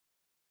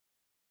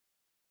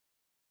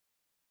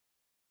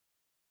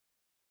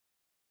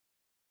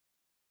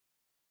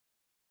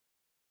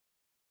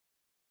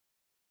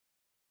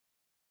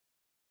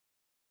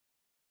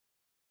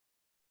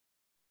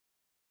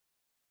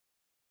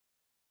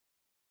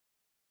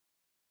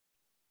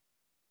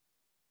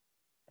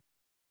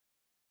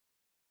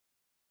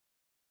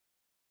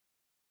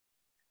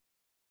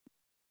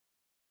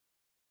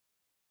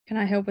Can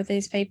I help with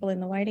these people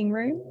in the waiting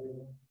room?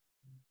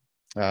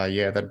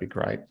 Yeah, that'd be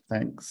great.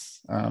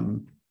 Thanks.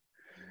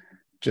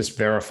 Just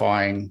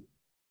verifying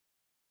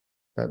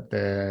that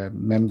they're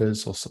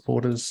members or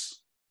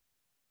supporters.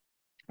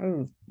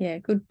 Oh, yeah,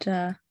 good.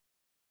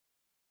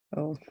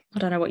 Oh, I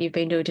don't know what you've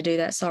been doing to do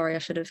that. Sorry, I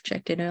should have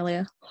checked in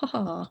earlier.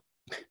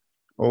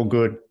 All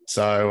good.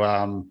 So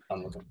I'm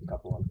looking for a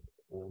couple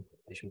of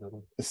nation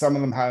building. some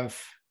of them have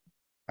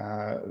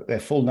their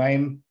full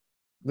name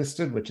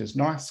listed, which is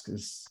nice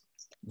because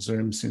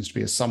Zoom seems to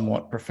be a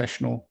somewhat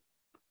professionally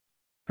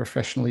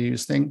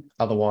used thing.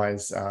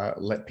 Otherwise,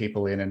 let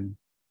people in and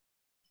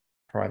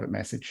private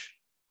message.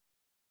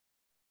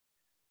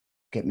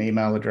 Get an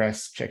email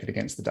address, check it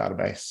against the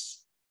database.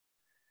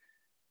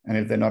 And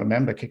if they're not a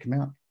member, kick them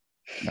out.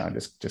 No,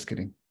 just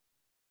kidding.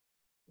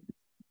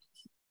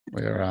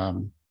 We're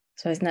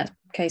So in that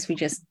case,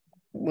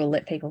 we'll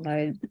let people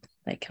know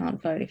they can't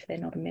vote if they're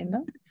not a member?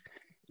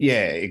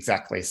 Yeah,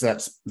 exactly. So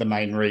that's the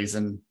main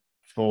reason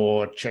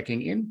for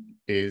checking in,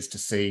 is to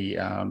see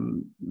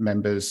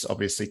members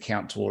obviously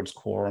count towards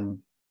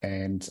quorum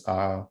and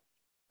are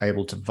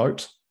able to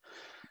vote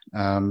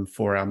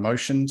for our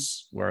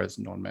motions, whereas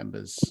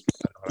non-members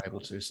are not able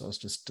to. So I was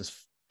just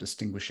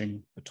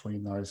distinguishing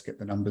between those, get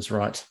the numbers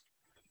right.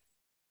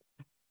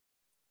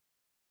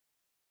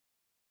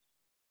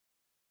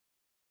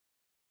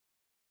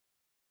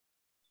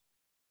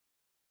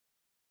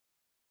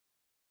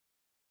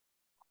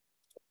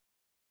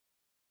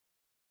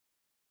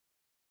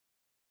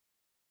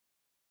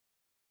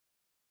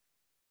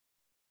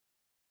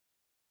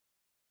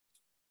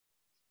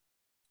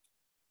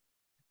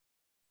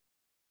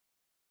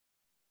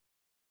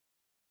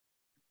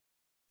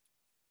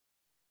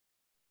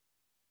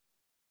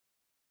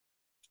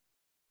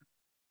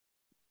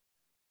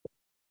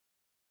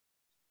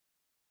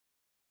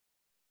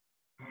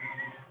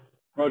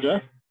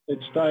 Roger,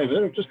 it's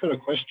David. I've just got a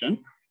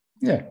question.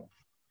 Yeah.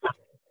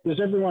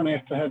 Does everyone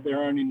have to have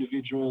their own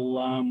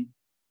individual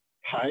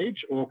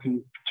page, or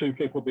can two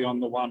people be on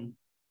the one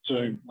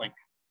Zoom link?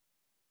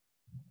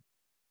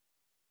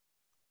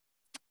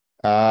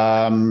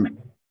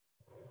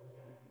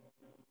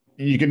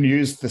 You can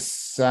use the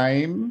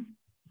same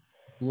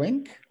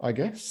link, I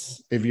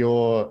guess, if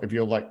you're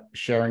like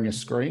sharing a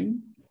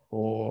screen,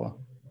 or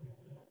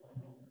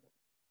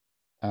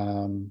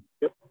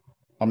Yep.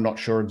 I'm not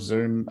sure if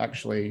Zoom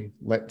actually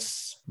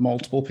lets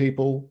multiple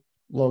people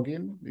log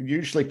in. It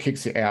usually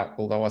kicks you out,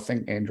 although I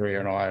think Andrea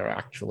and I are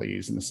actually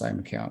using the same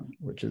account,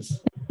 which is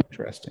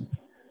interesting.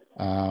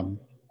 But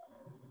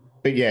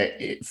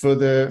yeah, for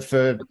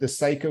the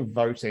sake of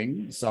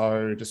voting,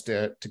 so just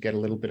to get a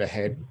little bit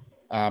ahead,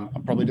 I'm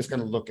probably just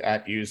going to look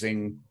at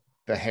using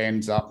the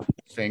hands up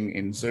thing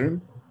in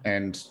Zoom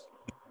and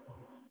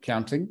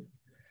counting.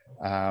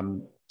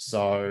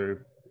 So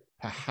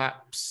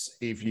perhaps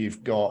if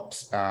you've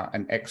got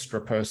an extra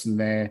person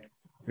there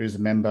who's a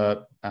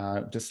member,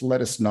 just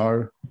let us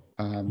know.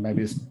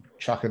 Maybe just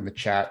chuck in the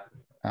chat,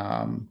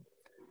 and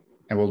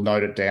we'll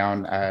note it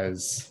down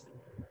as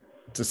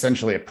it's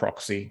essentially a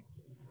proxy,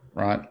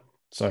 right?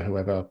 So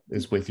whoever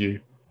is with you.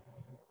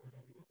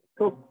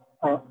 Cool.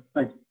 All right,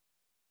 thanks.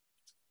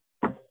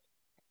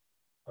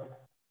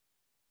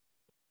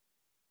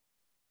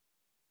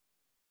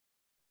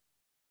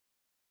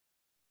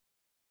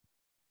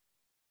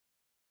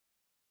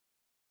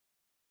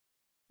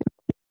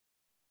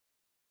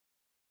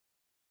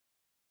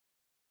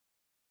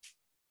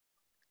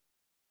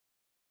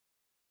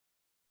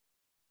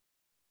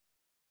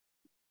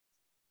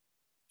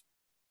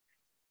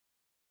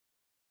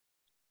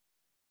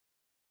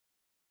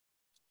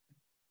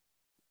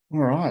 All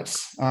right.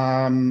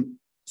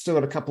 Still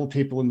got a couple of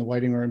people in the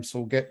waiting room, so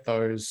we'll get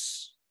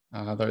those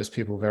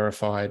people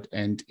verified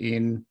and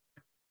in,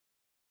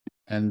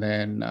 and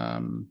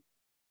then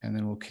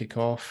we'll kick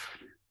off.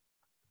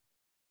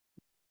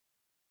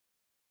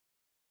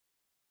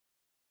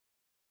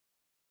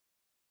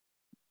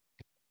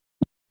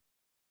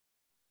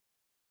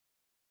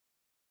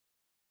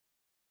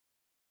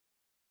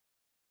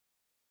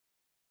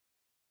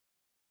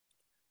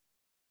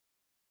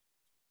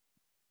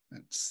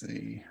 Let's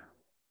see.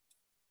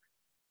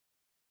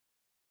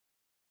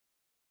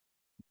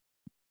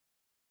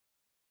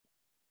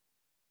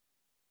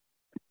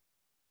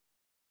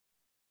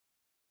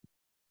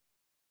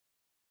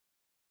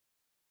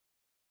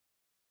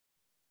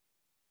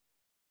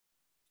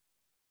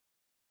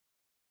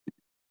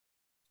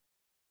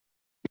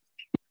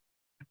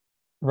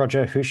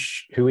 Roger,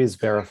 who is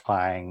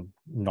verifying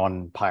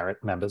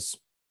non-pirate members?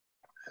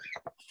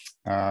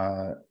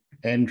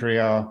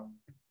 Andrea.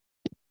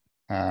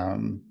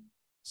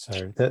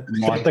 So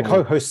the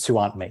co-hosts who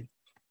aren't me.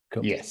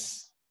 Cool.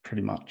 Yes,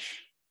 pretty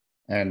much.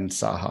 And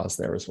Sahar's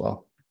there as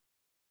well.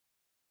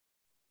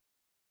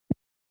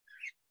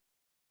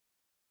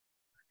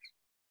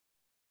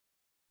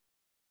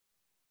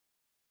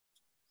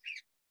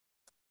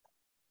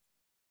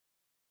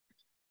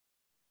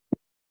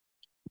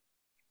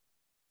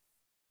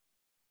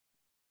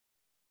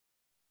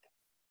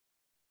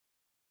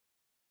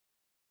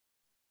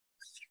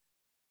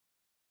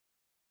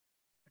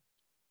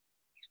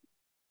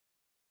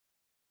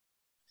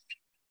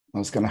 I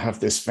was going to have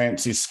this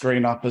fancy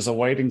screen up as a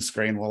waiting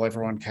screen while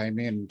everyone came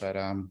in, but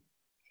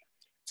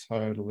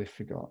totally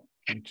forgot,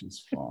 which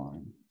is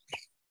fine.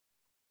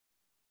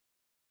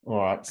 All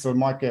right, so we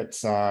might get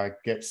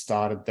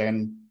started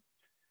then.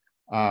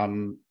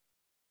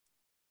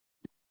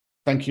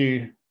 Thank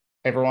you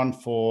everyone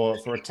for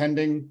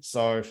attending.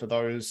 So for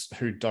those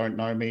who don't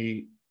know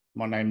me,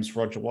 my name is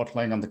Roger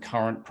Whatling. I'm the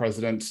current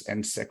president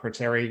and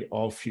secretary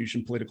of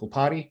Fusion Political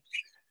Party.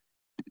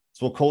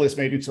 So we'll call this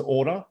meeting to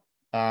order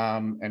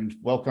and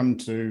welcome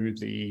to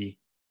the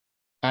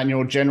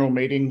annual general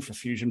meeting for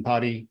Fusion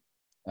Party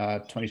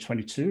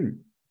 2022.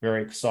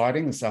 Very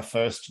exciting. It's our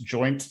first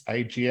joint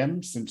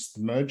AGM since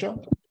the merger.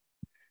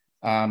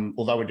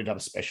 Although we did have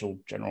a special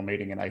general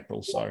meeting in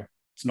April, so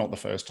it's not the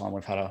first time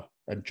we've had a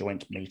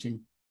joint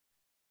meeting.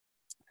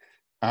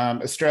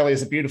 Australia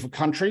is a beautiful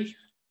country.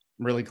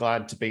 I'm really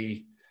glad to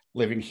be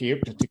living here,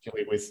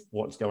 particularly with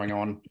what's going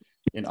on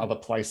in other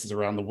places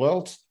around the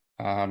world.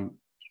 And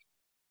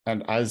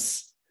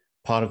as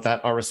part of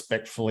that, I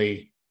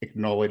respectfully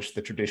acknowledge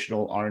the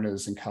traditional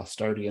owners and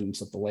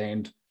custodians of the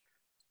land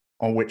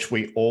on which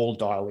we all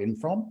dial in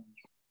from.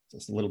 So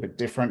it's a little bit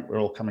different.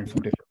 We're all coming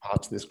from different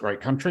parts of this great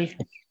country.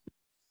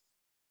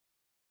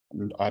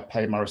 And I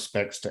pay my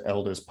respects to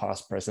elders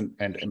past, present,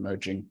 and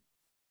emerging.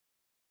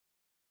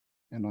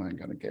 And I'm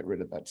going to get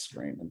rid of that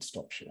screen and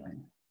stop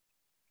sharing.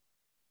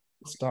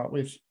 To start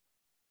with.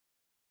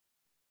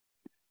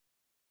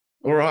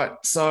 All right,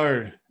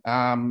 so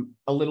a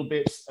little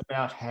bit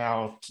about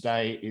how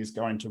today is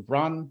going to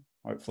run.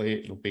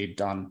 Hopefully it'll be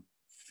done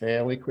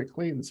fairly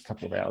quickly. There's a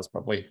couple of hours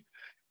probably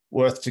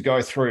worth to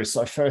go through.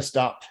 So first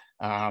up,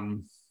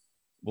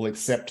 we'll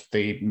accept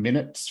the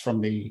minutes from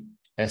the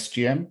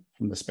SGM,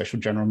 from the special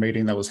general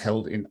meeting that was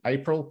held in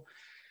April.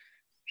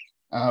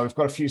 We've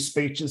got a few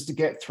speeches to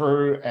get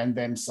through and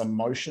then some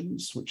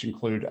motions, which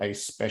include a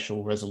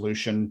special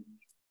resolution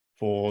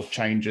for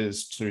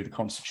changes to the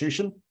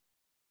Constitution.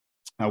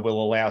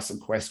 We'll allow some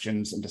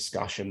questions and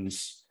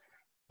discussions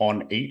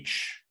on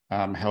each,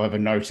 however,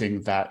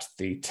 noting that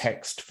the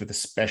text for the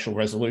special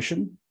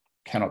resolution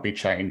cannot be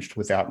changed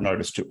without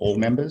notice to all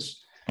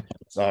members.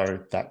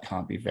 So that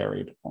can't be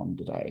varied on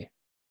today.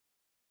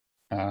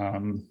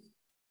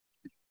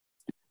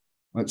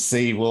 Let's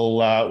see,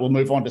 we'll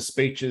move on to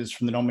speeches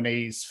from the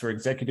nominees for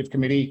Executive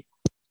Committee.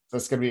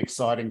 That's going to be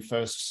exciting.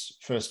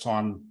 First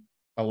time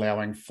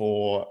allowing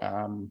for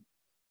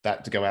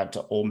that to go out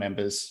to all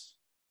members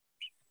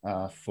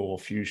for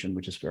Fusion,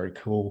 which is very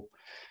cool.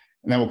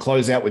 And then we'll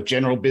close out with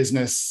general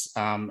business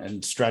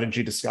and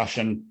strategy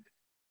discussion.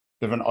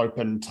 Bit of an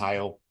open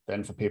tail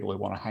then for people who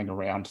want to hang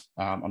around.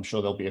 I'm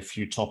sure there'll be a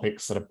few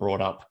topics that are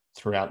brought up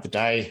throughout the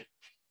day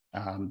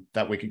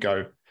that we could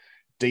go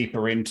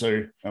deeper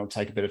into. It'll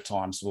take a bit of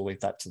time, so we'll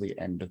leave that to the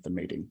end of the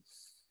meeting.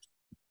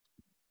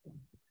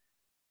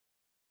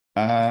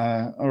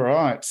 All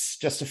right,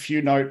 just a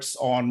few notes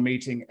on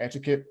meeting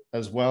etiquette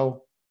as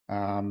well,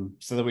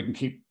 so that we can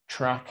keep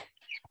track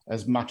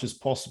as much as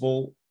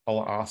possible.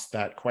 I'll ask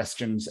that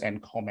questions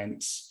and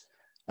comments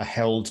are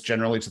held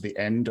generally to the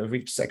end of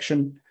each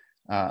section,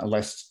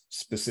 unless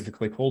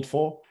specifically called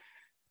for.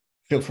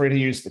 Feel free to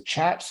use the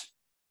chat.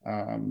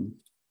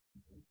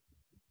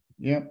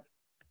 Yep.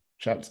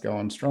 Chat's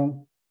going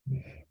strong,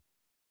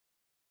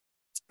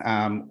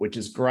 which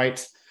is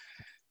great.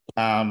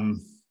 But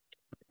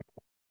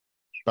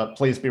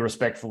please be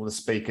respectful of the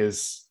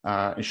speakers.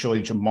 Ensure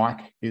that your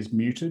mic is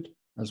muted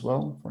as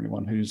well for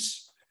anyone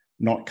who's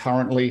not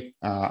currently,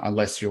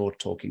 unless you're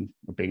talking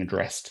or being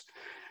addressed.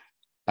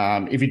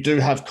 If you do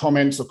have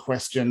comments or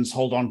questions,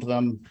 hold on to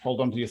them,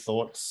 hold on to your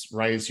thoughts,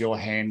 raise your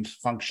hand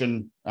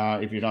function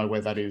if you know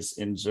where that is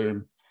in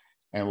Zoom,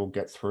 and we'll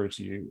get through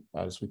to you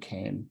as we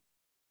can.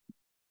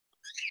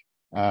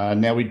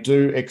 Now we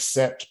do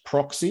accept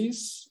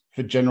proxies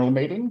for general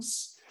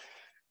meetings.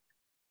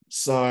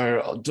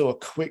 So I'll do a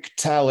quick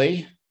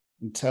tally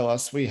and tell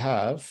us we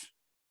have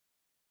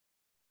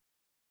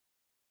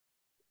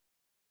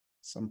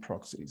some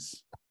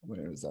proxies.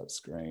 Where is that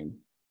screen?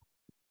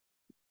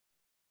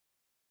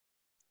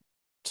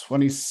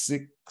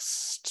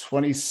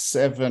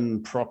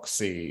 27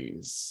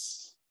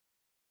 proxies.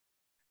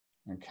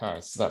 Okay,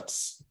 so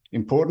that's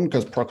important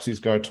because proxies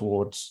go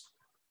towards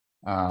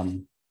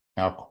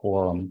our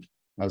quorum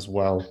as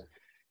well.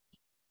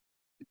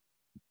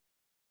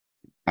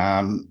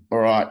 All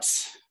right.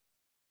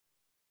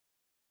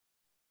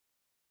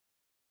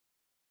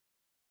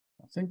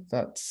 I think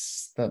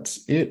that's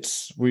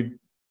it.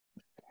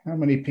 How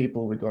many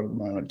people we got at the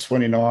moment?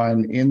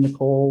 29 in the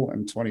call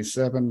and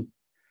 27.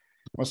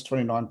 What's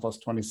 29 plus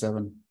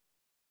 27?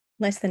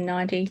 Less than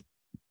 90.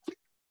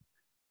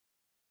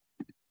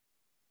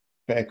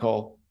 Fair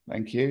call.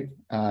 Thank you.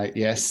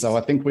 Yes, so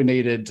I think we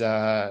needed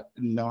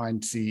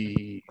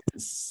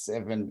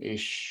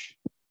 97-ish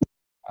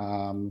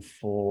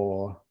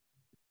for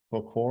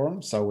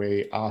quorum. So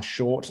we are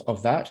short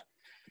of that.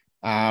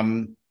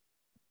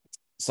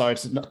 So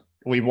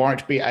we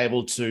won't be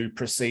able to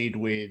proceed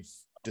with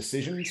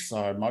decisions,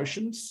 so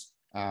motions.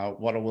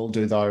 What I will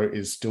do, though,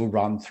 is still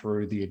run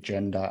through the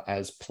agenda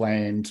as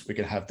planned. We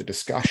can have the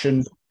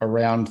discussion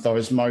around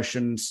those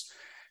motions,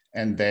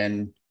 and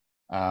then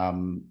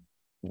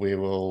we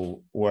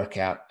will work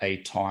out a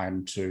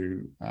time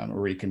to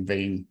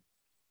reconvene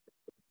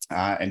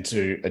and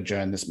to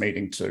adjourn this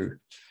meeting to.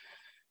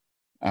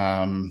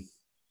 How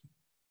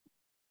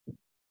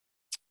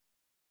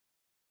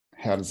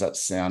does that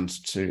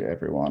sound to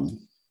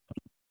everyone?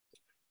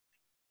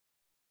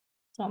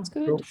 Sounds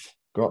good.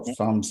 Got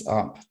thumbs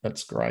up.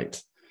 That's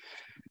great.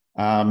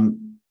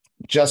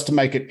 Just to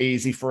make it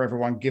easy for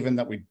everyone, given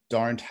that we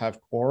don't have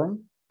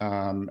quorum,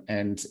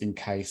 and in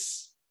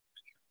case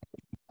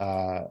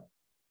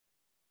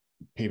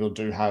people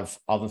do have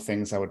other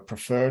things they would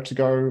prefer to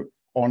go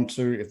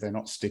onto if they're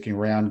not sticking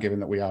around, given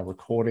that we are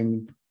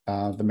recording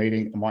the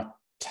meeting, I might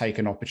take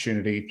an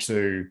opportunity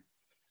to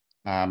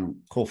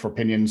call for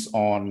opinions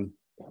on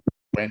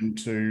when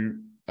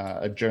to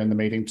adjourn the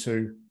meeting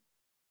to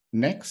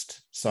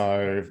next.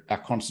 So our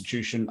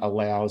constitution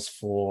allows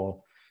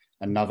for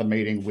another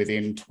meeting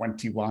within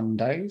 21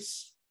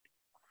 days.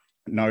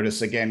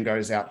 Notice again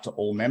goes out to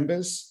all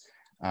members.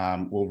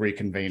 We'll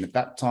reconvene at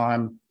that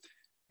time.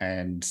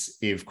 And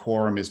if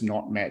quorum is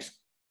not met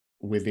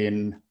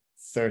within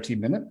 30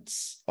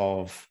 minutes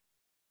of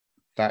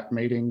that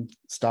meeting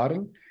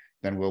starting,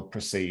 then we'll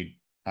proceed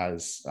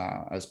as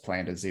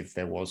planned, as if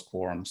there was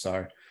quorum.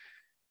 So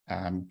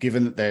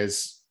given that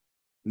there's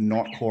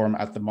not quorum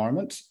at the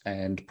moment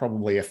and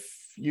probably a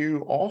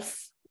few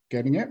off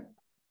getting it,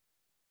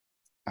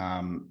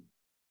 then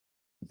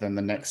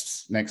the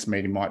next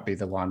meeting might be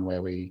the one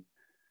where we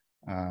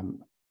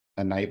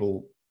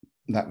enable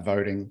that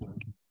voting.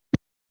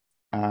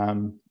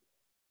 Given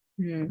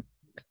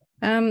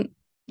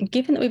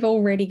that we've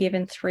already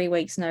given 3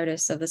 weeks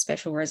notice of the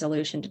special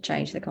resolution to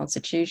change the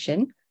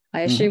constitution, I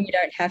assume we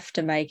don't have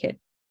to make it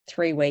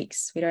 3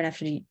 weeks. We don't have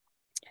to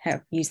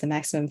use the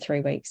maximum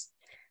 3 weeks.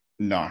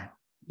 No.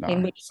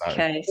 In which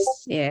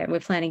case, yeah, we're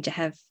planning to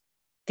have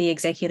the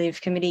executive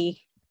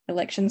committee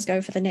elections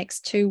go for the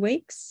next 2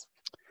 weeks.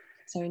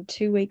 So in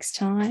 2 weeks'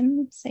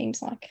 time,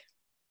 seems like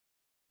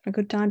a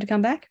good time to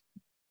come back.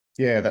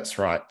 Yeah, that's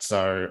right.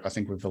 So I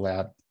think we've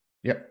allowed,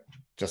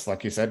 just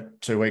like you said,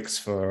 2 weeks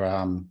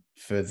for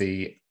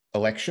the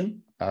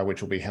election,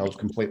 which will be held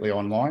completely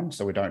online.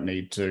 So we don't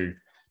need to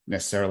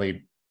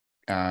necessarily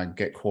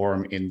get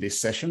quorum in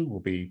this session. We'll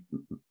be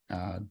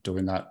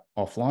doing that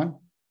offline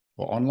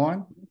or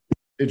online,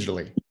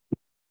 digitally,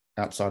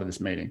 outside of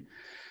this meeting.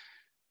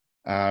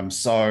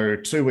 So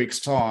 2 weeks'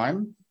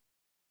 time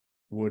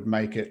would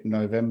make it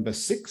November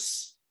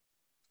 6th.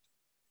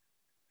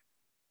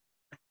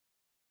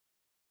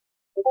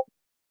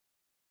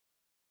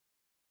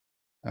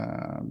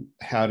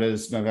 How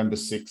does November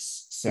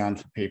 6th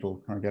sound for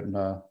people? Can I get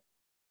an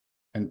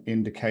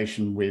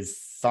indication with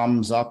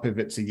thumbs up if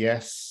it's a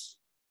yes?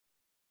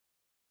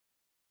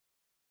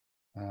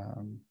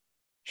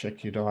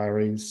 Check your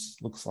diaries.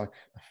 Looks like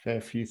a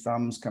fair few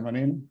thumbs coming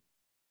in.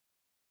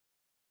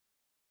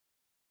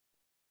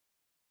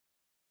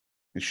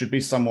 It should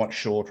be somewhat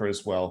shorter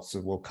as well. So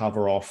we'll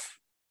cover off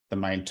the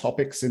main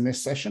topics in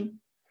this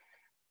session.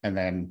 And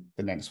then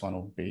the next one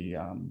will be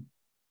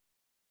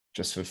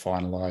just to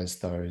finalize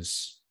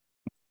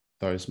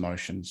those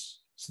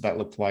motions. So that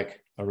looked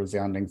like a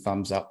resounding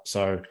thumbs up.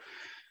 So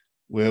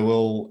we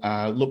will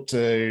look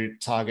to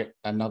target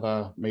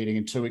another meeting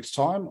in 2 weeks'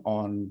 time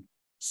on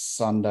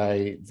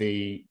Sunday,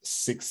 the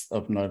 6th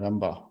of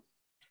November.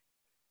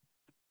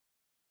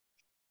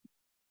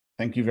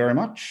 Thank you very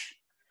much.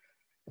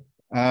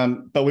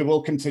 But we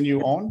will continue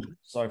on.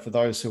 So for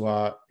those who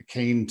are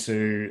keen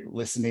to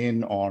listen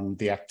in on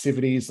the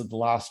activities of the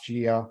last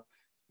year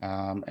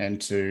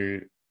and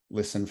to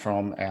listen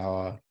from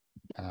our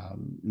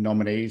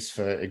nominees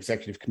for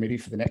executive committee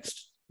for the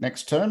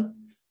next term,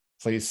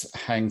 please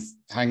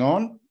hang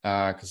on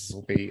because this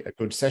will be a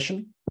good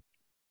session.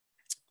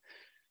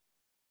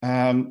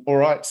 All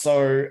right,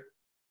 so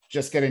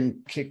just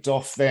getting kicked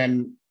off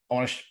then, I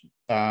want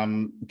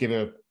to give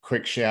a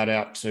quick shout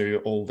out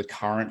to all the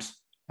current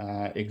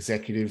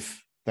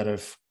executive that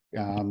have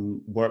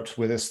worked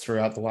with us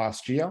throughout the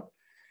last year.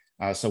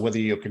 So whether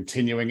you're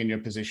continuing in your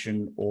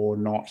position or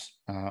not,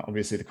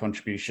 obviously the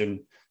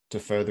contribution to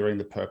furthering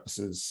the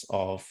purposes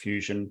of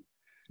Fusion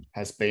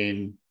has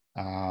been,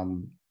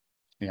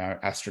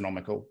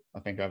 astronomical, I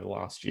think, over the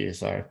last year.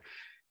 So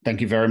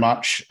thank you very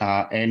much.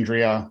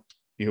 Andrea,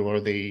 you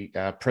were the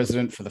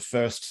president for the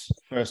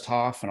first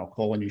half, and I'll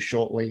call on you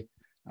shortly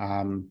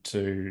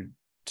to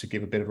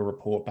give a bit of a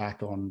report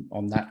back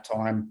on that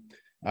time.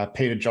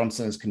 Peter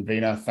Johnson as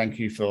convener, thank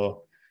you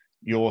for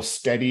your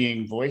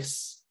steadying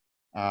voice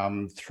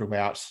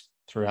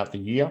throughout the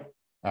year.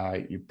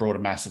 You brought a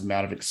massive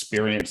amount of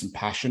experience and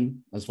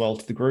passion as well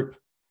to the group.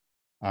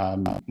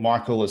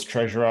 Michael as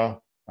treasurer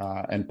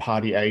and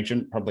party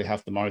agent probably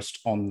have the most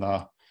on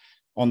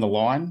the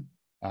line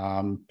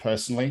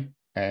personally,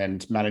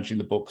 and managing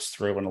the books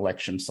through an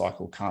election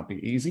cycle can't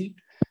be easy.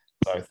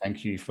 So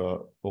thank you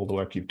for all the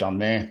work you've done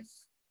there.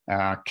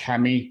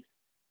 Cami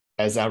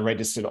as our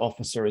registered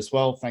officer as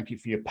well. Thank you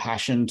for your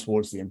passion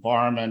towards the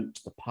environment,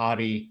 the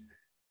party,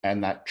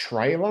 and that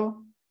trailer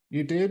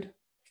you did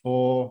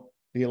for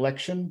the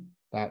election.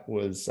 That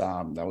was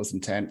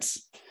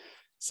intense.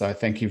 So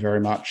thank you very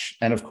much.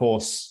 And of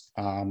course,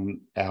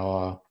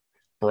 our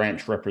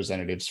branch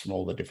representatives from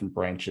all the different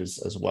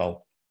branches as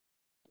well.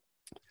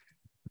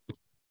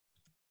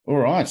 All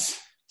right,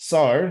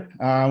 so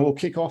we'll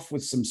kick off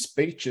with some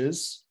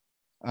speeches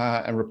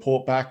and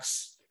report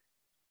backs.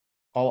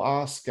 I'll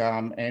ask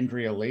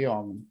Andrea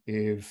Leong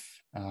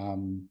if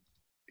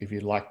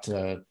you'd like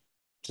to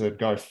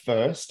go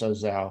first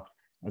as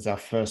our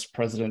first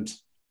president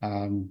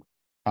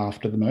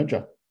after the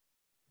merger.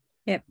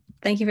 Yep,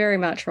 thank you very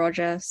much,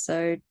 Roger.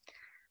 So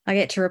I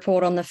get to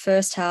report on the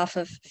first half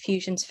of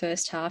Fusion's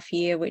first half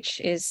year, which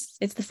is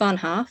it's the fun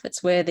half.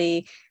 It's where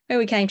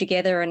we came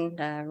together and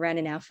ran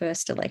in our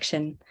first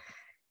election.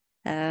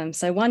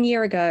 So 1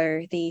 year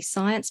ago, the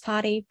Science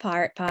Party,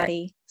 Pirate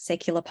Party,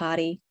 Secular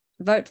Party,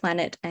 Vote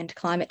Planet and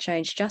Climate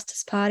Change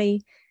Justice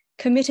Party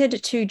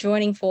committed to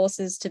joining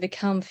forces to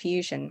become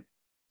Fusion.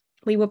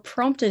 We were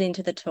prompted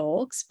into the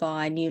talks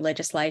by new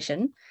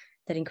legislation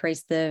that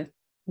increased the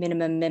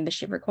minimum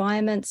membership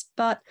requirements,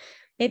 but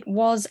it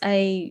was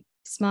a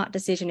smart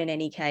decision in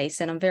any case,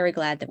 and I'm very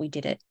glad that we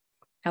did it.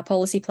 Our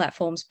policy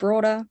platform's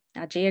broader,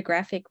 our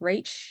geographic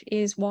reach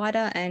is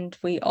wider, and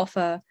we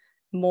offer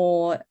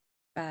more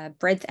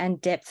breadth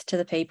and depth to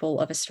the people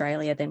of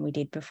Australia than we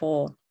did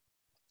before.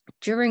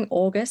 During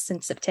August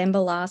and September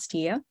last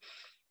year,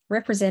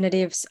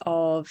 representatives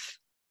of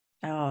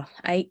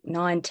 8,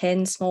 9,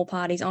 10 small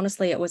parties,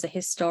 honestly, it was a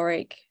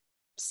historic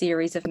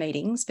series of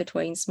meetings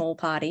between small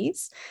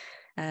parties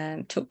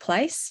took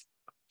place.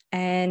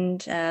 And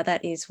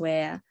that is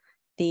where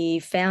the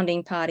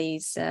founding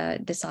parties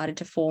decided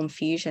to form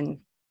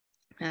Fusion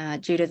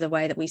due to the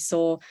way that we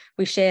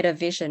shared a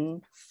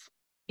vision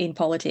in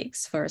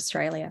politics for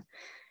Australia.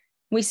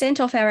 We sent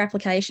off our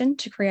application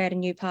to create a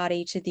new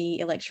party to the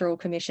Electoral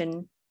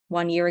Commission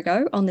 1 year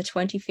ago on the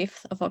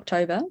 25th of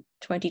October,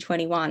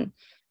 2021.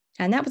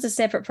 And that was a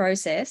separate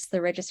process,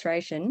 the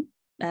registration.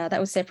 That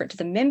was separate to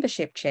the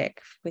membership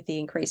check with the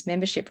increased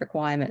membership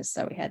requirements.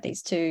 So we had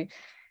these two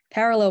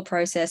parallel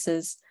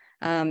processes,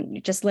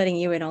 just letting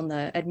you in on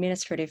the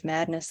administrative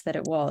madness that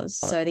it was.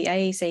 So the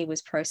AEC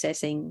was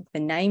processing the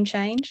name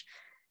change,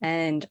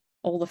 and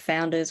all the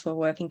founders were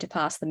working to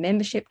pass the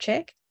membership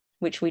check,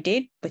 which we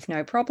did with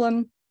no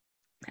problem.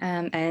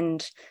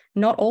 And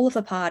not all of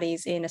the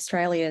parties in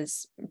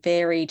Australia's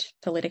varied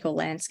political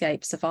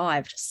landscape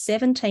survived.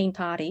 17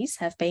 parties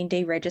have been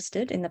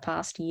deregistered in the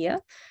past year,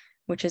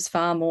 which is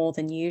far more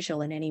than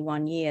usual in any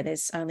 1 year.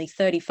 There's only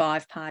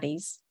 35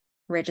 parties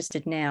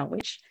registered now,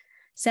 which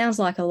sounds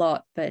like a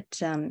lot, but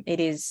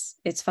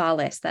it's far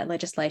less. That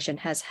legislation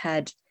has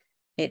had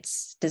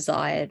its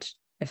desired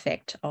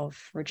effect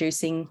of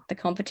reducing the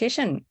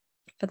competition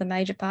for the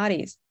major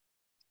parties.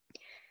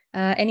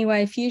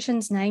 Anyway,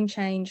 Fusion's name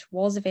change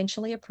was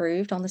eventually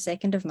approved on the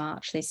 2nd of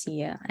March this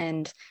year,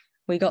 and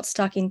we got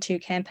stuck into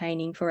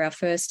campaigning for our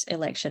first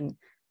election,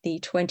 the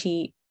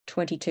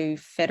 2022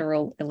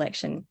 federal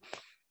election.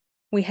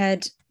 We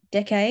had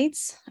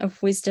decades of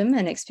wisdom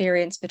and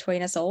experience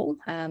between us all.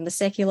 The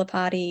Secular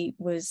Party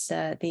was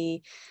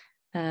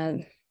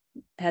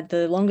had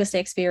the longest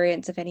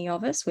experience of any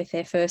of us, with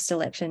their first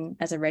election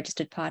as a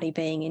registered party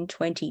being in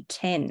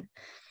 2010.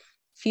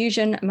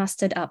 Fusion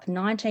mustered up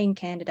 19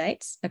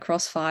 candidates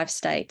across 5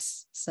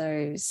 states,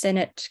 so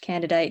Senate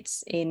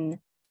candidates in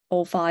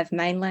all 5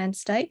 mainland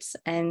states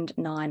and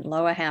 9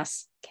 lower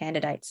house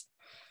candidates.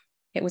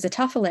 It was a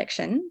tough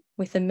election,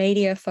 with the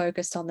media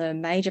focused on the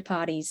major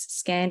parties'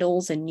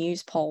 scandals and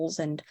news polls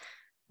and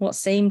what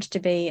seemed to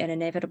be an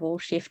inevitable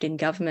shift in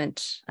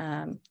government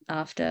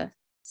after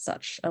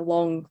such a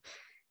long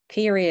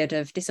period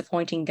of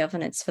disappointing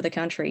governance for the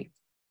country.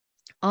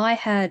 I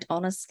had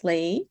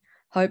honestly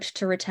hoped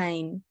to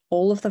retain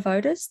all of the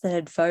voters that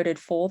had voted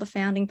for the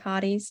founding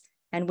parties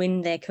and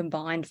win their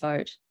combined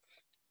vote.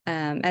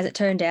 As it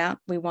turned out,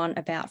 we won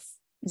about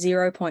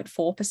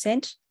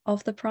 0.4%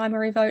 of the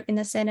primary vote in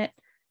the Senate,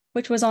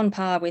 which was on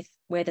par with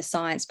where the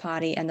Science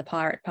Party and the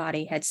Pirate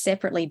Party had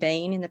separately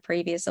been in the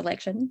previous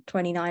election,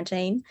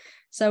 2019.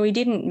 So we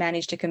didn't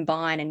manage to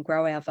combine and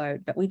grow our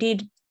vote, but we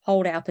did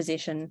hold our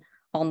position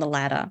on the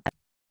ladder.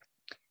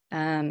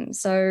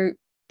 So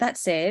that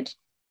said,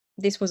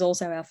 this was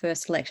also our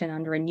first election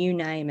under a new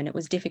name, and it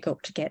was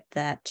difficult to get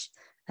that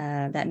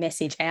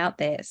message out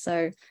there.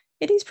 So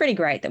it is pretty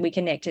great that we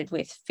connected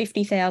with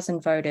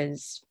 50,000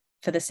 voters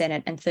for the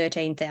Senate and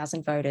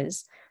 13,000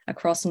 voters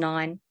across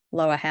 9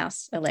 lower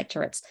house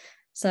electorates.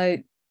 So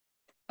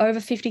over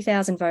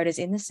 50,000 voters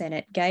in the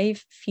Senate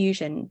gave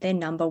Fusion their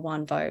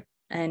 #1 vote,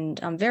 and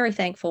I'm very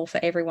thankful for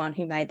everyone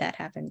who made that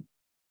happen.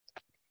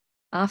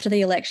 After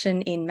the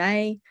election in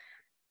May,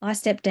 I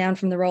stepped down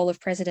from the role of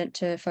president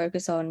to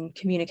focus on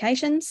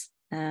communications,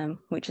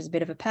 which is a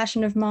bit of a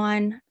passion of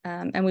mine.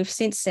 And we've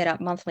since set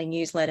up monthly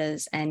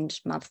newsletters and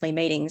monthly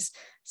meetings.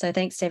 So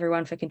thanks to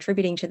everyone for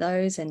contributing to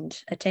those and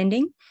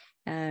attending.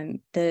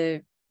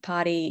 The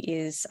party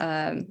is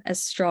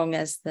as strong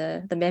as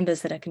the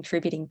members that are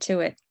contributing to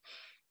it.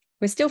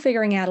 We're still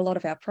figuring out a lot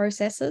of our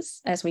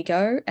processes as we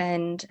go,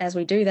 and as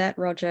we do that,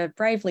 Roger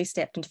bravely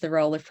stepped into the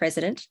role of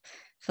president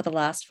for the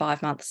last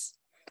 5 months.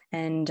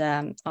 And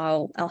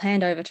I'll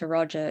hand over to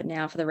Roger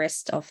now for the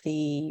rest of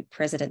the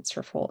president's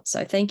report.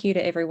 So thank you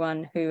to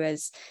everyone who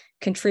has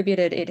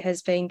contributed. It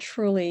has been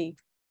truly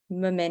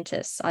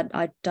momentous.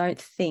 I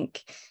don't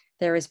think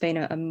there has been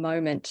a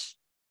moment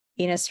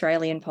in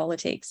Australian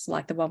politics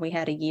like the one we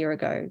had a year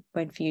ago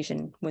when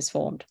Fusion was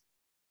formed.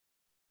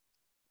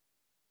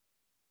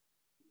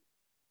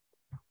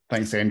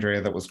 Thanks,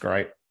 Andrea. That was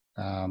great.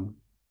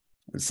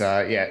 It's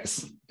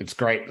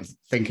great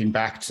thinking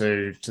back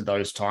to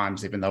those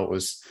times, even though it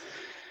was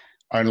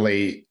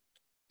only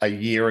a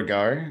year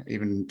ago,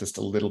 even just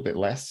a little bit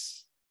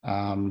less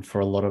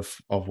for a lot of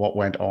what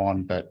went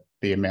on, but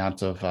the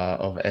amount of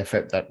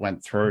effort that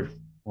went through.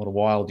 What a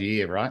wild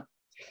year, right?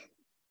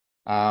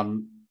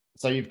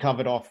 So you've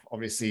covered off,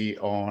 obviously,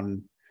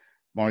 on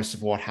most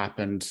of what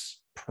happened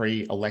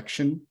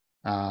pre-election.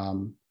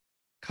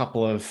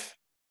 Couple of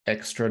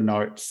extra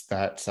notes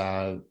that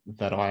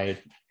I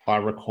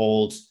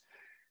recalled.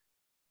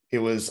 It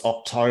was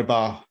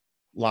October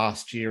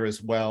last year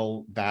as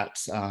well that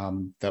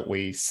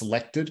we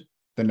selected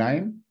the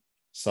name.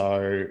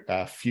 So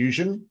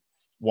Fusion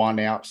won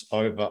out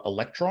over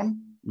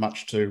Electron,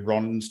 much to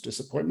Ron's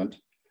disappointment.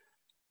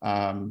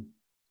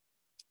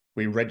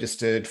 We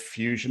registered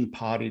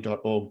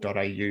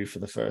fusionparty.org.au for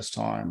the first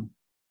time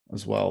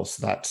as well.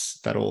 So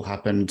that all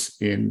happened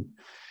in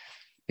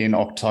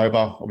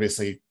October.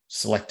 Obviously,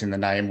 selecting the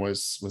name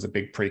was a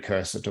big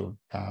precursor to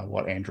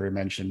what Andrea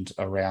mentioned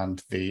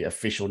around the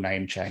official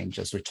name change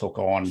as we took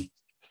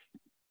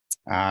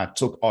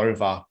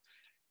over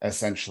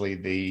essentially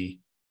the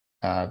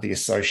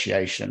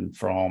association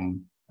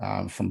from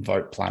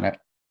Vote Planet.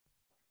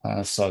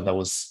 So there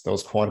was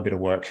quite a bit of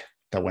work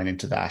that went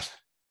into that.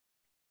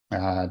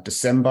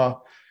 December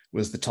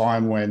was the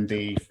time when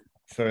the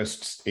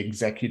first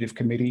executive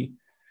committee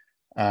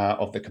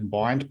of the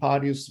combined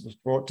parties was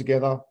brought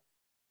together.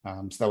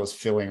 So that was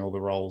filling all the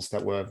roles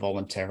that were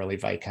voluntarily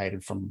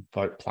vacated from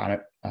Vote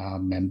Planet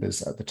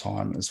members at the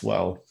time as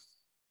well.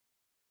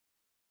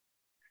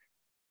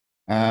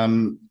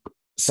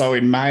 So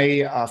in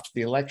May, after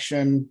the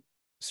election,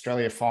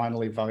 Australia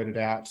finally voted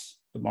out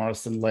the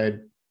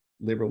Morrison-led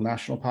Liberal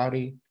National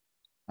Party.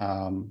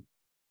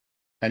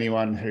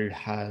 Anyone who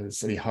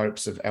has any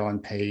hopes of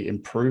LNP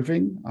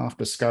improving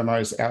after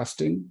ScoMo's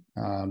ousting,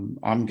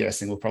 I'm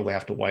guessing we'll probably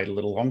have to wait a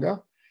little longer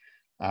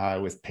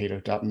with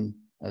Peter Dutton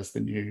as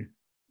the new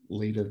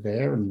leader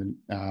there and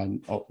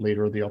the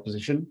leader of the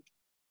opposition.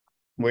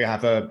 We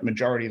have a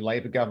majority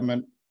Labor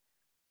government.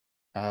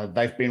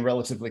 They've been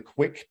relatively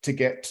quick to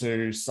get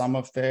to some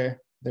of their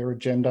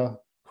agenda.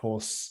 Of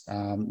course,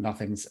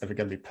 nothing's ever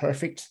going to be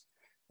perfect.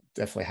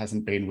 Definitely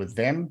hasn't been with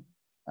them.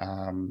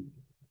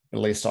 At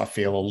least I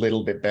feel a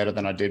little bit better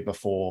than I did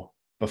before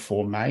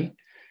May.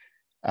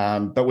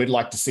 But we'd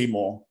like to see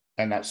more.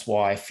 And that's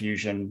why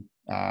Fusion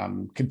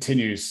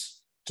continues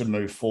to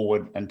move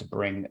forward and to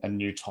bring a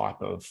new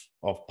type of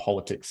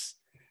politics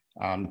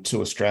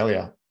to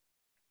Australia.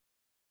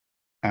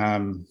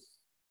 All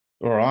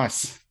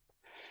right.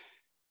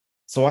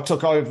 So I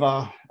took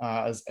over,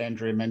 as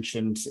Andrea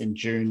mentioned, in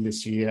June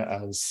this year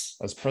as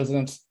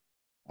president.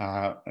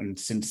 And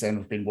since then,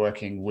 we've been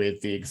working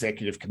with the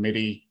executive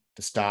committee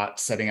to start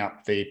setting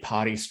up the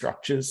party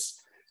structures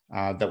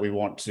that we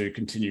want to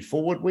continue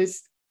forward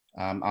with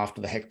after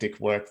the hectic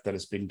work that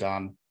has been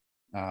done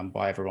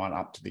by everyone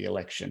up to the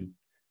election.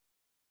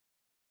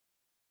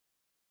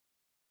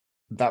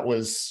 That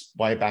was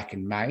way back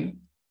in May.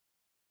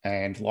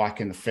 And like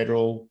in the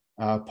federal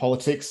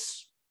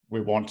politics,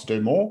 we want to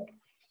do more.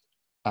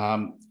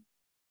 And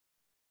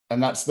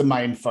that's the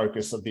main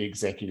focus of the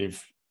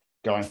executive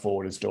going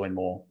forward, is doing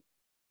more.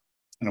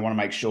 And I want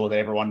to make sure that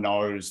everyone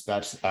knows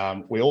that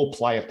we all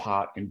play a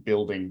part in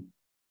building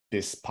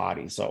this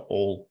party. So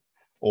all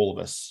of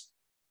us.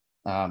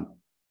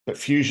 But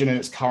Fusion in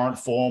its current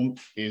form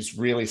is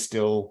really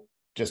still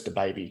just a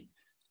baby.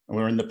 And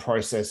we're in the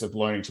process of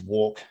learning to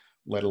walk,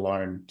 let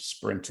alone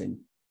sprinting.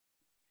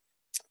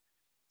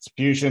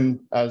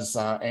 Fusion, as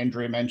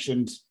Andrea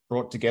mentioned,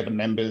 brought together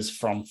members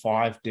from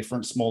 5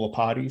 different smaller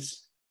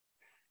parties.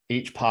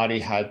 Each party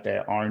had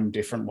their own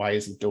different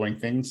ways of doing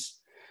things.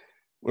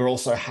 We're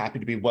also happy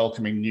to be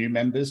welcoming new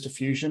members to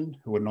Fusion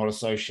who are not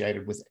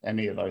associated with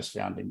any of those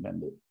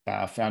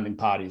founding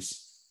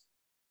parties.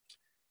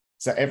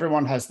 So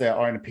everyone has their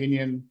own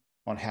opinion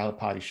on how the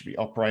party should be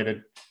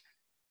operated.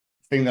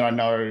 The thing that I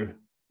know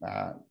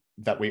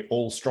that we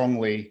all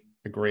strongly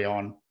agree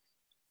on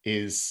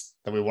is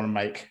that we want to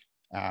make,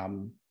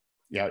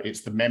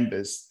 it's the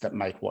members that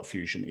make what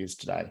Fusion is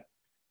today.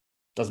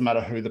 Doesn't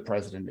matter who the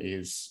president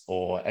is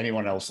or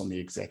anyone else on the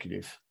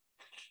executive.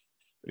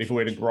 But if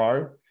we're to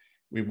grow,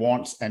 we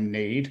want and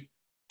need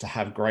to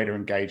have greater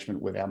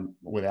engagement with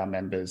our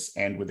members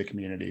and with the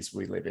communities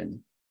we live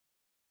in.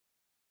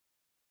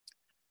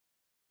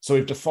 So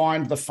we've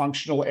defined the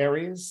functional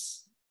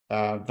areas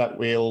that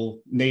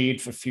we'll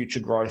need for future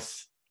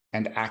growth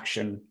and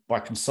action by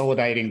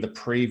consolidating the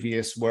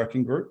previous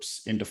working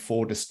groups into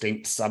 4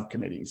 distinct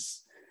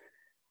subcommittees.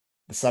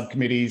 The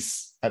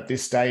subcommittees at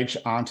this stage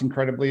aren't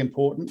incredibly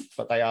important,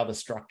 but they are the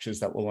structures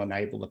that will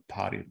enable the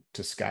party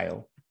to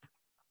scale.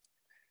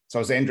 So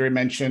as Andrea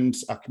mentioned,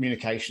 our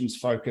communications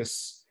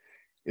focus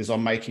is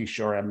on making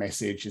sure our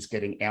message is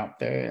getting out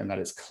there and that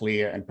it's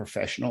clear and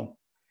professional.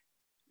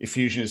 If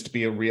Fusion is to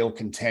be a real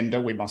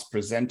contender, we must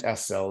present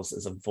ourselves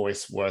as a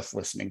voice worth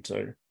listening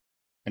to.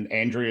 And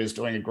Andrea is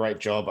doing a great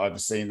job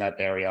overseeing that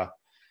area.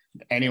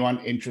 Anyone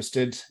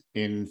interested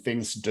in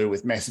things to do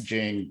with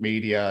messaging,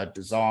 media,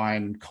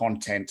 design,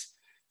 content,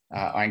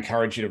 I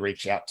encourage you to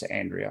reach out to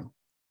Andrea.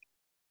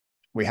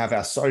 We have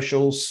our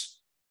socials,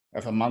 we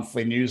have a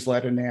monthly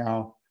newsletter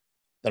now.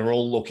 They're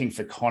all looking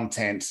for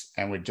content,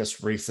 and we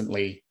just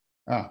recently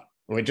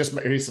made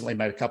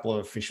a couple of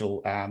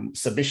official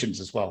submissions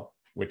as well,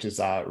 which is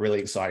really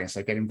exciting.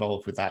 So get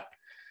involved with that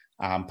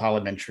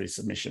parliamentary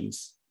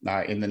submissions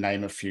in the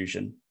name of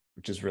Fusion,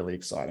 which is really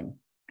exciting.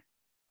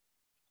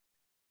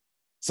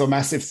 So a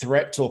massive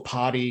threat to a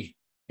party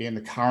in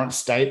the current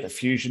state that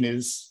Fusion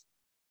is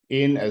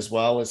in, as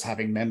well as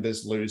having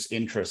members lose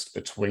interest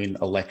between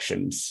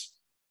elections.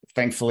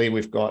 Thankfully,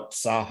 we've got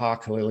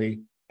Sahar,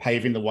 Khalili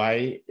paving the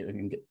way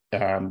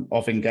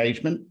of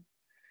engagement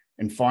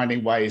and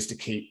finding ways to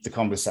keep the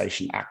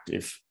conversation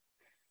active.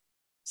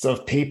 So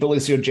if people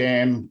is your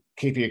jam,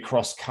 keeping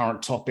across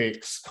current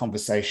topics,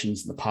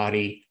 conversations in the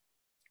party,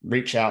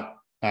 reaching out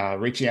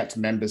to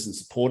members and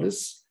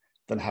supporters,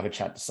 then have a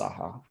chat to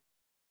Sahar.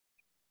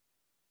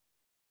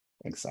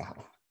 Thanks,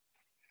 Sahar.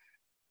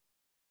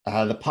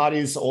 The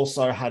party's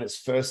also had its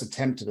first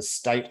attempt at a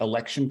state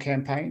election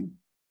campaign.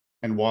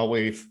 And while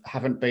we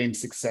haven't been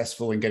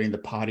successful in getting the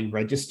party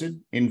registered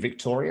in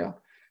Victoria,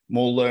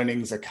 more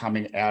learnings are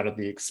coming out of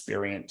the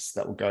experience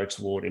that will go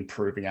toward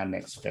improving our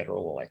next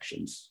federal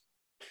elections.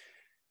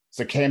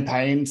 So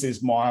Campaigns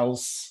is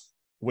Miles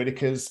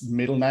Whitticker's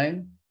middle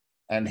name,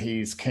 and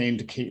he's keen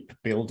to keep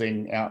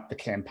building out the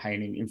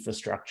campaigning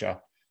infrastructure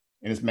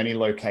in as many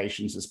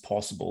locations as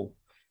possible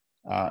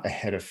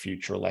ahead of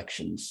future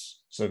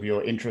elections. So if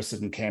you're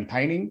interested in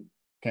campaigning,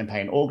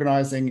 campaign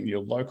organising in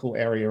your local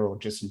area or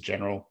just in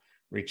general,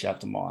 reach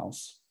out to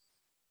Miles.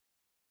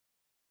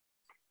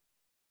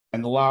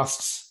 And the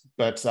last,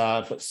 but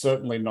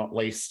certainly not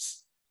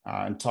least,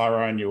 and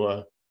Tyrone, you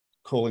were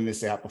calling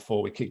this out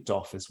before we kicked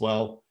off as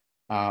well,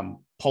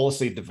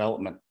 policy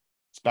development.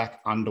 It's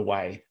back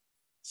underway.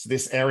 So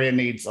this area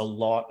needs a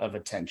lot of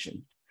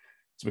attention.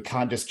 So we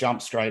can't just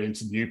jump straight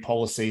into new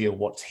policy or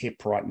what's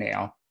hip right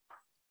now.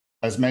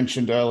 As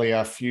mentioned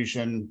earlier,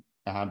 Fusion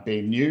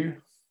being new,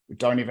 we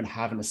don't even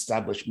have an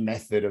established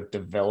method of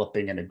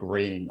developing and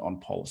agreeing on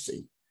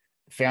policy.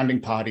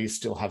 Founding parties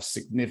still have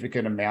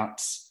significant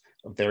amounts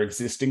of their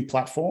existing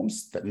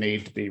platforms that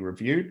need to be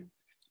reviewed,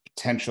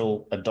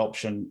 potential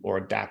adoption or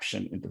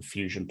adaptation into the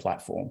Fusion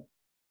platform.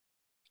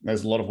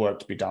 There's a lot of work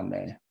to be done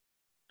there.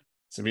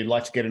 So if you'd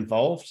like to get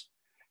involved,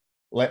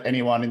 let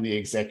anyone in the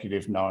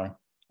executive know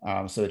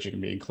so that you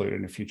can be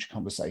included in future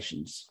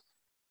conversations.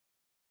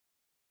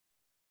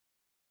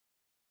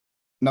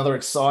 Another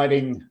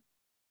exciting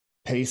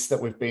piece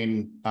that we've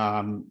been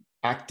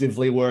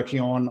actively working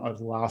on over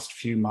the last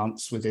few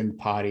months within the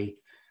party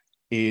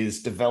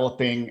is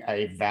developing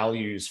a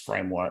values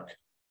framework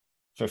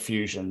for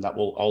Fusion that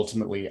will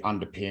ultimately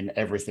underpin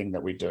everything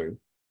that we do.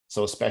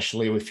 So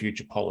especially with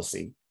future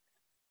policy.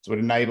 So it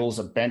enables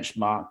a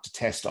benchmark to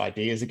test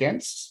ideas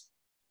against,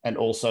 and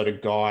also to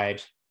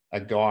guide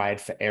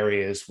for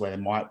areas where there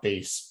might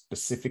be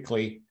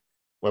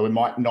where we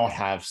might not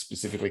have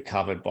specifically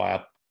covered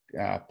by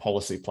a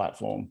policy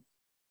platform.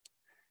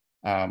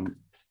 Now,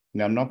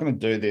 I'm not going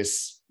to do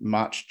this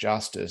much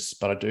justice,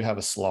 but I do have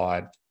a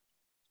slide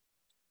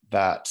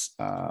that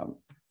I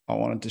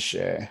wanted to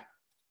share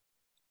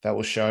that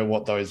will show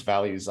what those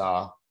values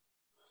are.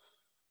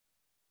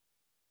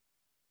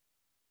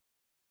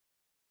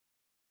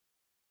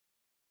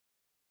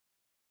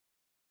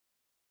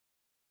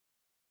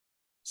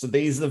 So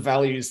these are the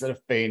values that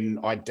have been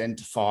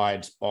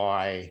identified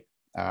by,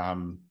 I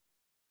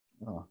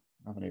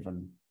haven't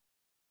even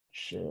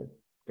shared.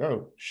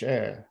 Go,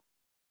 share.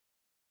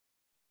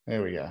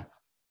 There we go.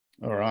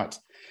 All right.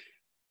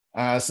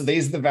 So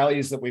these are the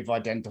values that we've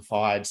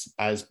identified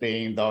as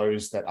being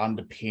those that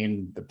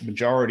underpin the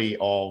majority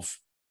of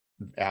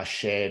our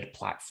shared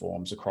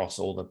platforms across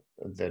all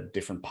the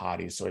different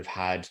parties. So we've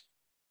had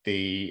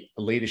the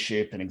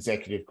leadership and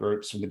executive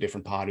groups from the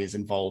different parties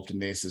involved in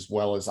this, as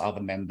well as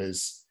other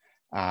members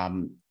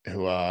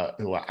who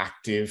are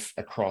active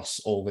across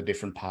all the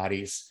different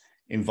parties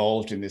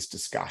involved in this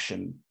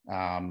discussion,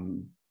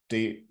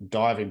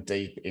 diving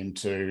deep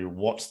into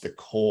what's the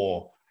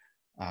core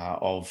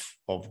of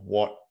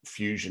what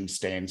Fusion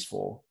stands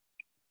for.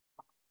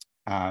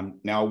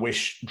 Now, I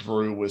wish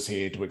Drew was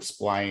here to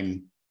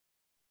explain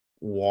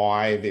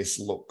why this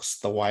looks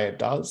the way it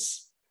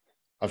does.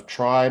 I've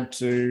tried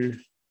to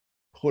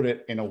put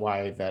it in a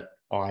way that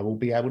I will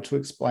be able to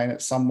explain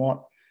it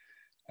somewhat.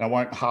 And I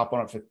won't harp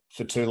on it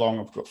for too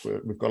long.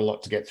 We've got a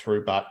lot to get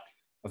through, but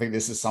I think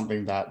this is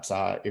something that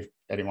if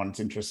anyone's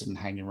interested in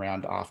hanging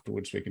around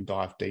afterwards, we can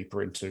dive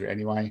deeper into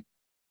anyway.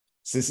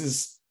 So this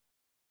is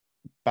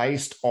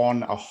based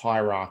on a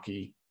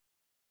hierarchy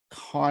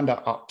kind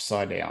of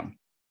upside down.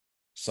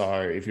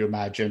 So if you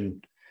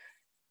imagine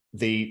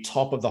the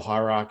top of the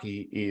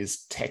hierarchy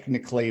is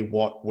technically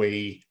what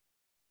we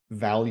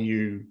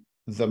value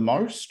the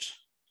most,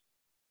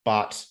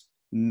 but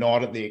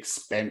not at the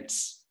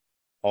expense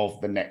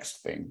of the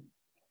next thing.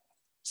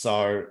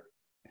 So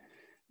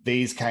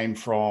these came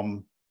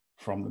from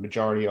the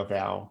majority of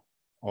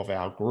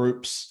our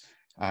groups: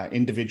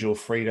 individual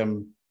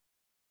freedom,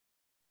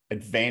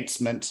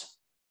 advancement,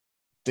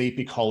 deep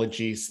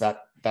ecologies.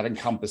 That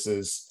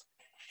encompasses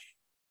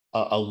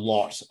a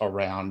lot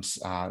around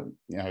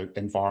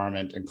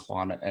environment and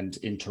climate and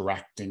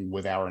interacting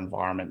with our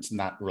environments and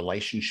that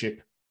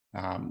relationship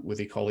with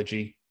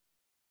ecology,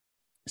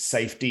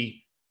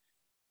 safety,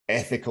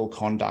 ethical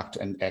conduct,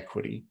 and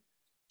equity.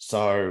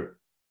 So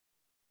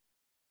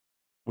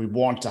we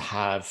want to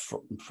have,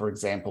 for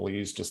example,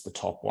 use just the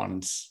top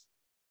ones.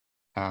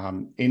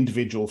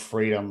 Individual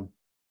freedom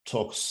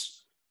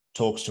talks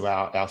to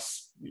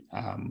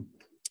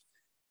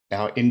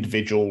our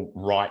individual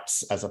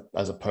rights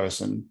as a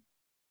person,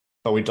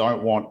 but we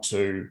don't want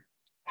to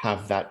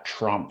have that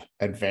trump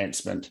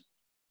advancement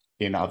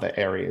in other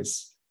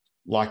areas.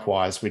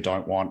 Likewise, we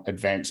don't want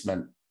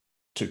advancement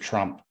to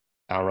trump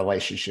our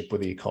relationship with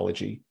the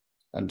ecology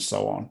and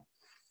so on.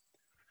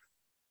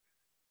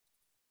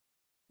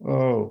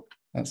 Oh,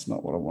 that's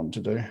not what I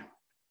wanted to do.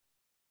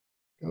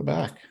 Go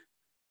back.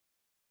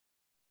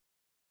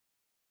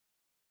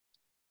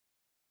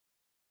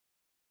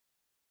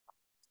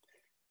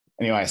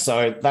 Anyway,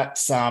 so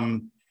that's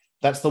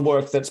the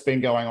work that's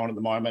been going on at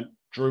the moment.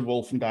 Drew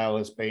Wolfendale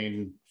has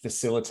been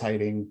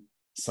facilitating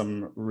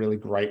some really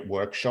great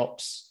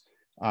workshops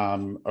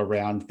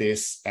around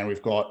this, and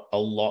we've got a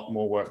lot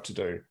more work to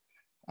do.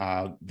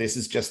 This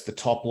is just the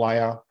top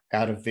layer.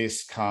 Out of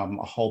this come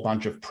a whole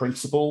bunch of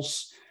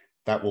principles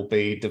that will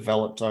be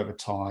developed over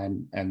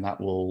time, and that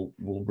will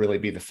really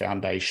be the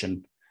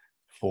foundation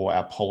for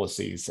our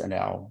policies and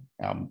our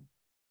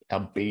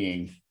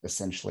being,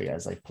 essentially,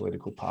 as a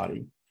political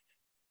party.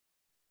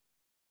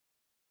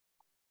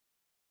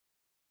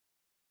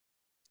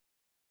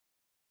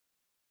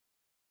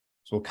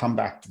 So we'll come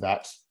back to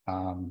that,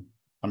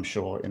 I'm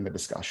sure, in the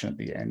discussion at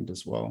the end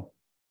as well.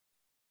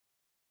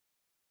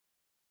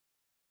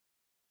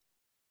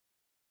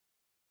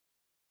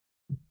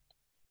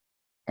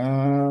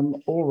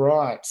 All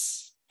right,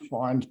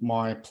 find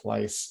my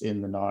place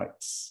in the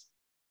notes.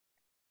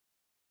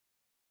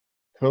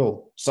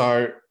 Cool.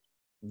 So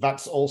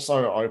that's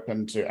also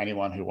open to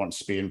anyone who wants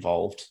to be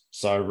involved.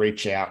 So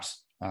reach out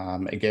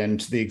again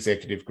to the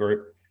executive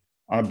group.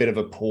 On a bit of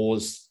a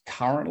pause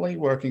currently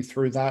working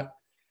through that,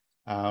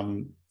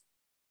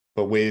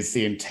 but with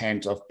the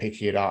intent of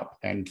picking it up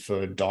and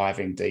for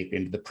diving deep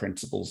into the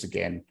principles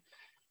again.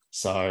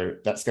 So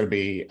that's going to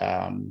be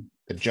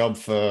a job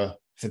for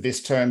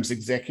this term's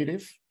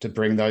executive to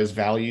bring those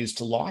values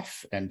to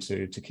life and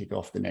to kick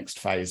off the next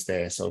phase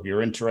there. So if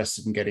you're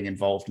interested in getting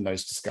involved in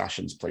those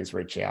discussions, please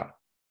reach out.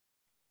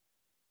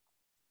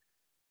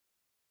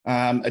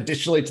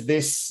 Additionally to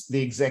this,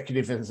 the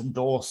executive has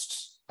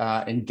endorsed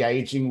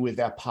engaging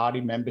with our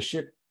party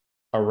membership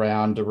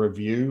around a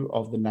review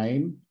of the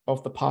name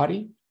of the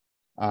party.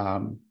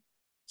 So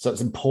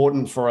it's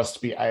important for us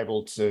to be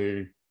able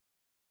to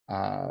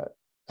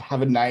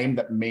have a name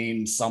that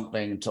means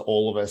something to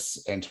all of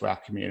us and to our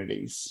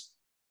communities.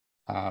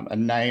 A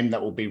name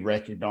that will be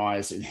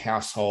recognised in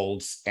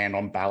households and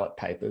on ballot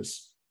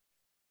papers.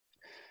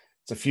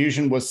 So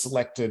Fusion was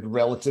selected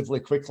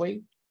relatively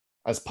quickly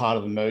as part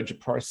of the merger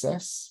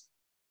process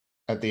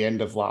at the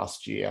end of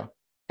last year,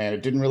 and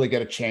it didn't really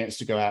get a chance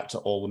to go out to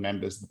all the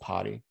members of the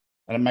party.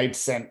 And it made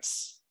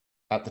sense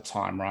at the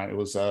time, right? It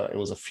was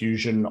a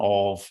fusion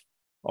of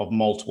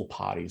multiple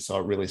parties, so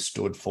it really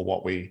stood for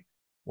what we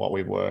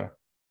were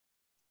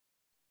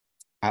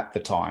at the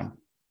time.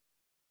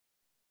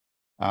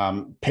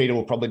 Peter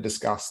will probably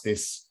discuss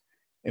this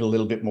in a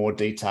little bit more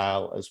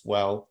detail as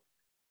well,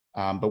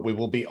 but we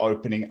will be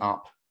opening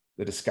up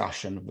the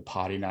discussion of the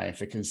party name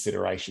for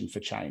consideration for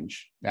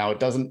change. Now, it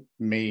doesn't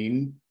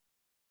mean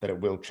that it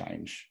will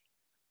change.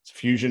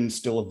 Fusion's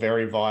still a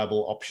very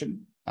viable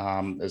option.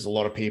 There's a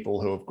lot of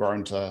people who have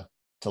grown to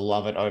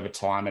love it over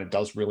time, and it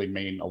does really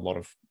mean a lot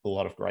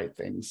of great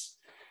things.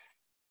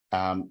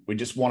 We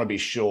just want to be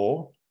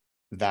sure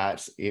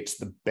that it's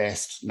the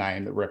best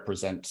name that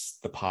represents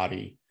the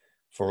party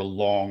for a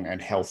long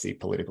and healthy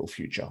political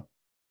future.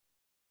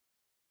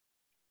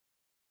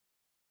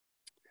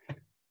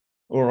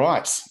 All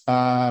right,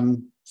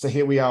 so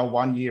here we are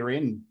 1 year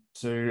in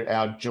to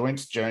our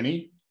joint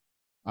journey.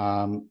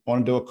 I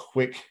want to do a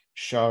quick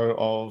show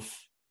of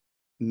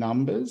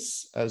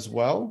numbers as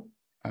well,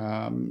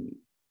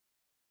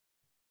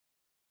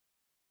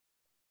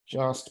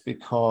 just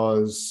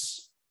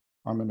because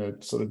I'm in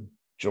a sort of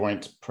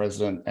joint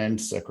president and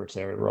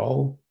secretary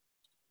role.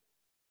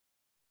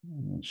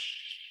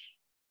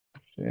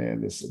 share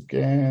this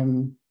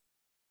again.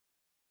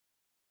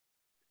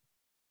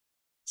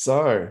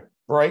 So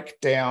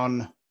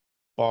breakdown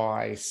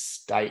by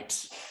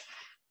state.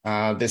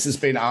 This has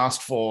been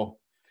asked for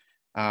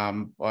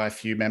by a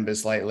few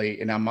members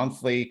lately. In our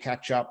monthly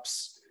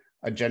catch-ups,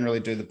 I generally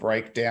do the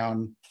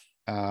breakdown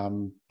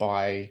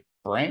by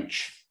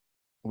branch,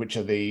 which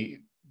are the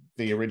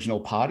original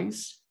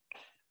parties.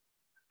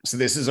 So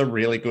this is a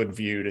really good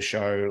view to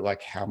show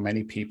like how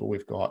many people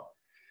we've got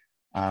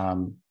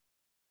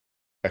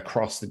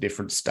across the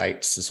different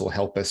states. This will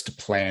help us to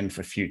plan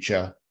for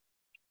future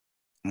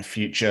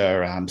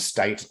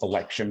state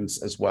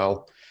elections as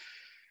well.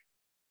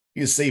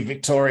 You see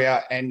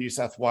Victoria and New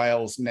South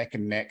Wales neck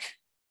and neck.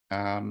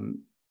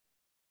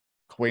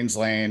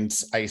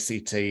 Queensland,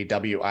 ACT,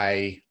 WA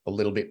a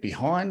little bit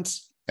behind,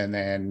 and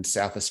then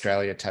South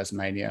Australia,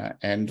 Tasmania.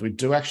 And we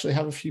do actually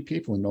have a few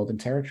people in Northern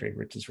Territory,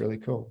 which is really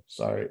cool.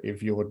 So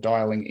if you're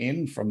dialing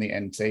in from the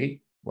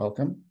NT,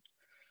 welcome.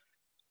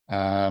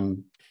 Now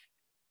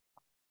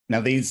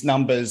these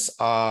numbers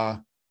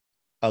are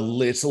a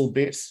little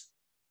bit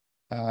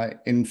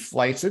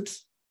inflated.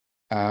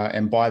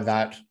 And by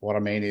that, what I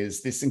mean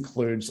is this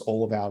includes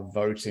all of our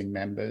voting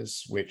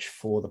members, which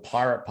for the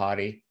Pirate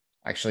Party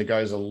actually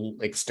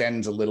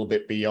extends a little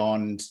bit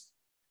beyond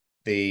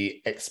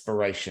the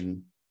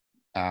expiration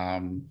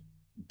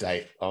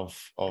date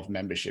of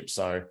membership.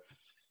 So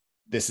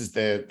this is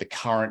the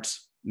current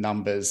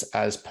numbers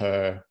as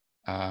per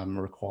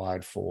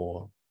required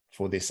for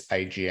this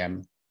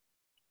AGM.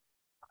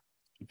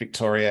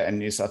 Victoria and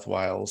New South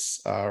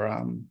Wales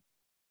are,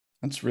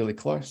 that's really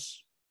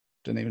close.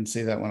 Didn't even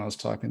see that when I was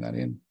typing that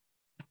in.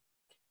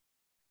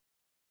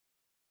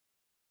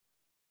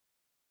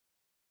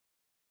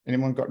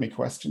 Anyone got any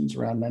questions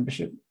around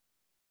membership?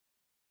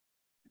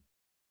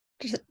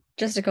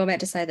 Just a comment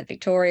to say that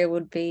Victoria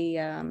would be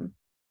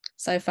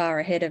so far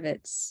ahead of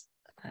its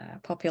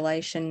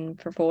population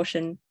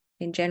proportion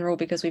in general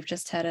because we've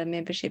just had a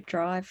membership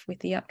drive with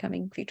the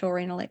upcoming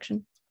Victorian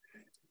election.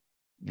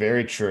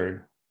 Very true.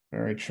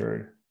 Very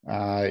true.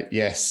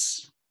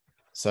 Yes.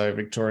 So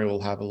Victoria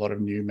will have a lot of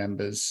new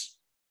members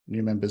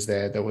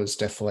there. There was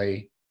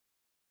definitely,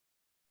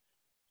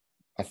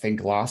 I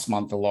think last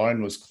month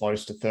alone was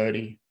close to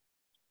 30.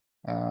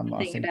 I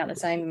think about the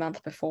same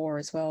month before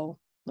as well,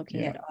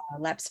 looking at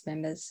lapsed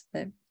members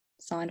that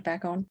signed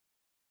back on.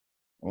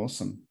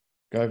 Awesome.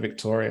 Go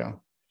Victoria.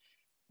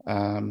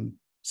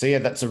 So yeah,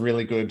 that's a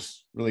really good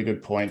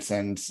point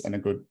and a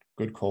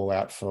good call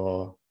out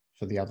for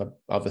the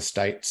other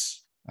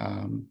states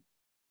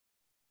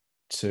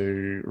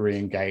to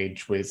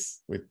re-engage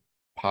with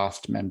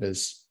past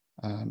members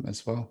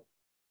as well.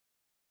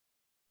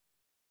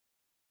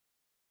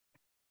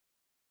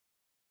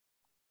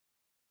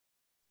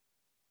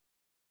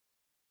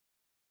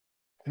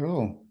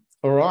 Cool.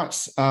 All right.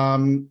 So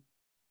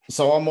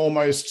I'm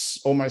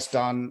almost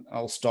done.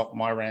 I'll stop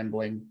my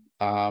rambling.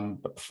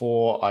 But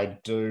before I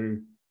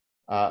do,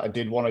 I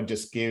did want to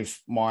just give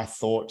my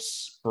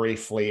thoughts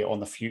briefly on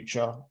the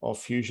future of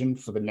Fusion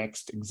for the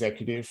next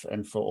executive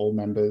and for all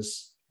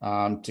members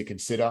to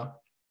consider.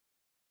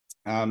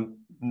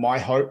 My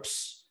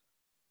hopes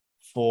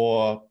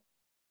for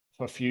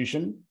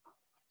Fusion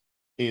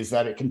is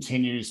that it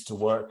continues to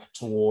work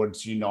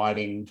towards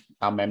uniting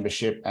our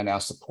membership and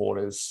our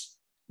supporters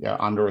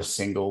under a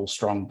single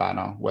strong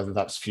banner, whether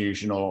that's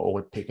Fusion or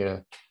we pick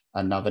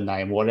another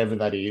name, whatever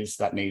that is,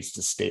 that needs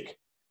to stick.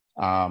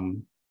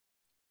 And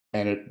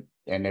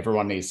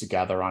everyone needs to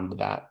gather under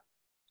that.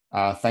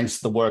 Thanks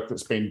to the work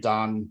that's been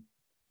done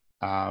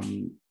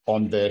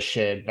on the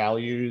shared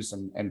values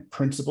and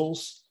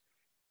principles,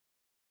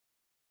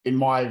 in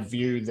my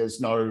view,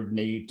 there's no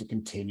need to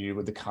continue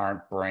with the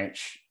current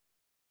branch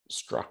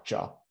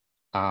structure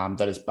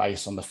that is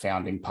based on the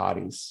founding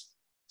parties.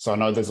 So I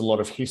know there's a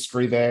lot of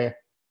history there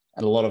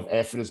and a lot of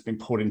effort has been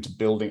put into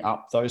building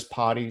up those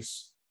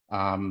parties.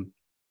 And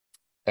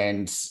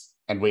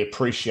we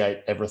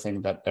appreciate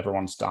everything that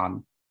everyone's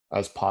done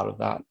as part of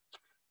that.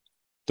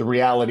 The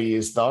reality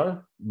is,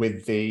 though,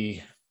 with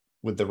the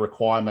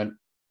requirement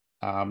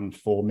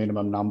for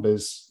minimum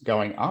numbers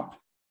going up,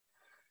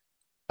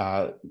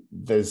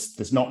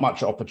 there's not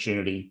much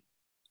opportunity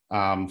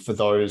for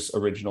those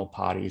original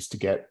parties to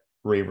get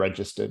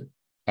re-registered.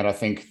 And I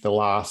think the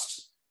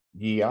last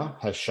year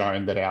has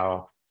shown that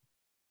our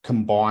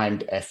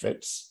combined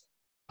efforts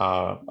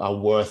are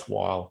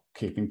worthwhile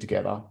keeping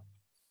together.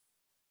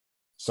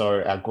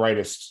 So our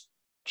greatest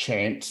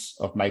chance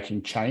of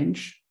making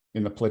change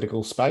in the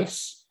political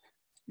space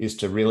is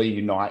to really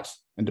unite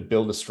and to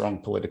build a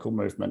strong political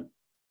movement,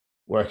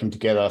 working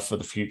together for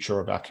the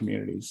future of our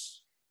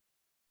communities.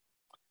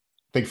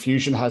 I think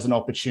Fusion has an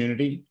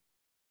opportunity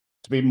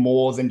to be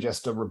more than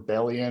just a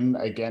rebellion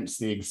against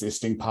the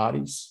existing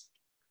parties.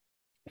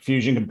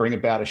 Fusion can bring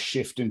about a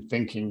shift in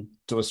thinking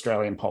to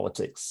Australian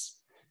politics,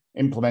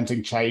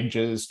 implementing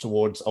changes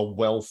towards a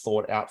well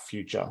thought out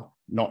future,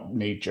 not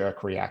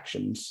knee-jerk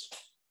reactions.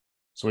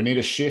 So we need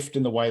a shift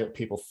in the way that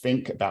people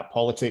think about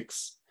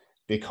politics,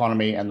 the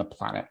economy, and the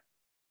planet.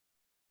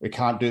 We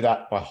can't do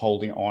that by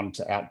holding on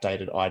to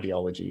outdated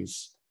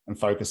ideologies and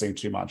focusing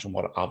too much on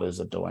what others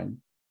are doing.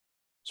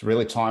 It's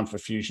really time for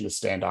Fusion to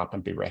stand up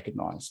and be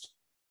recognised.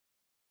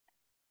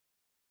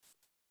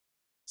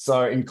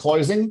 So in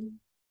closing,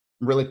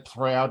 I'm really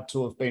proud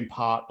to have been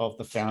part of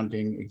the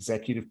founding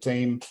executive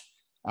team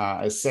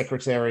as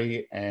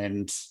secretary,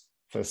 and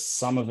for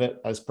some of it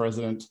as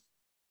president.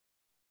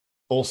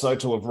 Also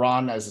to have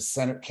run as a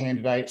Senate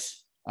candidate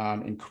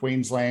in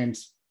Queensland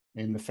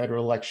in the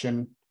federal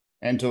election,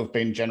 and to have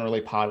been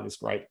generally part of this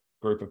great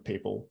group of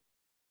people.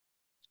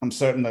 I'm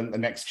certain that the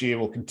next year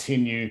will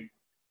continue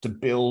to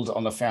build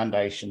on the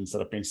foundations that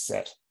have been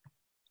set,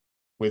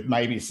 with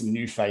maybe some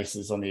new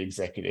faces on the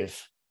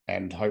executive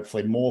and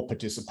hopefully more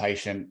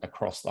participation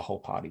across the whole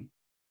party.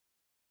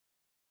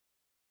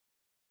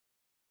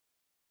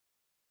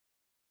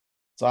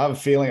 So I have a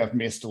feeling I've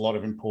missed a lot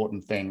of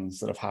important things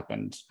that have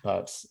happened,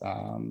 but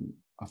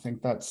I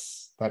think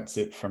that's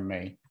it from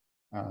me.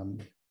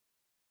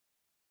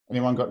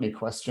 Anyone got any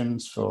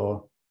questions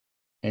for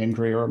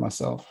Andrea or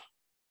myself?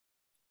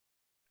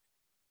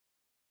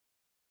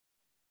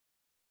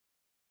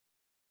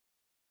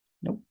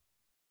 Nope.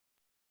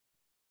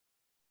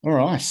 All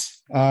right.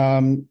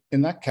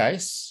 In that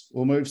case,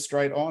 we'll move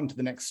straight on to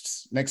the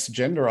next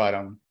agenda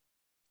item,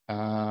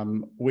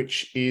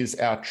 which is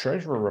our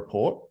treasurer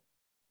report.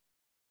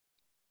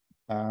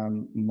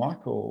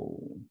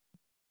 Michael.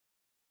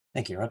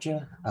 Thank you,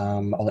 Roger.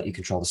 I'll let you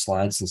control the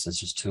slides since there's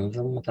just two of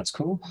them, if that's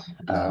cool.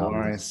 No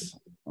worries.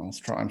 I'll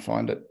try and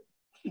find it.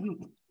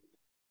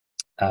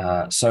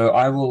 So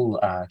I will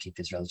keep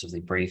this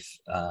relatively brief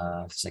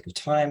for the sake of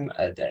time,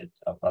 other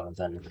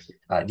than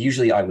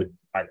usually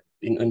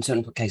in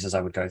certain cases,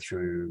 I would go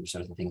through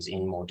certain things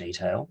in more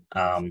detail.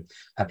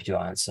 Happy to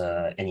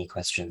answer any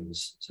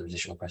questions, sort of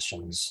additional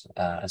questions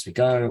as we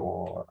go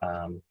or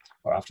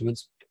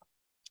afterwards.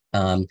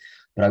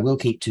 But I will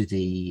keep to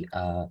the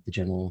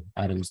general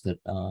items that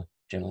are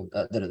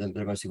that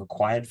are mostly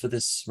required for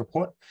this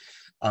report.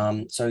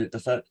 So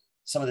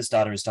some of this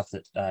data is stuff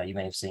that you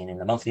may have seen in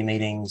the monthly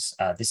meetings.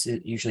 This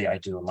is usually I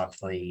do a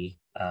monthly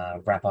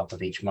wrap up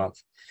of each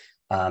month.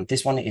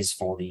 This one is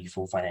for the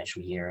full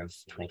financial year of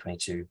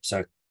 2022.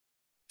 So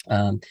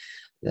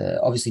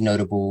obviously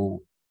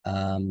notable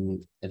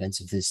events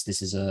of this.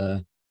 This is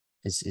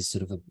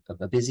sort of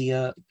a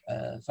busier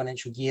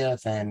financial year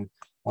than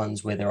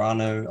ones where there are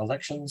no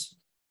elections.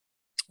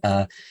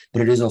 But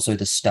it is also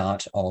the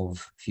start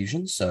of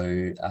Fusion.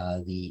 So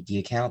the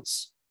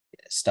accounts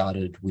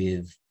started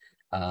with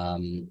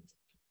the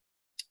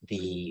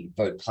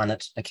Vote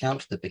Planet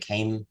account that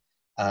became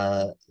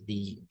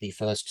the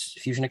first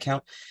Fusion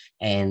account,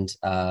 and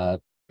there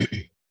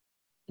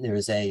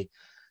is a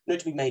note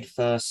to be made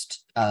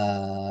first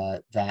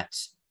that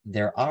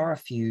there are a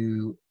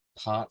few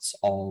parts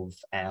of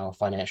our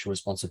financial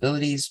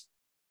responsibilities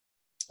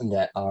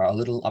that are a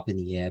little up in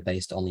the air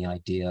based on the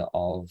idea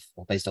of,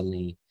 or based on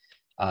the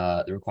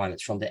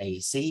requirements from the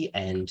AEC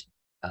and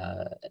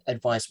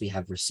advice we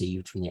have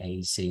received from the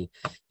AEC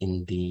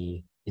in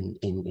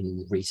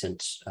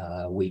recent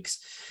weeks.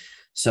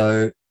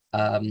 So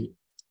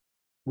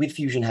with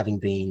Fusion having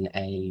been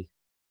a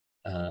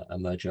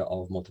merger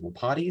of multiple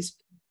parties,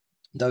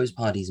 those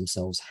parties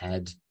themselves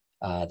had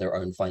their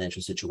own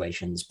financial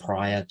situations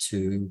prior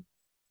to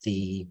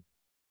the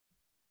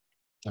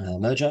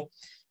merger,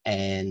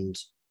 and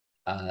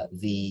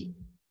we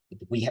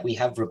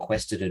have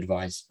requested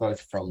advice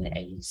both from the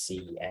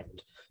AEC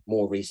and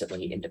more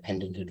recently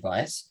independent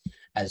advice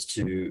as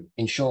to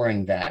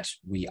ensuring that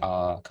we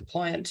are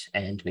compliant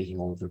and meeting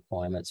all of the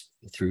requirements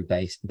through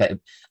via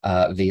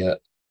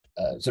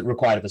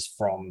required of us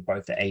from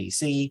both the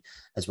AEC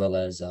as well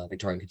as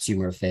Victorian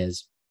Consumer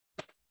Affairs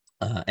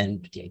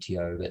and the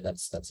ATO. But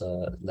that's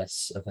a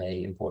less of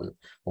a important,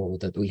 or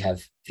that we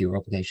have fewer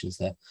obligations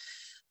there.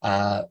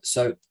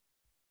 So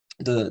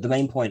the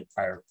main point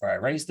where I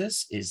raise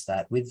this is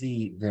that with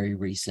the very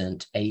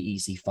recent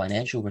AEC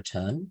financial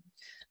return,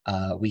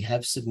 we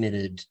have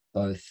submitted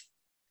both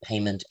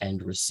payment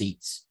and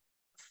receipts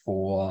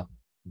for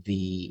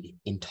the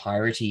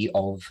entirety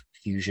of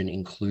Fusion,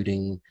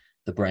 including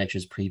the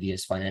branch's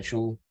previous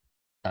financial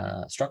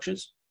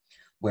structures,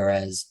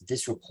 whereas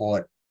this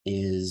report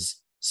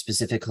is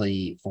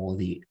specifically for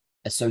the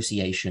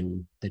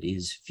association that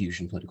is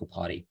Fusion Political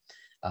Party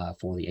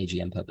for the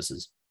AGM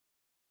purposes.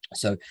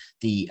 So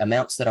the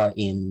amounts that are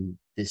in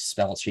this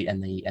balance sheet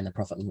and the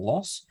profit and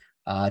loss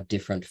are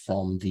different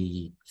from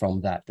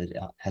that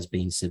has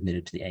been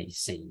submitted to the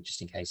AEC,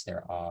 just in case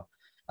there are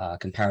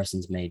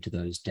comparisons made to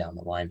those down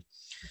the line.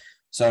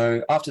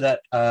 So after that,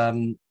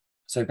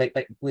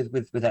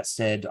 with that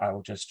said, I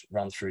will just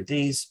run through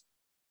these.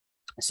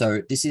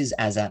 So this is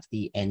as at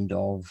the end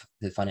of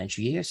the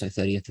financial year, so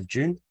 30th of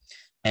June,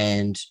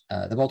 and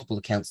the multiple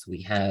accounts that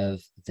we have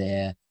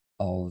there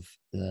of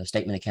the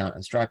statement account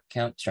and Stripe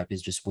account. Stripe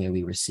is just where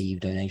we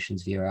receive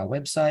donations via our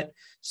website,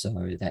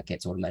 so that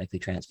gets automatically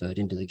transferred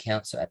into the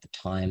account. So at the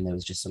time, there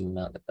was just some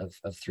amount of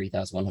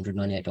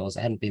 $3,198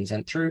 that hadn't been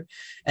sent through,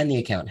 and the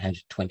account had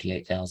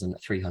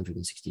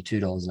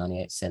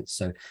 $28,362.98,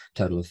 so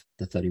total of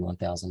the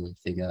 $31,000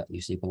 figure you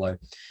see below.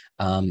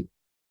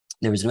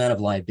 there was an amount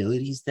of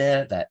liabilities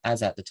there that,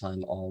 as at the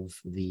time of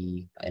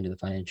the end of the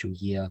financial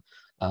year,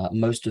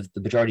 the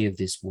majority of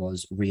this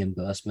was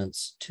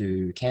reimbursements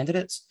to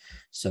candidates.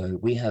 So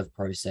we have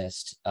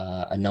processed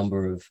a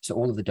number of, so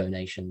all of the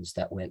donations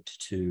that went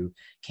to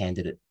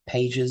candidate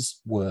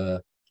pages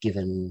were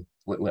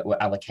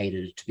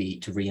allocated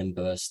to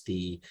reimburse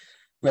the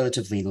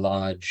relatively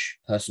large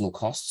personal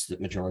costs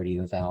that majority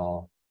of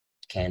our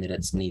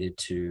candidates needed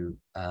to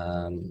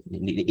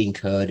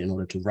incurred in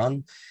order to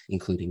run,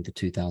 including the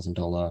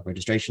 $2,000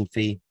 registration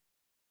fee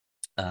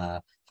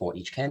for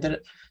each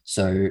candidate.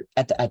 So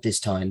at this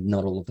time,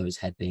 not all of those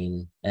had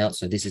been out.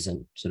 So this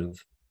isn't sort of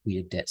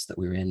weird debts that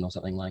we're in or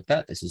something like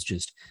that. This is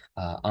just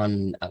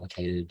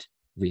unallocated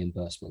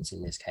reimbursements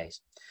in this case.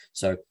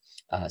 So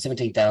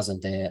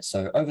 17,000 there.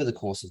 So over the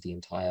course of the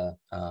entire,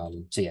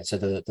 so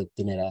the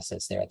net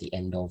assets there at the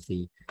end of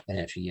the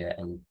financial year,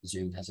 and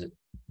Zoom has a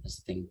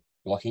thing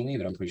blocking me,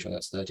 but I'm pretty sure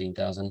that's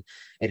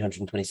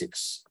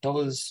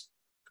 $13,826.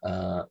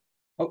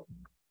 Oh,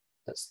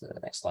 that's the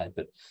next slide,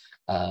 but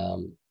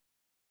so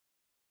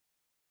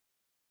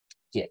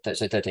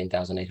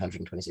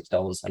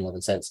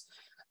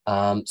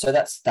 $13,826.11. So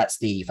that's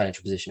the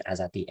financial position as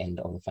at the end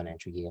of the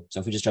financial year.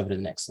 So if we just jump to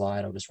the next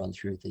slide, I'll just run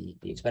through the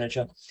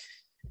expenditure.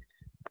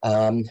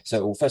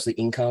 So firstly,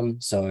 income.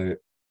 So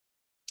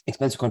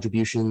expense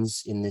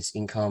contributions in this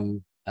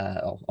income,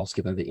 I'll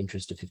skip over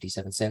interest of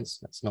 57 cents.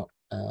 That's not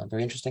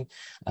very interesting.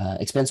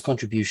 Expense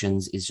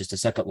contributions is just a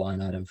separate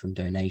line item from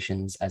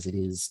donations, as it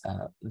is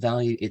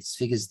value. It's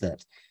figures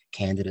that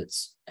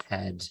candidates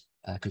had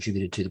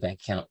contributed to the bank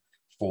account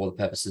for the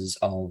purposes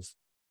of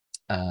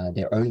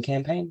their own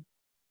campaign.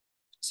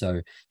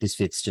 So this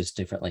fits just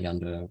differently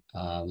under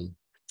the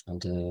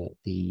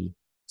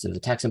sort of the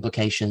tax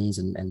implications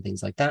and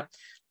things like that.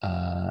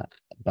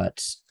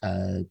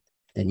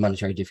 Then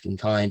monetary gift in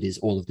kind is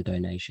all of the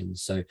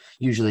donations. So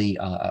usually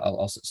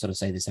I'll sort of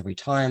say this every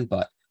time,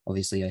 but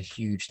obviously a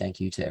huge thank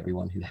you to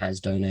everyone who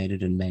has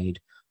donated and made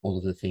all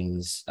of the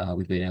things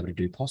we've been able to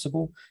do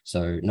possible.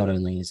 So not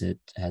only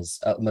has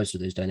most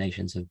of those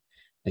donations have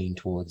been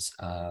towards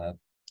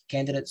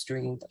candidates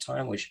during the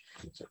time, which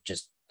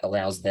just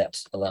allows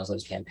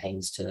those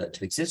campaigns to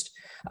exist,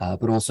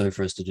 but also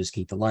for us to just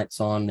keep the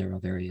lights on. There are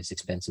various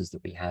expenses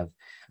that we have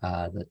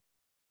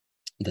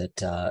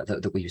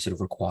that we sort of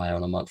require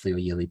on a monthly or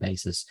yearly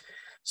basis.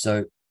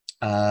 So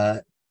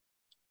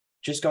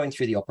just going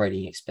through the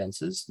operating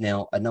expenses.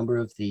 Now, a number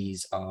of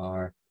these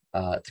are,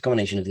 the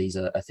combination of these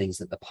are things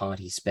that the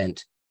party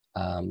spent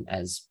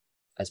as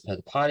per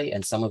the party,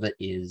 and some of it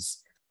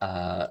is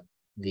any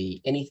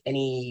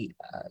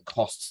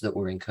costs that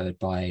were incurred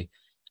by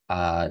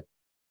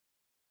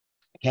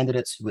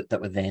candidates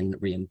that were then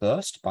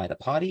reimbursed by the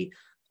party,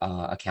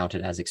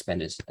 accounted as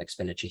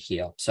expenditure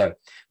here. So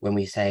when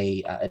we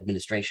say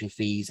administration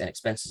fees and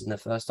expenses in the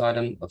first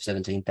item of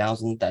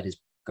 17,000, that is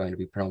going to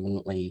be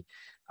predominantly,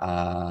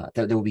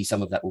 there will be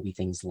some of that will be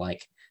things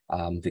like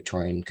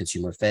Victorian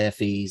consumer affair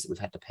fees that we've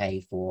had to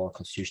pay for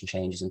constitution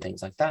changes and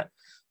things like that.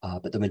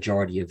 But the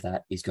majority of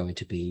that is going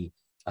to be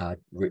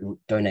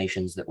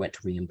donations that went to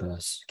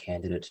reimburse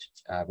candidate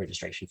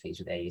registration fees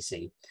with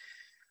AEC.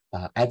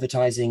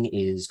 Advertising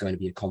is going to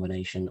be a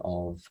combination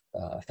of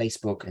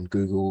Facebook and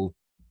Google,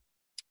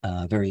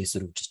 various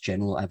sort of just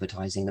general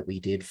advertising that we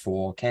did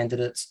for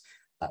candidates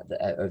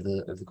over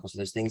the course of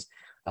those things.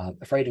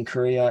 Freight and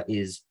courier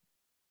is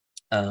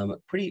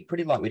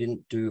pretty light. We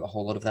didn't do a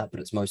whole lot of that, but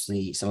it's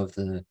mostly some of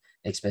the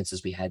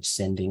expenses we had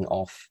sending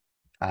off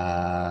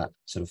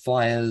sort of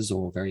flyers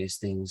or various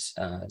things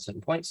at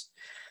certain points.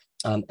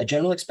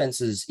 General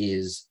expenses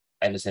is,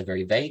 I understand,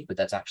 very vague, but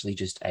that's actually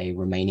just a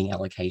remaining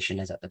allocation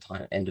as at the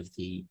end of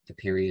the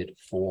period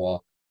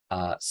for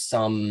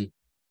some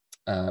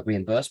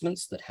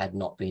reimbursements that had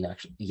not been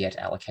actually yet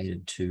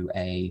allocated to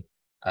a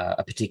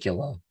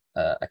particular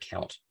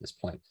account at this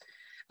point.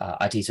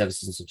 IT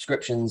services and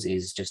subscriptions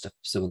is just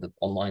some of the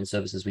online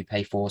services we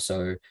pay for.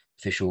 So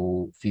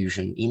official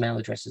Fusion email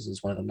addresses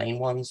is one of the main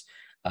ones.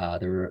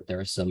 There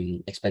are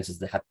some expenses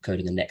that have occurred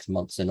in the next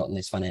month, so not in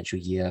this financial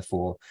year,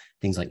 for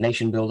things like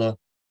Nation Builder,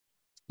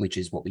 which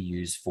is what we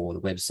use for the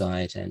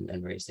website and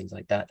various things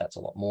like that. That's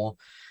a lot more.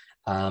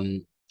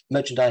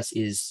 Merchandise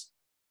is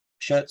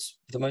shirts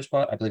for the most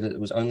part. I believe that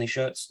it was only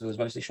shirts. It was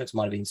mostly shirts.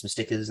 Might have been some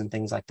stickers and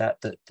things like that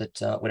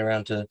went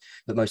around to,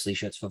 but mostly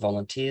shirts for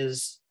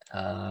volunteers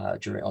on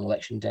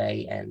election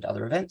day and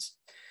other events.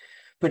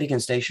 Printing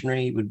and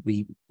stationery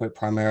were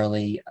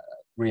primarily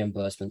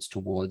reimbursements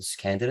towards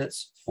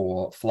candidates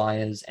for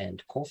flyers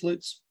and call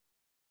flutes.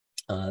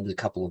 There's a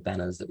couple of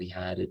banners that we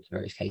had in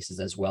various cases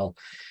as well.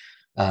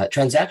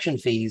 Transaction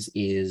fees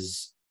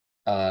is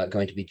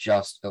going to be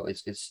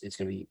it's going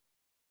to be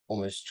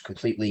almost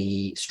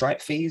completely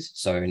Stripe fees.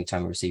 So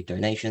anytime we receive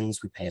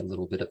donations, we pay there's a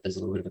little bit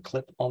of a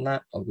clip on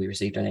that. We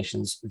receive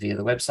donations via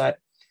the website.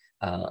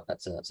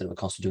 That's a sort of a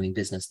cost of doing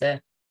business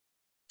there.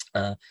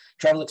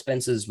 Travel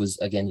expenses was,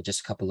 again,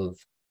 just a couple of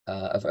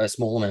a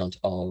small amount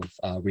of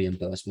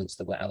reimbursements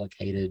that were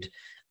allocated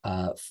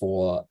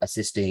for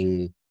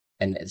assisting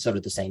and it's sort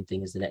of the same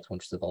thing as the next one,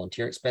 which is the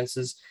volunteer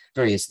expenses,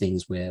 various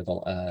things where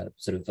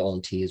sort of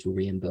volunteers were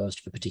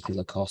reimbursed for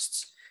particular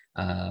costs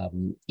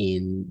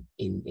in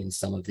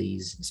some of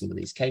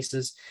these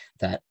cases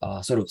that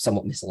are sort of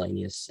somewhat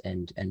miscellaneous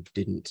and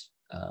didn't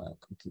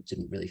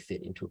really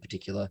fit into a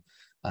particular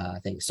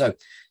thing. So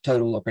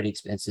total operating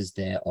expenses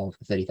there of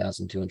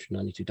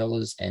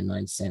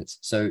 $30,292.09.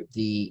 So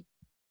the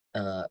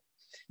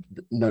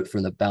note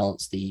from the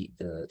balance,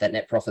 that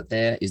net profit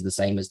there is the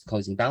same as the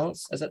closing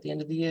balance as at the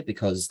end of the year,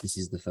 because this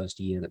is the first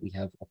year that we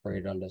have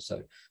operated under.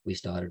 So we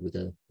started with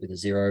a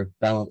zero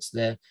balance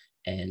there,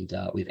 and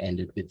we've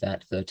ended with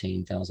that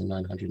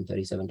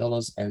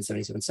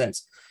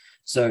 $13,937.77.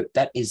 So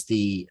that is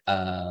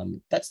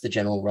that's the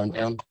general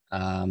rundown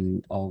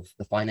of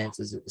the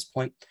finances at this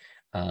point.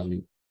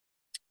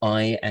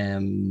 I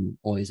am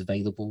always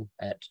available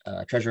at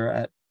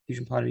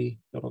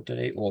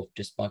treasurer@fusionparty.org.au or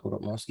just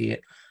michael.maroske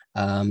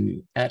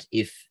at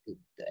if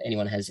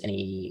anyone has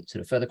any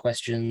sort of further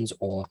questions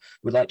or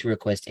would like to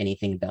request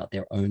anything about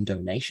their own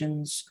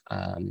donations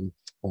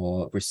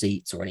or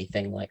receipts or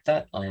anything like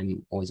that.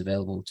 I'm always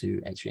available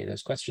to answer any of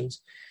those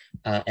questions.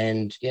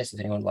 And yes, if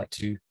anyone would like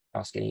to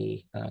ask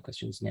any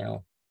questions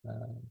now,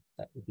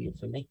 that would be it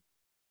for me.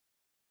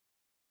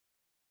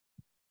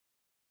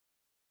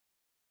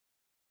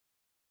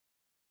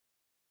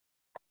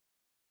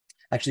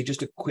 Actually,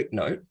 just a quick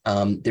note,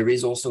 there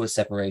is also a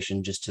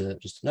separation, just to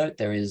note,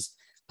 there is,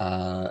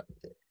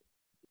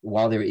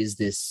 while there is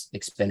this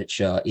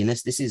expenditure in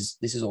this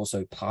is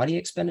also party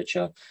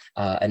expenditure,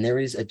 and there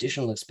is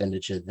additional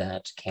expenditure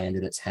that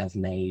candidates have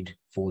made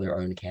for their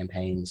own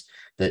campaigns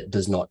that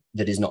is not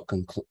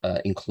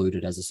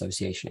included as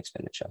association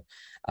expenditure.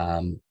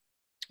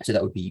 So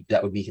that would be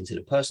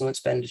considered personal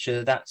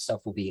expenditure. That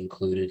stuff will be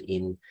included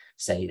in,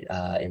 say,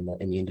 in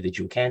the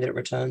individual candidate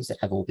returns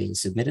that have all been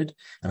submitted,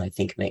 and I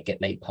think may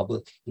get made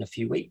public in a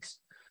few weeks.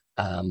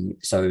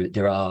 So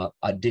there are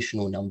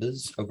additional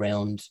numbers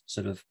around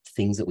sort of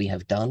things that we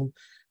have done.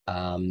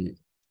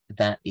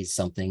 That is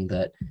something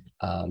that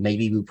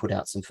maybe we'll put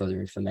out some further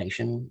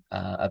information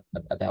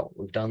about what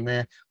we've done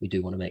there. We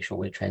do want to make sure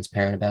we're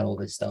transparent about all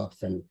this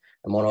stuff and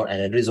whatnot.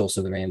 And it is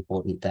also very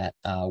important that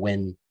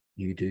when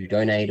you do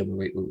donate and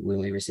when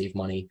we receive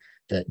money,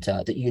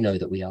 that you know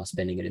that we are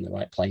spending it in the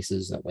right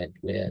places, that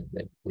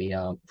we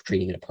are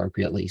treating it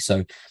appropriately.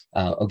 So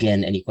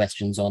again, any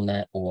questions on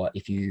that, or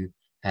if you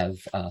have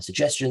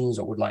suggestions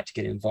or would like to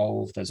get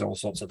involved, there's all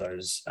sorts of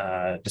those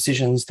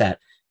decisions that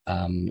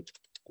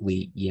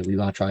we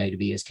are trying to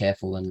be as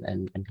careful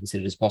and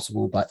considered as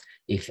possible. But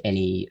if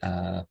any,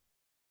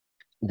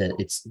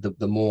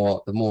 the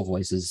more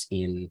voices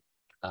in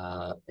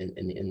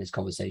this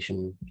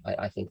conversation,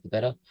 I think the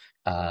better,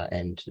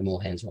 and the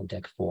more hands on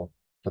deck for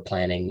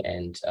planning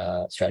and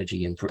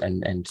strategy and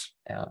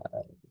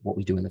what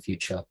we do in the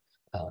future,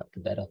 the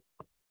better.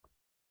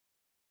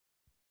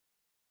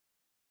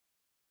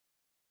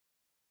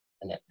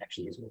 And that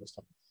actually is all this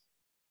stuff.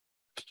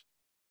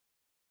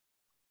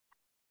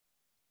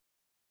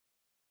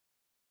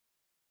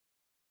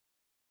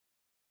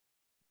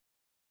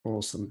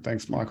 Awesome.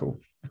 Thanks, Michael.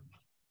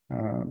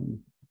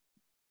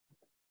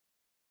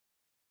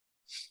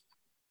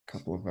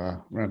 Couple of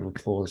round of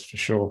applause for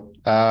sure.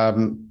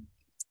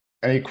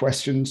 Any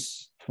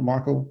questions for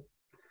Michael?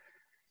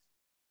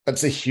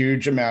 That's a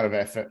huge amount of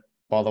effort,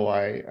 by the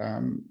way.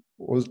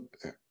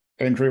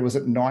 Andrea, was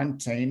it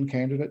 19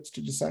 candidates,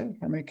 did you say?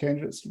 How many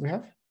candidates did we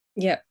have?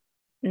 Yep,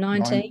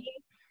 19.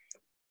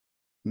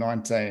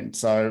 19.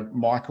 So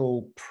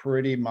Michael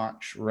pretty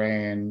much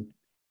ran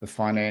the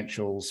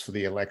financials for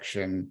the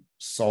election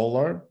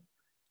solo,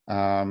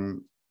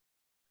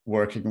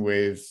 working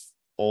with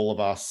all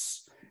of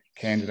us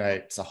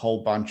candidates, a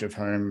whole bunch of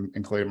whom,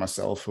 including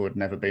myself, who had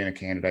never been a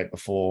candidate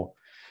before,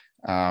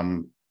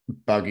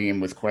 bugging him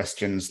with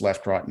questions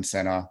left, right, and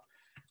center.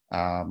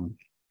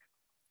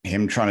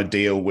 Him trying to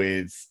deal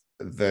with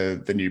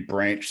the new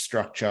branch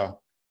structure,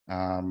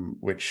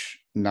 which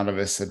none of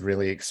us had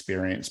really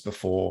experienced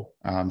before.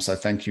 So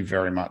thank you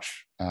very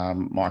much,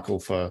 Michael,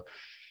 for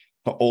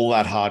all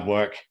that hard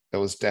work.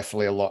 There was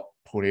definitely a lot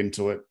put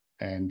into it,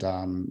 and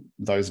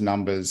those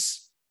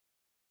numbers,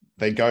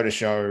 they go to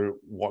show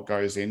what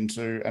goes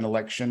into an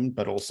election,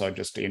 but also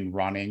just in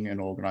running an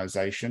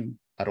organization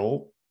at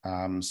all.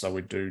 So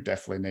we do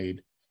definitely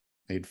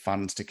need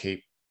funds to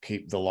keep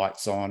the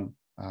lights on,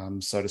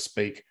 so to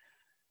speak.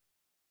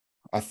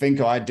 I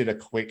think I did a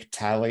quick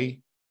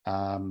tally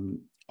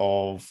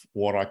of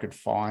what I could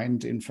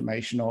find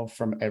information of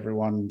from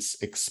everyone's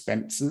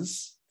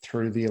expenses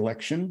through the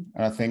election.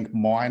 And I think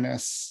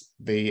minus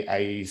the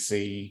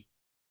AEC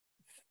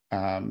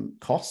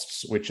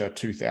costs, which are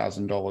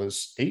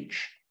 $2,000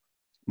 each,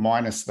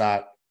 minus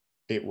that,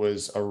 it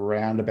was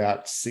around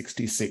about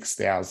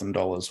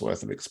 $66,000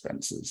 worth of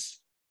expenses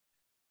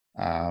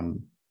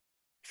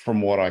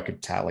from what I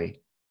could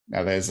tally.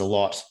 Now there's a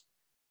lot,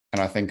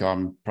 and I think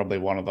I'm probably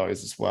one of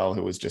those as well,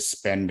 who was just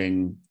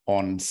spending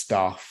on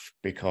stuff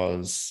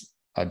because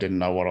I didn't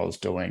know what I was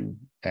doing,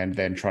 and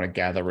then trying to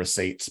gather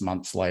receipts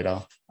months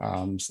later.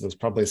 So there's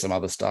probably some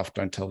other stuff.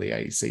 Don't tell the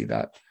AEC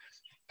that.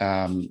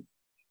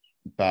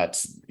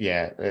 But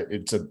yeah,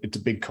 it's a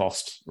big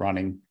cost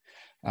running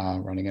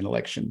an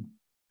election.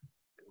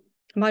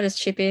 I might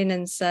just chip in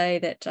and say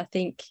that I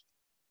think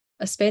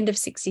a spend of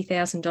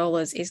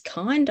 $60,000 is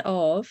kind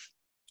of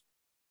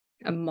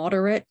a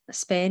moderate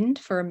spend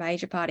for a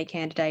major party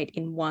candidate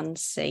in one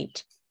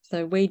seat.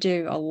 So we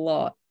do a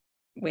lot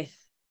with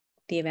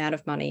the amount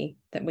of money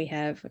that we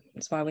have.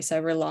 That's why we're so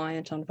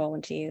reliant on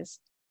volunteers.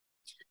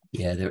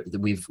 Yeah,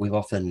 we've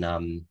often,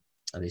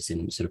 at least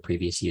in sort of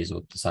previous years,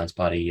 or the Science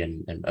Party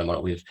and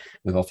what we've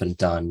often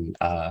done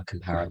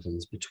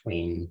comparisons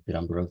between the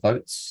number of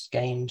votes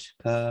gained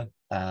per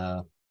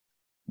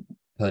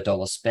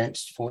dollar spent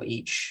for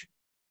each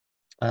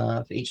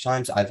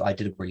time. So I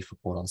did a brief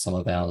report on some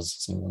of ours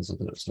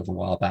sort of a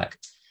while back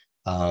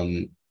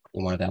in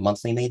one of our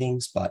monthly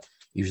meetings, but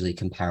usually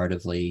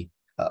comparatively,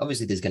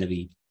 obviously there's going to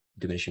be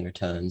diminishing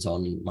returns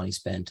on money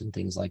spent and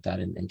things like that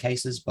in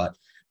cases, but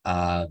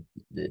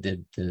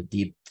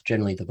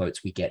generally the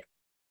votes we get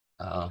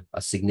are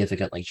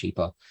significantly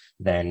cheaper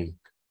than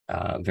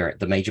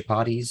the major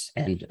parties,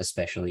 and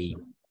especially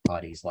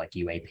parties like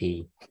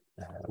UAP,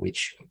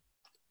 which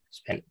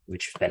spent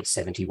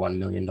 $71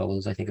 million,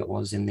 I think it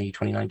was, in the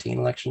 2019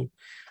 election.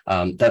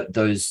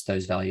 Those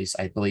values,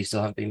 I believe,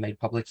 still haven't been made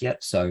public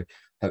yet. So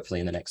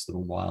hopefully in the next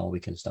little while we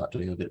can start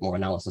doing a bit more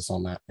analysis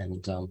on that,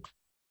 and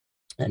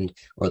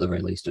or at the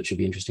very least, it should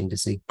be interesting to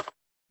see.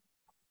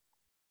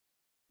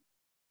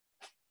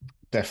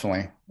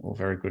 Definitely, all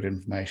very good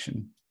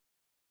information.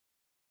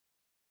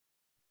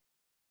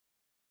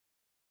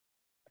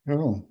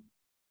 Cool.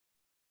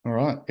 All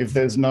right. If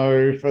there's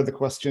no further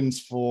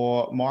questions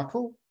for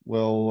Michael,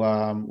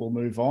 we'll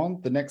move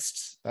on. The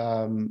next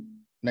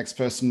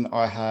person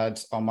I had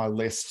on my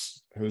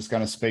list who's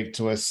going to speak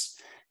to us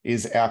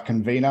is our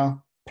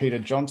convener, Peter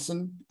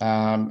Johnson,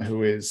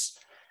 who is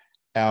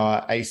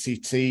our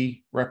ACT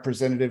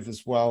representative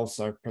as well,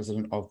 so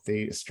president of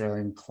the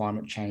Australian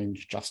Climate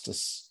Change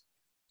Justice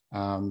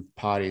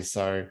Party.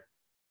 So,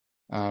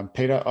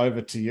 Peter,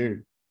 over to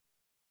you.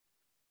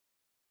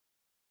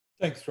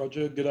 Thanks,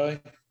 Roger. Good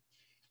day,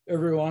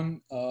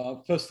 everyone.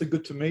 Firstly,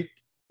 good to meet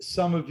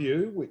some of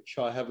you, which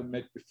I haven't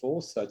met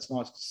before, so it's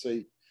nice to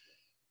see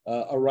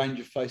a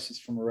range of faces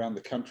from around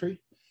the country.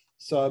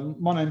 So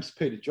my name's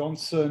Peter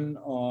Johnson.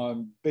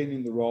 I've been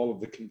in the role of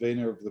the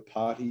convener of the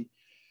party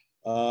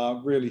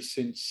really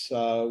since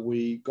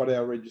we got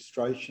our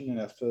registration in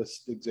our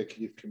first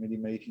executive committee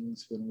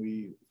meetings when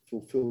we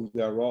fulfilled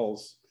our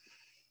roles.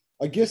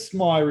 I guess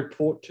my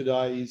report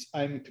today is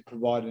aiming to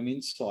provide an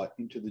insight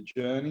into the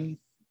journey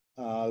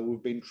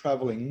we've been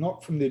travelling,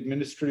 not from the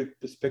administrative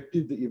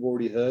perspective that you've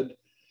already heard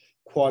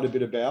quite a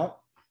bit about,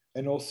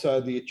 and also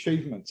the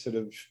achievements that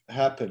have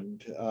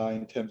happened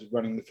in terms of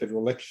running the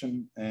federal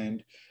election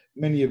and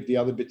many of the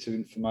other bits of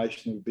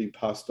information that have been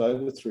passed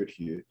over through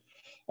to you.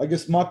 I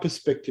guess my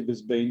perspective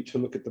has been to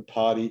look at the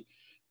party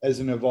as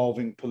an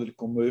evolving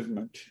political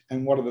movement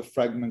and what are the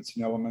fragments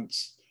and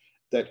elements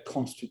that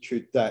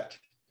constitute that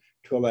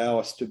to allow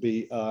us to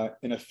be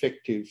an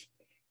effective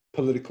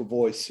political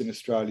voice in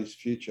Australia's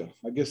future.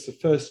 I guess the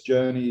first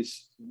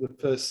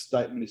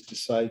statement is to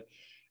say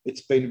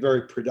it's been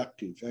very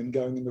productive and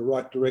going in the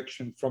right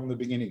direction from the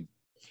beginning.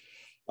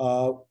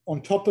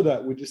 On top of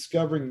that, we're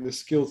discovering the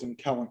skills and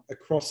talent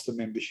across the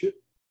membership.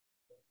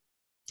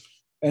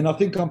 And I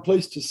think I'm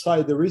pleased to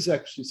say there is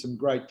actually some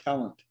great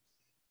talent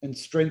and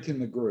strength in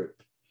the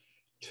group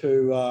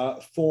to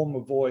form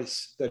a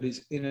voice that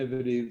is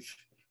innovative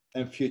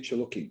and future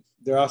looking.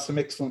 There are some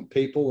excellent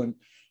people, and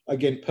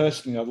again,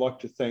 personally, I'd like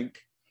to thank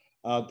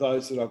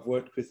those that I've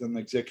worked with on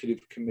the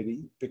executive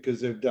committee because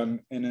they've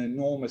done an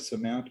enormous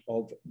amount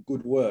of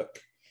good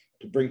work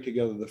to bring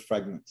together the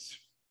fragments.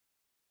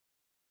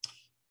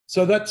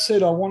 So that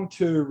said, I want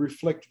to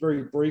reflect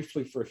very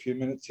briefly for a few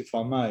minutes, if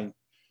I may,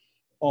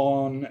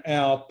 on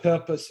our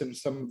purpose and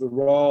some of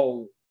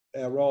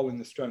our role in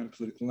the Australian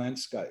political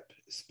landscape,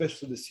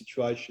 especially the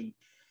situation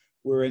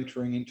we're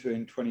entering into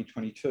in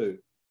 2022.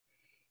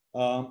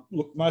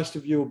 Look, most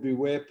of you will be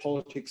aware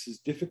politics is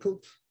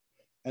difficult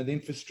and the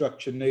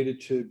infrastructure needed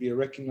to be a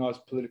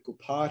recognised political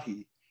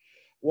party,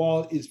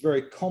 while it's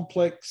very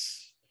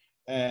complex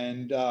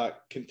and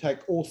can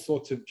take all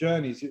sorts of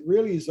journeys, it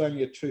really is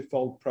only a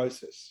twofold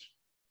process.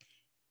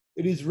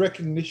 It is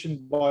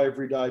recognition by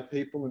everyday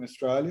people in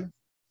Australia.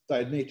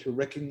 They need to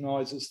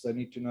recognise us, they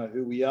need to know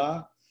who we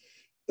are,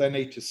 they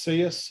need to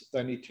see us,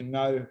 they need to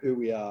know who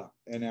we are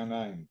and our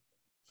name.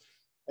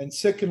 And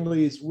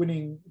secondly is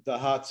winning the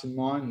hearts and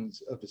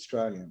minds of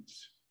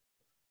Australians.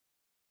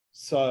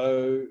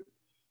 So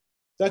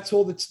that's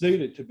all that's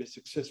needed to be a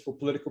successful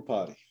political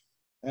party,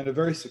 and a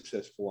very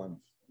successful one,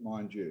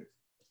 mind you.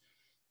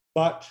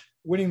 But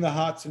winning the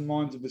hearts and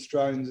minds of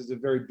Australians is a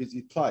very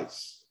busy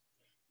place,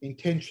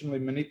 intentionally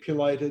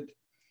manipulated,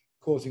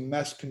 causing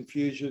mass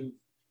confusion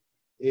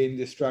in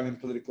the Australian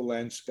political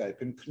landscape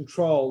and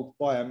controlled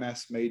by our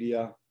mass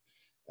media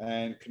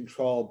and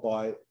controlled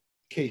by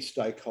key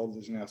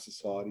stakeholders in our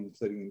society,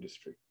 including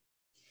industry.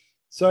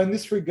 So in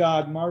this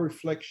regard, my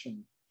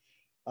reflection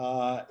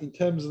in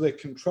terms of their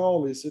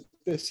control is that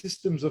their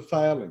systems are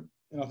failing.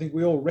 And I think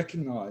we all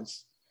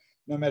recognise,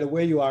 no matter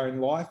where you are in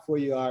life, where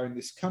you are in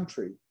this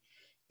country,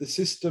 the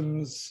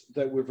systems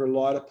that we've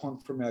relied upon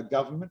from our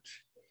government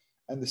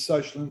and the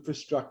social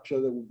infrastructure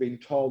that we've been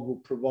told will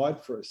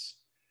provide for us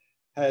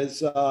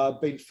has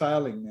been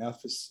failing now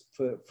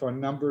for a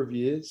number of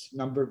years,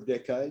 number of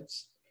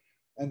decades,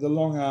 and the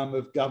long arm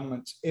of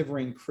government's ever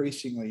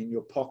increasingly in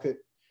your pocket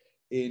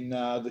in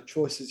the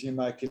choices you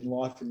make in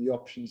life and the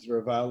options that are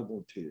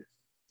available to you.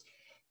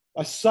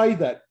 I say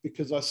that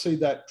because I see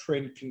that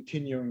trend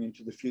continuing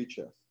into the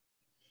future.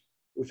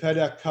 We've had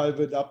our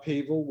COVID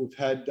upheaval, we've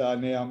had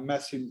now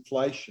mass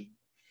inflation,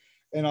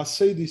 and I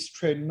see this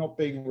trend not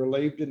being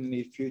relieved in the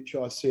near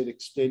future. I see it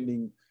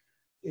extending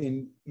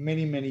in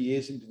many, many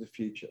years into the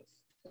future.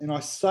 And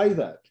I say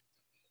that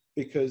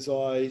because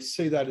I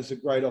see that as a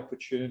great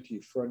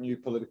opportunity for a new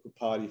political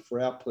party, for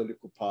our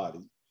political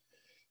party,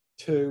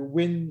 to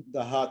win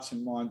the hearts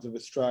and minds of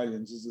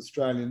Australians as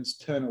Australians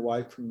turn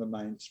away from the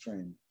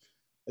mainstream,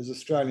 as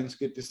Australians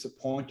get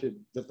disappointed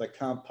that they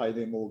can't pay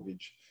their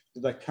mortgage,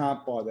 that they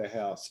can't buy their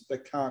house, that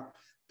they can't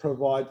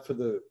provide for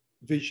the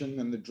vision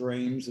and the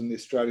dreams and the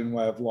Australian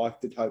way of life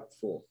they'd hoped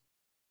for.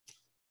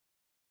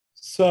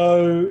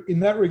 So in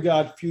that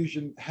regard,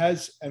 Fusion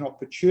has an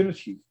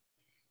opportunity,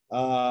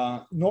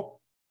 not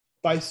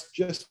based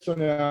just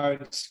on our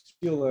own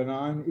skill and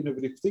our own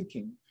innovative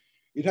thinking.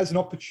 It has an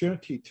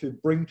opportunity to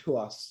bring to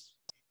us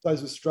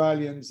those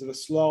Australians that are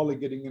slowly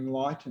getting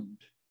enlightened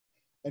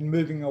and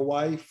moving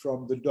away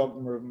from the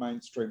dogma of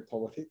mainstream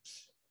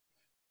politics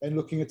and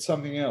looking at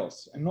something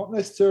else, and not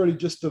necessarily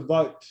just a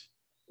vote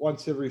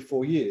once every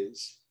 4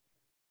 years,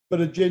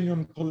 but a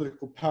genuine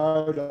political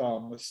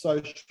paradigm, a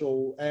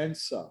social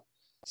answer,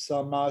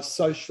 some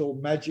social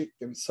magic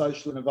and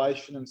social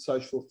innovation and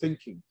social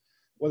thinking,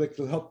 where they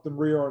can help them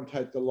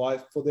reorientate their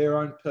life for their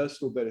own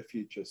personal better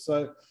future.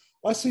 So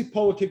I see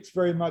politics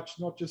very much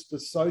not just a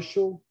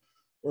social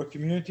or a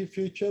community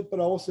future, but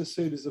I also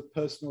see it as a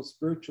personal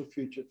spiritual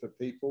future for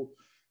people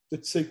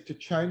that seek to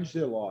change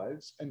their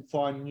lives and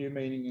find new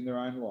meaning in their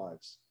own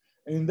lives.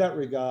 And in that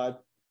regard,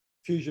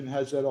 Fusion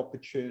has that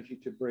opportunity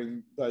to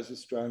bring those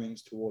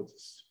Australians towards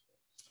us.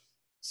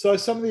 So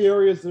some of the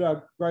areas that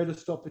our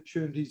greatest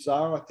opportunities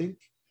are, I think,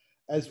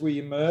 as we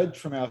emerge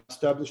from our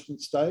establishment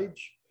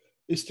stage,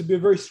 is to be a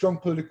very strong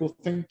political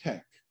think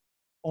tank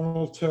on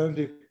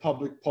alternative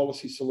public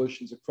policy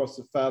solutions across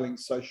the failing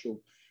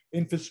social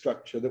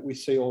infrastructure that we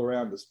see all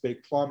around us, be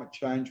it climate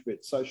change, be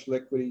it social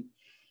equity,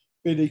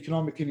 be it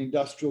economic and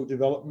industrial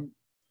development,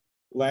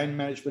 land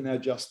management, our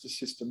justice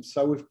system.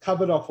 So we've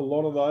covered off a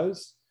lot of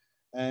those.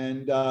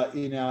 And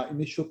in our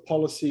initial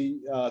policy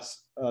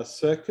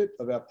circuit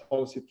of our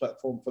policy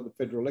platform for the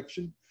federal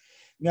election,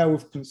 now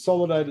we've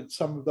consolidated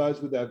some of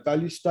those with our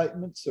value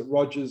statements that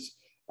Roger's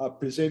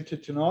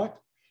presented tonight,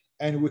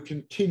 and we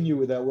continue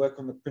with our work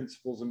on the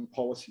principles and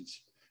policies.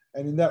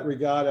 And in that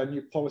regard, our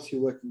new policy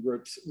working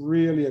group's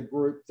really a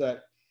group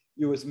that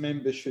you as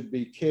members should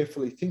be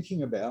carefully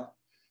thinking about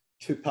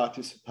to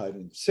participate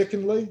in.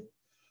 Secondly,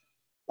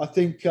 I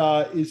think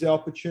is our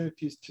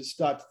opportunities to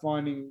start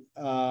finding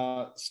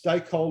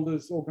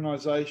stakeholders,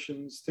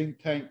 organisations, think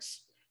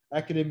tanks,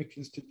 academic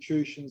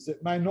institutions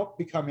that may not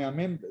become our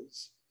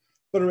members,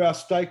 but are our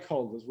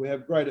stakeholders. We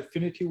have great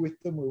affinity with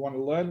them, we want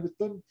to learn with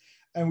them,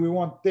 and we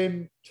want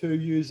them to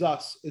use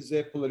us as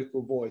their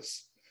political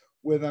voice,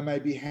 where they may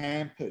be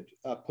hampered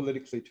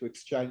politically to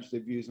exchange their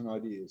views and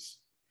ideas.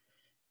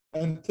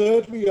 And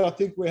thirdly, I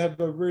think we have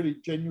a really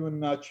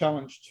genuine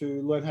challenge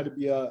to learn how to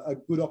be a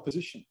good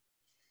opposition.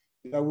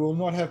 You know, we will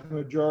not have a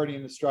majority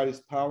in Australia's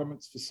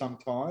parliaments for some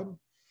time,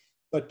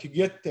 but to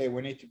get there,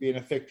 we need to be an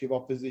effective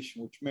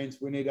opposition, which means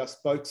we need our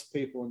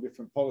spokespeople on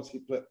different policy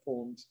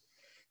platforms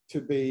to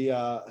be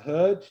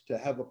heard, to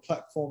have a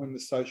platform in the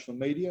social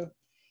media,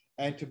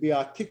 and to be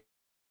articulate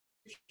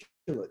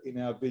in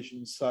our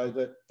vision so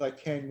that they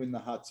can win the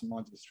hearts and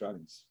minds of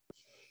Australians.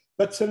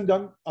 That said and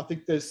done, I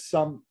think there's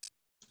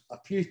a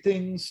few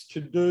things to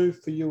do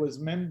for you as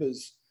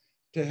members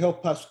to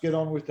help us get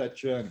on with that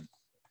journey.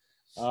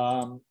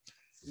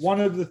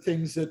 One of the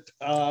things that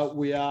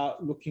we are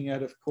looking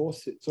at, of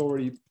course, it's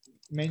already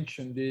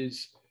mentioned,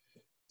 is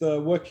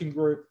the working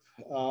group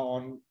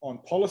on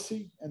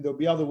policy, and there'll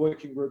be other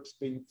working groups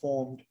being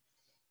formed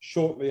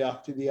shortly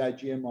after the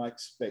AGM, I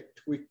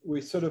expect.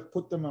 We sort of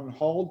put them on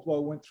hold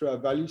while we went through our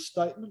value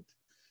statement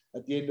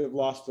at the end of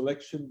last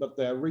election, but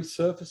they're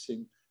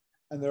resurfacing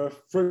and they're a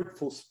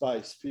fruitful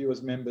space for you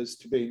as members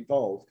to be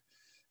involved.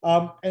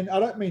 And I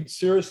don't mean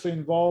seriously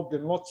involved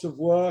in lots of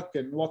work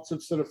and lots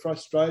of sort of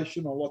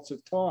frustration or lots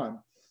of time.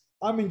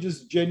 I mean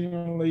just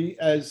genuinely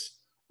as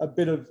a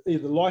bit of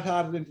either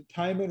lighthearted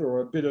entertainment or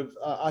a bit of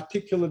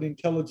articulate,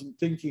 intelligent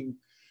thinking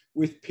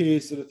with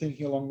peers that are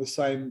thinking along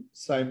the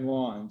same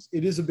lines.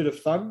 It is a bit of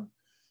fun,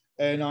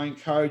 and I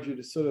encourage you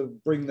to sort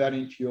of bring that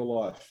into your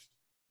life.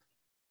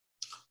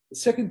 The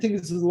second thing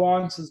is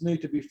alliances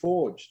need to be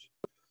forged.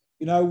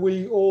 You know,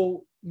 we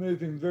all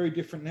move in very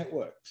different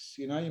networks.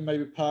 You know, you may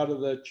be part of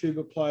the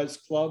Tuba Players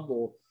Club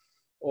or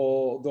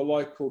or the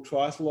local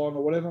triathlon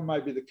or whatever may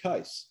be the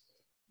case.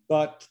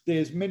 But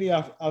there's many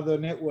other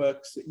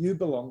networks that you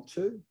belong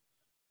to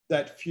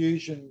that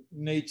Fusion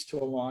needs to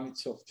align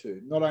itself to,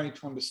 not only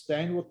to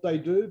understand what they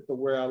do, but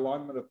where our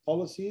alignment of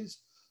policy is,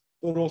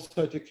 but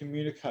also to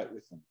communicate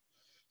with them.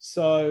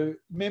 So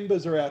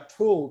members are our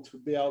tool to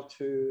be able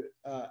to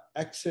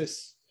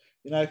access,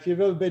 if you've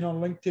ever been on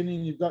LinkedIn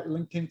and you've got your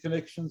LinkedIn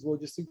connections, well,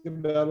 just think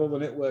about all the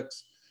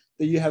networks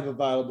that you have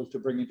available to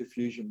bring into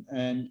Fusion.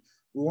 And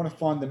we want to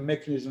find the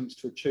mechanisms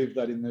to achieve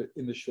that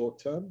in the short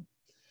term.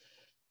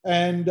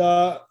 And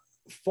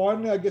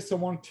finally, I guess I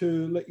want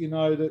to let you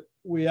know that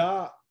we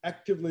are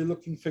actively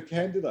looking for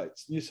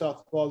candidates. New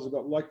South Wales have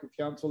got local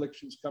council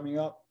elections coming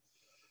up.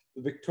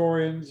 The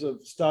Victorians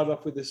have started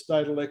off with the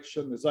state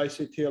election. There's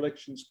ACT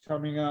elections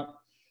coming up.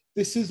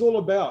 This is all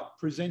about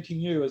presenting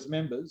you as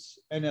members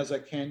and as our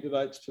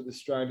candidates to the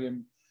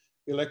Australian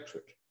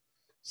electorate.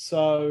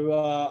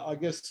 So I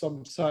guess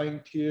I'm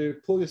saying to you,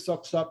 pull your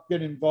socks up,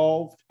 get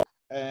involved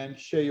and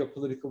share your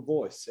political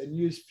voice and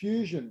use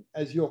Fusion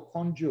as your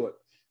conduit,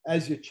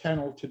 as your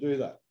channel to do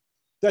that.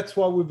 That's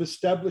why we've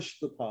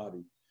established the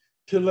party,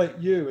 to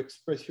let you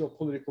express your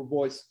political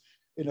voice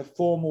in a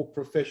formal,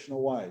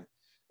 professional way.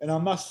 And I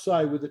must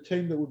say, with the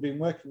team that we've been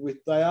working with,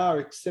 they are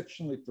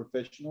exceptionally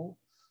professional.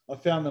 I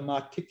found them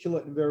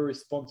articulate and very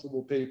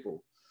responsible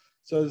people.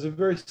 So there's a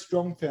very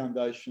strong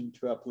foundation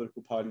to our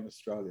political party in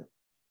Australia.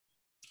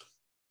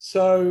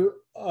 So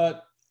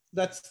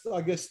that's,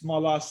 I guess, my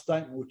last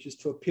statement, which is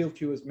to appeal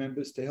to you as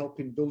members to help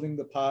in building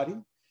the party,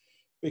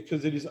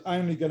 because it is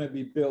only going to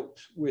be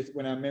built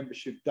when our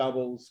membership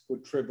doubles,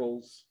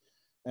 quadruples,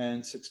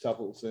 and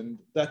sextuples. And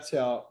that's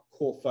our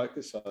core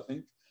focus, I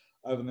think,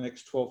 over the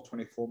next 12,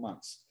 24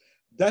 months.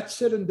 That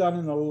said and done,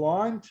 and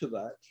aligned to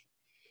that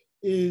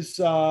is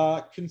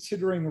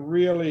considering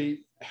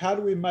really how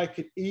do we make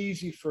it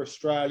easy for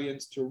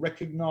Australians to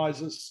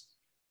recognise us,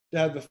 to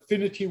have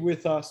affinity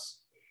with us,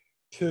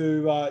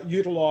 to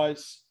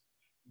utilise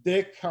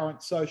their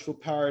current social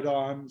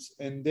paradigms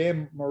and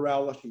their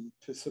morality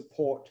to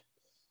support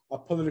a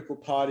political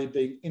party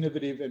being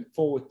innovative and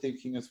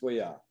forward-thinking as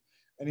we are.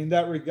 And in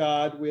that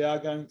regard, we are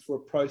going through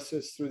a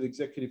process through the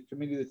executive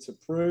committee that's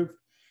approved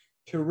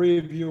to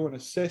review and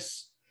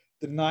assess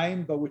the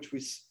name by which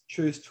we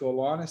choose to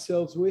align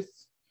ourselves with.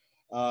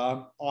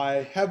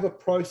 I have a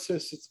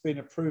process that's been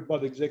approved by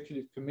the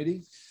executive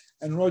committee.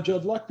 And Roger,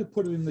 I'd like to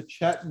put it in the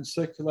chat and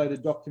circulate a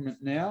document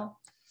now,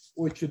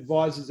 which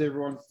advises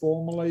everyone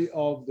formally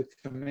of the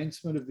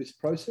commencement of this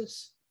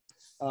process.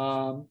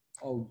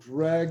 I'll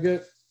drag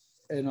it,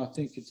 and I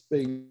think it's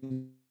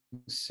being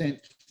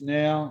sent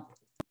now,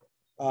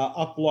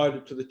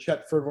 uploaded to the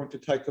chat for everyone to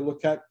take a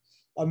look at.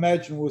 I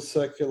imagine we'll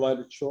circulate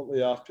it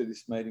shortly after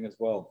this meeting as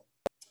well.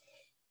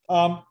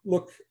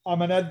 Look,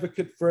 I'm an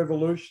advocate for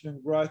evolution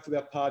and growth of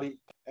our party,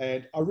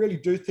 and I really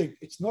do think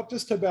it's not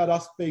just about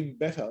us being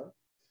better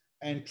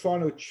and trying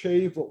to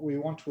achieve what we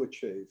want to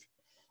achieve.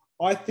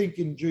 I think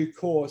in due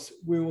course,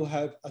 we will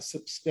have a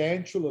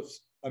substantial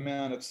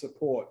amount of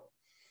support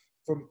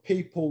from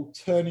people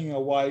turning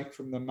away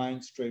from the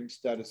mainstream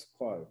status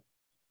quo.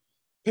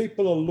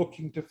 People are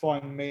looking to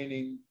find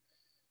meaning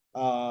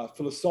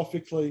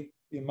philosophically,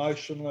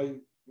 emotionally,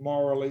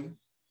 morally,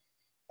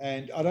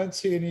 and I don't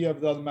see any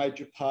of the other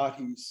major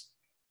parties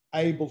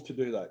able to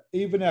do that.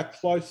 Even our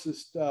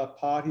closest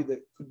party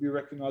that could be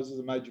recognised as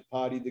a major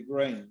party, the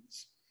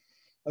Greens,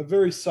 are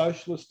very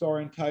socialist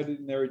orientated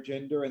in their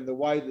agenda, and the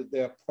way that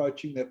they're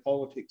approaching their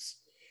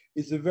politics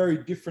is a very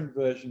different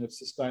version of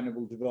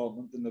sustainable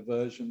development than the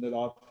version that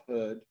I've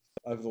heard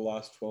over the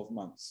last 12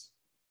 months.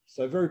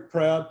 So very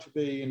proud to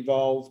be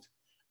involved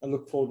and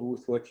look forward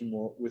with working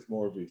with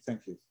more of you.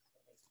 Thank you.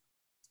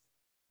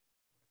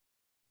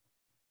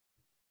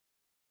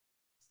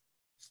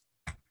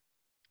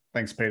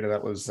 Thanks, Peter.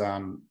 That was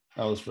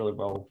really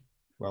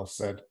well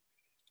said.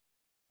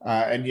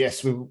 And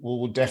yes, we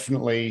will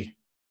definitely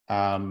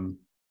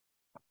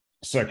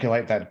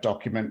circulate that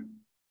document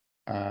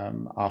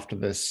after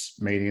this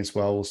meeting as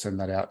well. We'll send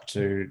that out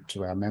to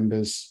our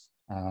members,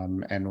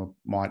 and we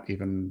might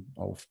even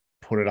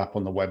put it up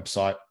on the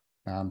website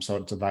so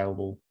it's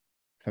available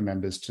for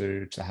members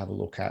to have a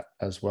look at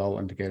as well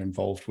and to get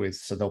involved with.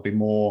 So there'll be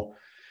more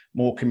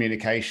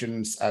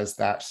communications as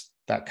that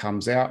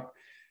comes out.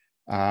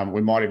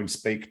 We might even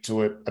speak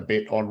to it a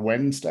bit on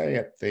Wednesday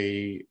at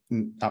the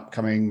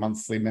upcoming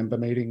monthly member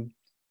meeting,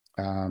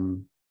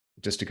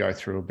 just to go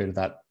through a bit of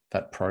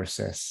that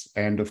process.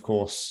 And of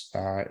course,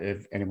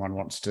 if anyone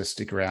wants to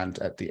stick around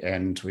at the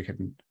end, we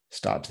can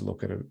start to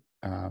look at it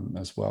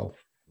as well.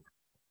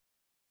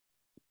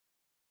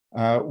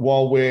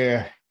 While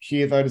we're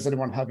here though, does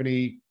anyone have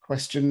any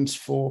questions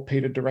for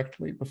Peter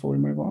directly before we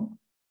move on?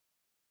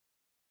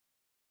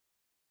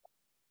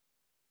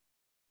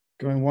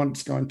 Going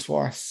once, going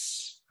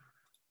twice.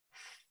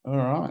 All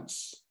right.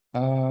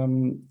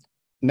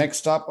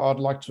 Next up, I'd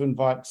like to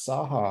invite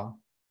Sahar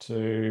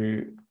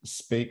to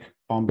speak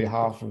on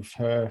behalf of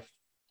her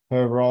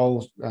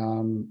role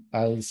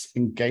as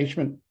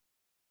engagement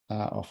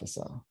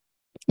officer.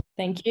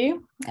 Thank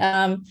you.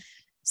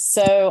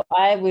 So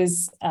I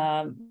was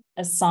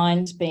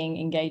assigned being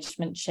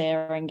engagement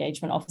chair or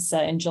engagement officer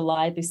in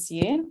July this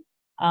year.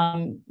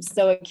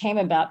 So it came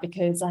about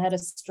because I had a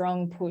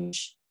strong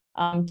push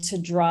to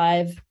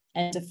drive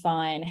and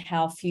define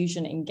how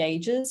Fusion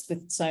engages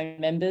with its own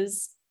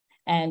members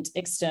and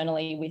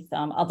externally with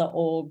other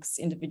orgs,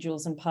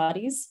 individuals and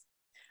parties.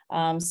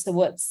 So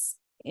what's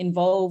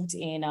involved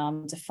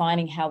in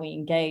defining how we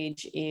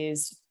engage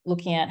is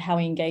looking at how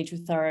we engage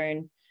with our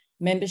own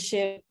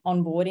membership,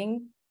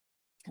 onboarding,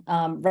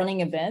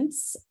 running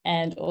events,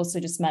 and also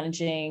just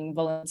managing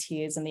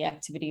volunteers and the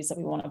activities that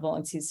we want our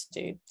volunteers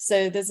to do.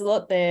 So there's a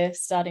lot there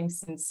starting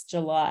since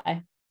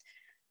July.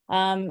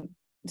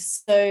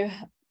 So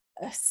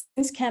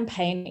since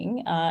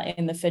campaigning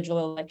in the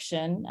federal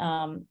election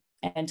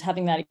and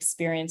having that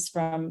experience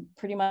from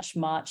pretty much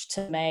March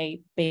to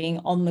May, being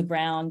on the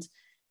ground,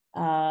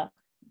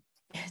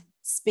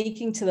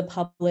 speaking to the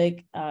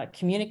public,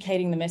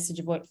 communicating the message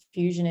of what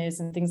Fusion is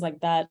and things like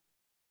that,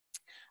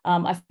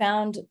 I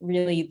found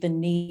really the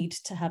need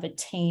to have a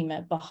team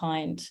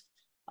behind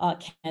our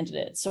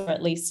candidates, or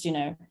at least,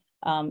 to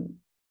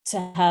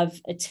have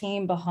a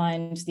team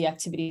behind the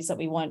activities that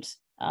we want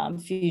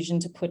Fusion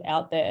to put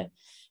out there.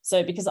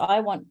 So because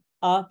I want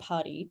our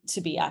party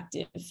to be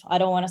active, I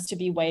don't want us to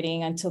be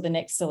waiting until the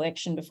next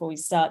election before we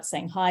start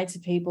saying hi to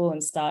people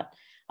and start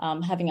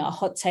having our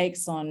hot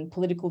takes on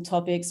political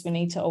topics. We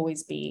need to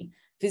always be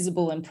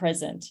visible and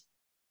present.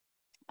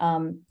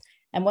 And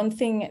one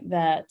thing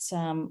that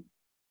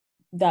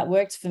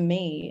worked for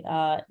me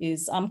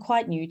is I'm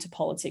quite new to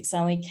politics. I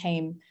only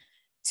came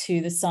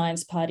to the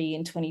Science Party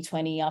in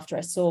 2020 after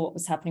I saw what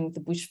was happening with the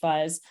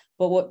bushfires.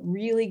 But what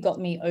really got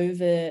me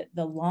over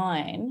the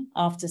line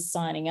after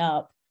signing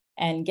up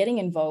and getting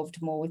involved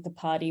more with the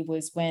party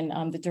was when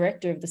the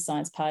director of the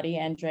Science Party,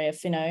 Andrea,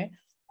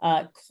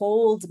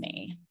 called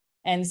me.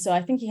 And so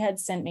I think he had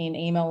sent me an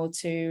email or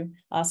two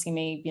asking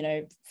me,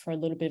 for a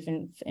little bit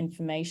of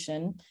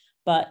information.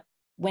 But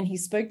when he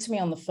spoke to me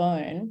on the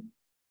phone,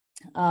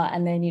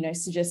 and then,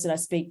 suggested I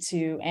speak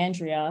to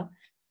Andrea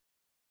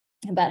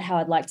about how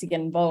I'd like to get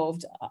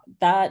involved,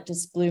 that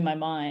just blew my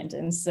mind.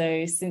 And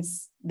so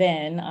since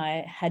then,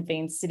 I had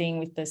been sitting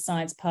with the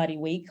Science Party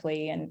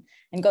weekly and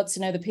got to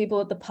know the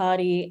people at the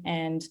party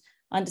and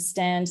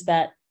understand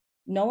that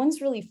no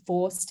one's really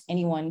forced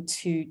anyone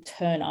to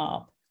turn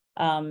up.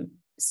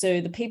 So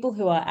the people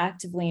who are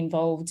actively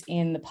involved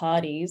in the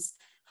parties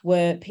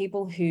were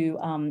people who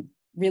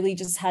really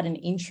just had an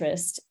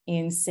interest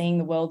in seeing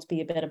the world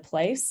be a better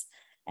place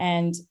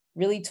and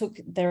really took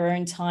their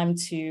own time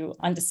to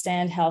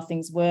understand how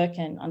things work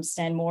and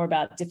understand more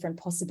about different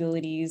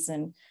possibilities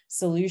and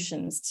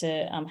solutions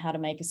to how to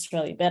make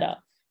Australia better.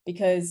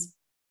 Because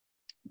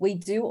we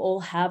do all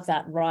have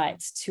that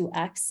right to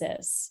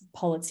access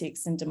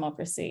politics and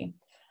democracy.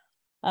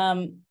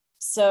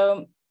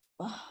 So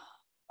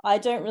I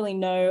don't really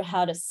know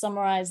how to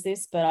summarize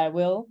this, but I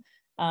will.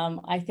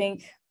 I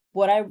think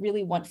what I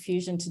really want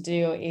Fusion to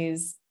do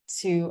is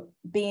to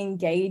be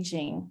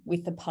engaging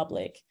with the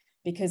public,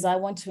 because I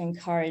want to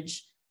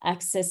encourage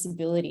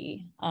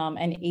accessibility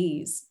and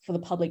ease for the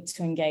public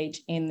to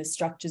engage in the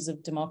structures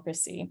of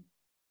democracy.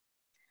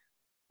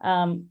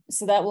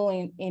 So that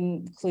will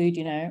include,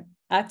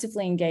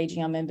 actively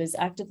engaging our members,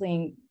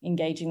 actively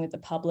engaging with the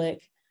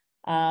public,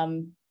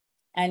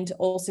 and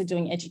also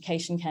doing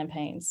education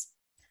campaigns.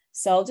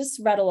 So I'll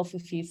just rattle off a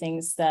few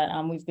things that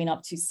we've been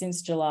up to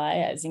since July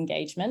as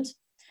engagement.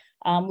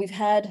 We've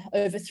had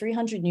over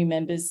 300 new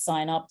members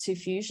sign up to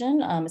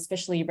Fusion,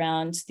 especially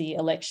around the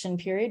election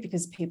period,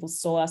 because people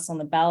saw us on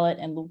the ballot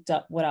and looked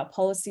up what our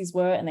policies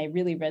were, and they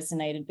really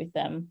resonated with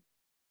them.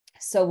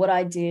 So what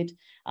I did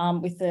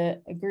with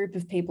a group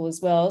of people as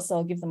well, so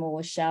I'll give them all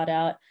a shout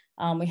out.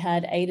 We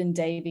had Aidan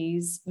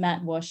Davies,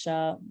 Matt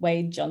Washer,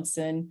 Wade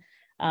Johnson,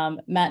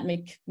 Matt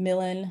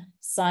McMillan,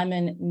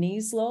 Simon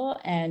Neeslaw,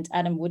 and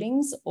Adam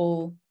Woodings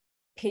all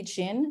pitch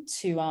in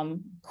to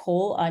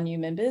call our new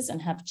members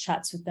and have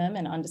chats with them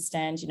and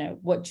understand,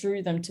 what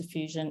drew them to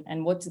Fusion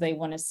and what do they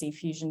want to see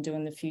Fusion do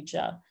in the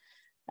future.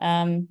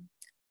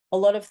 A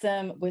lot of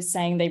them were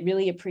saying they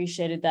really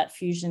appreciated that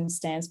Fusion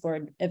stands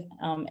for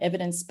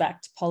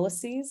evidence-backed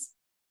policies,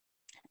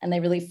 and they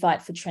really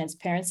fight for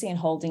transparency and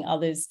holding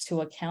others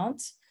to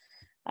account.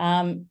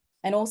 And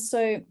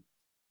also,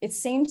 it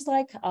seems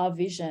like our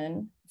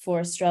vision for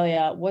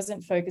Australia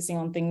wasn't focusing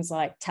on things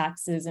like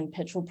taxes and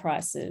petrol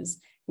prices.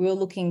 We were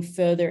looking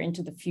further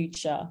into the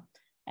future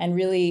and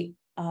really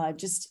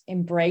just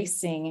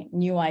embracing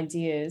new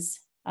ideas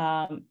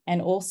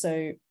and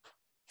also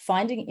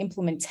finding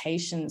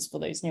implementations for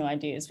those new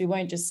ideas. We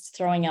weren't just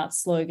throwing out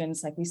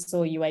slogans like we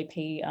saw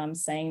UAP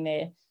saying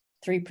their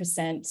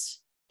 3%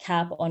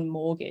 cap on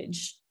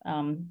mortgage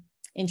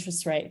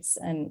interest rates.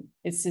 And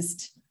it's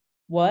just,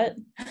 what?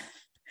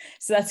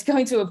 So that's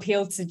going to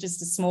appeal to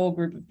just a small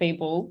group of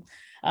people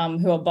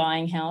who are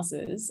buying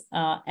houses,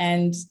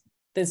 and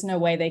there's no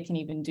way they can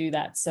even do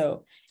that.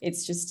 So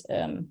it's just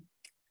a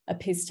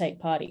piss take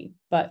party.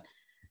 But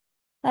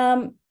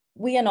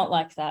we are not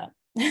like that.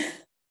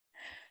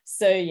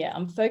 So yeah,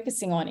 I'm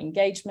focusing on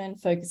engagement,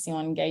 focusing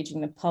on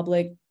engaging the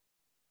public.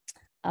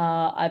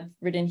 I've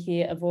written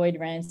here, avoid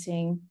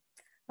ranting.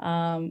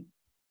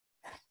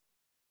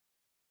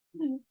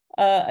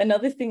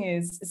 Another thing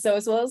is, so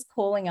as well as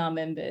calling our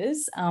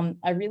members,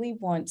 I really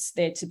want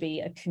there to be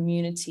a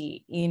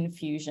community in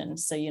Fusion.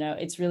 So, you know,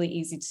 it's really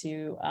easy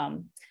to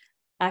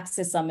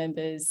access our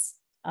members,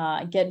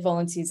 get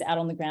volunteers out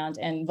on the ground,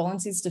 and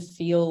volunteers to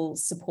feel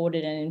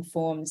supported and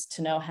informed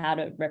to know how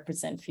to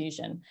represent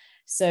Fusion.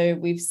 So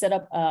we've set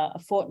up a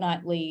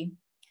fortnightly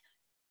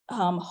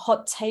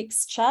hot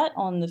takes chat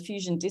on the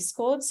Fusion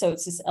Discord. So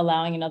it's just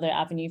allowing another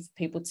avenue for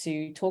people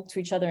to talk to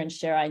each other and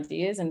share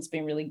ideas. And it's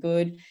been really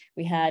good.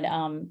 We had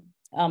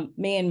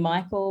me and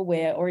Michael,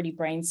 we're already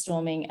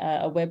brainstorming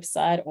a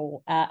website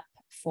or app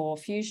for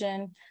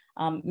Fusion.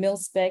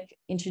 Milspec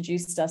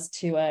introduced us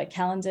to a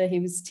calendar he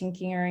was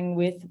tinkering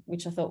with,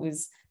 which I thought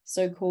was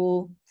so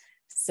cool.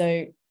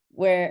 So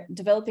we're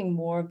developing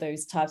more of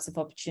those types of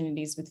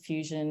opportunities with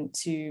Fusion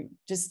to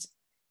just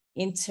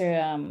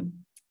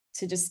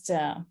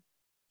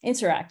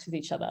interact with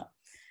each other.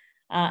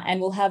 And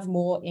we'll have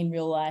more in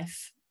real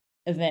life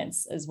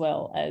events as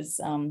well as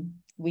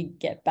we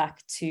get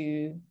back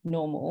to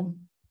normal.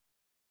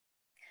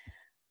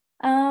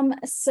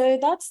 So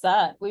that's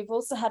that. We've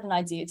also had an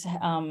idea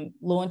to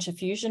launch a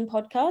Fusion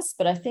podcast,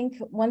 but I think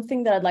one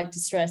thing that I'd like to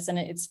stress, and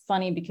it's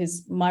funny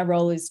because my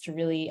role is to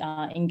really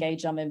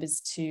engage our members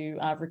to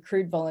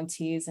recruit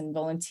volunteers and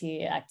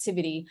volunteer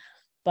activity,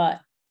 but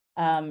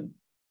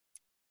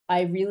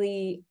I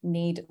really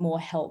need more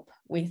help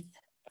with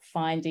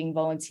finding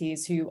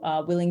volunteers who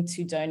are willing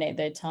to donate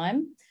their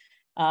time.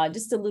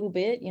 Just a little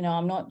bit, you know,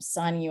 I'm not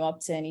signing you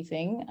up to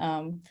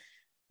anything,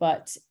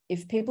 but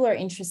if people are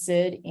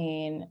interested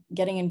in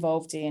getting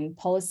involved in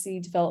policy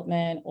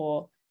development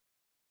or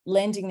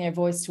lending their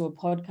voice to a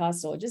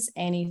podcast or just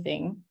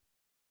anything,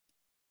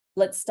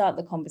 let's start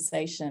the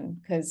conversation,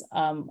 because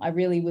I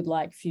really would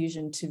like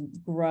Fusion to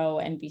grow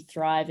and be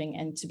thriving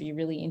and to be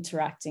really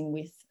interacting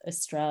with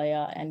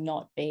Australia and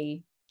not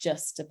be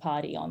just a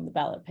party on the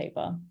ballot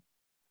paper.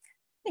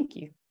 Thank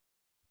you.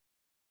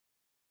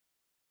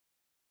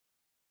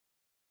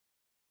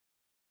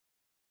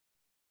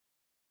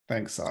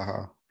 Thanks,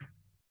 Sahar.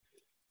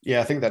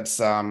 Yeah, I think that's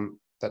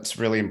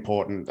really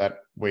important that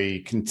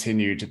we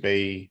continue to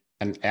be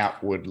an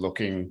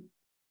outward-looking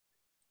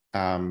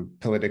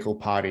political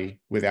party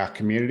with our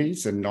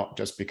communities and not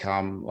just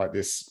become like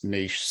this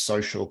niche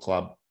social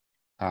club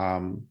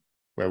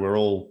where we're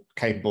all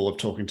capable of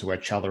talking to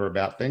each other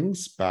about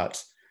things,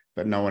 but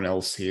no one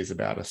else hears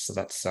about us. So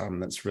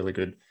that's really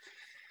good.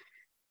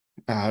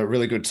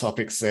 Really good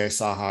topics there,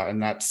 Sahar,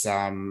 and that's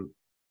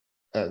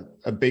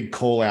a big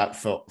call out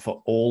for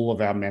all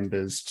of our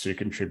members to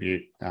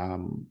contribute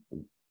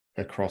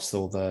across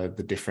all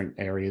the different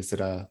areas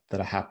that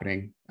are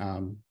happening.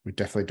 We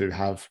definitely do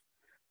have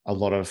a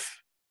lot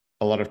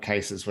of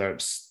cases where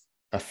it's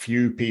a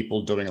few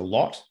people doing a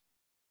lot,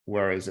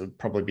 whereas it would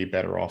probably be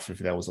better off if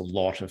there was a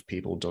lot of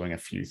people doing a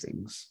few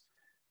things.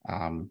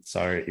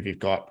 So if you've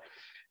got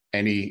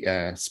any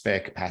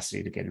spare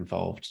capacity to get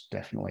involved,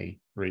 definitely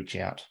reach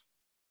out.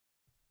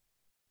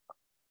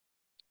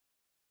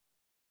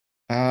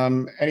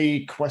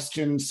 Any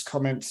questions,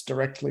 comments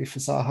directly for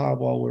Sahar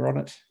while we're on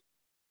it?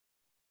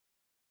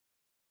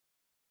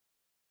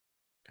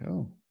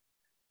 Cool.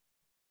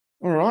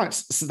 All right,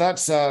 so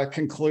that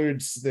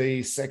concludes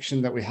the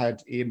section that we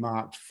had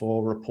earmarked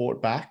for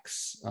report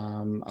backs,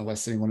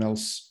 unless anyone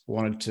else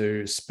wanted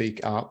to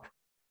speak up.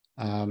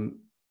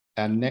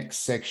 Our next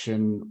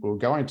section, we're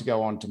going to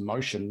go on to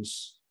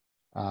motions.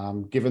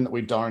 Given that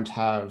we don't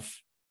have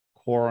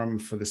quorum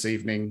for this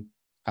evening,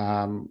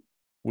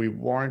 we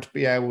won't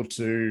be able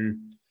to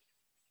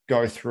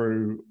go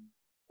through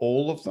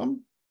all of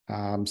them.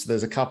 So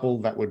there's a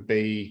couple that would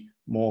be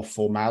more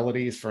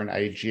formalities for an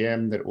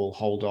AGM that will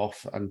hold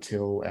off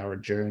until our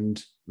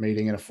adjourned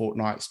meeting in a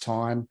fortnight's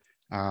time.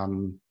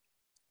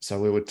 So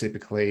we would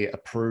typically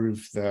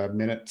approve the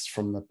minutes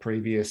from the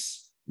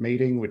previous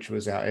meeting, which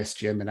was our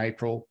SGM in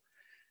April.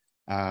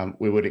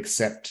 We would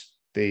accept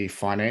the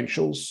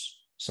financials,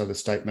 so the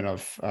statement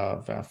of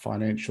our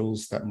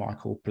financials that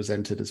Michael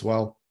presented as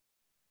well.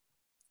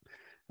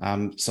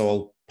 So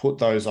I'll put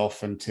those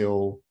off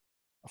until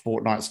a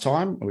fortnight's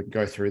time. We can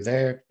go through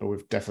there, but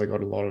we've definitely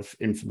got a lot of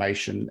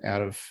information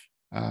out of,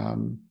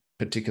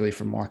 particularly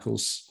from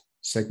Michael's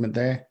segment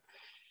there.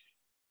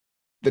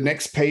 The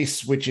next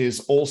piece, which is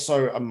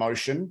also a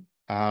motion,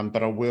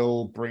 but I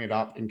will bring it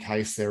up in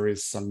case there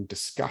is some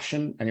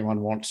discussion.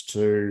 Anyone wants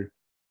to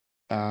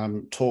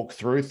talk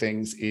through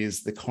things,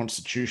 is the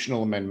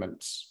constitutional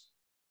amendments.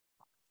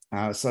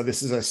 So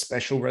this is a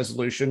special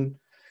resolution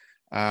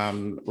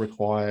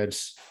required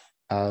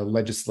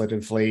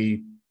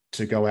legislatively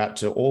to go out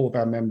to all of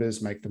our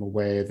members, make them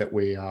aware that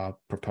we are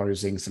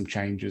proposing some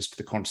changes to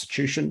the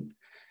Constitution.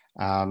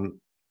 Now,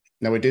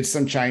 we did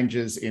some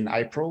changes in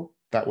April.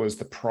 That was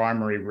the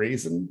primary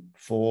reason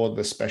for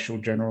the special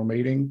general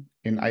meeting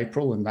in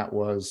April, and that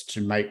was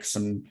to make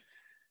some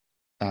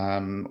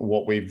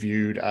what we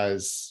viewed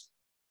as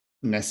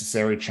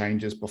necessary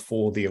changes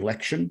before the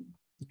election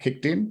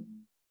kicked in.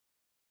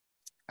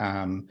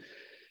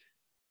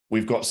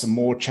 We've got some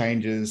more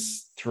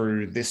changes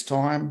through this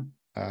time.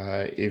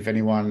 If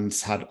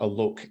anyone's had a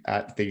look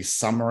at the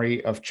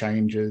summary of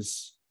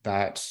changes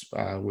that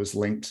was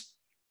linked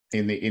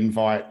in the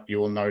invite, you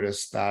will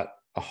notice that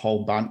a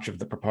whole bunch of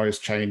the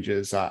proposed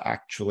changes are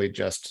actually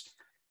just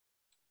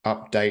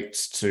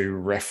updates to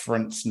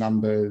reference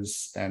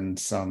numbers and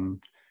some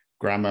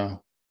grammar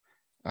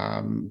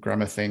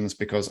things,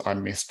 because I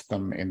missed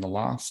them in the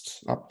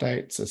last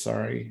update, so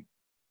sorry.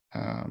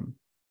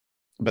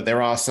 But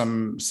there are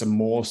some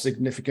more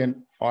significant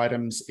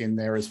items in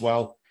there as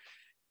well.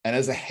 And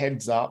as a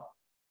heads up,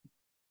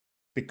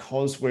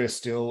 because we're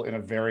still in a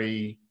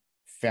very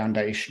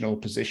foundational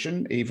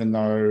position, even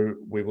though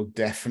we will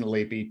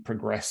definitely be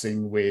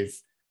progressing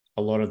with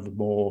a lot of the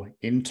more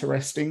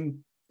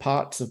interesting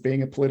parts of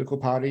being a political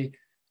party,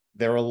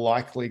 there are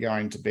likely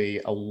going to be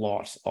a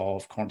lot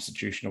of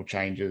constitutional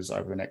changes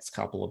over the next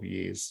couple of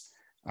years.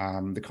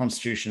 The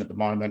constitution at the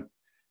moment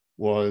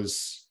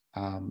was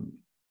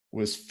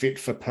fit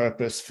for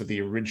purpose for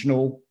the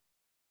original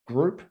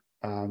group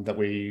that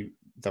we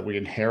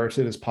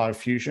inherited as part of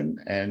Fusion,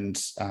 and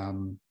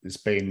there's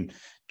been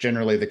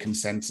generally the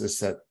consensus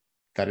that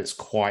it's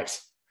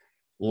quite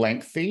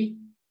lengthy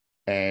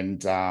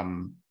and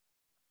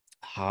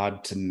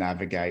hard to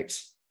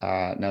navigate.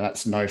 Now,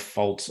 that's no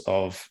fault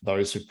of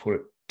those who put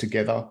it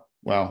together,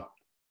 well,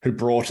 who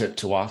brought it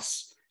to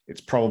us.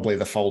 It's probably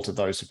the fault of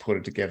those who put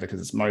it together, because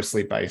it's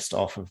mostly based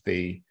off of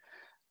the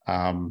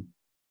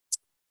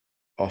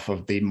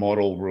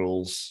model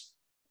rules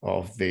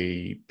of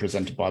the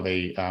presented by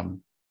the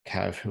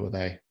CAV, who are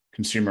they?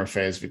 Consumer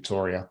Affairs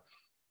Victoria.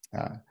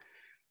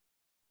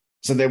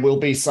 So there will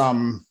be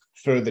some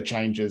further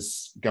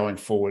changes going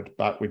forward,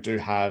 but we do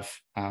have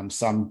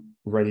some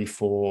ready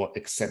for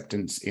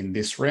acceptance in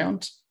this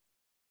round.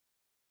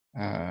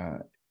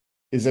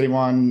 Is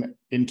anyone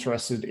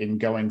interested in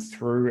going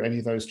through any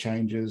of those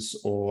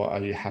changes, or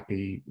are you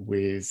happy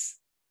with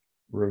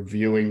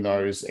reviewing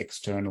those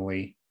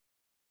externally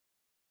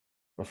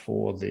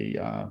before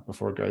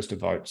it goes to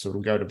vote? So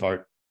it'll go to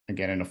vote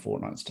again in a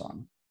fortnight's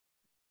time.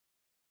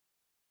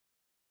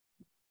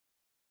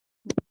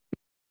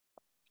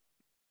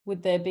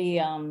 Would there be,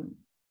 are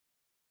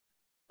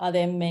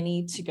there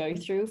many to go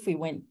through if we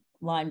went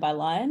line by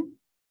line?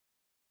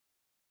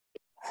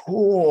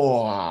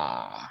 Oh,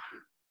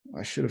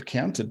 I should have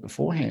counted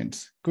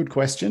beforehand. Good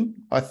question.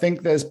 I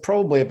think there's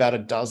probably about a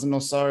dozen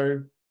or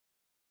so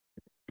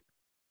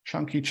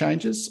chunky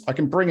changes. I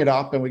can bring it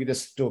up and we can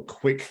just do a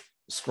quick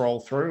scroll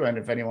through, and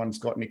if anyone's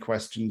got any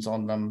questions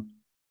on them,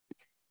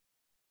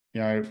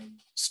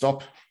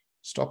 stop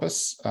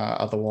us.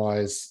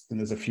 Otherwise, then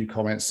there's a few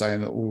comments saying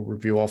that we'll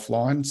review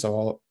offline,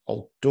 so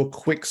I'll do a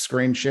quick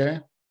screen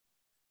share.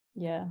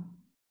 Yeah,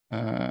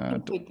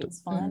 quick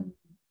is fine.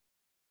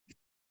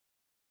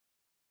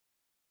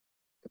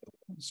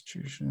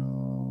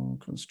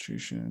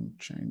 Constitution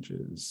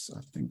changes.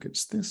 I think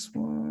it's this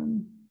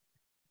one.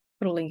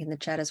 Put a link in the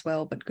chat as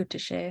well, but good to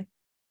share.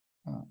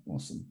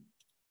 Awesome.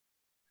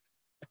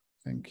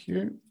 Thank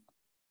you.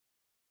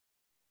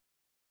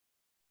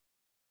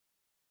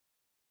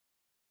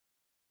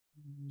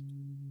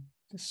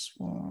 This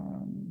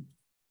one.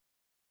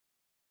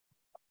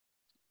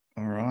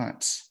 All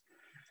right.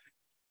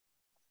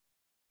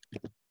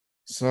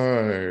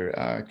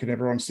 So can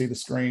everyone see the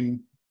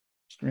screen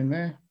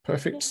there?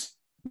 Perfect.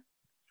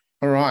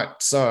 All right.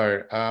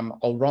 So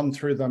I'll run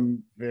through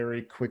them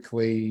very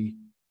quickly,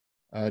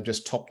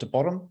 just top to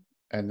bottom,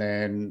 and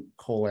then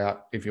call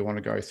out if you want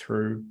to go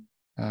through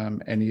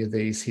any of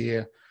these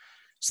here.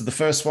 So the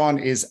first one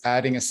is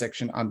adding a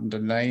section under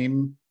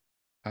name,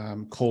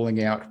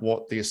 calling out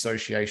what the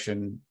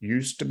association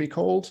used to be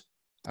called.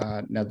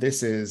 Now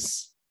this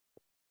is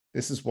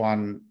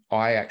one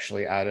I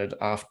actually added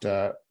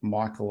after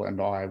Michael and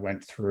I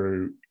went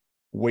through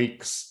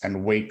weeks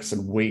and weeks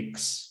and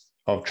weeks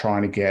of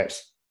trying to get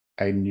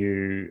a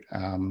new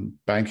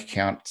bank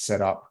account set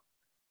up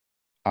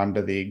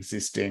under the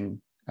existing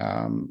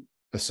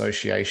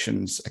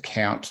association's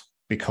account,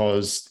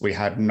 because we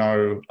had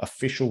no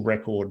official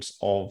records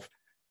of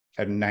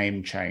a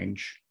name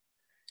change,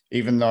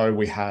 even though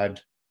we had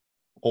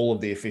all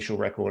of the official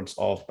records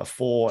of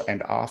before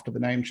and after the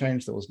name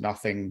change. There was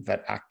nothing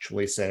that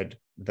actually said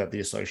that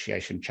the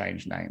association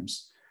changed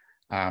names.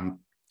 Now,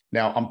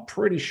 I'm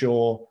pretty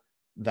sure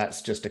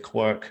that's just a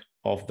quirk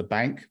of the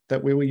bank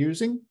that we were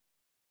using.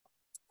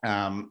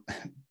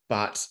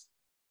 But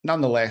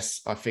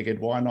nonetheless, I figured,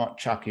 why not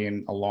chuck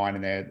in a line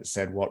in there that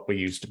said what we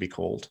used to be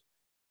called?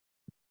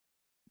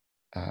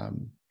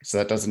 So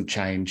that doesn't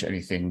change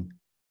anything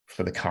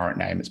for the current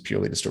name. It's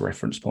purely just a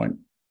reference point.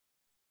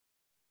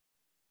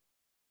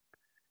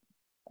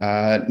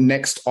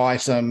 Next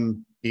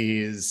item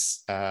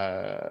is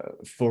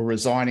for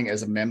resigning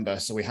as a member.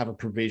 So we have a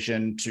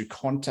provision to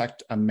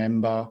contact a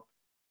member,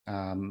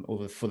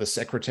 or for the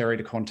secretary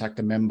to contact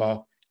a member.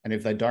 And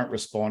if they don't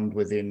respond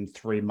within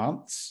 3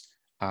 months,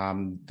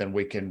 then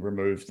we can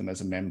remove them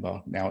as a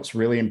member. Now, it's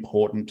really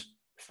important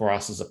for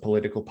us as a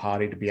political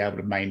party to be able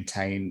to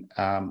maintain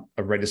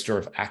a register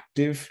of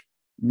active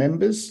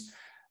members.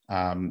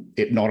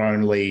 It not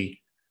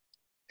only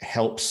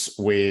helps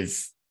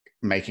with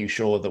making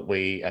sure that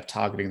we are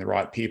targeting the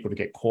right people to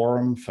get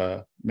quorum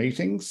for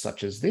meetings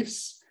such as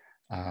this,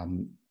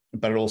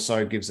 but it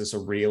also gives us a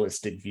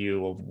realistic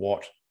view of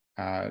what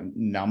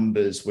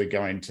numbers we're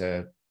going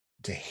to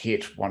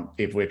hit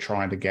if we're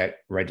trying to get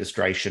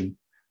registration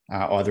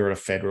either at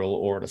a federal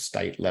or at a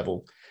state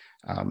level.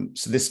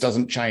 So this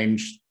doesn't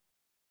change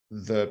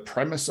the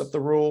premise of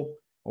the rule.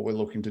 What we're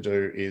looking to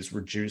do is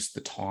reduce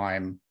the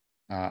time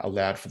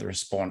allowed for the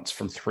response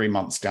from 3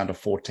 months down to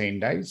 14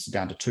 days,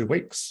 down to 2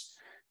 weeks.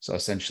 So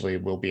essentially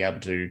we'll be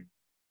able to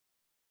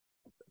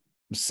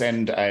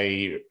send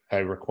a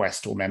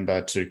request to a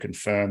member to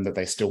confirm that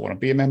they still want to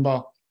be a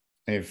member.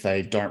 If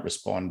they don't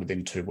respond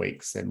within 2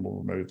 weeks, then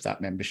we'll remove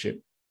that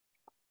membership.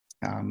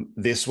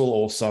 This will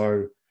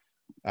also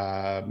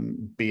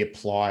be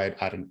applied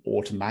at an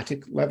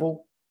automatic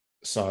level.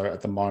 So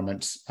at the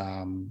moment,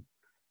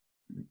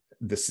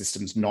 the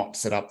system's not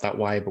set up that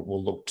way, but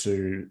we'll look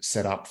to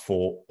set up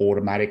for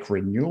automatic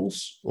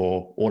renewals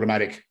or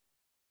automatic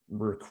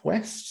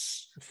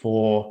requests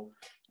for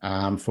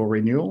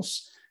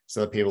renewals,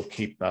 so that people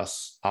keep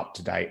us up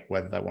to date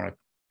whether they want to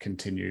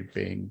continue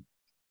being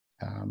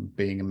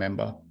a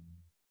member.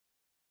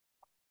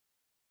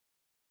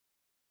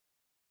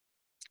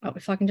 Oh,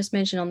 if I can just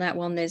mention on that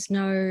one, there's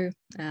no,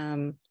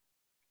 that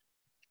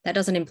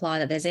doesn't imply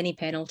that there's any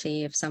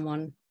penalty if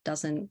someone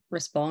doesn't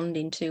respond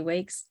in 2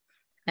 weeks.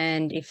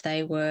 And if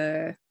they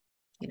were,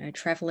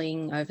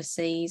 traveling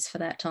overseas for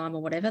that time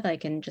or whatever, they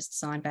can just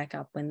sign back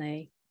up when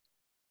they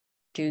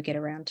do get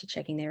around to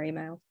checking their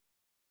email.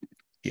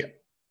 Yeah,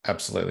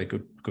 absolutely.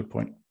 Good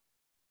point.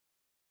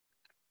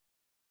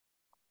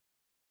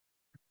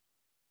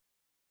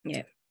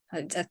 Yeah.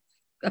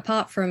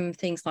 Apart from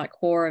things like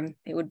quorum,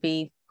 it would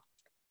be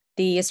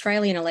the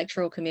Australian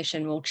Electoral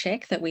Commission will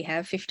check that we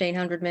have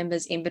 1,500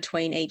 members in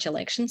between each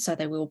election, so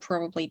they will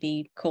probably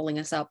be calling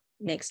us up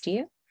next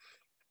year.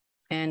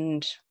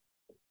 And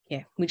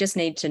yeah, we just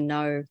need to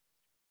know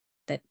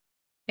that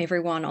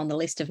everyone on the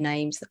list of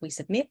names that we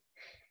submit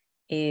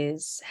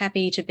is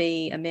happy to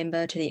be a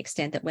member, to the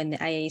extent that when the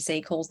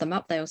AEC calls them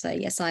up, they'll say,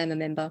 yes, I am a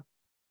member.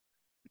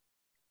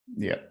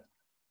 Yeah,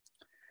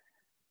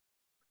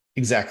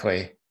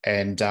 exactly.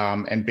 And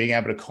being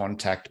able to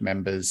contact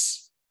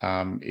members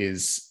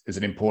is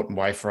an important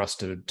way for us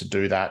to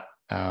do that.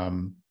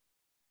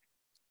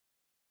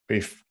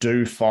 We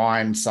do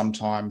find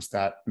sometimes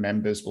that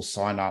members will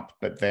sign up,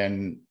 but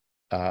then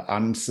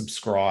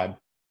unsubscribe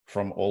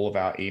from all of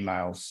our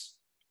emails,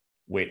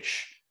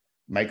 which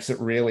makes it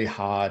really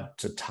hard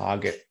to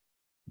target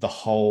the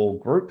whole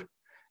group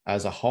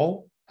as a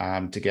whole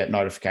to get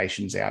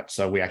notifications out.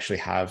 So we actually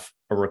have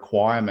a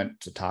requirement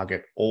to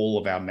target all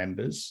of our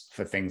members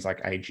for things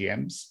like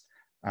AGMs.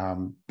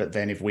 But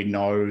then if we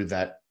know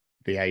that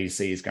the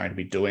AEC is going to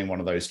be doing one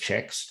of those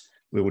checks,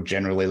 we will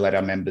generally let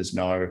our members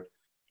know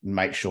and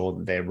make sure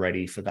that they're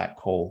ready for that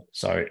call.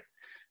 So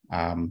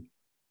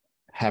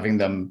having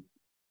them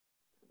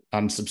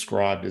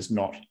unsubscribed is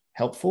not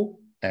helpful,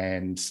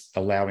 and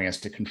allowing us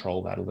to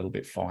control that a little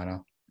bit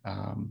finer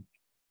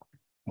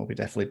will be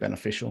definitely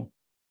beneficial.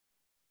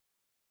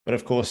 But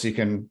of course, you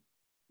can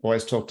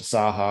always talk to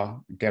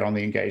Sahar, get on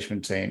the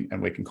engagement team,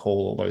 and we can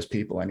call all those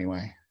people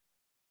anyway.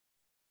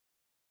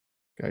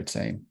 Go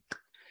team.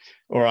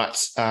 All right.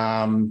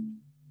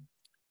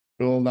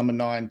 Rule number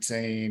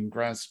 19,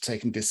 grounds for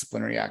taking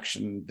disciplinary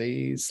action.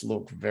 These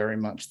look very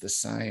much the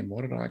same.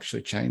 What did I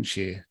actually change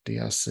here?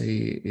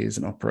 DRC is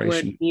an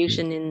operation. Word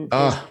fusion in.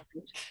 Oh,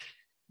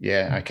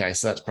 yeah. Okay.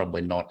 So that's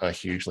probably not a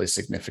hugely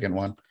significant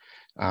one.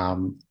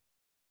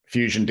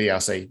 Fusion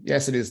DRC.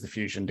 Yes, it is the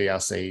Fusion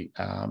DRC,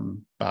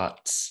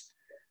 but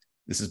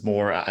this is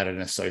more at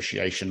an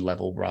association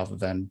level rather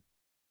than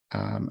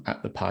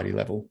at the party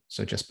level.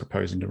 So just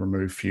proposing to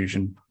remove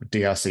Fusion.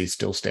 DRC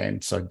still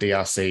stands. So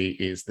DRC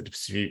is the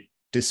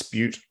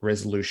Dispute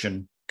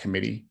Resolution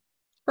Committee.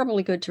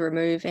 Probably good to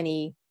remove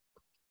any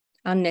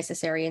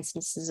unnecessary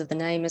instances of the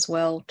name as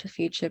well, to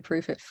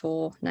future-proof it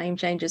for name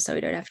changes, so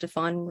we don't have to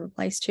find and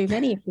replace too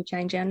many if we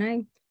change our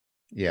name.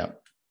 Yeah,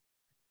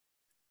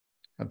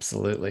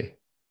 absolutely.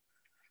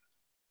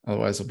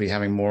 Otherwise, we'll be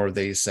having more of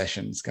these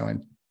sessions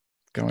going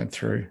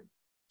through.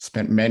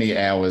 Spent many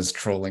hours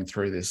trawling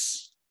through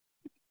this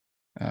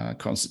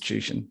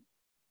constitution.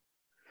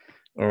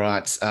 All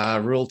right,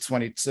 Rule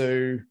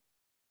 22.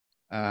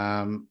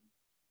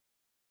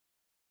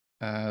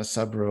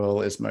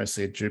 Sub-rule is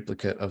mostly a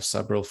duplicate of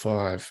sub-rule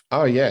 5.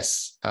 Oh,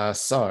 yes.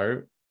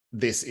 So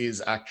this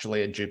is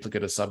actually a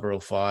duplicate of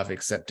sub-rule 5,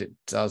 except it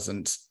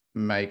doesn't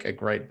make a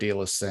great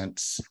deal of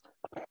sense.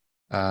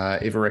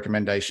 If a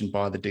recommendation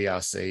by the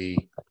DRC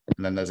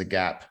and then there's a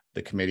gap,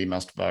 the committee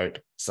must vote.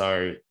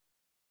 So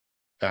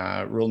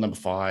rule number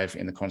 5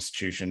 in the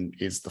Constitution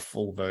is the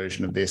full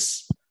version of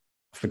this.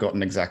 I've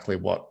forgotten exactly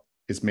what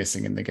is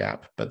missing in the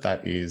gap, but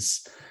that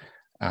is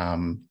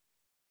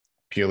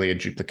purely a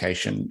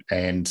duplication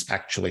and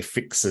actually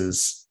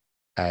fixes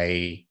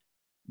a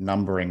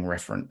numbering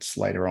reference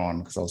later on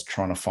because I was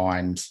trying to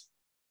find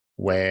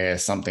where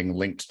something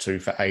linked to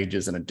for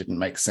ages and it didn't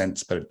make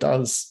sense, but it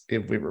does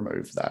if we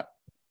remove that.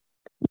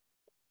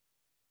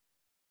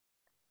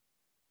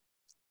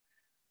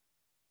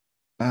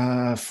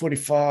 Uh,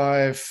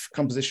 45,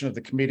 composition of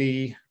the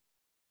committee.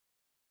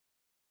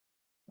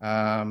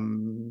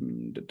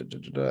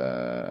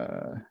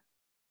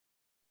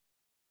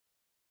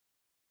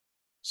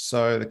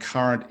 So the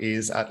current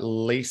is at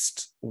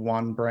least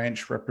one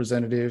branch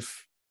representative.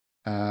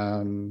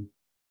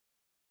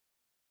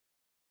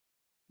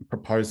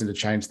 Proposing to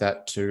change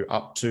that to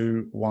up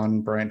to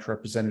one branch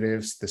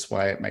representatives. This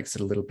way it makes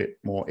it a little bit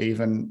more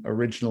even.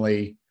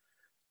 Originally,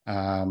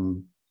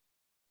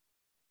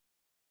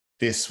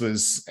 this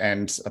was,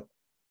 and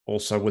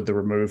also with the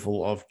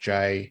removal of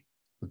J,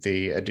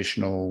 the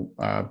additional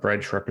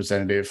branch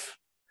representative,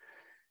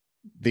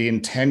 the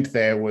intent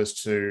there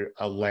was to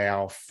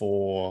allow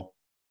for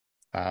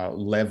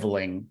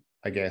leveling,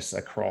 I guess,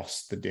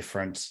 across the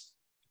different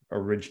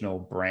original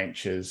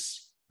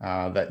branches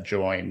that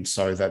join,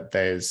 so that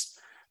there's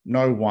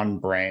no one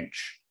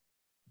branch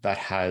that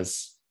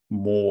has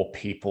more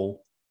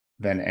people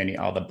than any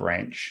other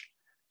branch.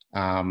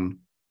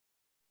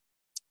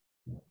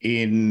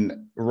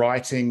 In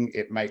writing,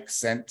 it makes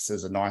sense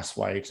as a nice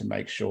way to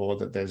make sure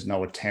that there's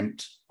no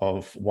attempt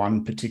of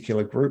one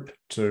particular group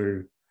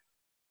to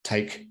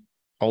take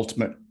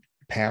ultimate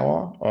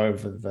power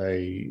over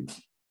the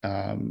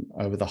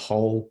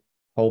whole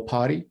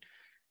party.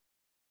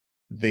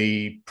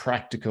 The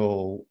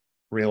practical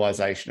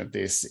realization of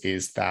this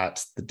is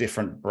that the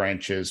different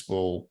branches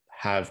will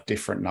have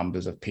different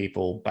numbers of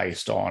people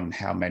based on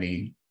how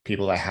many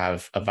people they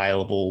have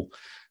available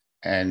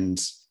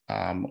and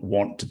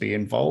want to be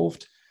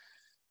involved.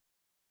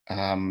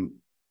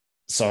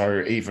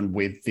 So even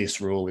with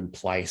this rule in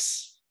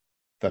place,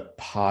 the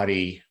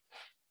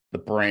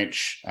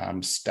branch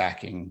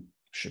stacking,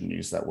 shouldn't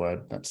use that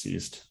word, that's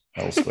used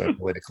elsewhere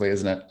politically,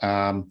 isn't it?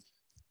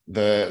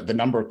 The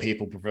number of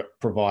people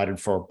provided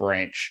for a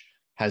branch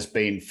has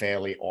been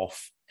fairly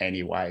off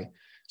anyway.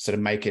 So to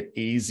make it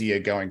easier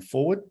going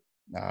forward,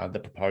 the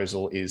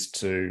proposal is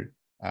to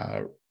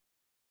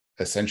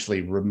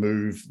essentially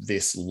remove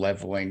this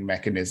leveling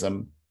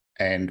mechanism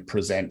and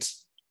present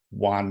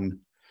one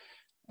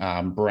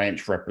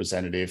branch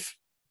representative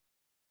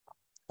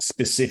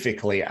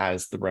specifically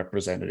as the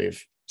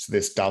representative. So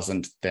this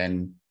doesn't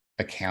then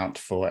account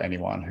for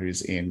anyone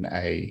who's in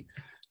a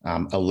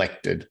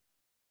elected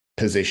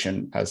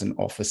position as an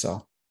officer.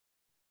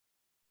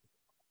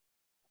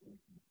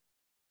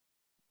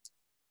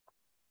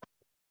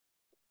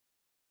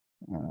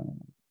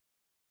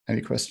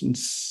 Any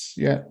questions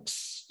yet?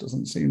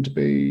 Doesn't seem to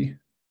be.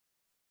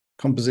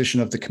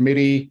 Composition of the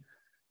committee.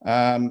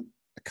 A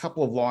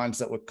couple of lines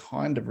that were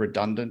kind of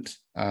redundant.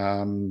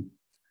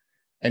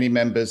 Any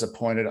members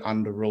appointed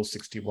under Rule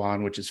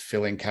 61, which is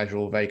filling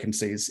casual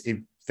vacancies. If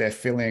they're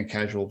filling a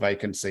casual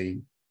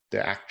vacancy,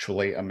 they're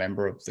actually a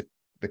member of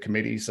the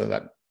committee, so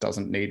that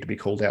doesn't need to be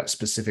called out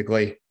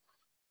specifically.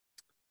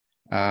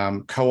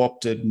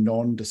 Co-opted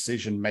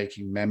non-decision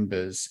making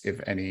members,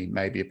 if any,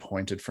 may be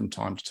appointed from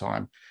time to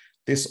time.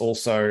 This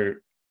also,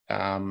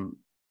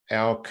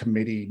 our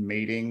committee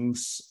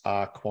meetings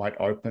are quite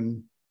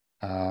open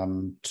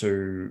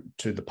to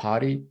the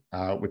party.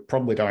 We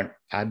probably don't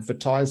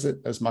advertise it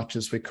as much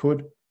as we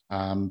could,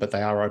 but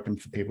they are open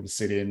for people to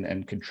sit in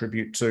and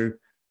contribute to.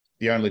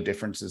 The only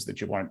difference is that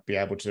you won't be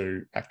able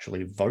to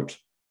actually vote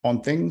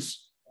on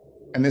things.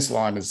 And this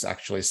line is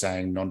actually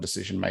saying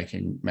non-decision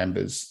making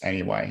members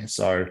anyway.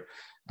 So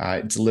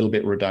it's a little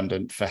bit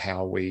redundant for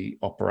how we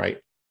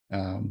operate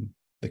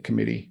the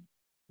committee.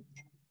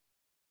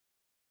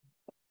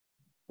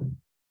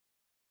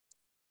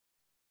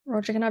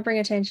 Roger, can I bring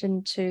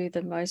attention to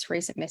the most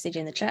recent message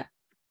in the chat?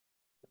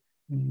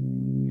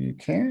 You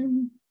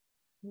can.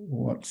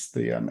 What's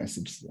the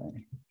message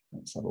today?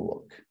 Let's have a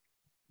look.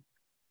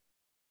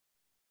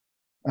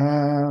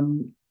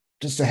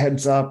 Just a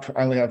heads up,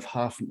 I only have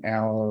half an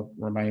hour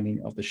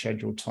remaining of the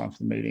scheduled time for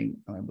the meeting,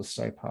 and then we'll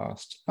stay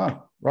past.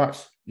 Oh,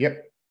 right.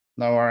 Yep.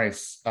 No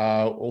worries.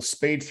 We'll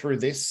speed through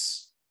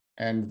this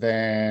and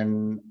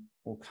then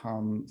we'll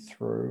come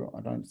through.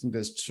 I don't think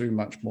there's too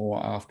much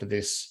more after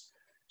this.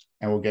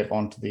 And we'll get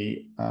on to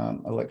the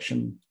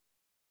election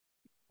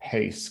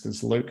piece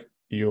because Luke,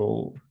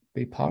 you'll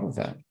be part of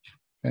that.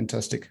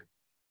 Fantastic.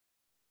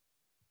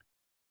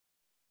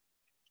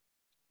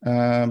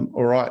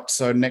 All right,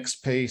 so next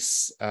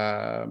piece,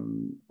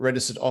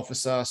 registered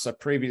officer. So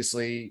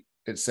previously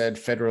it said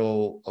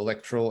Federal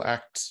Electoral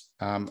Act.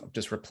 I've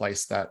just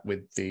replaced that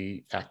with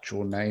the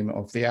actual name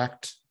of the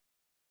act.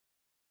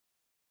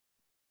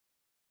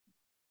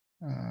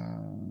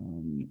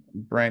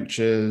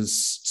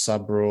 Branches,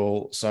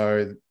 sub-rule.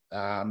 So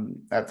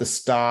at the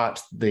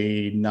start,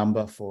 the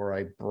number for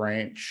a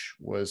branch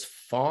was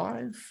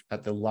 5.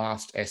 At the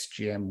last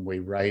SGM, we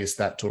raised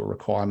that to a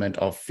requirement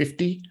of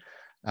 50.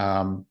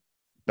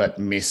 But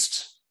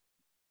missed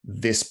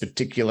this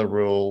particular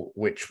rule,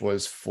 which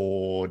was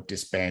for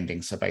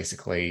disbanding. So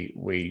basically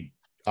we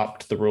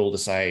upped the rule to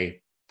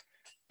say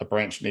a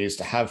branch needs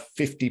to have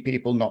 50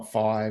 people, not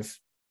 5,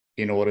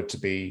 in order to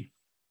be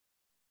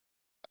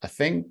a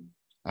thing.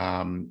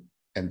 And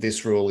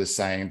this rule is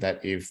saying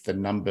that if the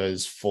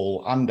numbers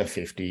fall under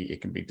 50,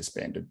 it can be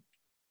disbanded,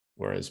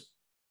 whereas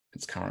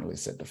it's currently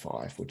set to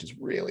 5, which is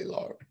really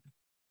low.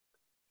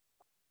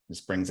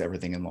 This brings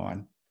everything in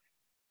line.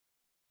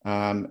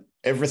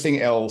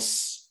 Everything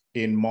else,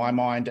 in my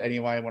mind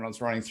anyway, when I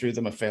was running through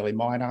them, are fairly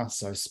minor.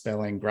 So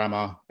spelling,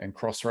 grammar, and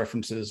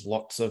cross-references,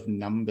 lots of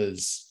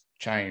numbers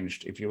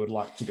changed. If you would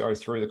like to go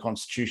through the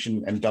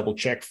Constitution and double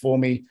check for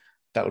me,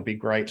 that would be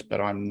great, but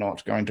I'm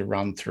not going to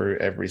run through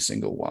every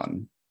single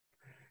one.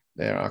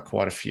 There are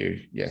quite a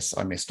few. Yes,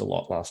 I missed a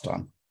lot last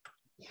time.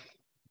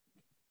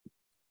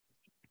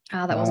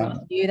 That wasn't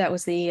you. That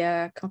was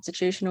the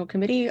Constitutional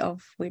Committee,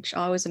 of which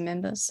I was a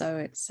member. So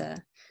it's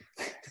that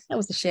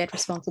was a shared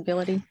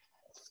responsibility.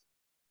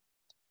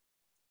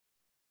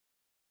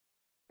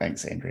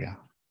 Thanks, Andrea.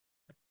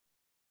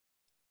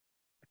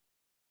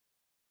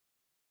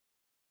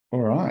 All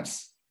right.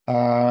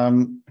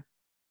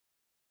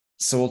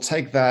 So we'll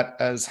take that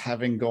as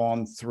having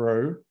gone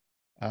through.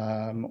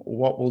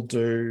 What we'll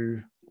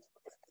do,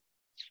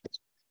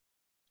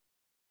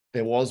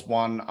 there was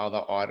one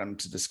other item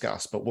to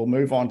discuss, but we'll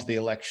move on to the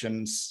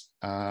elections,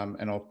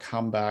 and I'll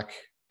come back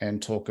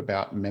and talk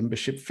about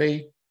membership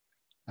fee.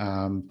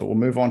 But we'll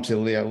move on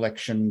to the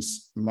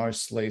elections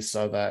mostly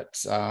so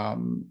that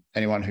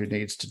anyone who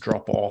needs to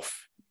drop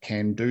off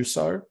can do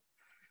so.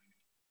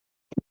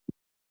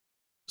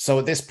 So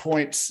at this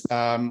point,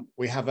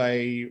 we have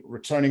a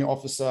returning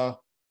officer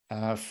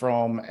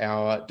from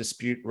our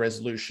dispute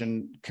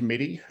resolution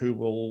committee who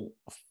will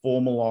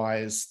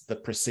formalise the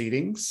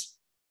proceedings.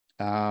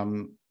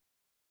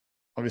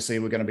 Obviously,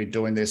 we're going to be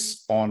doing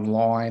this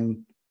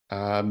online,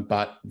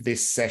 but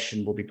this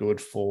session will be good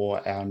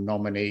for our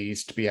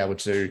nominees to be able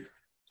to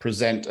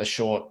present a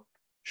short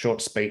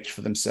speech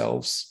for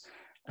themselves.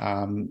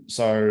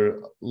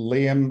 So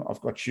Liam,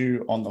 I've got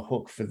you on the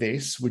hook for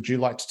this. Would you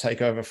like to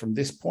take over from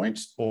this point,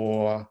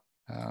 or?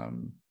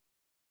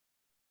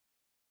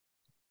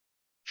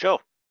 Sure,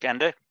 can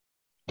do.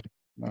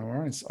 No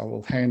worries. I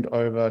will hand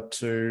over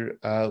to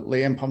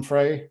Liam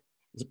Pomfret.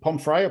 Is it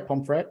Pomfret or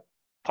Pomfret?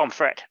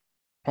 Pomfret.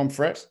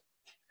 Pomfret,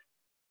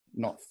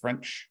 not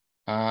French.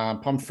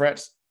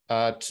 Pomfret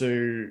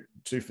to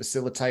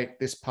facilitate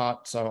this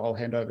part. So I'll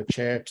hand over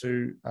chair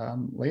to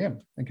Liam.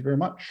 Thank you very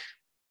much.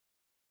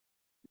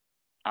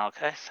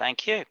 Okay,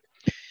 thank you.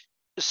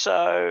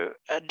 So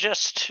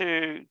just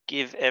to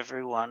give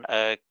everyone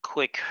a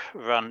quick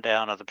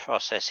rundown of the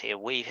process here,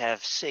 we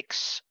have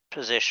 6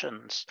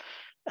 positions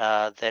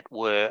that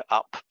were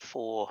up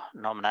for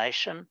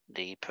nomination: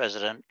 the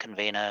President,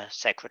 Convener,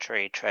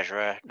 Secretary,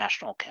 Treasurer,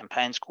 National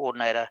Campaigns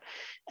Coordinator,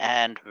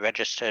 and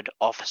Registered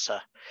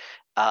Officer.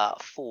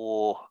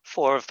 For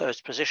 4 of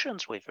those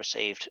positions, we've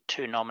received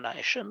 2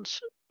 nominations.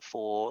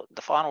 For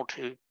the final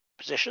 2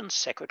 positions,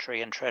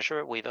 Secretary and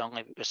Treasurer, we've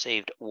only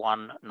received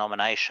 1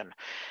 nomination.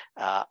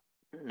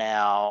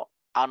 Now,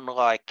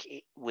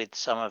 unlike with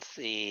some of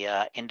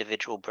the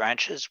individual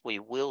branches, we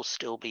will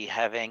still be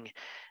having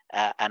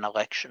an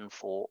election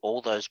for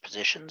all those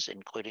positions,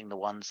 including the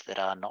ones that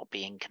are not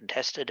being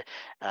contested.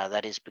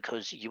 That is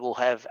because you will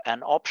have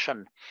an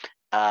option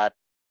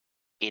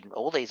in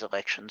all these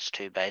elections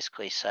to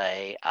basically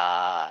say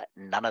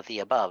none of the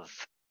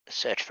above,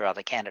 search for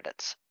other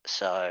candidates.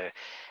 So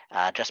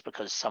just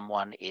because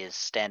someone is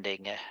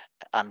standing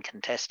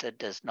uncontested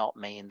does not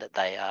mean that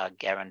they are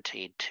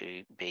guaranteed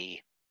to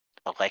be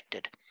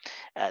elected.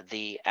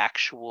 The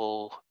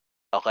actual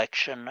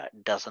election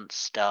doesn't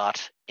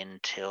start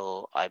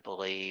until, I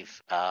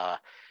believe,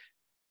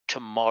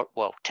 tomorrow.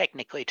 Well,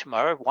 technically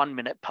tomorrow, 1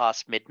 minute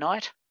past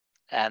midnight,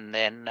 and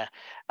then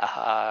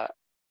I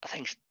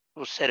think it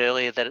was said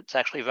earlier that it's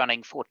actually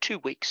running for 2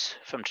 weeks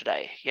from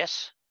today.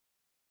 Yes.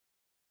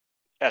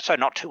 So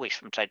not 2 weeks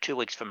from today. 2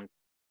 weeks from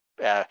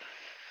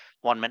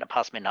 1 minute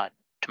past midnight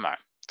tomorrow.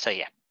 So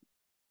yeah,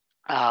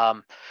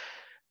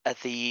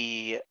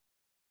 the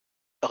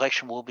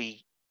election will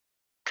be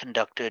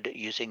conducted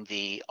using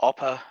the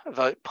OPPA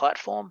vote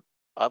platform,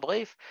 I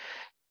believe.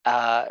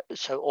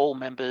 So all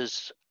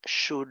members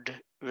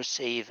should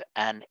receive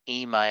an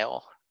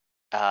email,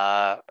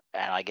 and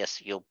I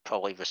guess you'll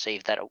probably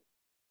receive that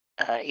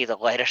either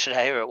later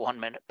today or at 1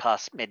 minute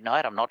past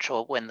midnight. I'm not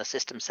sure when the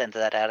system sends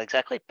that out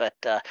exactly, but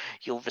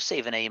you'll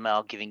receive an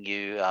email giving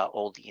you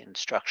all the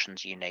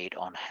instructions you need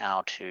on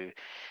how to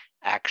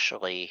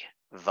actually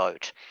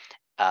vote.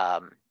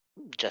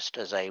 Just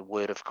as a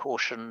word of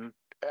caution,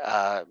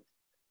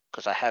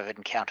 because I have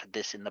encountered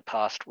this in the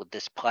past with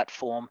this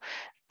platform,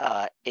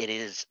 it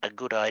is a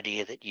good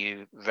idea that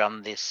you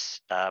run this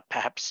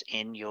perhaps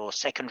in your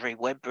secondary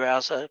web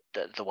browser,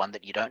 the one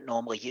that you don't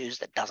normally use,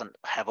 that doesn't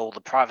have all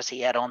the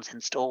privacy add-ons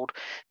installed,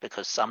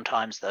 because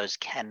sometimes those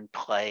can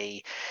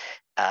play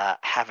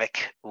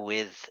havoc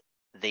with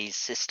these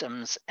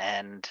systems,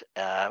 and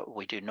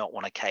we do not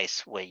want a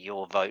case where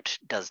your vote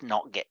does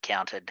not get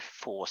counted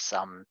for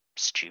some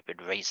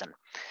stupid reason.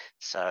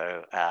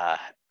 So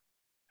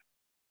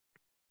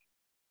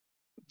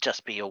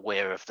just be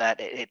aware of that.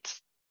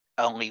 It's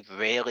only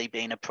rarely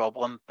been a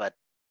problem, but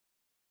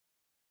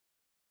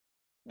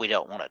we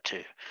don't want it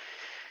to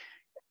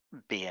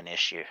be an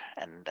issue.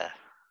 And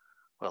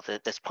well,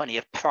 there's plenty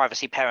of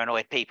privacy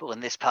paranoid people in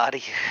this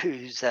party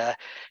whose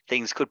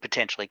things could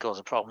potentially cause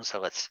a problem. So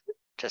let's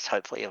just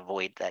hopefully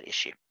avoid that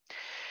issue.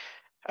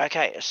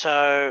 Okay,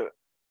 so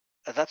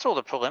that's all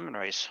the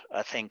preliminaries,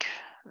 I think,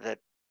 that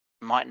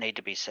might need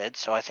to be said.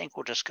 So I think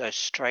we'll just go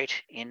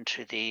straight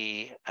into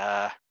the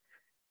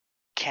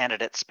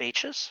candidate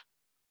speeches.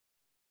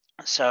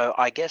 So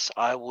I guess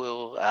I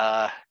will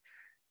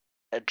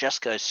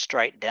just go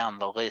straight down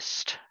the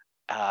list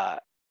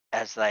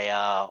as they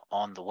are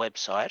on the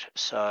website.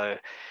 So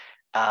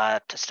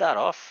to start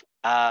off,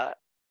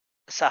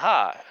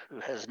 Sahar, who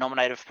has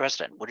nominated for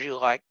president, would you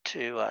like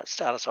to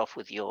start us off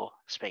with your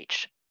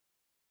speech?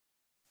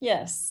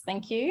 Yes,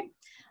 thank you.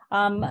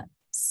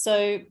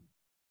 So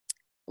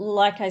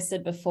like I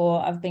said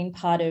before, I've been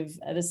part of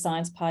the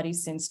Science Party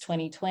since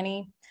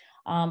 2020.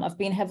 I've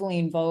been heavily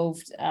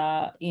involved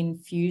in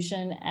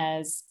Fusion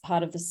as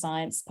part of the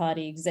Science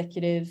Party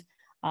executive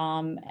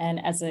and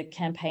as a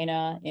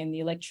campaigner in the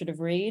electorate of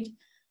Reid,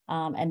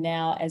 and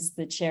now as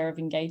the chair of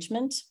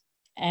engagement.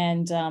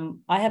 And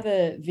I have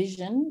a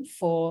vision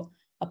for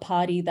a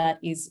party that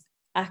is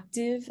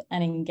active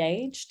and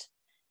engaged.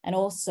 And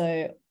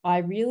also, I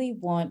really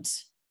want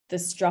the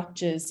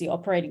structures, the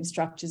operating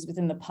structures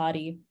within the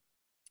party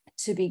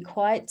to be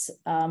quite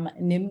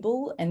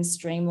nimble and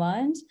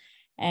streamlined.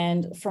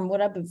 And from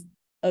what I've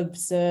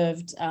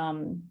observed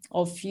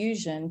of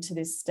Fusion to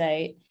this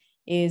date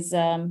is,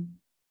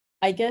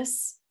 I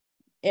guess,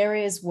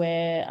 areas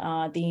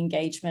where the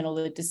engagement or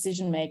the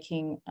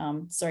decision-making,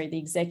 the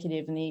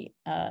executive and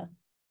the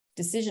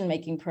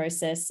decision-making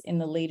process in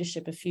the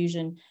leadership of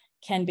Fusion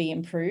can be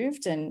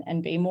improved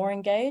and be more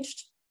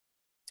engaged.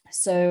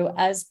 So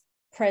as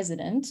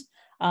president,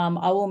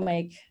 I will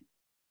make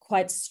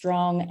quite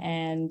strong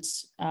and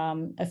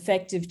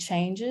effective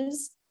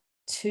changes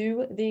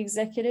to the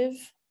executive.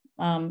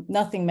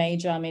 Nothing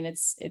major. I mean,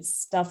 it's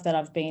stuff that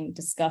I've been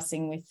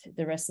discussing with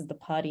the rest of the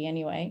party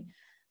anyway,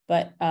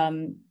 but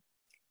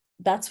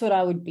that's what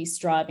I would be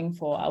striving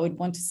for. I would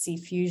want to see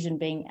Fusion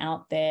being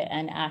out there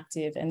and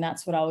active, and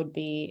that's what I would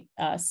be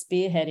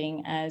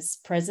spearheading as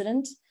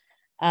president.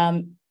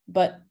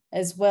 But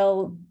as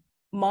well,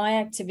 my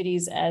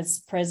activities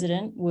as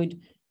president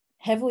would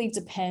heavily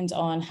depend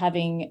on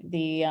having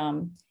the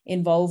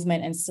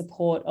involvement and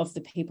support of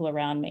the people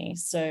around me.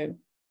 So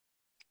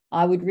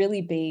I would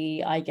really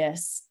be, I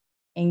guess,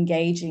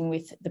 engaging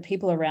with the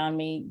people around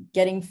me,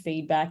 getting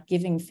feedback,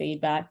 giving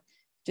feedback,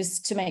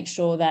 just to make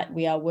sure that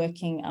we are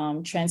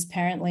working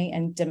transparently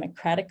and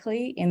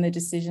democratically in the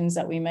decisions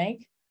that we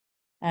make.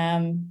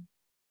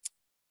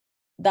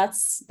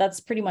 That's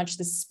pretty much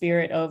the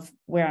spirit of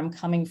where I'm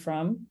coming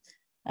from.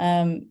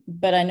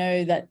 But I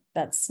know that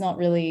that's not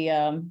really,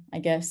 I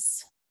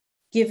guess,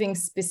 giving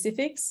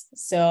specifics.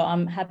 So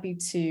I'm happy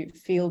to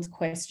field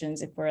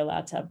questions if we're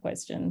allowed to have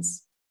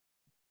questions.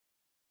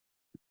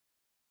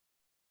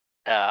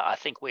 I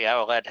think we are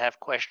allowed to have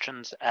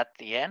questions at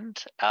the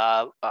end.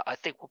 I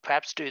think we'll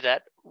perhaps do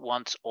that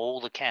once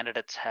all the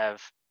candidates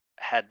have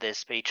had their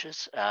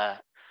speeches. Yeah,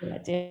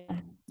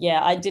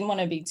 I didn't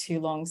want to be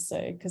too long,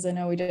 so because I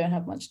know we don't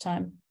have much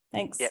time.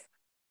 Thanks. Yep,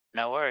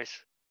 no worries.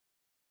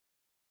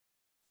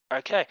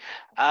 Okay.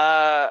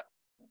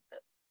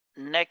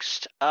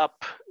 Next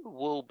up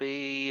will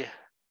be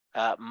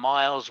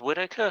Miles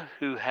Whiticker,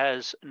 who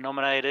has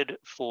nominated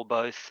for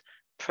both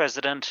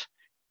president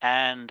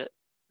and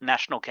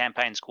National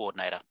Campaigns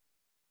Coordinator.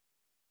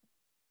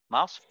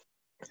 Miles?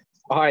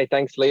 Hi,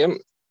 thanks, Liam.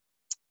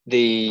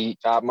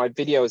 My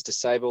video is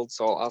disabled,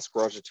 so I'll ask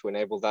Roger to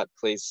enable that,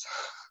 please.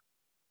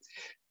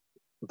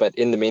 But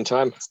in the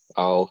meantime,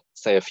 I'll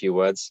say a few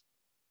words.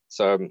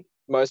 So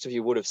most of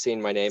you would have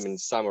seen my name in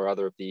some or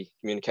other of the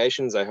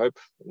communications, I hope,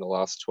 in the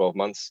last 12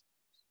 months.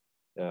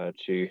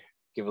 To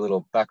give a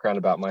little background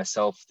about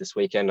myself, this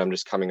weekend I'm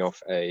just coming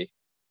off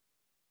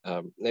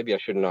maybe I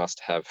shouldn't ask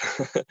to have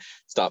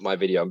start my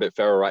video. I'm a bit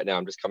feral right now.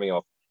 I'm just coming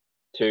off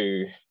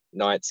 2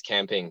 nights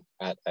camping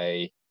at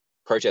a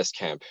protest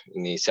camp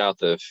in the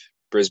south of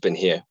Brisbane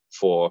here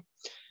for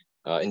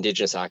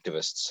Indigenous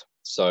activists.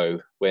 So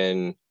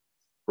when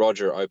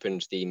Roger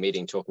opened the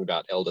meeting talking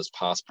about elders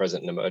past,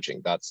 present, and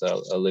emerging, that's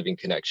a living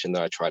connection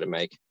that I try to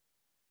make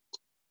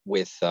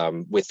with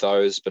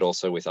those, but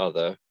also with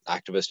other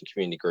activist and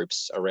community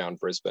groups around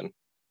Brisbane.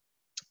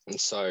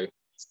 And so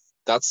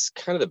that's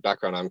kind of the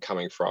background I'm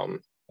coming from,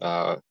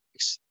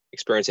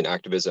 experience in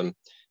activism,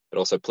 but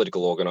also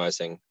political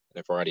organizing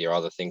and a variety of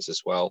other things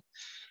as well.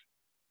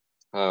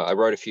 I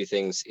wrote a few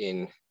things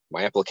in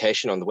my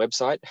application on the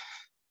website,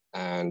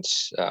 and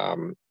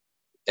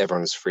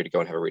everyone's free to go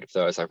and have a read of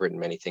those. I've written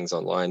many things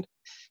online.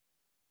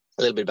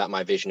 A little bit about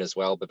my vision as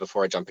well, but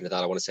before I jump into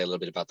that, I want to say a little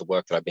bit about the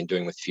work that I've been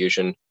doing with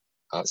Fusion.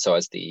 So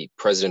as the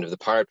president of the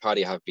Pirate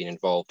Party, I have been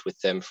involved with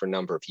them for a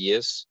number of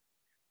years.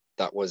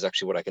 That was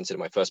actually what I consider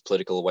my first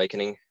political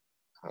awakening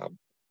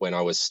when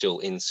I was still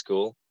in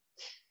school.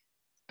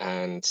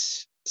 And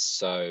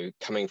So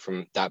coming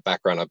from that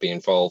background, I've been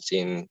involved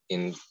in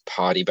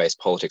party-based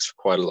politics for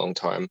quite a long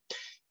time,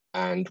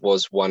 and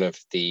was one of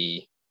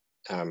the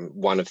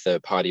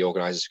party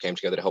organisers who came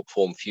together to help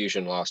form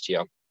Fusion last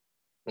year.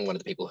 And one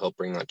of the people who helped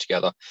bring that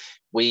together.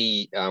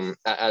 We,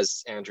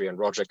 as Andrea and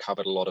Roger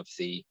covered a lot of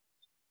the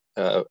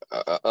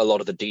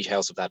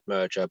details of that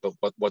merger, but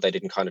what they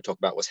didn't kind of talk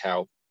about was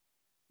how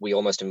we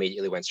almost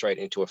immediately went straight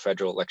into a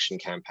federal election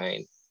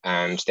campaign,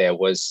 and there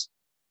was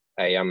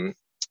a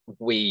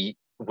we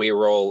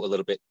were all a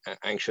little bit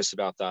anxious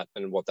about that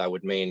and what that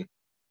would mean.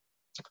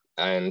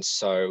 And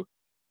so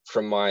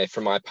from my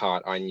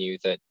part, I knew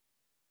that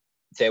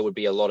there would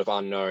be a lot of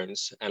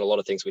unknowns and a lot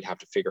of things we'd have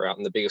to figure out.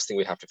 And the biggest thing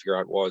we'd have to figure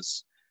out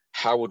was,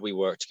 how would we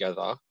work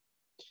together?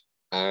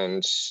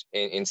 And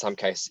in some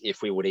cases,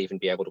 if we would even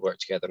be able to work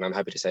together. And I'm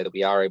happy to say that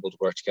we are able to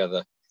work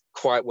together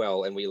quite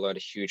well, and we learned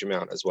a huge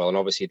amount as well. And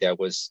obviously there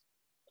was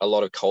a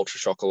lot of culture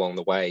shock along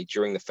the way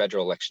during the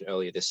federal election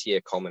earlier this year,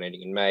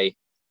 culminating in May.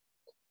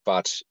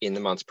 But in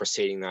the months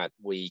preceding that,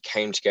 we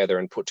came together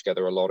and put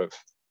together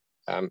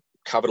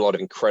covered a lot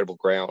of incredible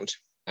ground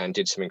and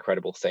did some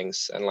incredible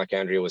things. And like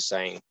Andrea was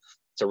saying,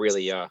 it's a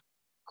really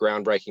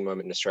groundbreaking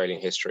moment in Australian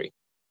history.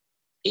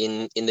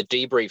 In the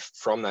debrief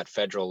from that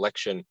federal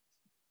election,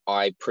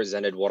 I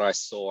presented what I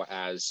saw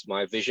as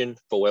my vision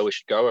for where we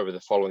should go over the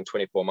following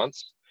 24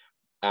 months.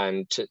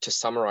 And to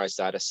summarize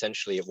that,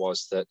 essentially it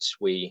was that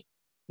we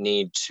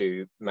need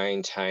to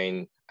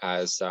maintain,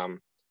 as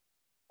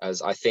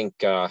I think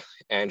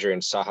Andrea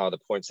and Sahar, the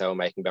points they were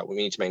making about, we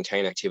need to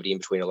maintain activity in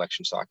between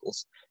election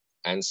cycles.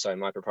 And so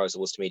my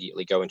proposal was to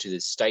immediately go into the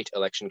state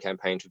election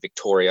campaign for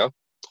Victoria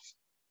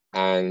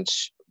and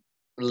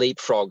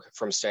leapfrog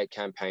from state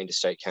campaign to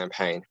state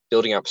campaign,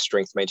 building up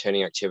strength,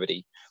 maintaining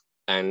activity,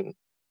 and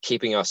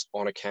keeping us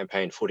on a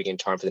campaign footing in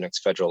time for the next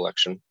federal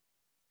election.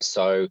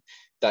 So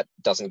that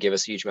doesn't give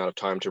us a huge amount of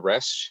time to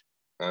rest.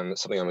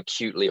 It's something I'm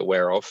acutely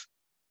aware of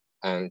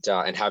and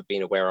have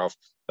been aware of.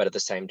 But at the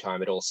same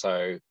time, it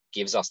also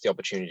gives us the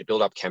opportunity to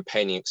build up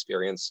campaigning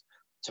experience,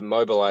 to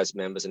mobilize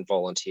members and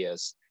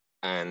volunteers,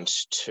 and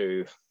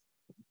to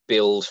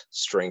build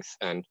strength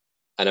and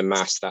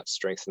amass that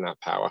strength and that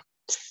power.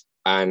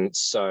 And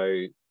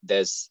so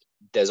there's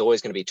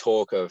always going to be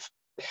talk of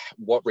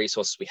what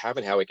resources we have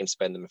and how we can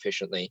spend them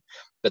efficiently.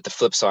 But the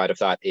flip side of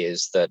that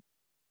is that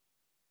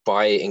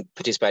by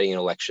participating in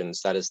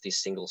elections, that is the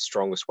single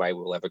strongest way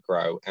we'll ever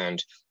grow.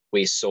 And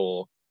we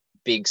saw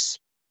big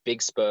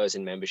spurs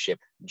in membership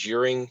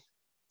during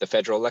the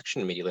federal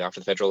election, immediately after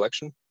the federal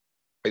election.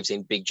 We've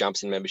seen big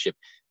jumps in membership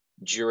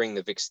during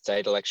the Vic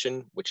state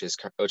election, which is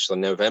on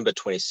November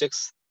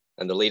 26th,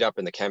 and the lead up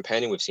in the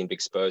campaigning. We've seen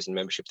big spurs in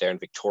membership there in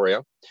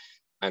Victoria.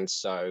 And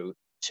so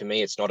to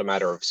me, it's not a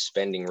matter of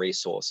spending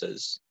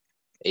resources,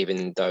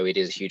 even though it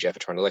is a huge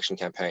effort to run an election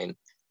campaign,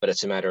 but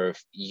it's a matter of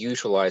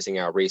utilizing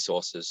our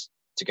resources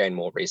to gain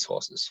more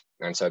resources.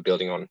 And so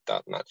building on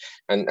that and that.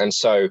 And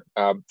so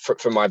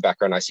from my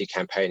background, I see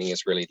campaigning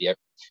as really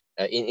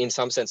in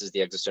some senses,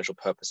 the existential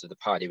purpose of the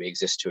party. We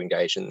exist to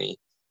engage in the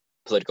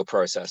political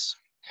process.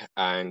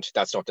 And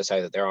that's not to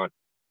say that there aren't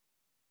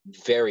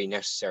very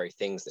necessary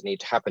things that need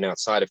to happen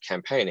outside of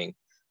campaigning,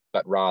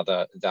 but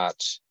rather that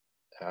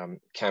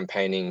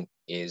campaigning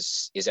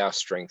is our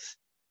strength,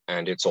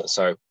 and it's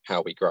also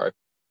how we grow.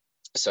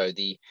 So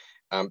the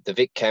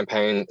Vic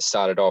campaign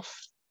started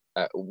off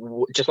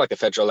just like the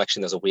federal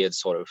election. There's a weird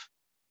sort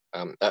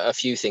of a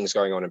few things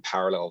going on in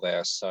parallel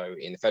there. So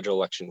in the federal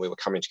election, we were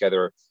coming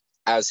together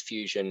as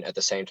Fusion at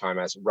the same time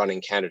as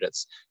running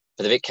candidates.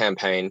 For the Vic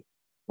campaign,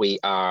 we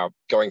are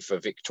going for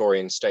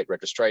Victorian state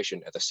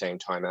registration at the same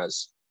time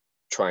as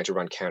trying to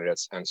run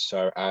candidates. And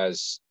so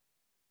as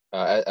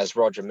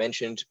Roger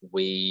mentioned,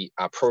 we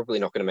are probably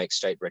not going to make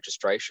state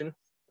registration.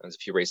 There's a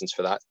few reasons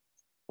for that.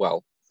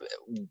 Well,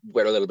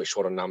 we're a little bit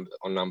short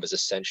on numbers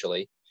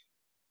essentially,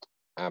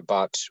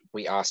 but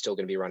we are still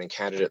going to be running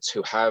candidates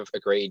who have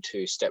agreed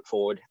to step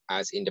forward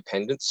as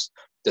independents,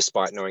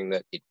 despite knowing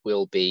that it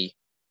will be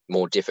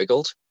more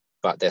difficult,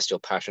 but they're still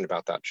passionate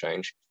about that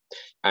change.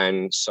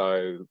 And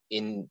so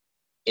in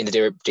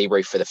the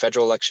debrief for the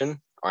federal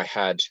election, I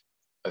had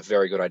a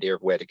very good idea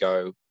of where to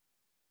go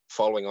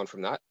following on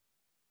from that.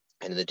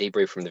 And in the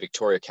debrief from the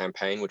Victoria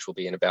campaign, which will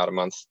be in about a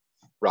month,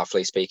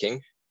 roughly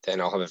speaking, then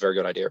I'll have a very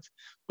good idea of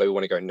where we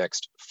want to go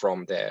next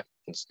from there.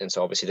 And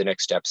so obviously the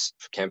next steps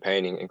for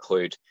campaigning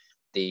include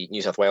the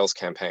New South Wales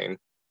campaign,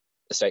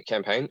 the state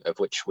campaign, of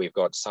which we've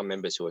got some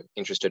members who are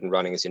interested in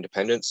running as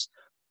independents.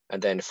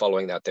 And then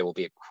following that, there will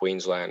be a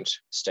Queensland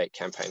state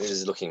campaign. This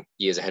is looking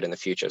years ahead in the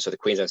future. So the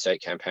Queensland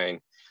state campaign,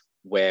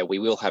 where we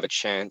will have a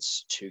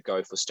chance to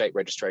go for state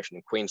registration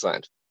in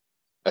Queensland,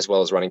 as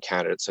well as running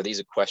candidates. So these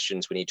are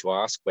questions we need to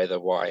ask: whether,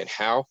 why, and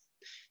how.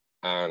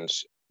 And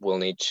we'll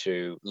need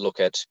to look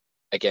at,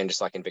 again,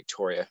 just like in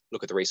Victoria,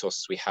 look at the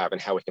resources we have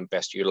and how we can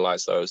best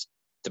utilize those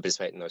to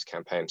participate in those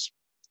campaigns.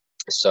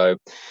 So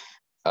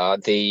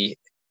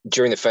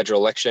during the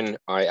federal election,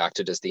 I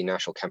acted as the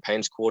national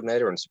campaigns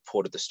coordinator and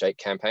supported the state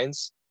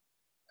campaigns.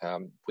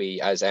 We,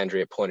 as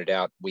Andrea pointed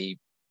out, we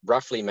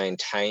roughly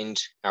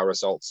maintained our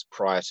results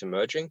prior to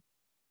merging.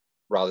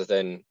 rather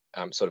than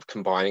sort of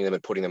combining them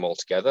and putting them all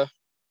together.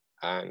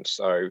 And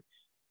so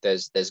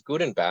there's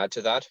good and bad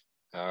to that.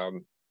 A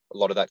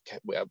lot of that,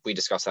 we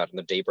discussed that in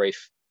the debrief.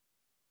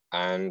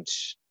 And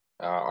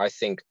I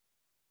think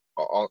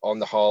on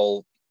the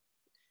whole,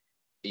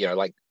 you know,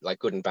 like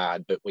good and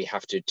bad, but we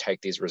have to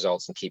take these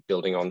results and keep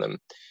building on them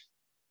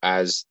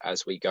as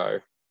we go.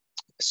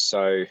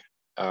 So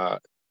I'm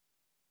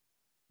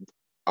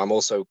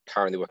also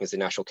currently working as the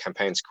National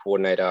Campaigns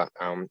Coordinator.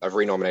 I've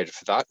renominated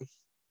for that,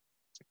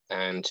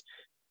 and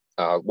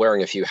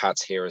wearing a few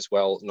hats here as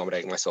well,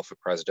 nominating myself for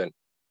president,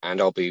 and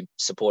I'll be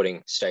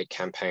supporting state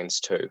campaigns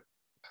too,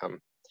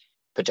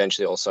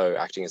 potentially also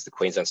acting as the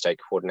Queensland State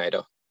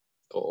Coordinator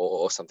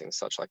or something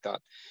such like that.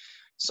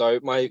 So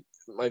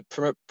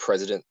from a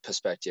president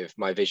perspective,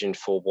 my vision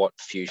for what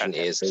Fusion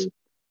is.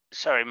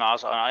 Sorry,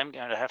 Miles, I'm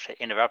going to have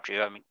to interrupt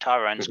you. I mean,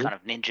 Tyrone's kind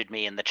of ninjaed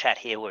me in the chat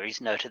here where he's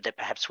noted that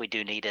perhaps we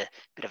do need a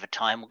bit of a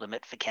time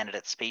limit for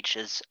candidate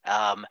speeches.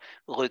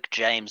 Luke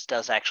James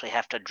does actually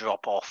have to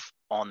drop off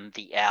on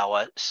the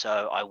hour,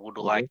 so I would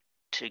like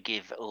to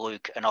give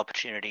Luke an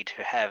opportunity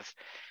to have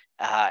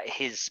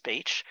his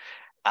speech.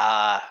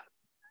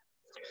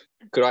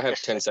 Could I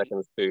have 10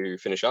 seconds to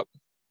finish up?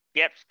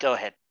 Yep, go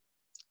ahead.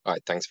 All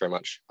right, thanks very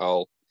much.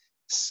 I'll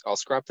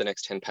scrap the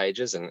next 10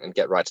 pages and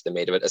get right to the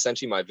meat of it.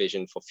 Essentially, my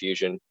vision for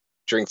Fusion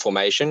during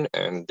formation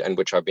and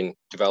which I've been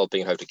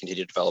developing and hope to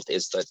continue to develop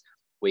is that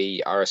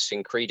we are a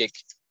syncretic,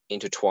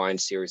 intertwined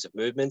series of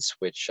movements,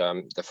 which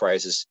the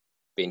phrase has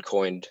been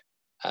coined,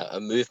 a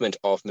movement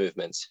of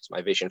movements. It's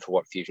my vision for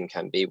what Fusion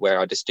can be, where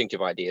our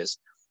distinctive ideas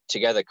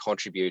together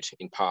contribute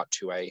in part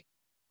to a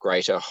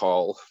greater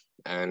whole.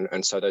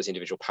 And so those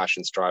individual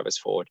passions drive us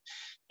forward.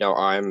 Now,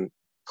 I'm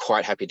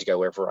quite happy to go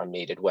wherever I'm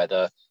needed,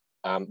 whether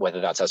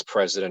that's as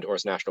president or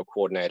as national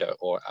coordinator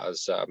or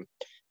as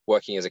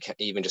working as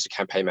even just a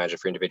campaign manager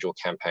for individual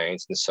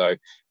campaigns. And so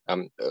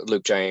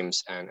Luke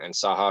James and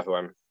Sahar, who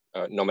I'm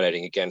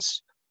nominating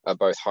against, are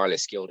both highly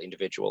skilled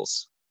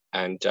individuals,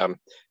 and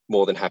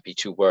more than happy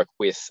to work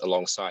with,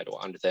 alongside,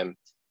 or under them,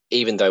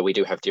 even though we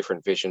do have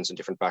different visions and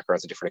different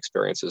backgrounds and different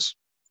experiences.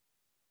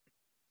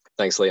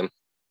 Thanks, Liam.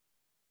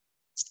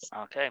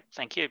 Okay,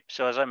 thank you.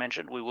 So as I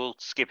mentioned, we will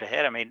skip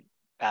ahead. I mean,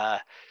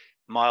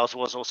 Miles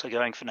was also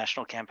going for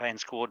National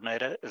Campaigns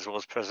Coordinator as well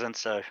as President,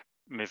 so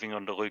moving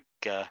on to Luke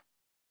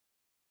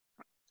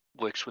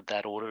works with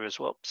that order as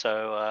well.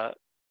 So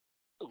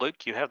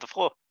Luke, you have the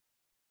floor.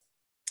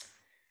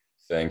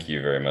 Thank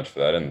you very much for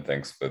that, and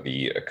thanks for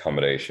the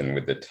accommodation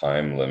with the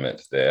time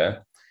limit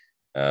there.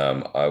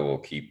 I will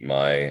keep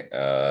my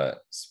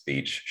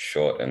speech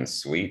short and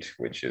sweet,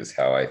 which is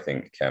how I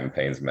think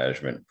campaigns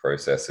management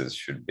processes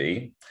should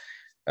be.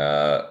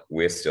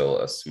 We're still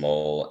a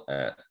small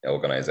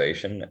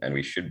organization, and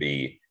we should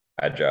be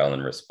agile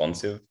and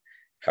responsive.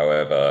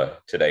 However,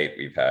 to date,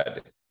 we've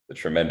had the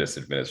tremendous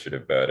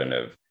administrative burden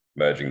of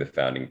merging the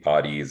founding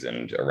parties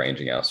and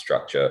arranging our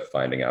structure,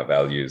 finding our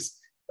values,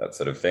 that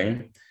sort of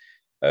thing.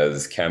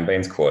 As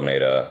campaigns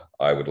coordinator,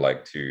 I would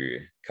like to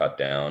cut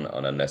down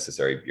on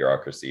unnecessary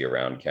bureaucracy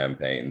around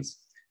campaigns,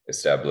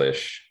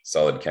 establish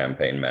solid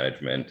campaign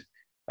management,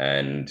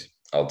 and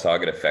I'll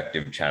target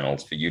effective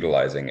channels for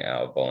utilizing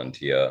our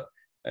volunteer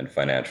and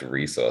financial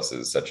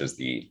resources, such as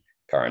the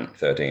current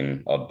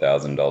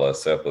 $13,000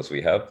 surplus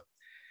we have.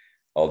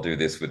 I'll do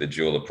this with a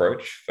dual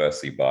approach,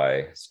 firstly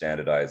by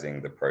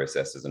standardizing the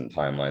processes and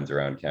timelines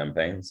around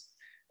campaigns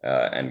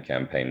and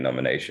campaign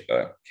nomination,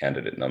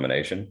 candidate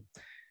nomination,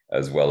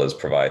 as well as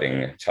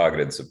providing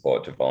targeted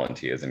support to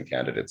volunteers and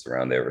candidates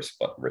around their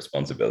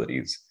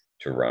responsibilities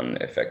to run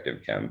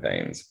effective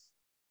campaigns.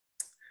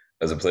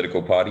 As a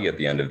political party, at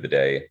the end of the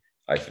day,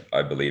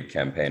 I believe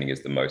campaigning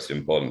is the most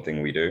important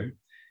thing we do.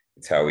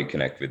 It's how we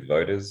connect with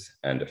voters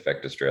and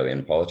affect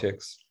Australian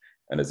politics.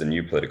 And as a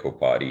new political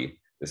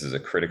party, this is a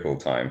critical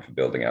time for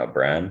building our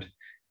brand,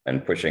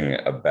 and pushing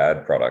a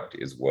bad product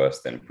is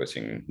worse than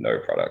pushing no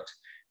product.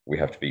 We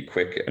have to be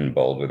quick and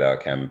bold with our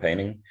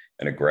campaigning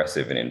and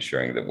aggressive in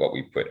ensuring that what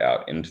we put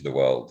out into the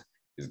world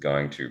is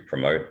going to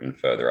promote and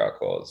further our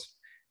cause.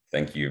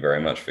 Thank you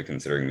very much for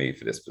considering me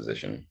for this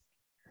position.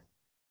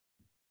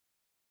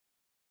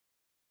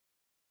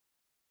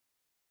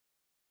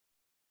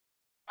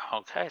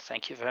 Okay,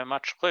 thank you very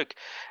much, Luke.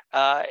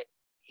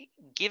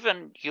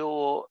 Given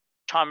your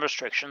time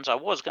restrictions, I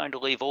was going to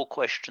leave all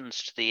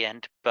questions to the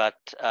end, but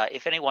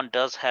if anyone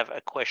does have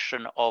a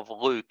question of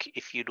Luke,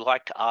 if you'd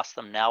like to ask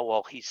them now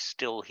while he's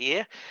still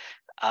here,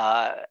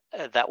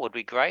 that would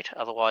be great.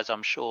 Otherwise,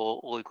 I'm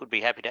sure Luke would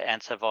be happy to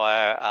answer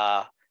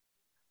via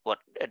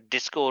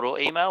Discord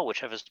or email,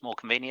 whichever's more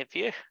convenient for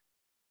you.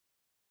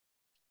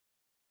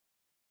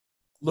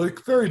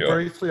 Luke, very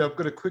briefly, I've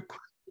got a quick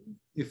question,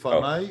 if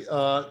I may.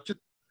 Just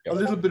a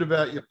little bit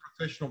about your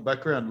professional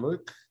background,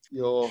 Luke.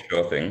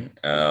 Sure thing.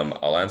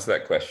 I'll answer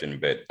that question,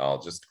 but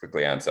I'll just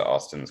quickly answer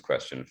Austin's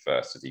question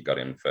first, as he got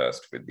in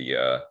first with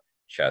the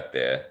chat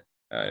there.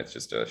 It's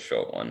just a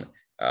short one.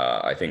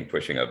 I think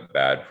pushing a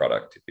bad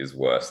product is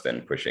worse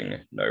than pushing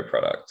no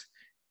product.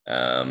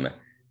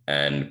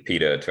 And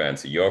Peter, to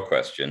answer your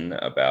question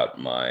about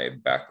my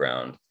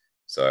background.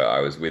 So I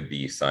was with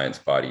the Science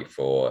Party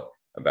for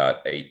about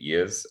 8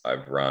 years.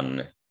 I've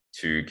run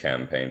 2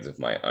 campaigns of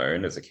my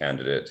own as a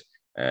candidate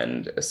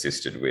and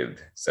assisted with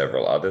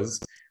several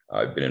others.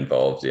 I've been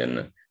involved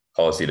in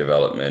policy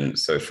development,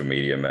 social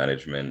media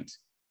management.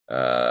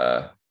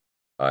 I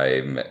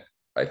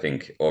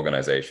think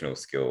organizational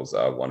skills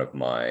are one of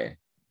my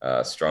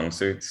strong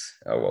suits.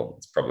 Well,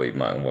 it's probably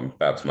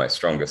perhaps my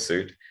strongest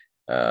suit.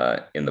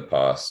 In the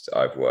past,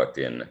 I've worked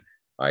in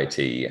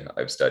IT,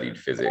 I've studied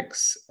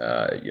physics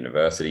at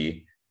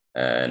university,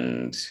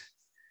 and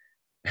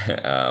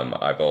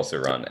I've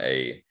also run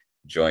a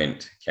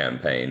joint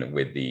campaign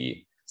with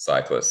the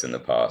cyclists in the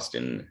past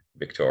in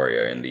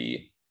Victoria in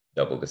the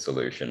double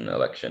dissolution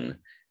election.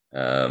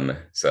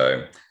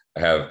 So I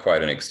have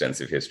quite an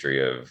extensive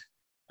history of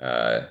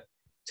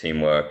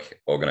teamwork,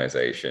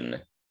 organization,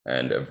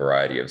 and a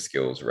variety of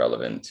skills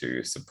relevant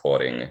to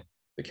supporting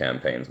the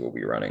campaigns we'll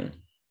be running.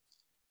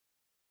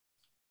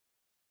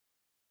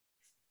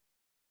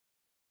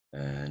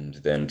 And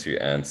then to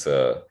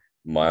answer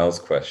Miles'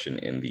 question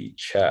in the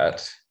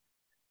chat,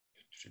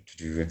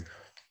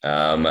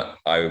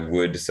 I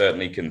would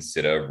certainly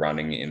consider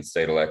running in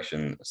state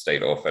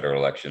or federal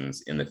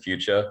elections in the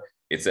future.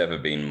 It's ever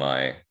been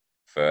my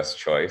first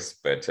choice,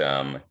 but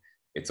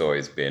it's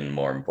always been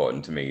more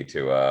important to me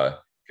to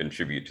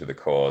contribute to the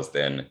cause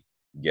than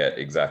get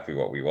exactly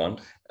what we want.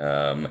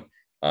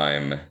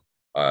 I've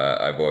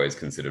always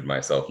considered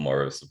myself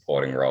more of a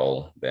supporting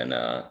role than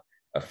a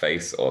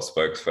face or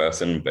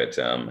spokesperson, but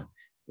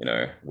you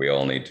know, we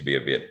all need to be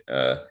a bit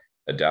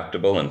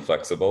adaptable and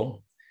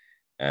flexible.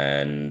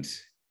 And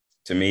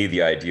to me,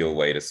 the ideal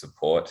way to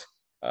support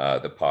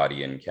the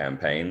party in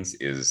campaigns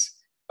is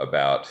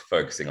about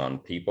focusing on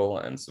people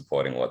and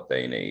supporting what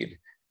they need.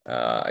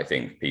 I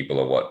think people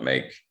are what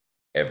make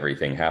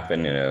everything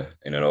happen in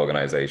an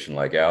organization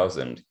like ours,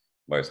 and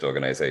most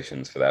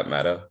organizations for that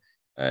matter.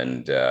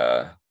 And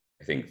I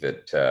think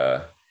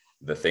that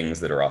the things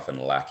that are often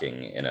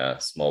lacking in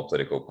a small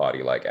political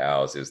party like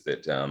ours is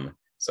that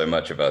so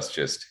much of us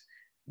just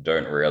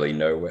don't really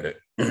know where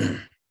to,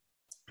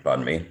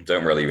 pardon me,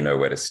 don't really know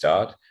where to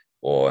start,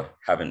 or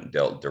haven't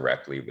dealt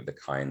directly with the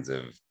kinds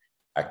of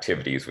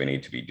activities we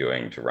need to be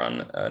doing to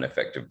run an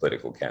effective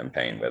political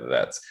campaign, whether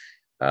that's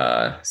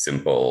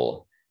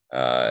simple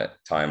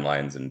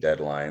timelines and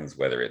deadlines,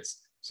 whether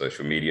it's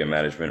social media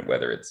management,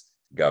 whether it's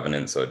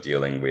governance or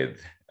dealing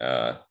with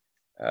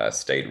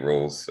state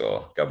rules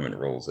or government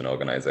rules and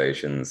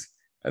organizations.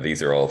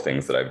 These are all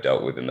things that I've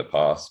dealt with in the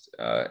past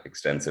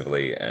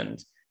extensively and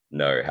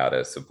know how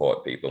to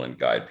support people and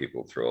guide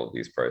people through all of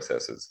these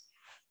processes.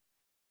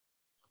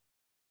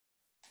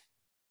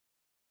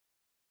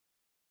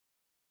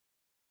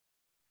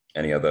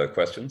 Any other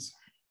questions?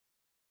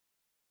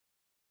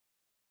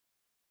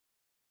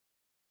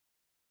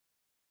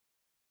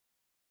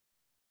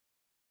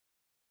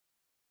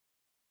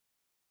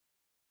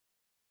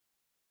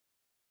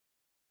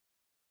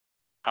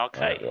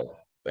 Okay. All right, well,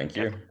 thank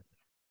you.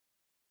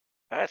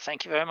 All right,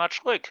 thank you very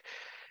much, Luke.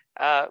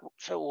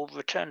 So we'll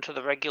return to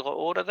the regular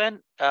order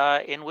then,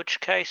 in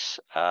which case,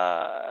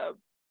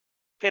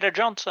 Peter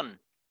Johnson,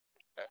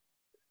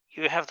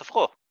 you have the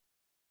floor.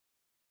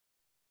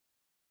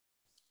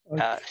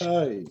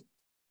 Okay.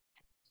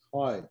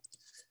 Hi.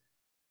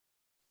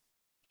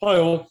 Hi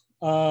all.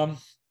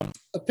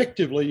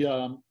 Effectively,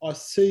 I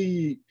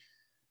see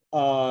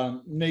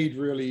need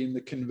really in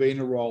the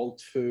convener role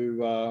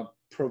to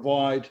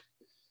provide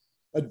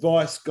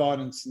advice,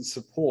 guidance and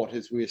support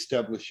as we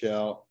establish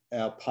our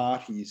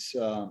party's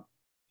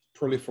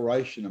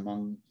proliferation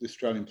among the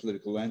Australian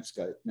political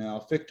landscape. Now,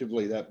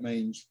 effectively, that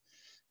means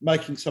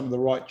making some of the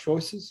right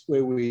choices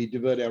where we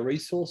divert our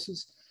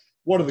resources.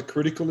 What are the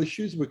critical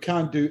issues? We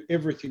can't do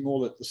everything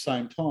all at the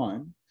same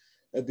time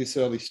at this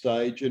early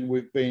stage, and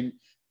we've been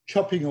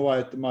chopping away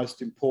at the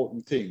most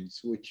important things,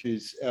 which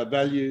is our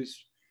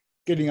values,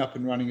 getting up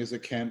and running as a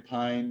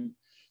campaign,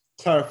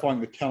 clarifying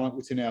the talent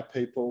within our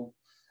people,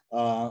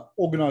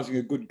 organising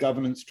a good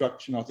governance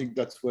structure, and I think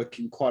that's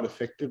working quite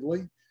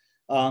effectively.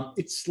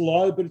 It's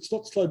slow, but it's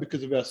not slow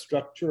because of our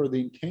structure or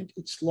the intent.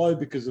 It's slow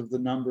because of the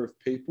number of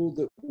people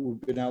that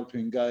we've been able to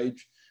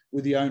engage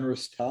with the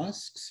onerous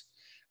tasks,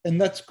 and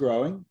that's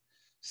growing.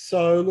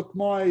 So look,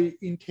 my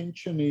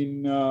intention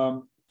in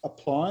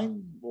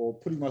applying or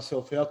putting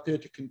myself out there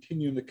to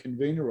continue in the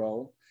convener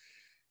role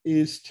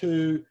is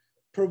to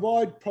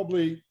provide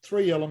probably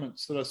 3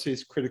 elements that I see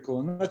as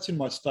critical, and that's in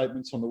my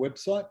statements on the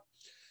website.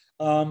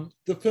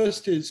 The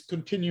first is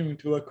continuing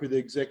to work with the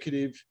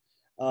executive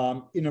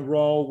in a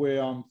role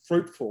where I'm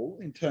fruitful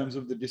in terms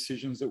of the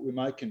decisions that we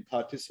make and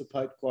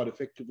participate quite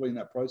effectively in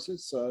that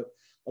process. So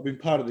I've been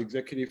part of the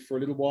executive for a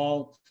little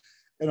while,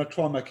 and I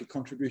try and make a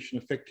contribution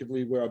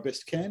effectively where I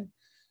best can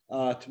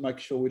to make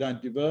sure we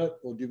don't divert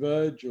or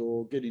diverge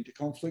or get into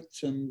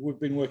conflicts, and we've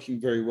been working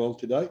very well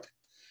to date.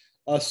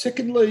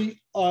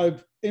 Secondly,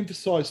 I've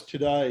emphasised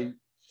today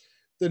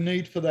the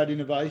need for that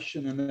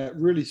innovation and that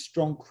really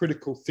strong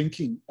critical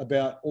thinking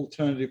about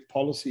alternative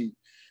policy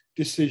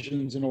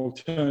decisions and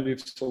alternative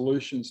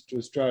solutions to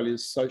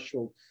Australia's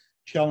social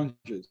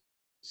challenges.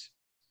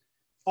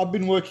 I've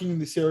been working in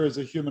this area as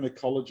a human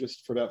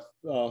ecologist for about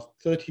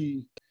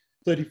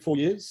 34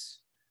 years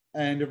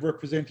and have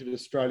represented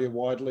Australia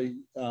widely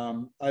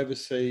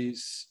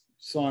overseas,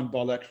 signed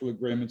bilateral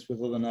agreements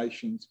with other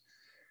nations,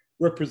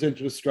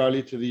 represented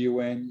Australia to the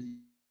UN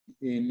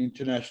in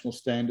international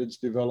standards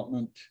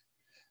development.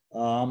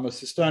 I'm a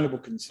sustainable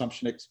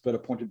consumption expert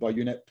appointed by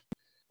UNEP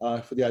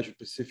for the Asia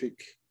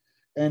Pacific.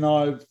 And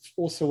I've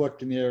also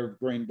worked in the area of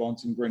green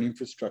bonds and green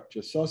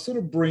infrastructure. So I sort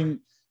of bring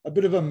a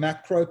bit of a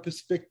macro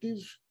perspective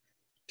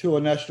to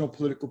a national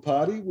political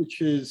party, which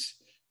is,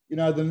 you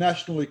know, the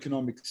national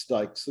economic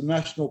stakes, the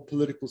national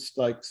political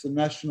stakes, the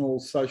national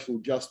social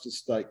justice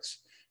stakes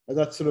at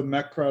that sort of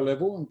macro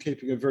level, and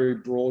keeping a very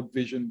broad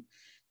vision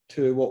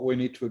to what we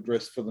need to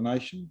address for the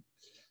nation.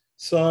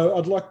 So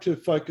I'd like to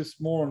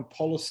focus more on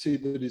policy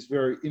that is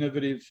very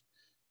innovative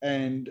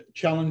and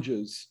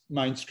challenges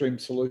mainstream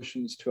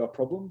solutions to our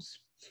problems.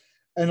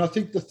 And I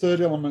think the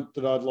third element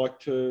that I'd like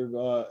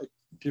to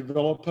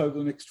develop over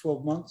the next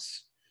 12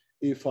 months,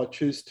 if I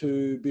choose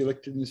to be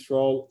elected in this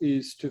role,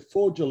 is to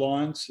forge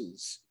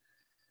alliances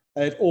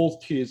at all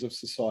tiers of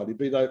society,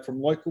 be they from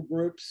local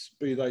groups,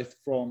 be they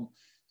from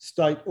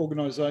state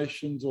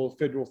organisations or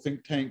federal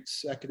think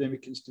tanks,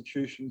 academic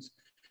institutions,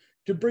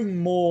 to bring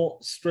more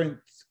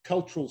strength,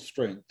 cultural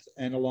strength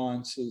and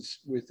alliances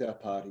with our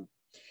party.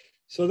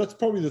 So that's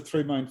probably the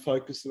three main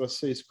focus that I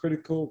see as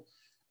critical.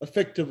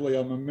 Effectively,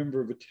 I'm a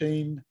member of a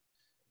team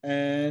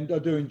and I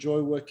do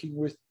enjoy working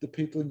with the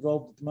people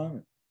involved at the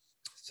moment.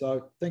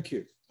 So thank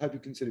you. Hope you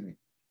consider me.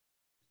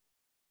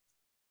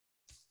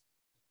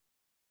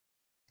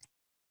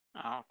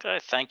 Okay,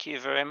 thank you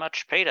very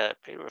much, Peter.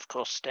 Peter, of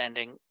course,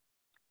 standing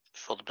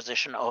for the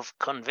position of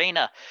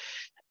convener.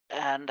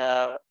 And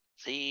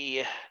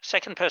the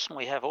second person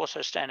we have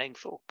also standing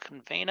for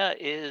convener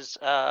is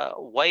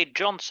Wade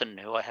Johnson,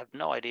 who I have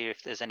no idea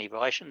if there's any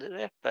relation to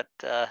there, but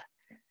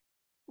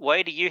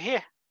Wade, are you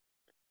here?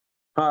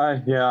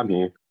 Hi, yeah, I'm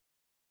here.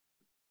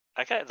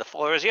 Okay, the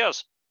floor is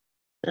yours.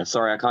 Yeah,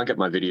 sorry, I can't get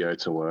my video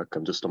to work.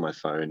 I'm just on my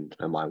phone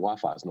and my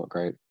Wi-Fi is not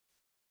great.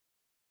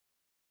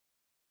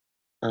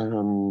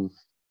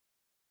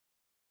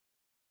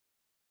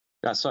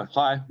 Yeah, so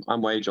hi,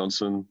 I'm Wade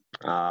Johnson.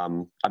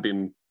 I've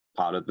been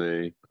part of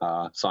the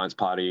Science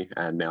Party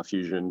and now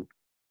Fusion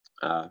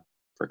for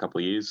a couple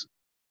of years.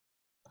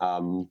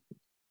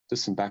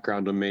 Just some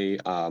background on me.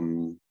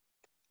 I'm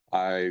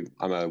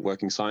a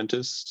working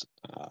scientist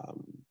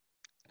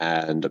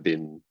and I've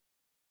been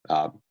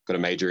got a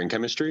major in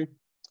chemistry.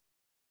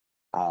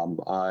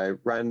 I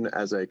ran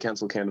as a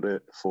council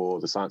candidate for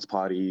the Science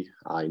Party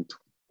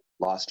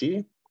last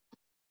year.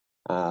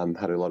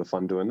 Had a lot of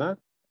fun doing that.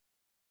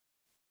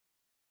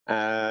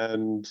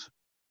 And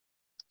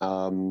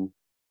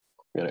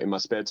you know, in my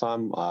spare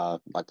time, I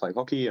play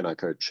hockey and I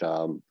coach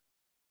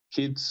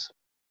kids.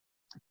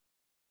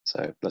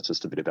 So that's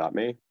just a bit about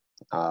me.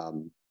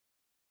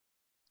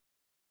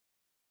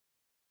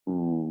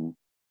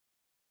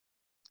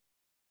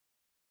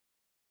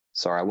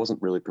 Sorry, I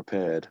wasn't really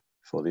prepared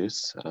for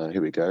this.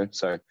 Here we go.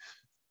 So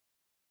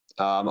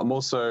I'm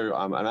also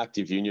an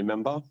active union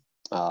member.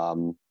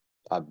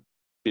 I've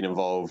been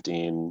involved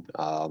in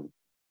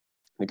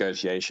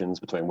negotiations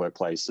between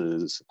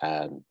workplaces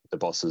and the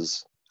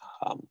bosses.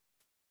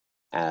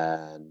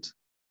 And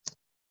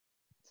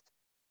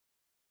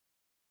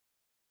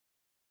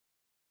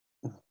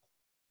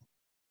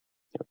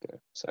okay,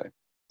 so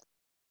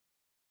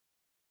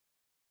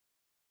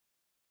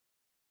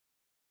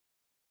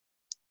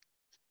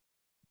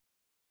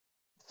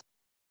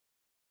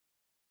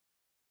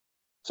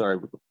sorry,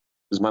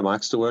 is my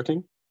mic still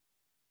working?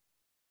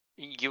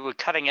 You were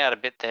cutting out a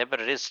bit there,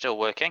 but it is still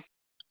working.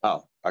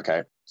 Oh,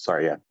 okay.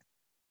 Sorry, yeah.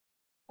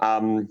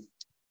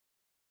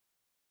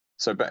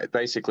 So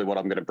basically what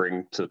I'm going to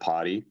bring to the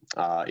party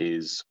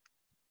is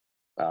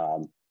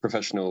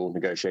professional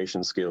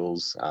negotiation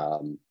skills,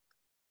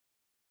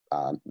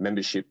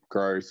 membership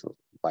growth,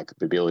 like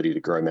the ability to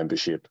grow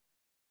membership,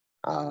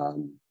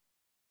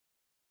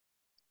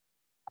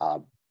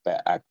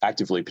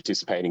 actively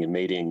participating in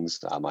meetings,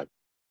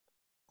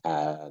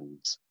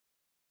 and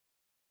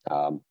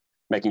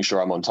making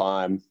sure I'm on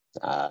time,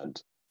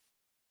 and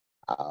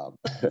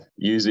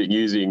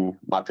using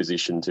my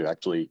position to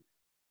actually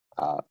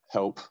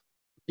help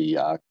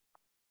the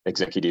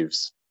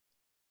executives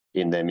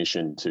in their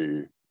mission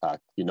to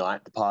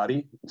unite the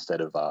party instead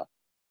of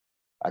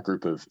a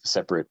group of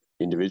separate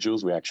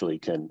individuals. We actually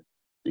can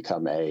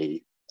become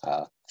a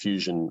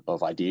fusion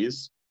of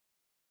ideas.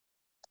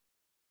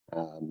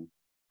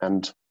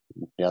 And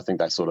yeah, I think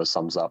that sort of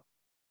sums up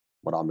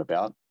what I'm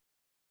about.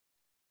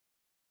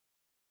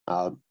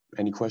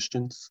 Any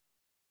questions?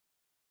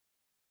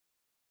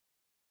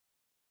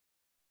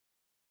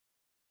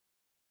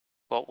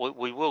 Well,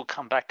 we will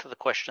come back to the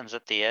questions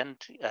at the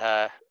end.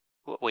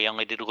 We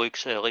only did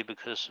Luke's early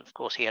because, of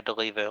course, he had to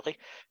leave early.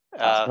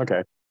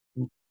 Okay.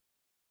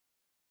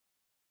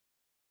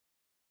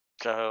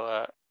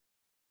 So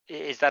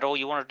is that all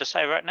you wanted to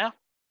say right now?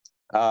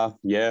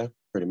 Yeah,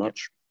 pretty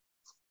much.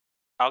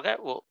 Okay,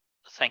 well,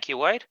 thank you,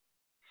 Wade.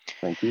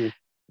 Thank you.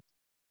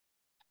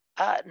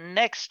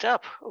 Next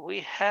up,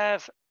 we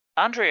have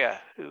Andrea,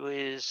 who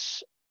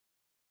is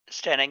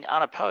standing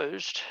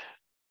unopposed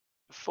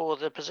for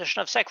the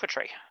position of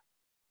secretary.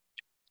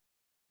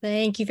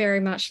 Thank you very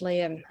much,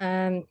 Liam.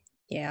 I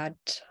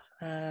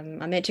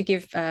meant to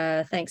give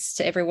thanks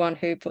to everyone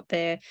who put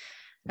their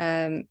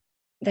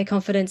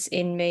confidence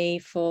in me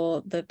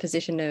for the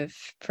position of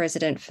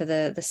president for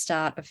the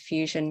start of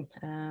Fusion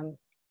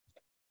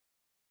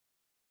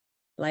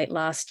late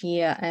last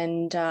year.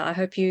 And I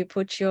hope you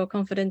put your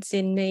confidence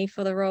in me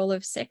for the role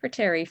of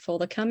secretary for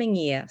the coming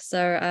year.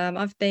 So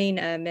I've been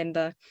a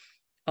member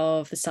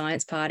of the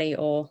Science Party,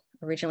 or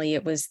originally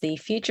it was the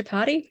Future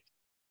Party,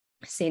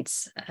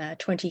 since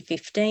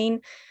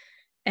 2015.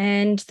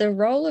 And the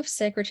role of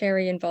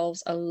secretary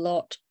involves a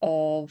lot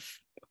of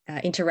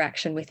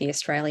interaction with the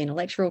Australian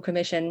Electoral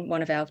Commission.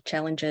 One of our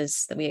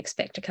challenges that we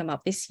expect to come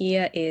up this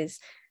year is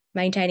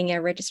maintaining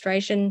our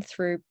registration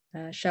through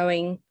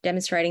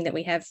demonstrating that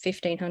we have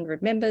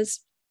 1,500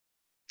 members.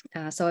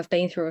 So I've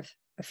been through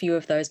a few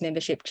of those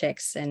membership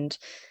checks, and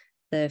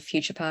the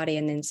Future Party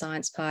and then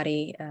Science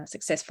Party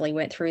successfully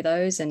went through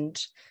those,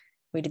 and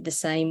we did the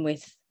same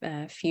with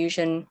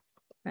Fusion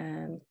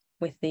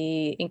with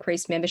the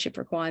increased membership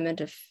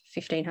requirement of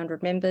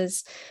 1,500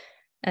 members.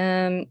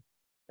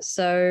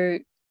 So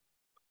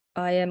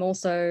I am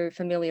also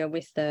familiar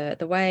with the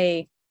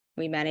way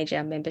we manage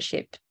our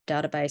membership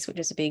database, which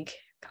is a big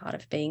part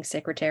of being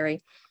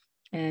secretary.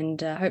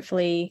 And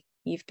hopefully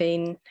you've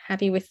been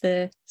happy with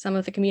some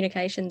of the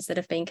communications that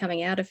have been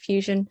coming out of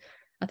Fusion.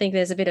 I think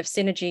there's a bit of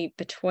synergy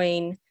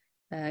between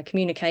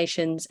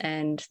communications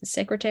and the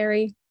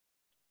secretary.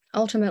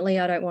 Ultimately,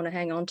 I don't want to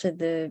hang on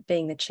to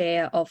being the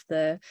chair of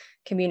the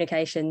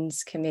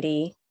communications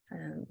committee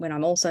when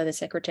I'm also the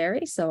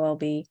secretary. So I'll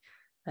be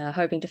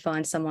hoping to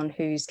find someone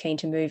who's keen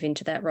to move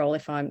into that role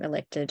if I'm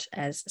elected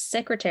as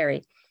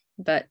secretary.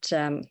 But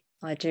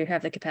I do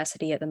have the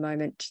capacity at the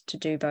moment to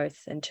do both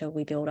until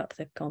we build up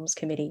the comms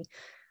committee.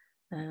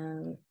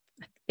 I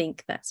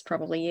think that's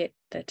probably it,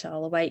 but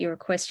I'll await your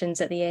questions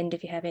at the end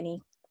if you have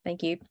any.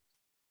 Thank you.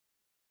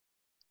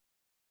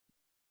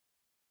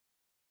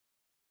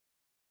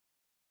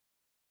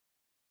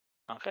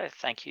 Okay,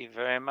 thank you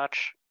very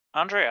much,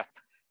 Andrea.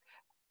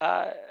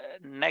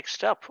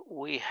 Next up,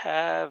 we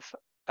have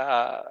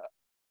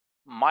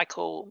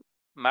Michael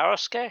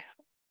Maroske.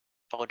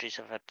 Apologies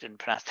if I didn't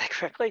pronounce that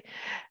correctly.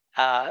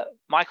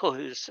 Michael,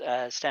 who's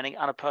standing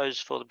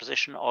unopposed for the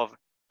position of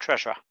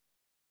treasurer.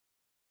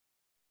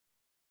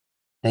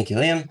 Thank you,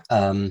 Liam.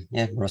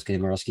 Yeah,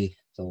 Maroske,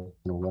 so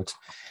it all works.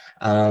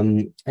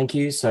 Thank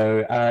you.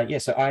 So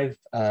so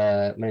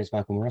my name is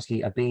Michael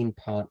Maroske. I've been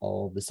part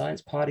of the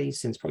Science Party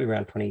since probably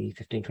around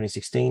 2015,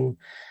 2016.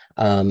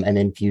 And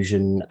then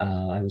Fusion,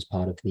 I was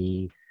part of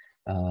the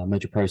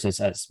merger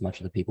process, as most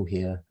of the people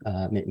here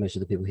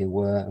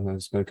were and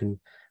have spoken,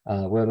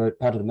 were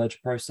part of the merger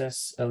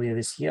process earlier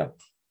this year.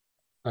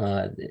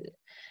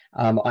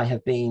 I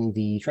have been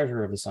the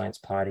treasurer of the Science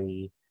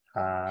Party,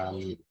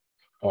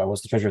 I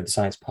was the treasurer of the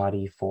Science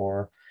Party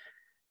for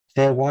a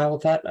fair while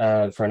of that,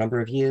 for a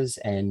number of years,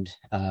 and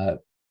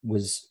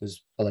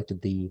was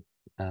elected the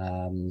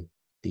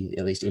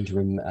at least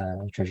interim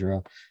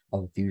treasurer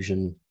of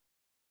Fusion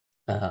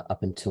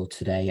up until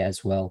today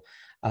as well.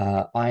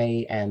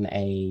 I am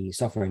a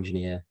software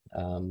engineer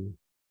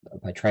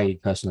by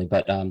trade personally,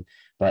 but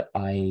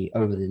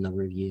over the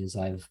number of years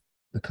I've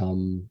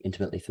become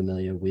intimately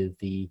familiar with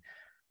the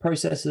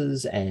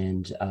processes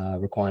and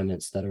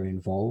requirements that are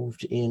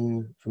involved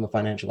from a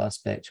financial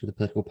aspect with a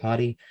political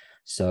party.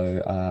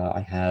 So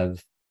I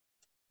have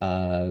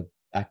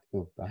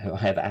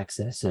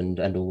access and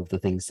all of the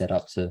things set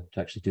up to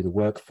actually do the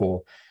work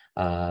for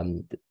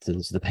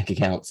the bank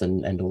accounts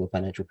and all the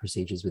financial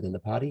procedures within the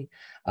party.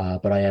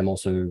 But I am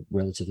also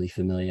relatively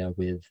familiar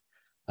with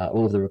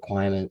all of the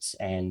requirements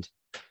and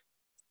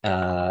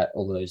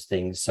all of those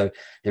things. So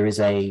there is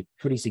a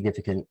pretty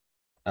significant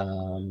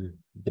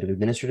bit of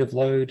administrative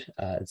load.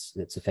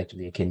 It's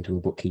effectively akin to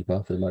a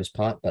bookkeeper for the most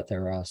part, but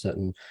there are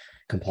certain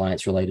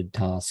compliance related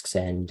tasks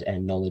and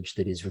knowledge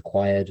that is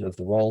required of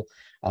the role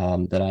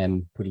that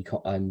I'm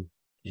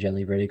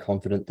generally very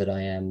confident that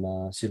I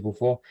am suitable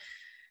for.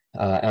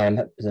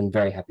 I'm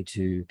very happy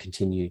to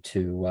continue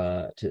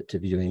to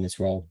be doing this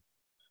role.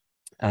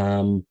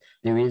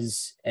 There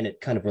is, and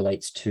it kind of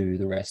relates to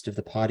the rest of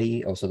the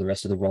party, also the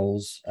rest of the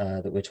roles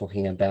that we're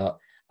talking about.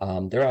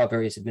 There are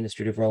various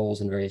administrative roles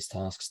and various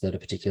tasks that a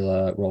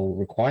particular role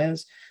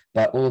requires,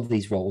 but all of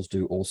these roles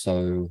do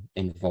also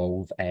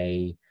involve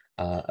a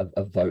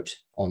vote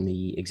on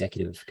the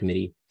executive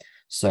committee.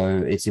 So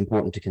it's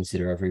important to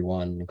consider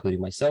everyone,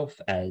 including myself,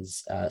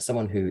 as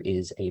someone who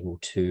is able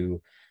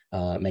to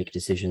make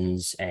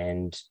decisions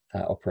and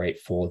operate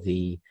for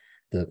the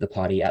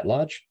party at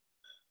large.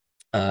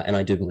 And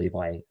I do believe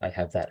I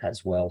have that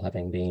as well,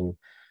 having been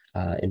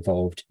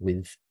involved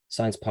with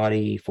Science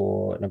Party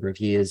for a number of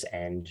years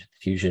and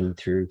Fusion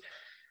through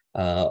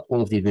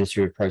all of the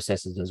administrative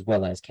processes as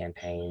well as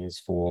campaigns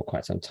for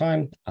quite some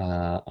time.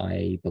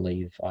 I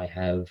believe I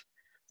have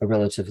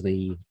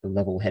relatively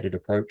level-headed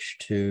approach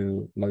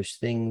to most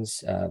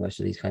things, most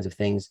of these kinds of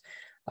things,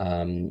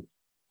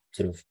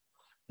 sort of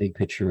big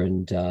picture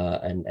and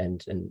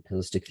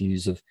holistic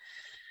views of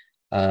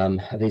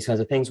these kinds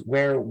of things.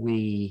 Where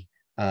we,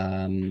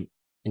 in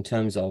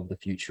terms of the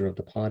future of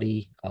the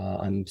party,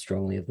 I'm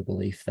strongly of the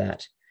belief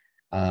that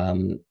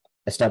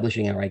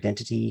establishing our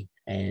identity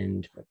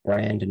and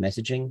brand and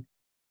messaging,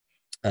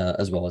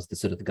 as well as the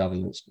sort of the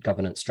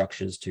governance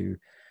structures to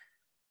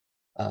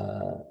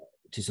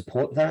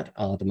support that,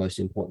 are the most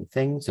important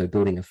thing. So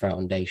building a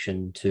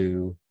foundation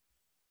to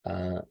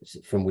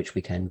from which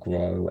we can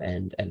grow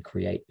and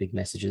create big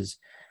messages,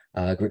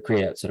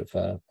 create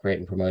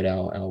and promote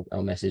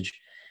our message.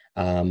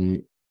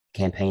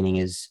 Campaigning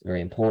is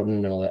very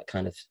important and all that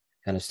kind of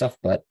stuff,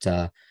 but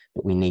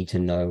we need to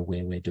know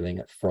where we're doing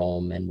it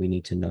from, and we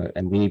need to know,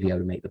 and we need to be able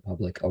to make the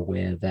public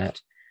aware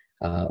that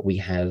we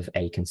have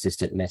a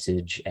consistent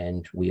message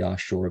and we are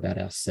sure about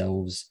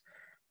ourselves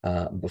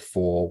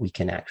before we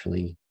can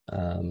actually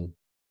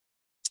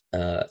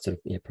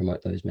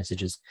promote those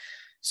messages.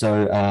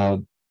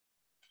 So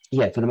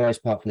yeah, for the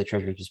most part, from the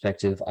Treasury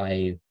perspective,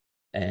 I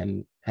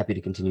am happy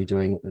to continue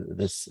doing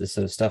this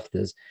sort of stuff.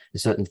 There's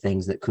certain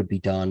things that could be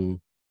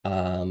done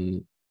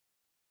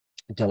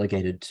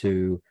delegated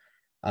to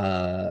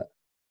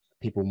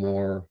people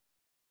more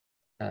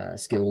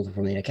skilled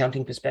from the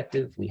accounting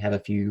perspective. We have a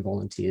few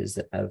volunteers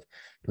that have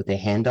put their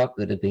hand up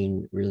that have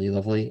been really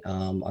lovely.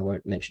 I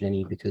won't mention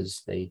any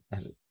because I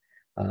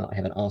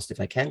haven't asked if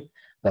I can,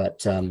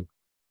 but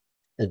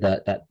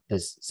that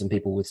there's some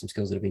people with some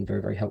skills that have been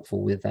very, very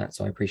helpful with that.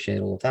 So I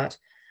appreciate all of that.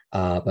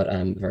 But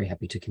I'm very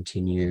happy to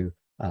continue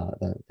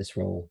this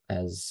role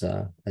as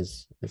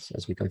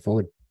we go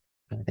forward.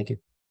 Thank you.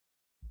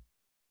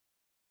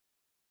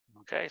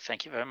 Okay,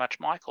 thank you very much,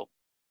 Michael.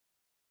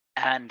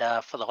 And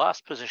for the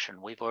last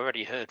position, we've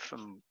already heard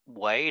from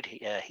Wade.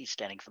 He's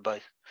standing for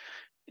both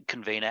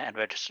convener and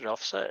registered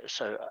officer.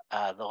 So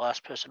the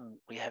last person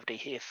we have to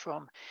hear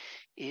from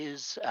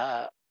is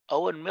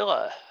Owen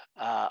Miller.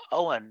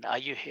 Owen, are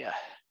you here?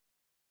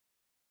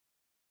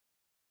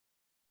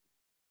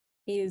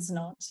 He is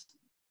not.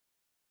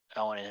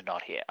 Owen is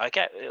not here.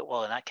 Okay,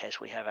 well, in that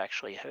case, we have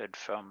actually heard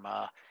from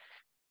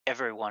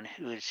everyone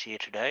who is here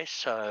today.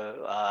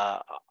 So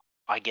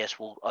I guess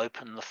we'll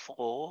open the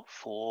floor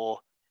for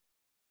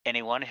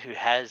anyone who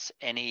has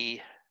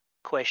any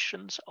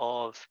questions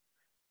of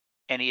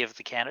any of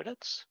the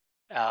candidates.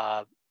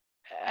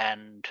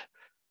 And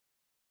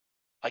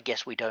I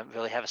guess we don't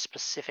really have a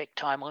specific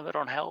time limit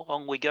on how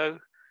long we go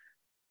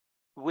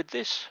with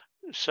this.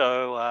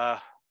 So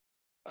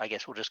I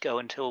guess we'll just go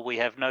until we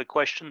have no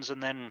questions.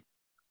 And then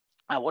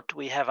what do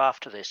we have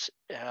after this?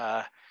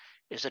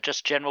 Is it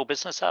just general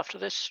business after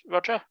this,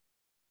 Roger?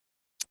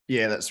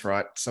 Yeah, that's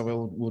right.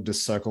 So we'll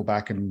just circle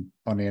back and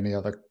on any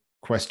other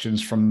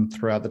questions from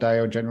throughout the day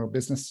or general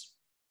business.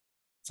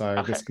 So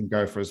Okay. this can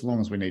go for as long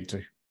as we need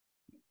to.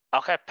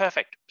 Okay,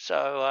 perfect.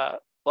 So,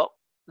 well,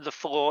 the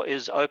floor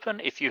is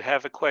open. If you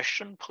have a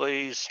question,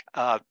 please,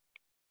 for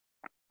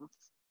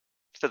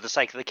the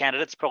sake of the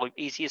candidates, probably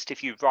easiest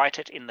if you write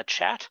it in the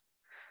chat.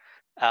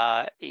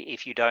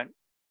 If you don't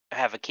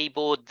have a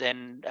keyboard,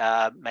 then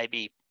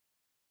maybe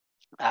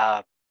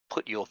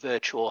put your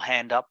virtual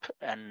hand up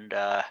and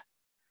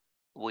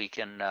we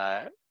can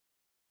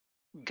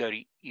go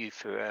to you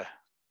for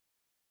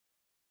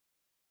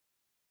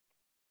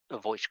a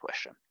voice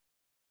question.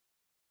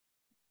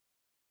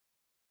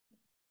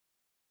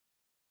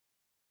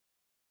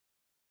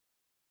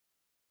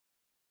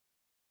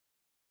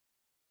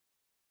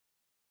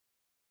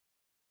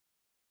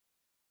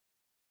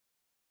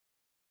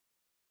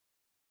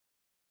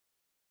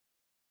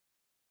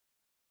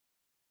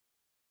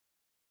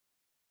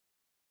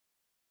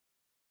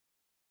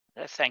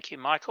 Thank you,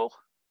 Michael.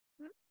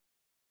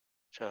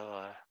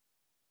 So,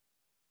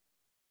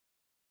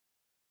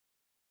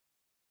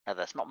 no,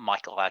 that's not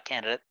Michael, our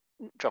candidate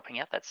dropping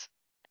out. That's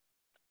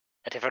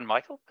a different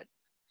Michael. But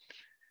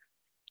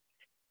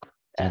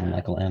And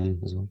Michael M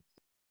as well.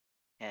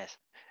 yes.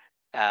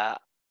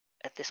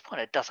 At this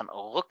point, it doesn't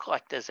look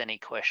like there's any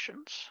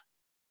questions.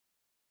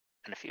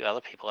 And a few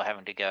other people are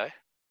having to go.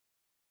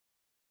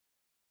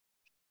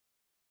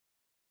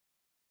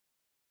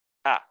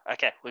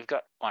 Okay, we've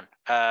got one.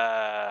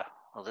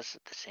 Well, this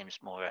seems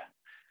more a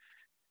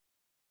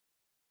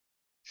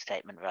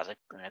statement rather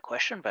than a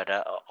question, but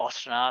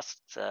Austin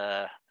asked,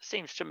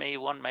 seems to me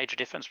one major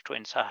difference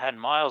between Sahar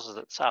and Miles is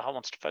that Sahar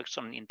wants to focus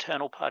on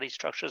internal party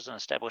structures and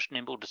establish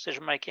nimble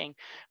decision-making,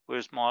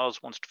 whereas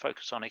Miles wants to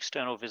focus on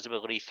external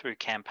visibility through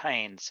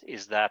campaigns.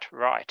 Is that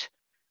right?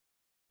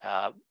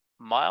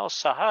 Miles,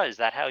 Sahar, is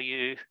that how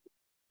you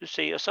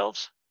see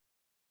yourselves?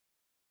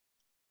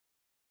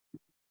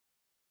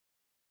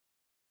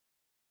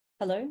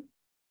 Hello?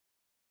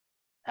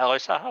 Hello,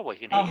 Sahar, we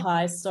can hear you.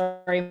 Hi,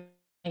 sorry.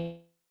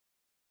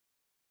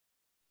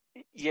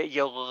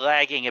 You're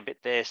lagging a bit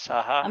there,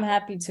 Sahar. I'm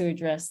happy to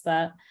address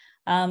that.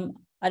 I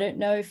don't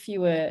know if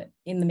you were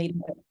in the meeting.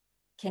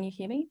 Can you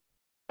hear me?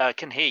 I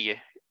can hear you.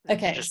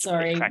 Okay, just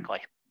sorry. a bit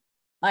crackly.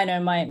 I know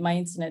my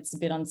internet's a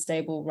bit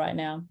unstable right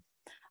now.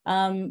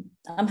 I'm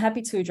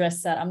happy to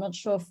address that. I'm not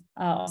sure if,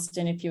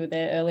 Austin, if you were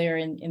there earlier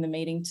in the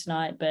meeting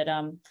tonight, but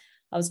I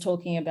was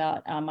talking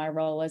about my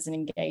role as an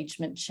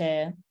engagement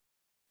chair,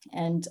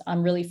 and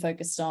I'm really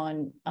focused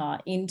on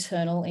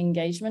internal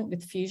engagement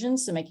with Fusion,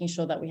 so making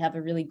sure that we have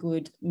a really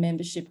good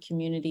membership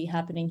community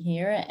happening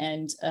here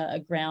and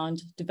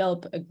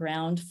develop a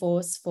ground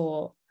force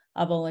for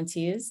our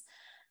volunteers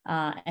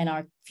and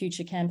our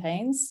future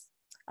campaigns.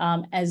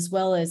 As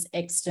well as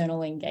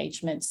external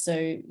engagement.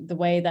 So the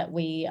way that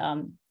we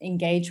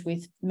engage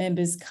with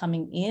members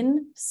coming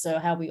in, so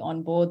how we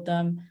onboard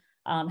them,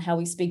 how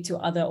we speak to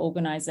other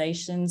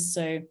organizations.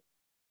 So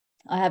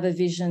I have a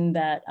vision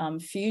that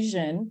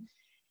Fusion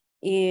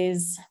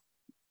is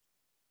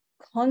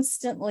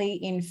constantly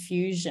in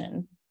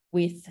fusion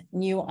with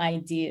new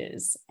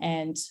ideas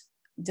and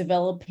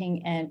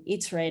developing and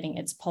iterating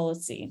its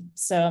policy.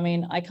 So, I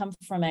mean, I come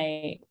from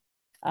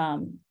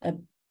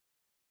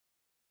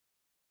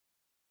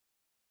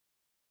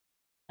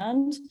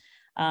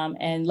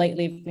and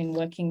lately I've been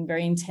working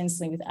very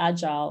intensely with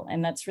Agile,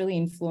 and that's really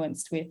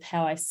influenced with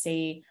how I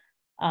see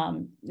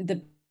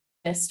the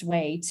best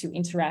way to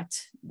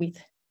interact with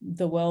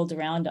the world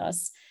around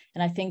us.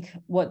 And I think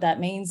what that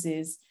means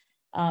is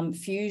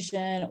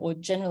Fusion, or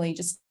generally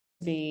just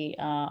to be,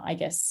 I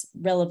guess,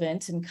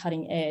 relevant and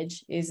cutting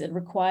edge, is it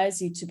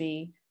requires you to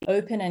be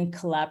open and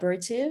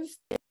collaborative,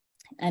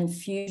 and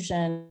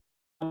Fusion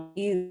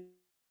is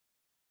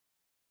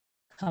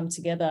come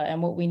together.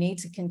 And what we need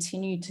to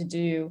continue to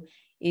do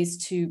is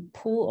to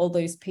pull all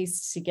those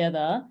pieces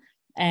together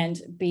and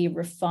be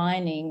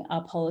refining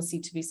our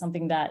policy to be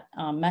something that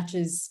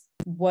matches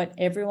what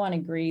everyone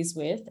agrees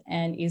with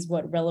and is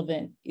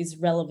relevant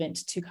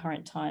to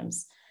current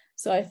times.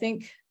 So I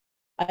think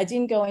I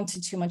didn't go into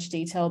too much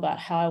detail about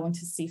how I want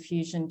to see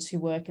Fusion to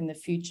work in the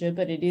future,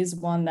 but it is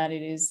one that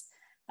it is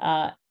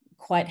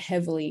quite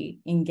heavily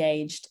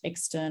engaged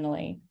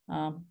externally.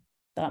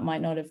 That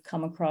might not have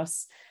come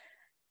across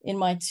in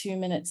my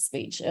 2-minute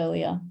speech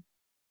earlier.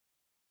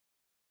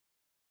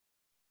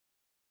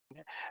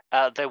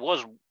 There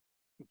was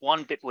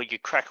one bit where you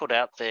crackled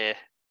out there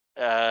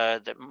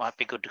that might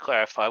be good to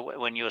clarify,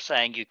 when you were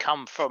saying you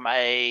come from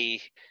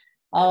a...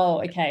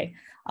 Oh, okay.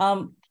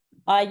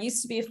 I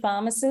used to be a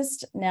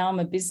pharmacist. Now I'm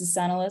a business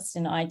analyst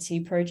in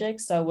IT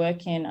projects. So I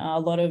work in a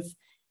lot of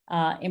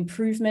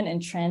improvement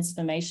and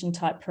transformation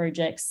type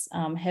projects,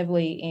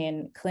 heavily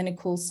in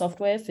clinical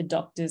software for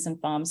doctors and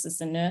pharmacists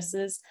and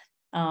nurses,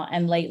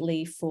 and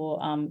lately for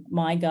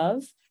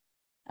MyGov.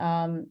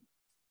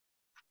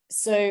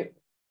 So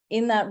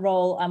in that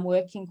role, I'm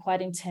working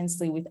quite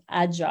intensely with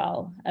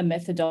Agile, a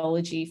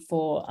methodology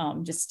for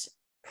just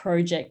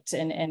project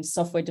and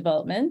software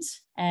development.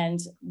 And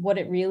what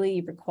it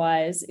really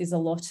requires is a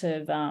lot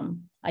of,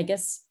 I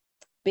guess,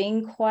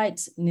 being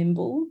quite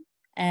nimble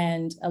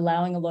and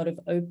allowing a lot of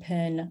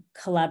open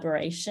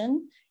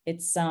collaboration.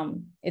 It's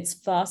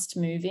fast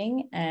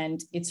moving,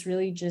 and it's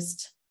really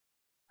just,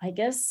 I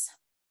guess,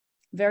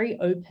 very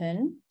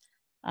open,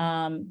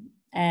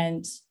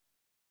 and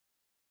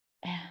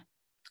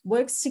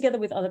works together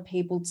with other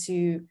people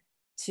to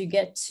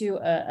get to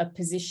a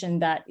position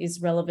that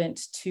is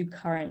relevant to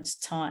current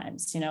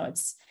times. You know,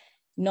 it's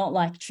not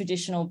like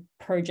traditional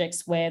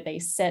projects where they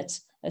set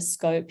a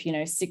scope,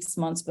 6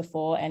 months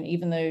before, and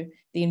even though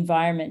the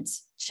environment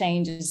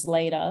changes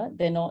later,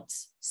 they're not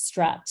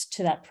strapped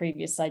to that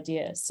previous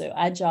idea. So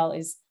Agile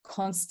is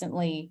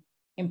constantly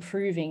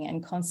improving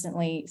and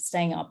constantly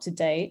staying up to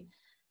date.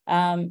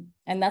 And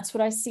that's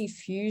what I see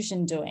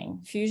Fusion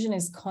doing. Fusion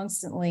is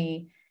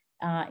constantly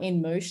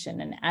in motion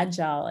and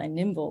agile and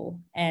nimble,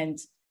 and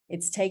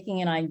it's taking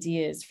in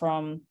ideas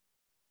from,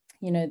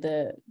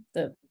 the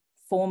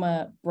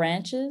former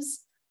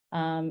branches,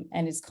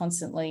 and is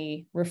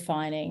constantly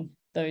refining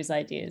those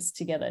ideas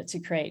together to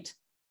create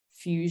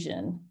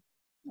Fusion.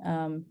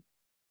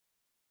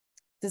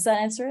 Does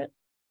that answer it?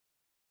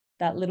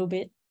 That little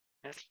bit?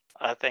 Yes,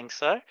 I think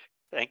so.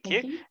 Thank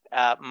you.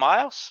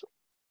 Miles?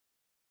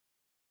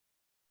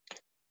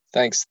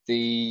 Thanks.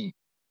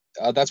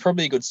 That's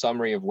probably a good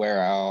summary of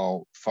where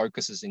our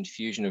focuses in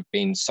Fusion have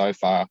been so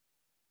far.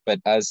 But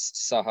as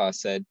Sahar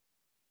said,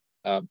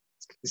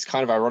 it's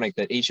kind of ironic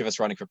that each of us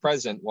running for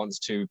president wants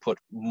to put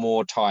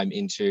more time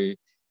into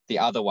the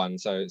other one.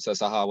 So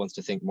Sahar wants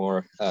to think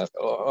more,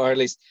 or at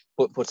least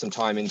put some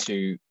time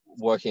into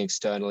working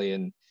externally,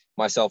 and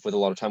myself, with a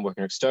lot of time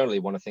working externally,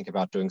 want to think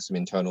about doing some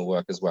internal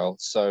work as well.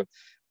 So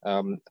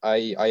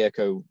I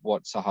echo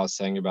what Sahar's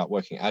saying about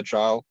working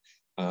agile,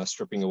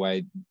 stripping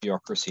away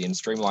bureaucracy and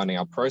streamlining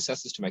our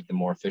processes to make them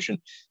more efficient.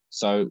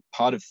 So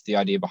part of the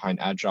idea behind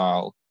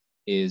agile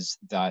is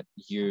that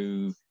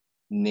you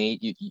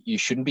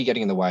shouldn't be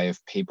getting in the way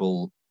of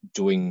people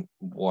doing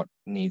what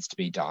needs to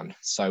be done.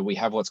 So we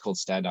have what's called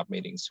stand-up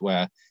meetings,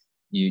 where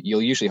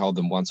you'll usually hold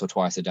them once or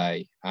twice a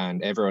day,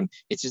 and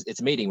it's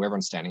a meeting where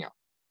everyone's standing up,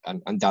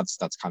 and that's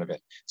kind of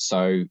it.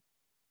 So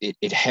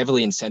it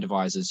heavily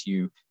incentivizes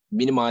you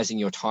minimizing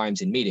your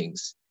times in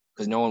meetings,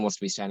 because no one wants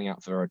to be standing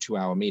up for a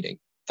 2-hour meeting.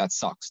 That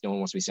sucks. No one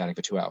wants to be standing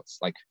for 2 hours.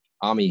 Like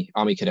army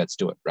cadets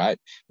do it, right?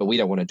 But we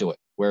don't want to do it.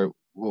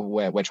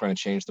 we're trying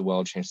to change the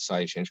world, change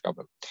society, change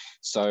government.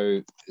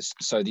 So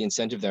the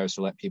incentive there is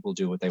to let people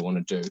do what they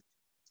want to do.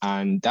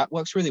 And that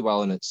works really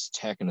well in its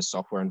tech and a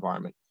software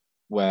environment,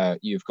 where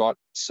you've got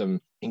some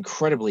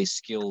incredibly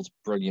skilled,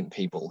 brilliant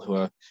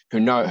people who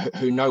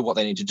know what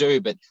they need to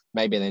do, but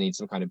maybe they need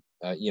some kind of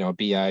a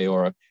BA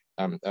or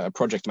a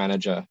project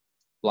manager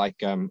like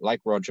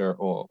Roger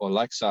or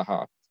like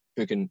Sahar,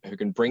 who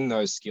can bring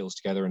those skills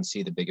together and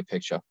see the bigger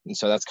picture. And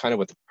so that's kind of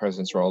what the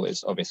president's role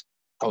is,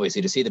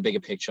 obviously to see the bigger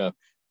picture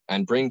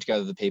and bring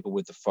together the people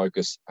with the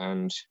focus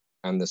and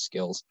the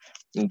skills.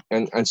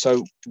 And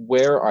so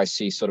where I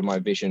see sort of my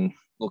vision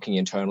looking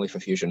internally for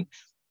Fusion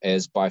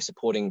is by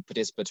supporting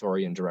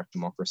participatory and direct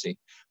democracy.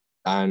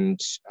 And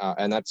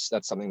that's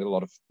something that a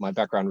lot of my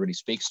background really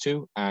speaks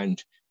to.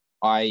 And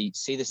I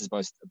see this as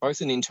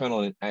both an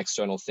internal and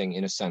external thing,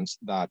 in a sense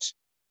that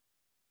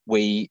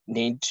we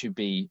need to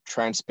be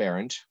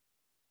transparent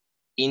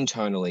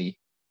internally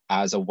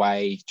as a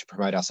way to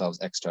promote ourselves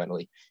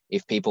externally.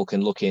 If people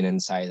can look in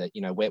and say that,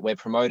 we're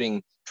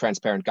promoting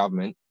transparent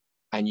government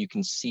and you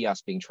can see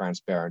us being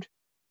transparent,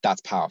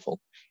 that's powerful.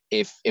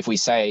 If we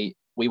say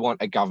we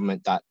want a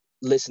government that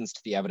listens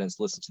to the evidence,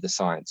 listens to the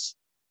science,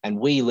 and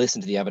we listen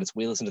to the evidence,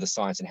 we listen to the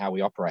science and how we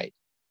operate,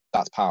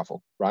 that's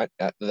powerful, right?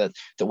 That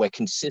we're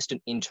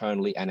consistent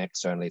internally and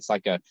externally. It's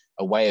like a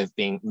way of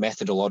being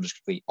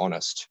methodologically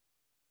honest,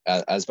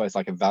 as both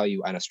like a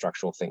value and a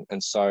structural thing.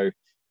 And so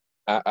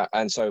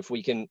if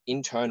we can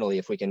internally,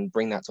 if we can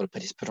bring that sort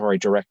of participatory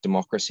direct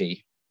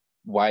democracy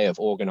way of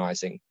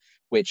organizing,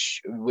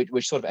 which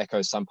sort of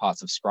echoes some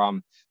parts of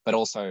Scrum, but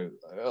also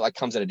like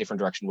comes in a different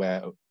direction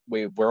where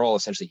we're all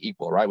essentially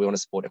equal, right? We want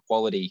to support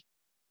equality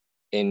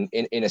in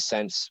a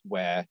sense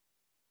where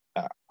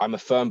I'm a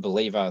firm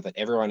believer that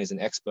everyone is an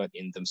expert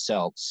in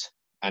themselves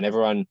and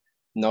everyone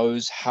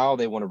knows how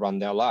they want to run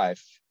their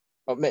life.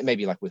 Or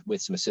maybe like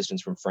with some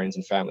assistance from friends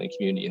and family and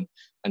community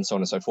and so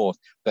on and so forth.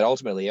 But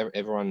ultimately,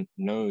 everyone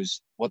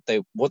knows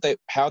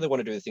how they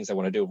want to do the things they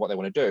want to do, what they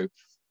want to do.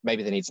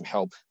 Maybe they need some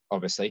help,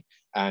 obviously,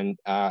 and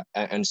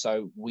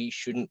so we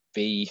shouldn't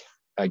be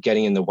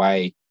getting in the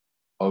way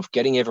of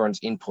getting everyone's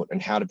input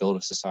and how to build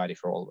a society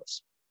for all of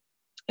us.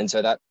 And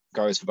so that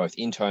goes for both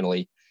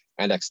internally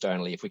and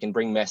externally. If we can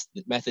bring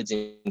methods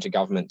into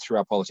government through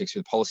our politics,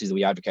 through the policies that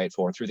we advocate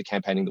for, and through the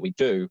campaigning that we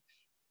do,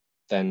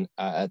 then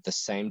at the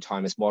same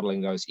time as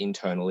modeling those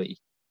internally,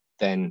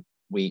 then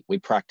we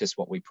practice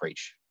what we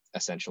preach,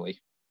 essentially.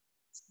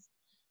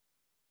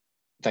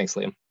 Thanks,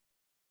 Liam.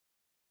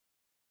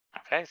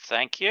 Okay,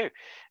 thank you.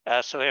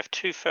 So we have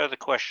two further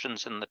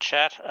questions in the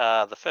chat.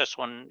 The first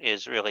one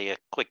is really a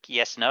quick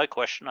yes/no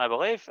question, I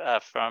believe,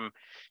 from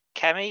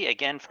Cami,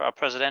 again for our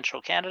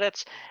presidential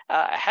candidates.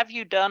 Have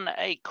you done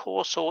a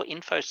course or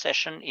info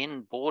session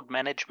in board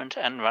management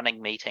and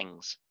running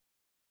meetings?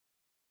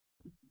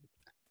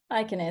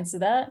 I can answer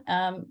that.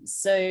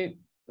 So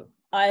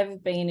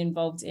I've been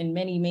involved in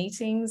many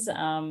meetings,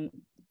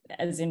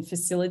 as in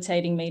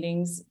facilitating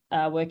meetings,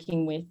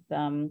 working with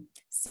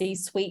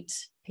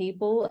C-suite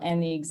people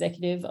and the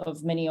executive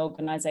of many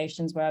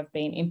organizations where I've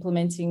been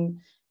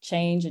implementing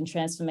change and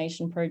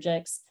transformation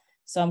projects.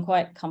 So I'm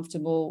quite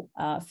comfortable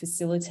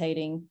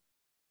facilitating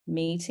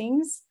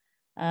meetings.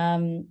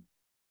 And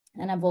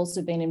I've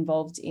also been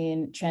involved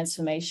in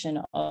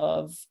transformation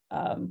of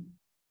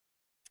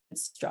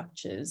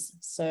structures.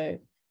 So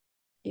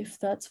if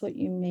that's what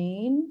you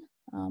mean,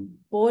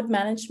 board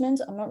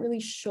management, I'm not really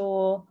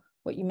sure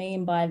what you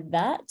mean by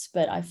that,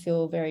 but I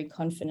feel very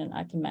confident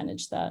I can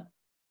manage that.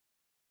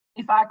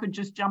 If I could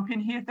just jump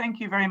in here, thank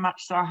you very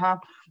much, Sahar.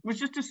 It was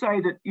just to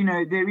say that,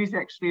 there is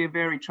actually a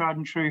very tried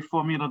and true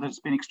formula that's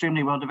been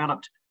extremely well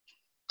developed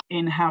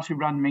in how to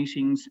run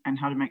meetings and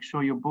how to make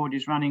sure your board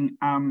is running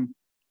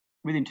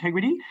with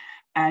integrity.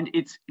 And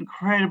it's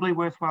incredibly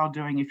worthwhile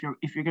doing if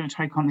you're going to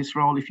take on this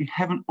role. If you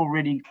haven't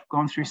already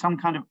gone through some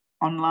kind of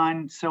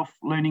online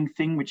self-learning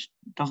thing, which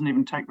doesn't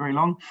even take very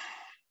long,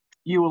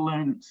 you will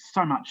learn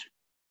so much.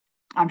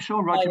 I'm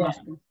sure Roger must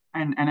have,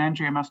 and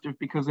Andrea must have,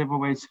 because they've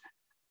always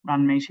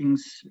run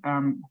meetings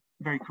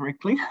very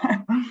correctly.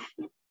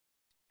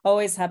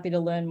 Always happy to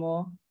learn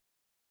more.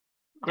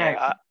 Great.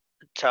 Yeah,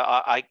 so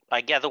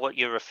I gather what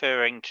you're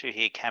referring to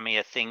here, Cami,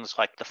 are things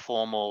like the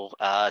formal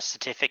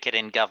certificate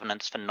in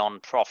governance for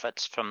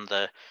non-profits from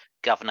the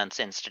Governance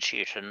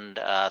Institute and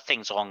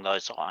things along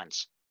those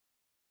lines.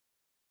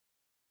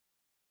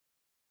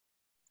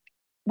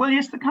 Well,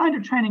 yes, the kind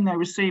of training they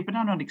receive, but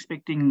I'm not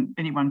expecting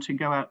anyone to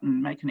go out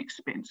and make an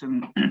expense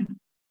and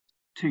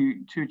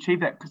to achieve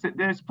that, because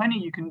there's plenty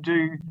you can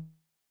do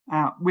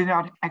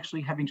without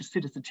actually having to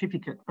sit a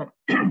certificate, but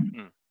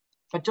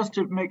but just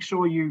to make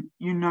sure you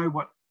know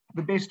what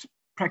the best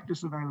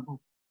practice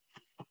available.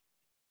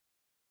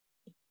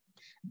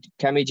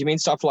 Cami, do you mean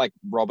stuff like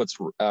Robert's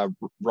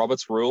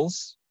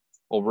rules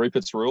or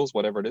Rupert's rules,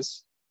 whatever it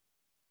is?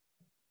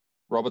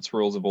 Robert's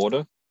rules of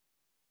order?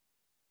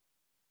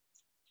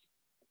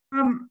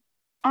 I'm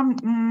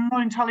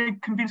not entirely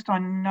convinced I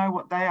know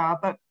what they are,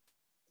 but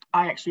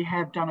I actually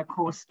have done a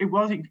course. It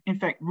was, in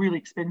fact, really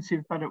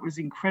expensive, but it was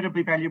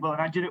incredibly valuable.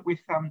 And I did it with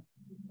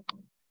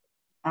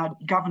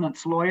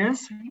governance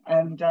lawyers.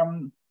 And,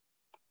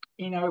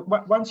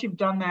 once you've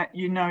done that,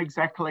 you know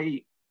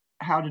exactly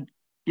how to,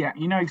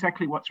 you know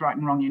exactly what's right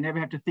and wrong. You never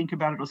have to think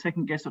about it or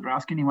second guess it or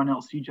ask anyone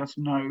else. You just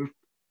know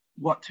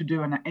what to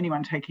do. And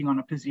anyone taking on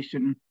a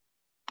position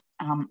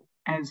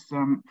as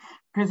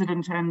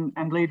president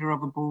and leader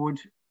of a board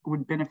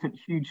would benefit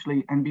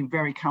hugely and be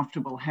very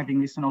comfortable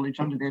having this knowledge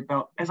under their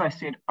belt. As I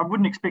said, I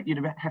wouldn't expect you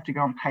to have to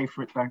go and pay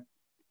for it though.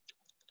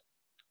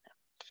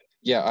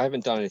 Yeah, I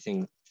haven't done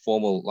anything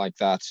formal like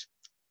that.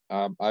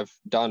 I've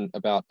done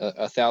about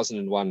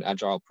 1,001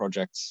 agile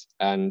projects,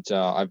 and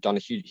I've done a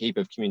huge heap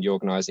of community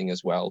organizing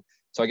as well.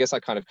 So I guess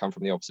I kind of come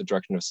from the opposite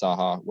direction of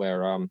Sahar,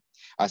 where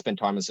I spent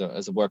time as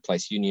a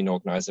workplace union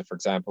organizer, for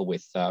example,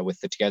 with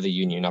the Together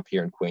Union up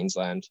here in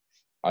Queensland.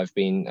 I've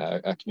been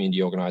a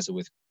community organizer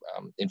with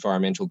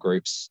environmental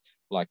groups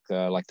like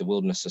the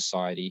Wilderness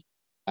Society,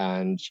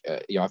 and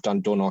I've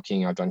done door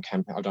knocking, I've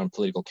done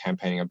political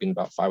campaigning. I've been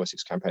about 5 or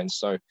 6 campaigns.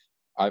 So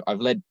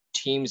I've led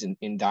teams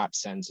in that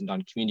sense and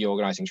done community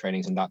organizing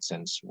trainings in that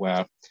sense,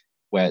 where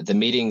the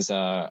meetings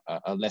are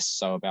less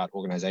so about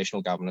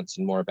organizational governance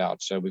and more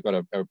about, so we've got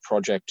a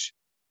project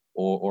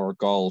or a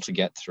goal to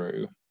get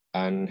through,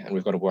 and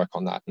we've got to work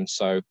on that. And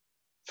so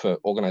for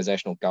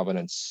organizational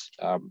governance,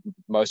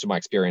 most of my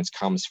experience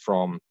comes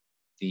from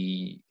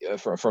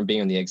from being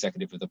on the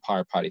executive of the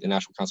Pirate Party, the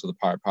National Council of the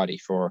Pirate Party,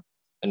 for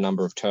a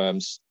number of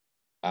terms,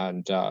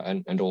 and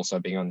also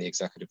being on the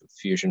executive of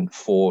Fusion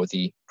for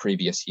the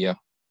previous year.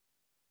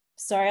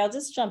 Sorry, I'll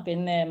just jump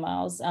in there,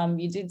 Miles.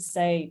 You did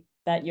say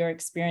that your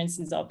experience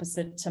is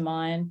opposite to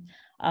mine.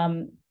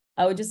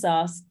 I would just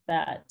ask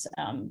that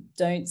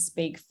don't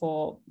speak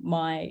for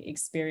my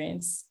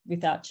experience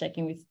without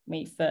checking with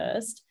me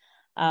first,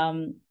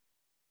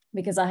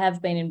 because I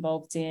have been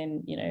involved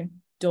in,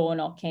 door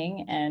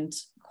knocking and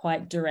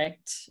quite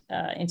direct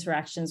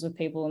interactions with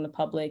people in the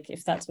public,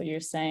 if that's what you're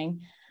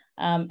saying,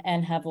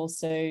 and have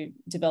also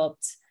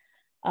developed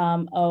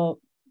a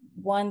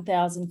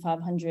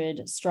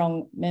 1,500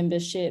 strong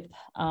membership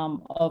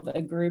of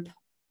a group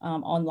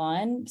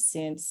online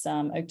since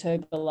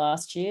October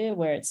last year,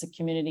 where it's a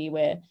community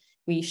where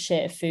we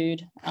share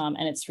food,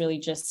 and it's really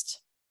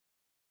just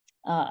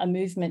a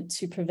movement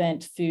to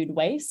prevent food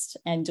waste,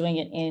 and doing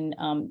it in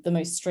the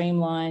most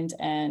streamlined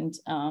and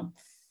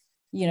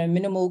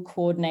minimal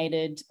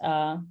coordinated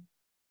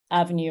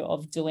avenue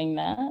of doing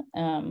that.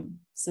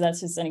 So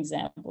that's just an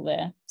example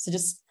there. So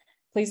just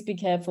please be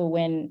careful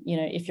when,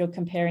 if you're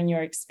comparing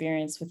your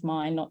experience with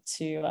mine, not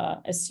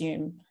to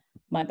assume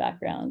my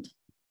background.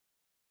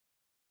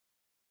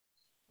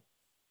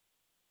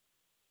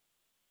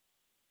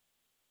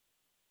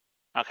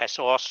 Okay,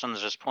 so Austin's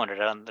just pointed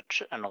out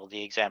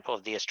the example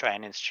of the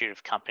Australian Institute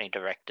of Company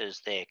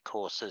Directors, their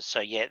courses.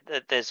 So yeah,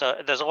 there's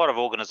a lot of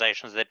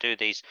organisations that do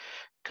these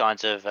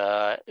kinds of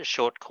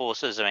short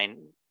courses. I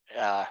mean,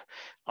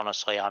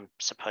 honestly, I'm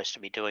supposed to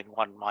be doing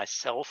one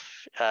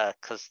myself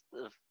because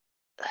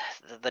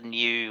the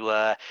new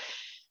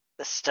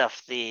the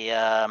stuff the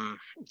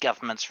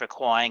government's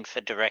requiring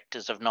for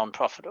directors of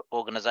non-profit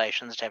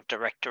organisations to have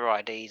director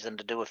IDs and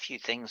to do a few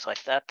things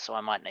like that. So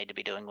I might need to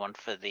be doing one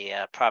for the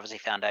Privacy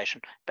Foundation.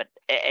 But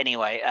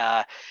anyway,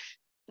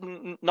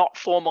 not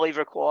formally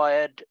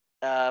required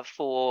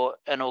for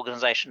an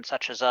organisation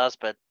such as ours,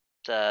 but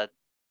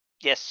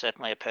yes,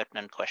 certainly a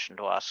pertinent question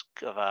to ask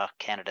of our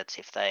candidates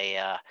if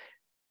they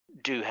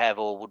do have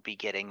or would be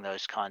getting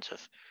those kinds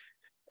of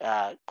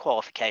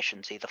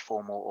qualifications, either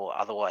formal or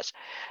otherwise.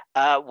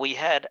 We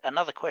had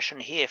another question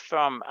here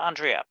from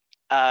Andrea.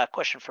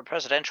 Question for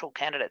presidential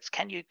candidates.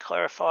 Can you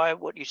clarify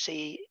what you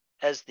see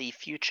as the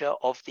future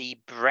of the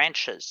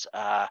branches?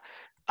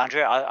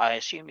 Andrea, I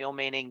assume you're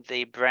meaning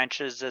the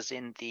branches as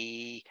in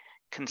the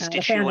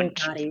constituent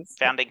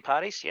founding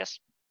parties, yes?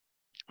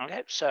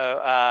 Okay,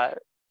 so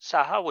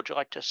Sahar, would you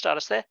like to start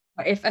us there?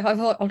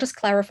 I'll just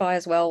clarify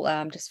as well,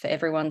 just for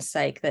everyone's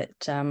sake, that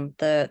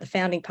the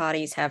founding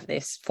parties have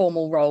this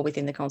formal role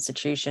within the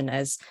Constitution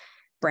as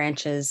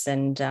branches,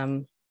 and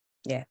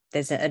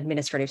there's an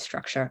administrative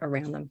structure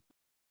around them.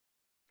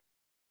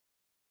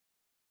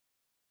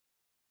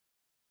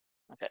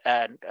 Okay,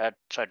 and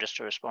so just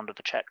to respond to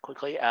the chat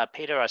quickly,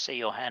 Peter, I see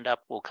your hand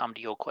up. We'll come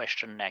to your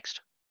question next.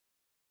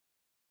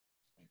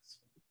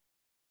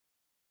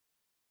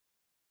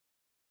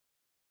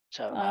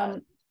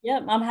 So. Yeah,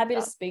 I'm happy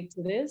to speak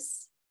to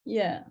this.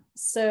 Yeah,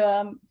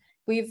 so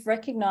we've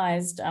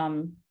recognised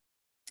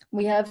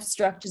we have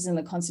structures in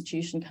the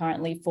Constitution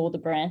currently for the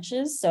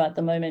branches. So at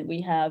the moment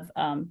we have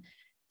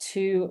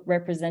 2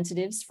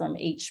 representatives from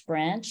each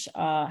branch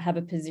have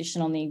a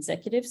position on the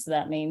executive. So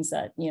that means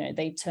that,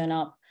 they turn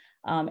up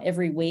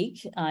every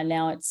week.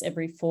 Now it's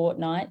every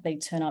fortnight. They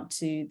turn up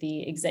to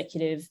the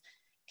executive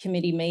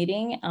committee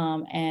meeting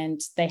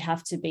and they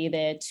have to be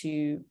there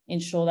to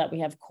ensure that we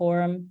have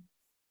quorum.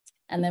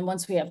 And then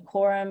once we have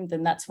quorum,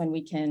 then that's when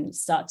we can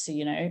start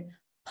to,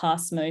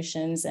 pass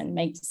motions and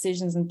make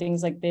decisions and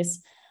things like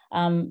this.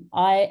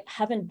 I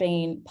haven't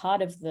been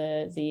part of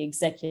the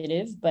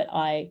executive, but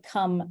I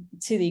come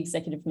to the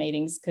executive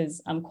meetings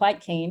because I'm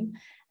quite keen.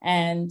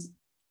 And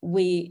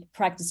we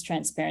practice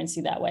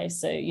transparency that way.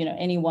 So, you know,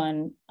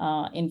 anyone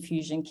in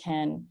Fusion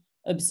can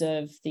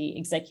observe the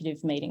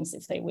executive meetings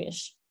if they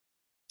wish.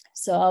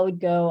 So I would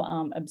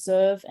go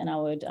observe, and I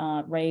would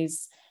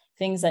raise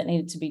things that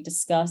needed to be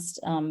discussed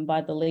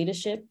by the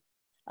leadership.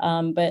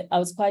 But I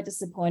was quite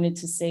disappointed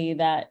to see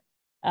that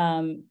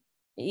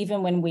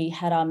even when we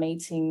had our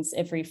meetings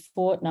every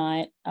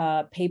fortnight,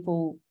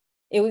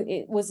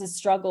 it was a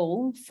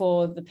struggle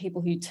for the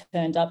people who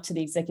turned up to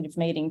the executive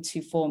meeting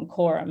to form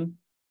quorum.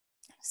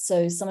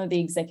 So some of the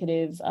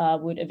executive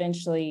would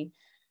eventually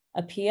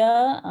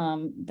appear.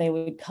 They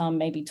would come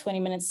maybe 20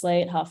 minutes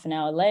late, half an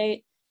hour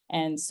late.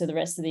 And so the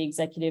rest of the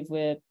executive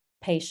were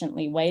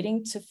patiently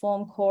waiting to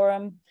form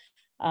quorum.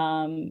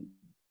 So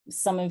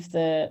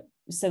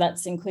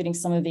that's including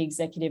some of the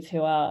executive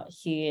who are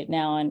here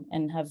now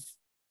and have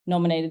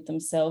nominated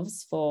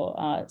themselves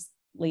for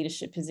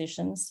leadership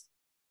positions.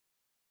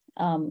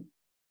 I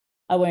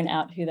won't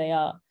out who they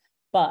are,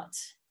 but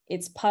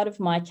it's part of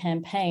my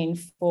campaign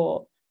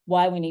for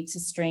why we need to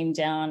slim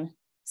down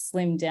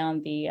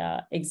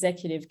the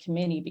executive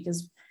committee,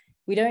 because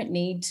we don't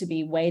need to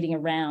be waiting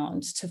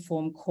around to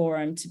form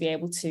quorum to be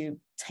able to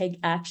take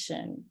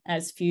action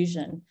as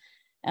Fusion.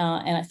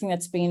 And I think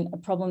that's been a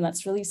problem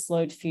that's really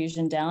slowed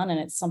Fusion down, and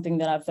it's something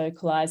that I've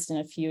vocalized in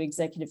a few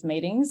executive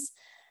meetings.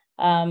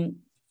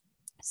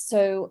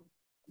 So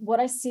what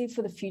I see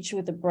for the future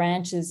with the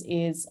branches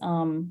is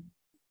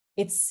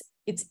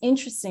it's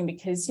interesting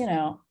because, you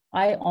know,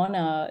 I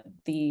honor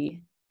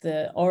the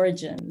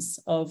origins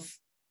of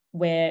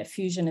where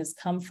Fusion has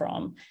come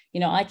from. You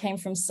know, I came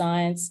from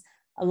science.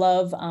 I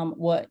love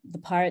what the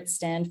pirates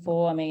stand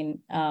for. I mean,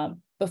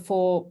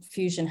 before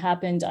Fusion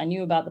happened, I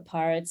knew about the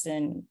pirates,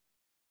 and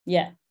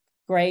yeah,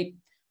 great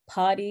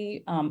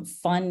party,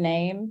 fun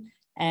name.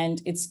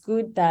 And it's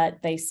good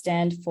that they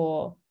stand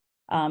for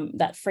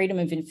that freedom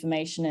of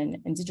information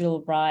and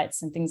digital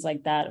rights and things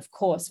like that. Of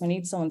course, we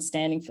need someone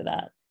standing for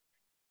that.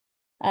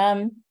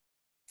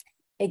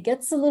 It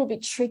gets a little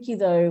bit tricky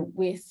though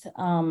with,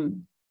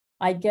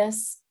 I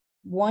guess,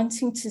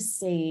 wanting to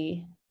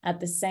see at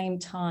the same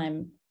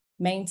time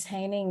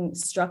maintaining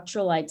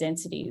structural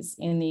identities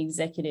in the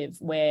executive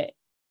where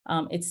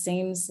it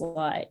seems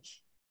like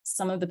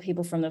some of the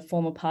people from the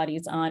former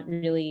parties aren't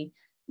really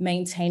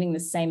maintaining the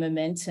same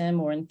momentum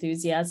or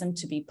enthusiasm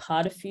to be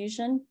part of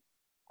Fusion.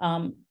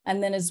 And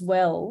then as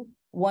well,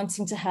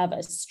 wanting to have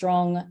a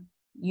strong,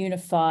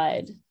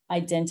 unified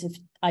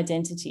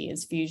identity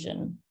as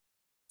Fusion.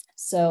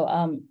 So,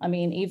 I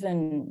mean,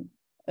 even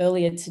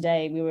earlier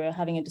today, we were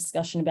having a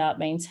discussion about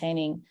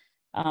maintaining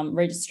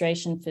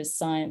registration for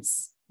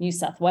Science New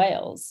South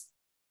Wales.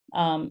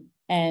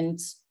 And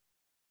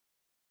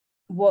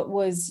what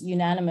was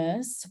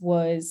unanimous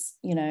was,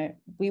 you know,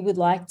 we would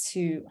like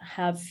to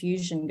have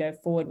Fusion go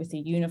forward with a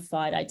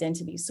unified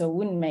identity. So it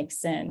wouldn't make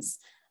sense,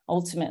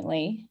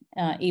 ultimately,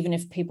 even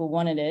if people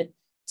wanted it,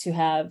 to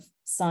have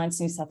Science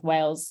New South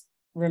Wales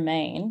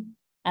remain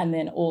and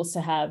then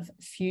also have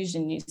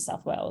Fusion New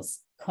South Wales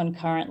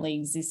concurrently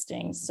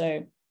existing.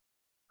 So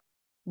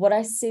what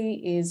I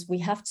see is we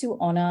have to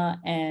honour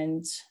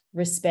and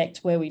respect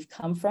where we've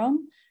come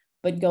from,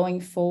 but going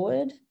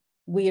forward,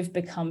 we have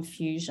become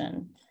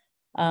Fusion.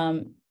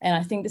 And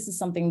I think this is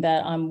something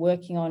that I'm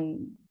working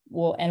on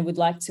and would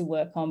like to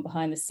work on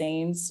behind the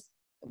scenes,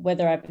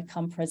 whether I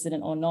become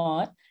president or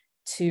not,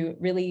 to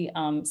really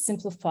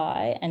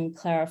simplify and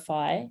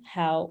clarify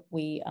how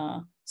we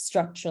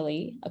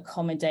structurally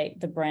accommodate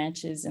the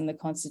branches in the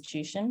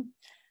Constitution,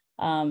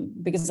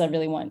 because I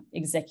really want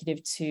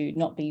executive to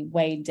not be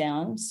weighed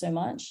down so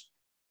much.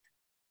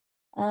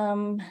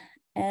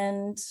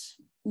 And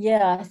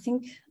yeah, I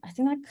think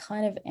that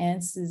kind of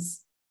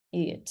answers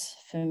it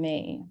for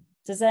me.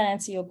 Does that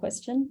answer your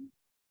question?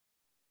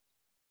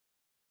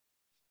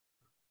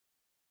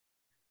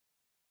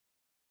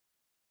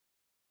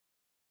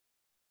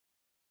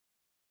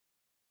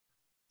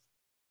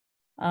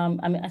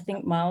 I mean, I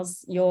think,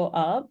 Miles, you're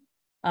up.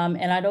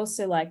 And I'd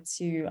also like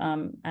to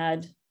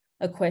add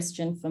a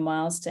question for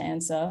Miles to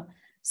answer.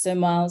 So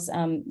Miles,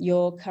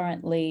 you're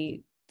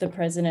currently the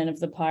president of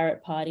the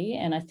Pirate Party,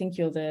 and I think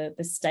you're the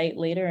state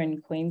leader in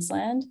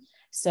Queensland.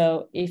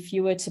 So if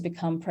you were to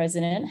become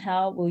president,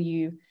 how will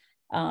you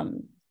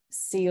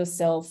see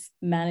yourself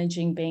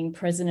managing being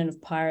president of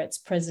Pirates,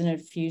 president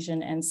of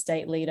Fusion, and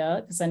state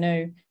leader? Because I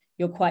know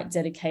you're quite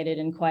dedicated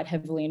and quite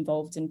heavily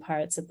involved in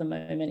Pirates at the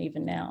moment,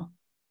 even now.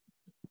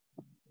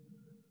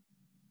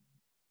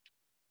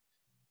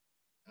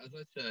 As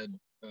I said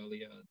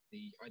earlier,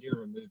 the idea of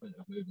a movement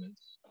of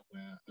movements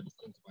where a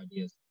distinctive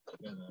ideas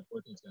together,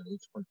 working together,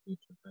 each contribute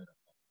to a better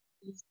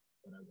is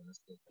what I want to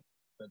see.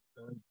 But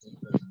going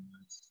deeper than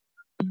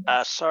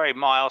this. Sorry,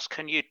 Miles,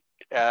 can you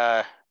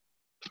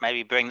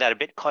maybe bring that a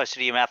bit closer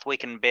to your mouth? We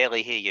can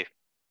barely hear you.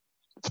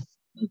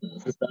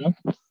 Is this better?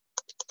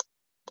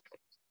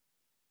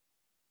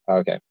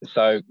 Okay,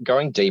 so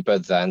going deeper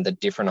than the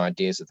different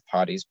ideas that the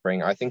parties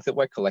bring, I think that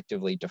we're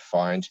collectively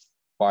defined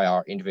by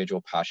our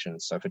individual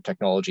passions. So for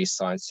technology,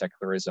 science,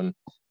 secularism,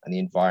 and the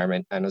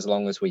environment, and as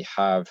long as we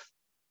have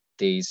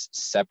these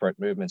separate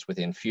movements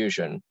within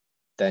Fusion,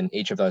 then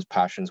each of those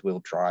passions will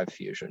drive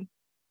fusion.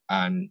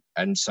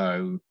 And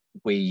so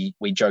we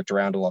joked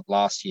around a lot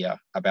last year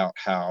about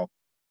how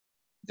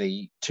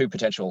the two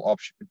potential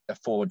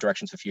forward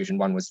directions for fusion,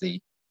 one was the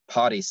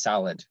party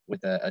salad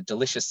with a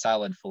delicious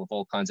salad full of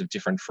all kinds of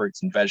different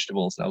fruits and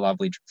vegetables and a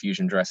lovely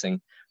fusion dressing,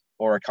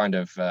 or a kind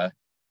of a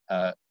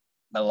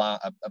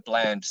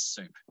bland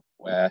soup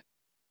where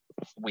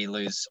we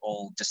lose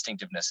all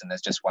distinctiveness and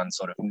there's just one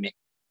sort of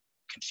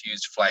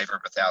confused flavor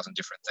of 1,000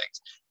 different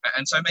things.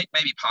 And so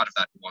maybe part of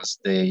that was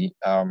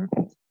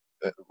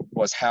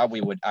was how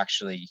we would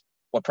actually,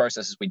 what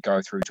processes we'd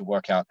go through to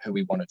work out who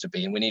we wanted to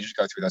be. And we needed to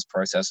go through those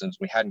processes.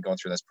 We hadn't gone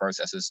through those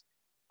processes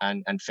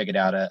and figured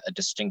out a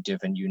distinctive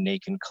and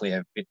unique and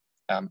clear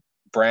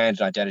brand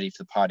and identity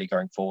for the party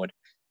going forward.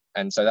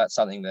 And so that's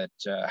something that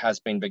has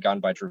been begun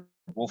by Drew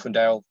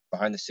Wolfendale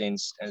behind the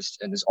scenes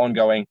and is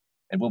ongoing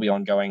and will be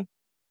ongoing.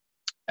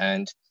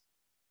 And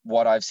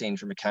what I've seen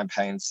from a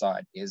campaign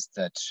side is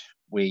that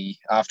we,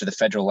 after the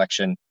federal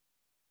election,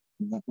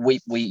 we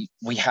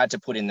had to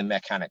put in the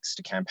mechanics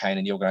to campaign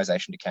and the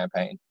organisation to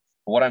campaign.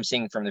 But what I'm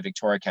seeing from the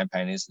Victoria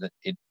campaign is that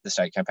the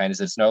state campaign is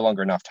that it's no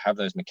longer enough to have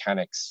those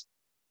mechanics,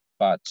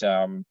 but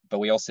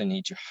we also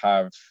need to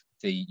have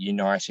the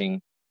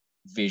uniting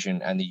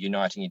vision and the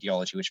uniting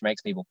ideology, which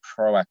makes people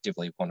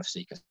proactively want to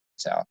seek us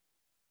out.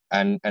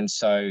 And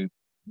so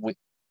we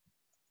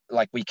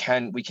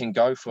can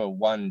go for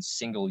one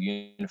single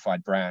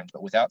unified brand,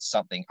 but without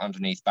something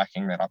underneath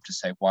backing that up to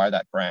say why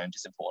that brand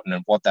is important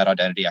and what that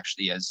identity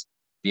actually is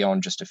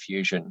beyond just a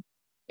fusion,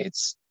 it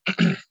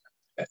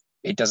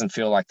doesn't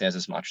feel like there's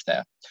as much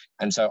there.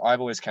 And so I've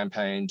always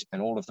campaigned,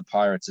 and all of the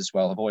pirates as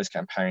well have always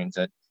campaigned,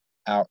 that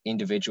our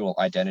individual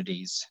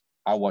identities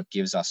are what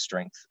gives us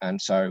strength.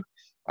 And so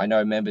I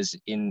know members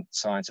in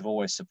science have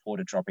always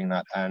supported dropping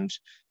that, and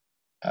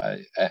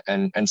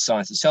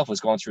science itself has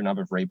gone through a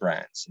number of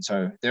rebrands, and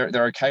so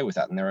they're okay with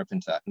that and they're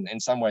open to that. And in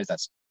some ways that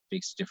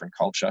speaks to different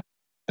culture,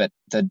 but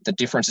the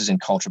differences in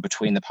culture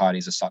between the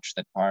parties are such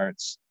that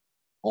pirates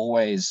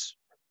always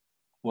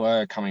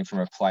were coming from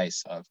a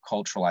place of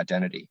cultural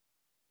identity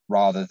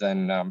rather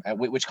than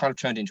which kind of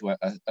turned into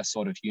a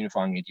sort of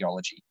unifying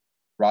ideology,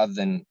 rather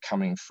than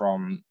coming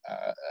from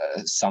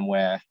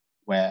somewhere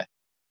where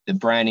the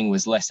branding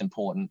was less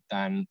important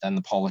than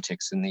the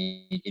politics and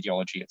the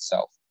ideology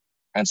itself.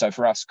 And so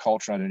for us,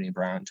 culture, identity, and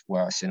brand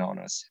were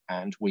synonymous,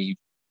 and we've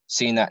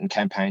seen that and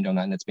campaigned on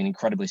that, and it's been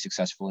incredibly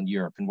successful in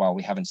Europe. And while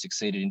we haven't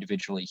succeeded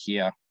individually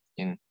here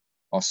in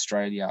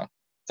Australia,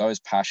 those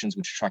passions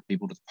which attract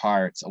people to the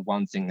pirates are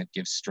one thing that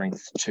gives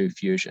strength to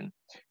fusion.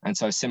 And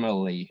so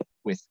similarly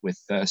with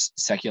the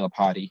secular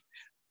party,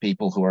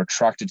 people who are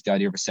attracted to the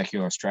idea of a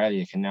secular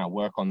Australia can now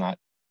work on that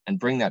and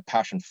bring that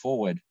passion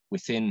forward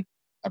within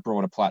a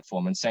broader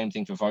platform. And same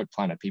thing for Vote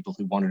Planet, people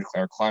who want to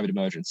declare a climate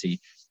emergency,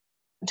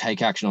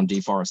 take action on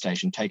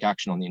deforestation, take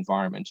action on the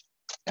environment.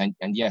 And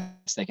yes,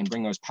 they can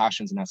bring those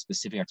passions and that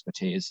specific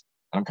expertise.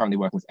 And I'm currently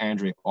working with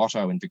Andrea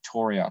Otto in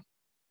Victoria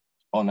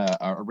on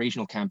a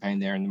regional campaign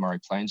there in the Murray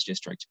Plains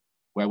district,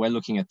 where we're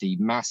looking at the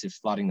massive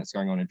flooding that's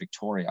going on in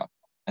Victoria.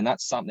 And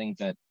that's something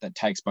that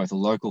takes both a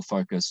local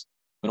focus,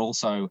 but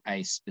also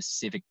a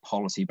specific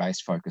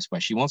policy-based focus,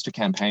 where she wants to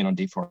campaign on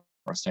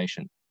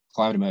deforestation,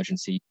 climate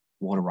emergency,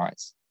 water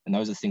rights. And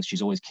those are the things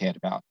she's always cared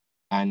about.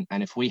 And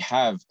if we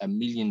have a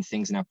million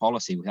things in our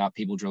policy without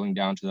people drilling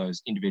down to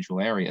those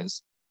individual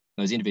areas,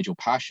 those individual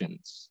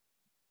passions,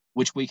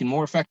 which we can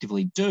more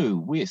effectively do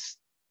with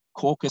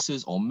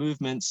caucuses or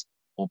movements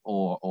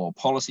or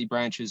policy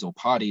branches or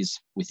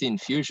parties within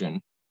fusion,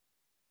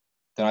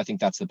 then I think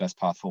that's the best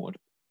path forward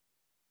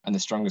and the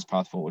strongest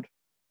path forward.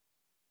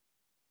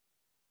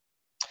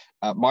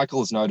 Michael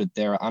has noted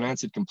there are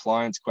unanswered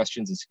compliance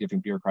questions and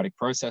significant bureaucratic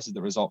processes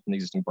that result from the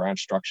existing branch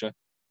structure.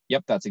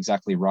 Yep, that's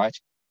exactly right.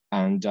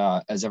 And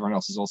as everyone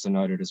else has also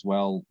noted as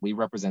well, we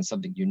represent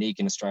something unique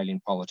in Australian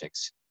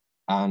politics.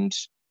 And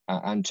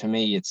to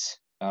me, it's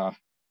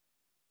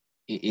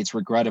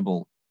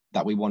regrettable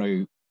that we want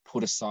to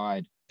put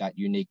aside that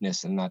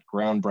uniqueness and that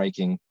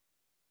groundbreaking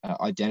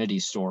identity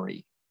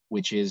story,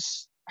 which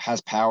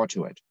has power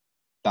to it.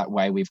 That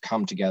way we've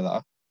come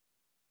together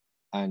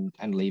and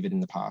leave it in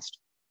the past.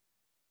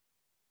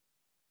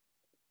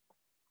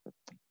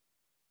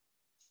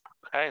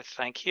 Okay,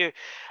 thank you.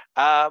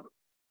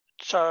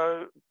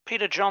 So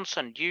Peter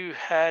Johnson, you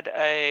had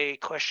a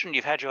question.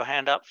 You've had your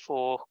hand up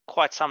for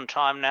quite some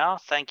time now.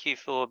 Thank you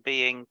for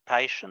being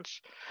patient.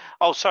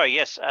 Oh, sorry.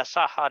 Yes,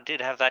 Sahar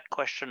did have that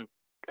question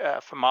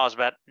from Mars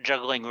about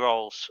juggling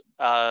roles.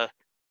 So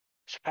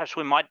perhaps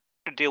we might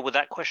deal with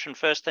that question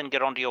first, then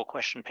get on to your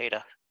question,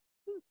 Peter.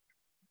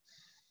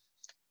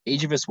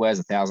 Each of us wears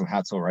 1,000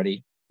 hats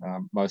already.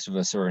 Most of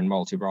us are in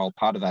multi-role.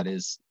 Part of that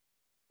is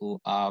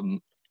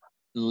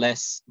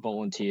less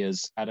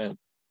volunteers at a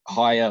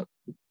higher,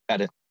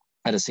 at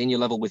a senior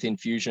level within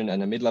Fusion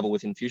and a mid-level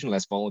within Fusion,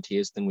 less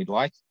volunteers than we'd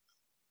like.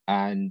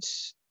 And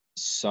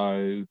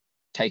so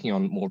taking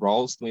on more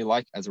roles than we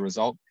like as a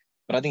result.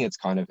 But I think it's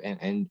kind of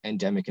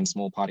endemic in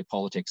small party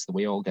politics that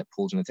we all get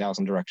pulled in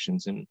 1,000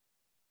 directions,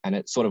 and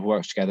it sort of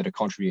works together to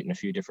contribute in a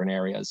few different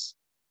areas.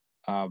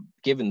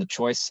 given the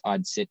choice,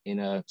 I'd sit in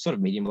a sort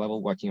of medium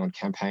level, working on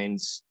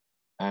campaigns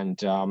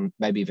and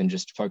maybe even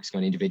just focusing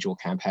on individual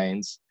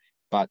campaigns.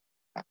 But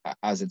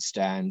as it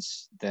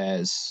stands,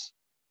 there's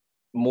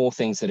more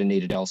things that are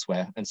needed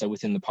elsewhere. And so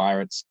within the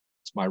Pirates,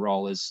 my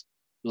role is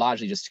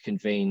largely just to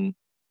convene,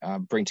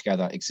 bring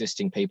together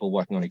existing people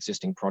working on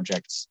existing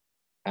projects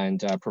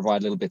and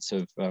provide little bits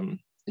of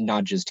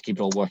nudges to keep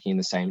it all working in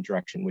the same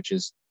direction, which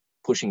is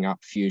pushing up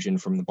Fusion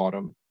from the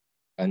bottom.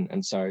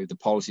 And so the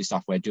policy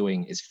stuff we're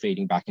doing is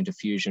feeding back into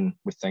Fusion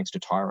with thanks to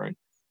Tyrone.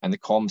 And the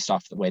comm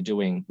stuff that we're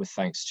doing with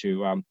thanks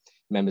to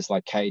members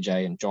like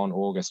KJ and John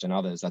August and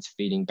others, that's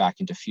feeding back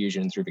into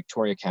Fusion through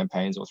Victoria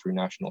campaigns or through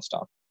national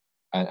stuff.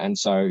 And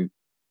so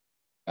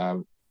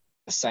the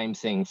same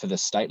thing for the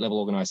state level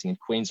organising in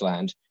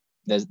Queensland.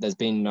 There's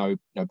been no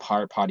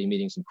Pirate Party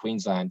meetings in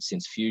Queensland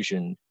since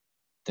Fusion.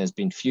 There's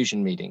been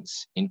Fusion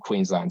meetings in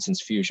Queensland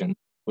since Fusion,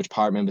 which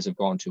Pirate members have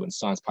gone to and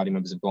Science Party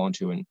members have gone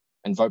to and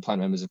Vote Plan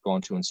members have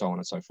gone to and so on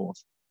and so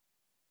forth.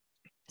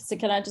 So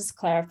can I just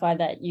clarify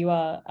that you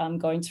are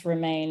going to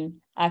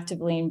remain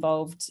actively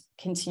involved,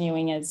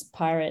 continuing as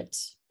Pirate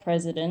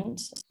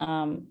president,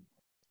 and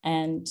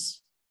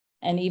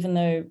even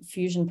though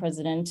Fusion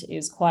president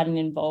is quite an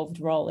involved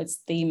role,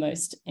 it's the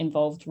most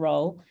involved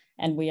role,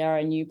 and we are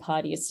a new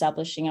party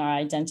establishing our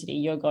identity,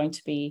 you're going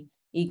to be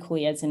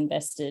equally as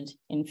invested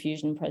in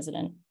Fusion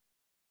president?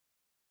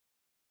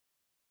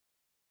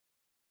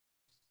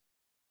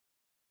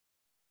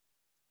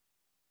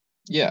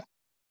 Yeah.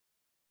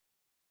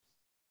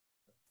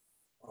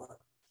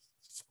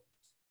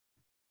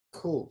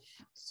 Cool.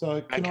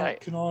 So can I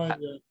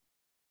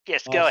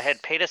yes, go ahead,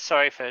 Peter.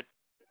 Sorry for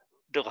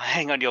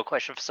delaying on your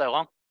question for so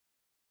long.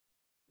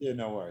 Yeah,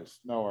 no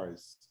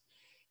worries.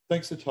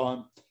 Thanks for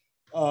time.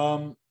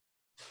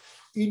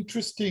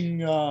 Interesting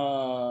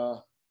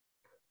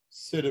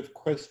set of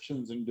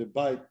questions and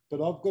debate,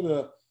 but I've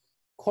got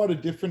quite a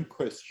different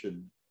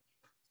question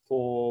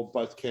for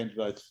both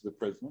candidates for the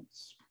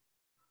presidents.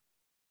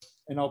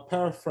 And I'll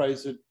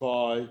paraphrase it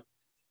by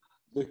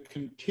the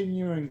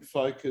continuing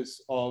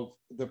focus of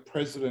the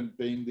president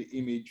being the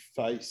image,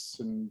 face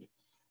and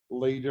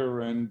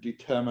leader and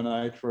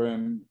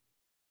determinator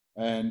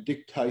and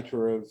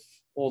dictator of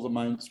all the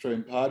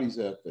mainstream parties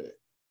out there.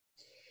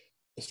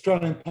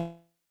 Australian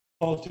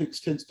politics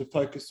tends to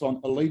focus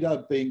on a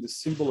leader being the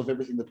symbol of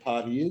everything the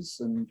party is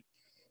and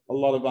a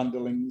lot of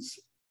underlings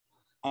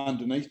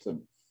underneath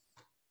them.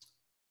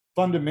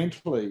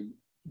 Fundamentally,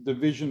 the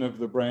vision of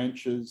the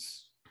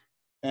branches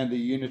and the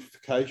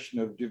unification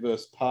of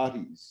diverse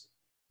parties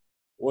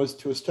was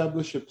to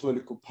establish a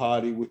political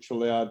party which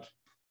allowed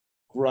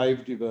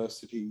grave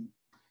diversity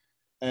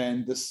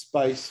and the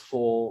space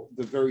for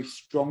the very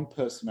strong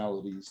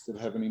personalities that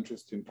have an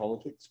interest in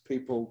politics.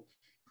 People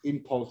in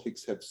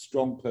politics have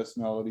strong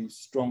personalities,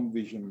 strong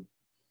vision,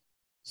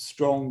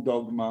 strong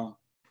dogma,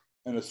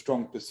 and a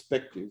strong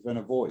perspective and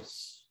a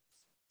voice.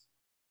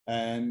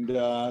 And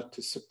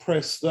to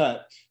suppress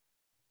that,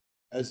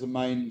 as the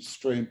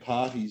mainstream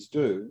parties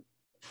do,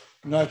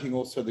 noting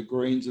also the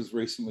Greens has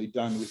recently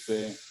done with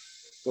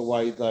the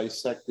way they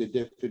sacked their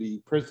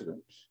deputy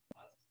president,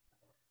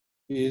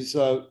 is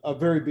a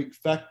very big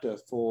factor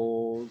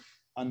for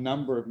a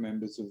number of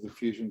members of the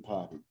Fusion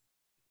Party.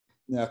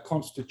 Now,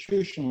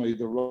 constitutionally,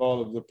 the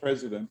role of the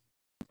president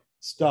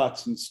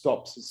starts and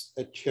stops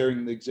at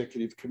chairing the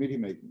executive committee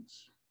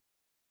meetings.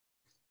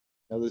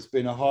 Now, there's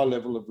been a high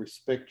level of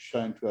respect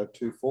shown to our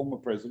two former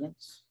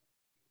presidents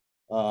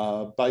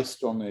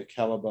based on their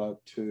calibre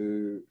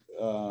to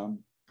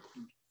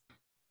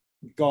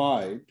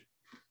guide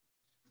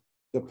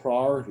the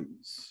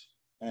priorities,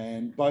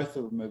 and both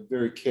of them have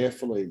very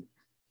carefully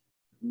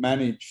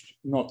managed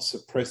not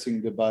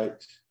suppressing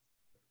debate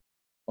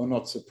or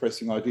not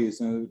suppressing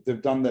ideas, and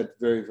they've done that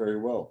very, very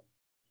well.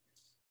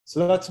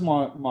 So that's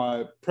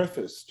my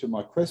preface to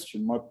my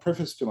question. My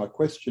preface to my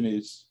question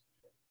is,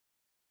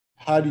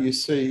 how do you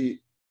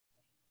see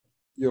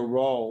your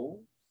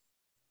role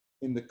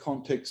in the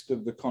context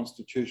of the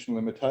constitutional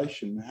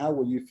limitation? How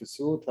will you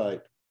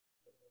facilitate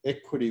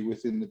equity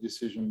within the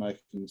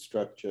decision-making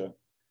structure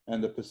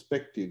and the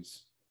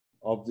perspectives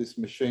of this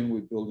machine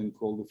we're building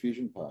called the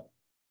Fusion Party?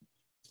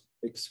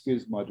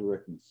 Excuse my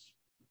directness.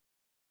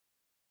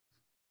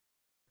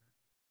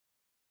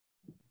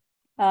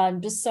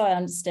 Just so I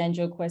understand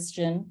your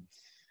question,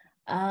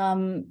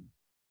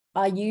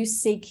 are you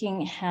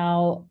seeking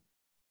how,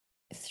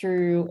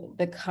 through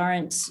the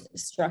current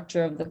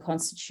structure of the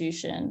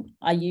Constitution,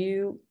 are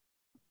you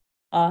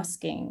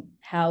asking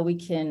how we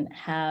can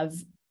have,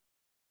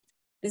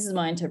 this is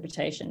my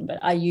interpretation, but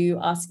are you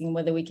asking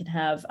whether we can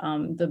have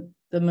the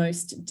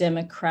most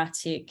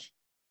democratic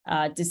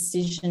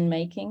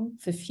decision-making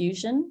for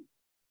Fusion?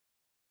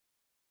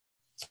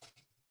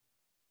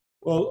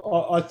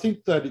 Well, I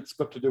think that it's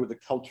got to do with the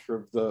culture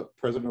of the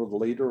president or the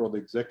leader or the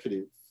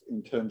executive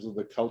in terms of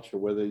the culture,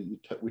 whether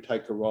we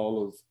take a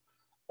role of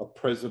a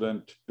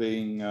president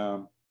being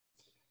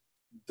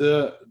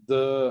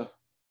the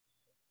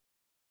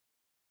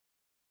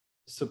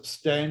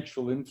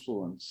substantial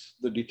influence,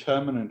 the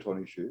determinant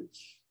on issues,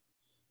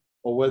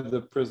 or whether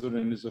the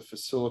president is a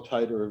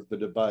facilitator of the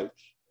debate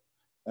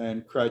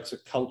and creates a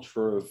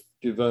culture of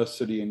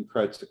diversity and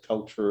creates a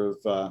culture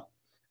of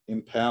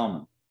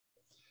empowerment.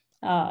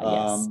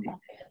 Yes.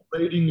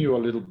 Reading you a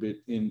little bit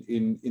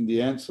in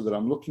the answer that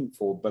I'm looking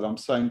for, but I'm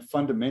saying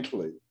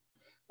fundamentally,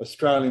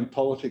 Australian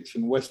politics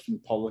and Western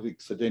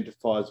politics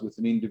identifies with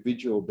an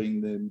individual being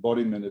the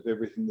embodiment of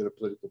everything that a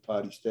political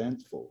party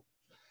stands for.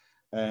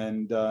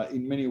 And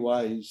in many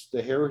ways,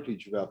 the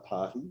heritage of our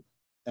party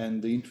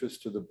and the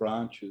interest of the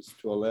branches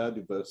to allow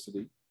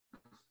diversity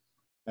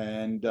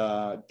and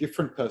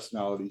different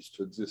personalities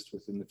to exist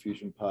within the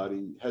Fusion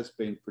Party has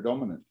been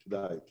predominant to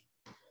date.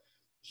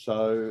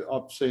 So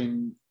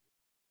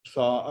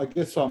I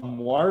guess I'm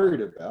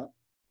worried about,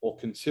 or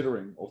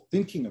considering, or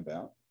thinking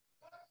about,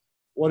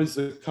 what is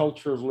the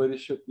culture of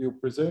leadership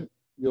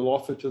you'll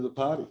offer to the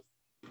party?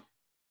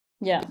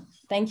 Yeah,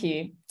 thank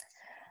you.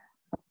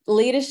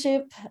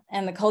 Leadership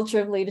and the culture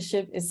of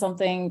leadership is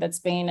something that's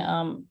been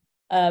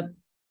a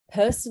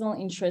personal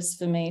interest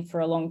for me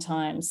for a long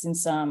time,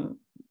 since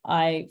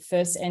I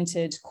first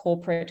entered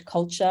corporate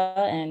culture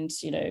and,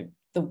 you know,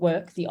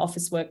 the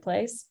office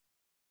workplace.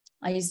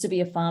 I used to be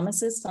a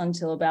pharmacist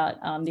until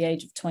about the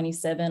age of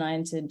 27. I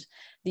entered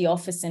the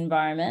office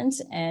environment,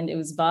 and it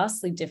was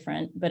vastly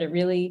different, but it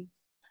really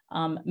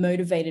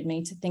motivated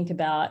me to think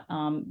about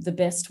the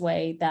best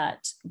way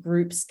that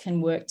groups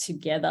can work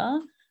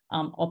together,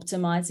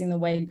 optimizing the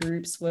way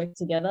groups work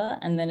together,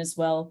 and then as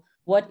well,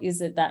 what is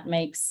it that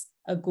makes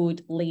a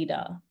good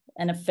leader,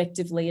 an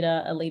effective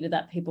leader, a leader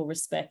that people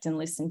respect and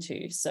listen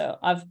to. So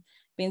I've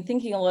been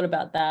thinking a lot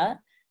about that.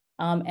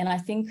 And I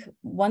think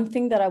one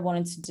thing that I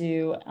wanted to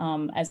do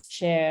as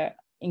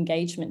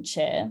engagement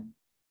chair,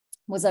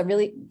 was I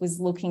really was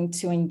looking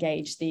to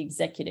engage the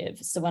executive.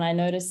 So when I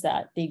noticed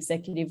that the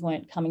executive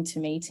weren't coming to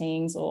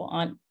meetings or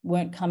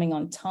weren't coming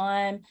on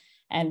time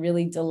and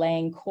really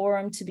delaying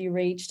quorum to be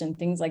reached and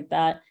things like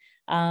that,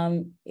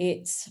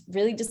 it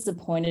really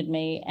disappointed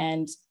me,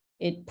 and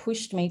it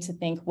pushed me to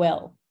think,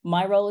 well,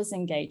 my role is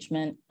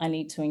engagement. I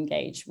need to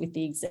engage with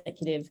the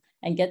executive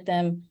and get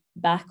them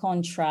back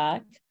on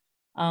track.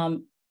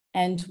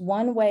 And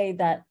one way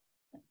that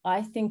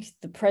I think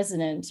the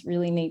president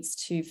really needs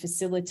to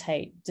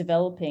facilitate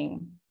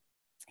developing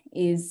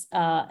is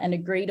an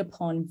agreed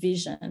upon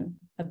vision,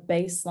 a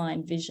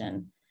baseline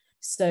vision.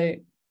 So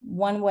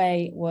one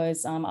way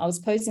was I was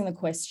posing the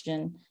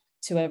question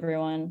to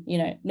everyone, you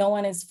know, no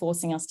one is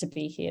forcing us to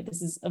be here.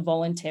 This is a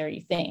voluntary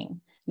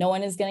thing. No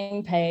one is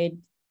getting paid.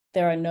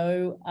 There are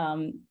no,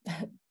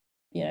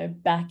 you know,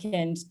 back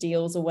end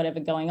deals or whatever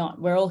going on.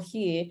 We're all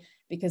here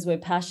because we're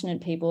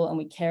passionate people and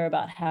we care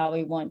about how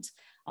we want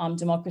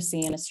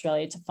democracy in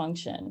Australia to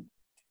function.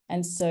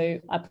 And so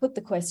I put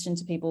the question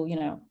to people, you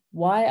know,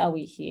 why are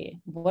we here?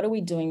 What are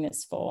we doing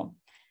this for?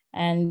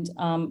 And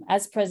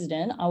as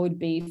president, I would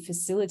be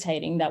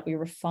facilitating that we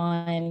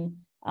refine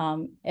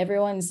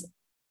everyone's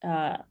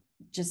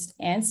just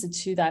answer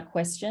to that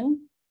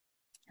question.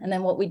 And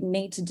then what we'd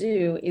need to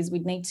do is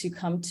we'd need to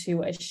come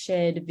to a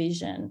shared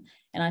vision.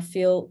 And I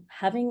feel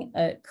having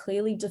a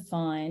clearly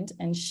defined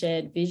and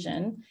shared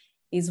vision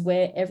is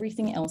where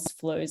everything else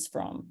flows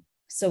from.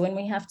 So when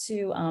we have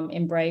to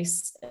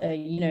embrace,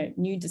 you know,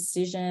 new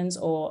decisions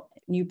or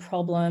new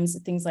problems,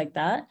 things like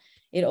that,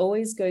 it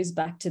always goes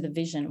back to the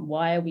vision.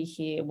 Why are we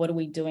here? What are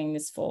we doing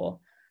this for?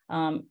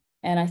 And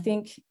I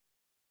think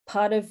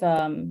part of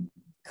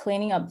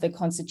cleaning up the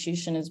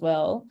Constitution as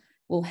well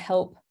will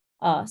help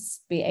us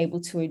be able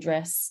to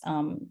address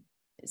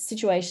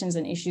situations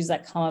and issues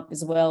that come up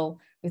as well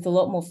with a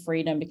lot more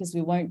freedom, because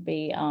we won't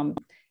be,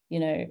 you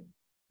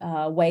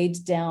know, weighed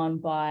down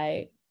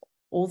by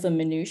all the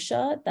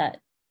minutiae that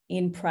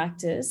in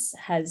practice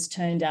has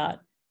turned out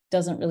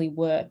doesn't really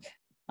work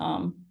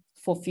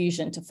for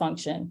Fusion to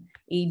function,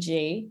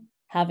 e.g.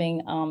 having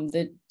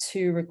the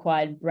 2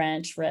 required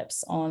branch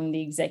reps on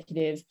the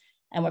executive,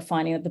 and we're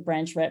finding that the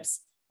branch reps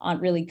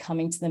aren't really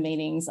coming to the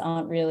meetings,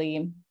 aren't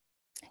really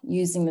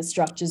using the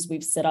structures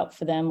we've set up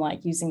for them,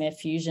 like using their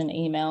Fusion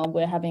email.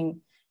 We're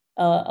having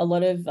a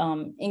lot of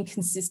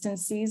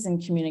inconsistencies in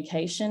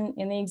communication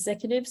in the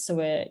executive. So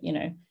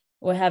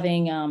we're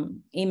having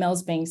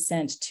emails being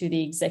sent to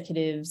the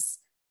executive's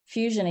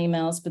Fusion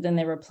emails, but then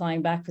they're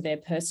replying back with their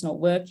personal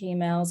work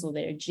emails or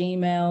their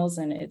Gmails.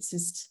 And it's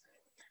just,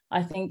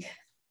 I think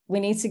we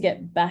need to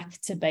get back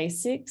to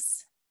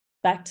basics,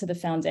 back to the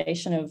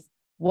foundation of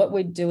what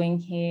we're doing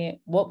here,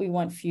 what we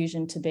want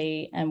Fusion to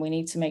be, and we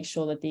need to make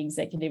sure that the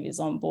executive is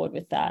on board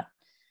with that.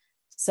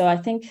 So I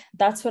think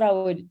that's what I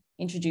would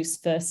introduce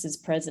first as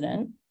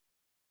president.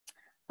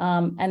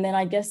 And then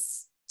I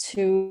guess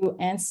to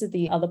answer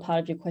the other part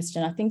of your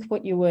question, I think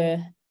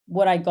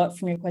what I got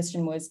from your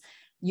question was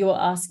you were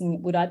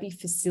asking, would I be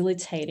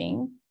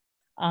facilitating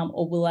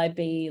or will I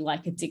be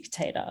like a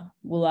dictator?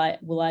 Will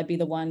I be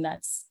the one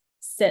that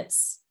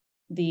sets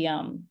the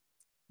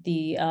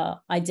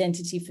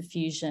identity for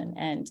Fusion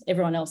and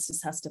everyone else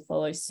just has to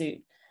follow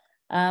suit?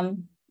 I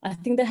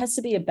think there has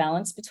to be a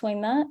balance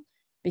between that,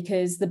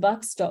 because the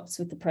buck stops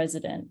with the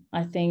president.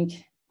 I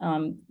think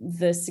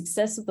the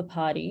success of the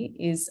party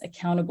is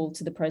accountable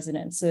to the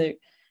president. So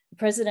the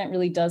president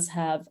really does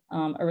have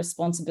a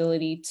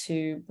responsibility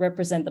to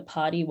represent the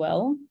party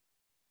well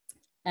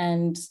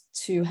and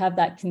to have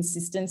that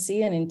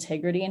consistency and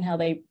integrity in how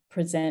they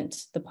present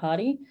the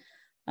party.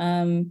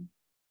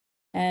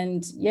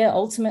 And yeah,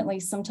 ultimately,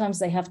 sometimes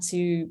they have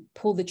to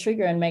pull the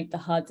trigger and make the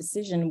hard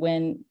decision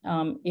when,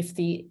 if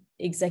the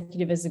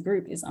executive as a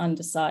group is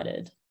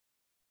undecided.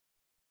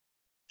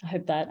 I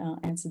hope that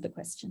answered the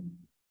question.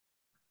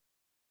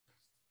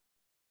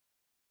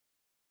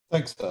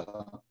 Thanks,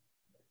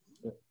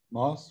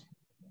 Miles.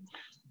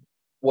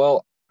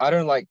 Well, I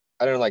don't like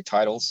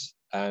titles,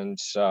 and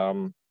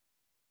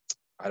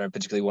I don't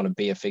particularly want to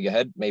be a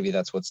figurehead. Maybe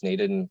that's what's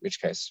needed, in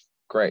which case,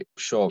 great,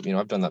 sure. You know,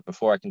 I've done that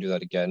before. I can do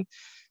that again.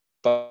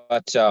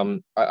 But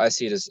I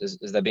see it as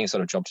there being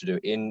sort of job to do.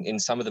 In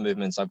some of the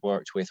movements I've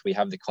worked with, we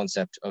have the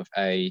concept of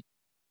a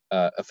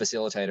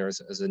facilitator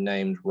as a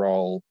named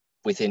role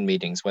within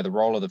meetings, where the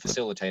role of the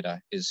facilitator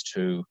is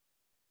to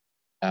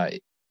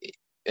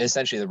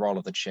essentially the role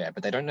of the chair,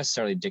 but they don't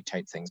necessarily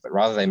dictate things, but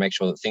rather they make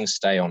sure that things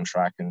stay on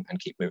track and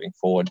keep moving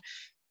forward.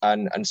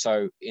 And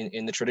so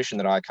in the tradition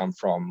that I come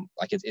from,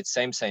 like it's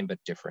same but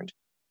different.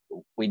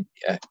 We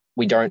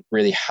don't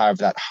really have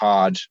that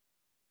hard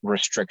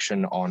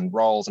restriction on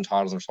roles and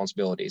titles and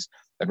responsibilities,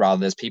 but rather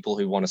there's people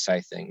who want to say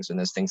things and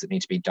there's things that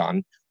need to be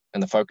done.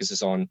 And the focus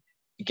is on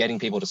getting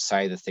people to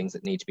say the things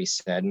that need to be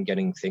said and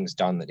getting things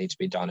done that need to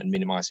be done and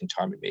minimizing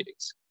time in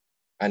meetings.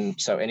 And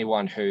so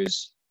anyone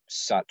who's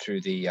sat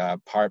through the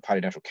Pirate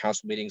Party National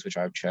Council meetings, which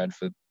I've chaired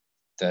for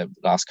the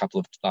last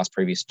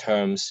previous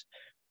terms,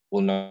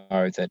 will know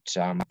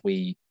that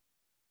we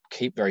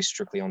keep very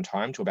strictly on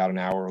time to about an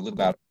hour, or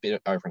a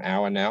bit over an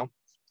hour now.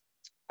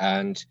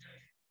 And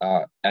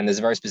there's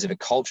a very specific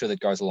culture that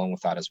goes along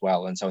with that as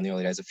well. And so in the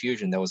early days of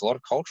Fusion, there was a lot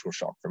of cultural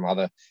shock from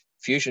other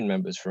Fusion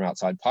members from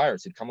outside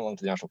Pirates who'd come along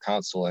to the National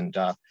Council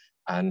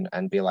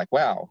and be like,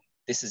 wow,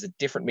 this is a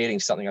different meeting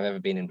to something I've ever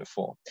been in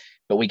before.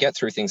 But we get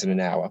through things in an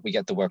hour. We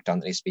get the work done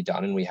that needs to be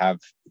done, and we have,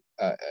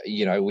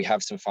 we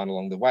have some fun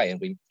along the way, and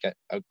we get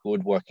a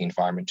good working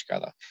environment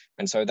together.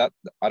 And so that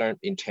I don't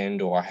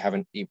intend, or I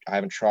haven't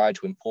tried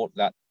to import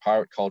that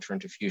pirate culture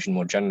into Fusion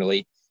more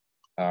generally.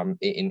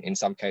 In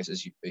some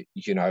cases,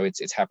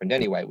 it's happened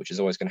anyway, which is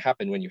always going to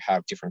happen when you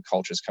have different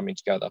cultures coming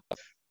together.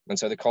 And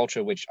so the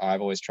culture which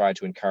I've always tried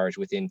to encourage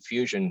within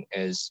Fusion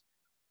is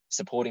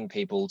supporting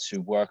people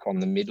to work on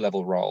the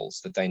mid-level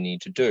roles that they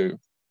need to do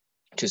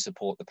to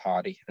support the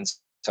party. And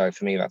so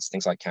for me, that's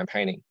things like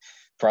campaigning.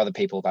 For other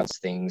people, that's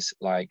things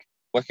like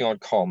working on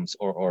comms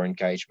or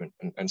engagement.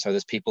 And so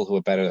there's people who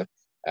are better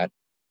at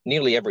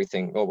nearly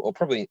everything, or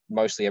probably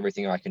mostly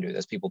everything I can do.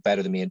 There's people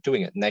better than me at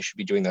doing it, and they should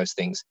be doing those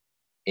things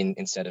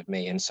instead of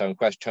me. And so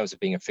in terms of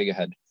being a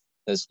figurehead,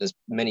 there's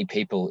many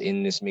people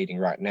in this meeting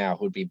right now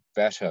who would be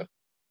better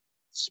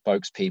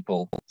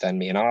spokespeople than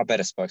me, and are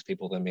better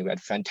spokespeople than me. We had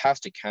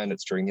fantastic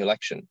candidates during the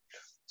election.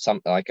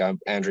 Some like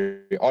Andrea,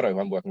 who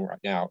I'm working with right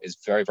now, is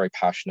very, very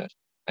passionate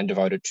and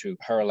devoted to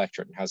her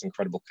electorate and has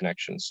incredible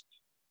connections.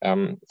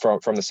 From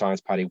the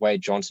Science Party,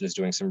 Wade Johnson is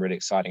doing some really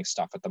exciting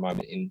stuff at the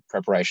moment in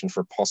preparation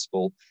for a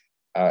possible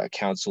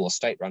council or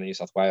state run in New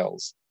South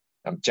Wales.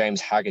 James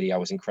Haggerty, I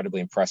was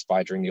incredibly impressed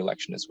by during the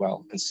election as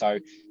well. And so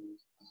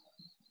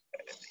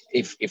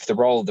if the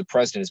role of the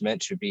president is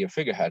meant to be a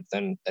figurehead,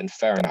 then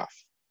fair enough.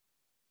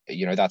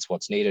 That's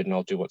what's needed, and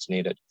I'll do what's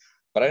needed.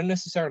 But I don't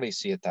necessarily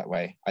see it that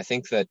way. I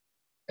think that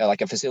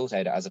like as a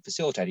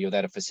facilitator, you're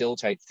there to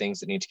facilitate things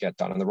that need to get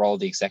done. And the role of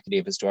the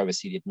executive is to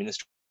oversee the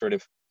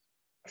administrative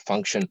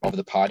function of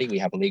the party. We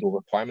have legal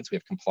requirements, we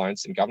have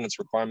compliance and governance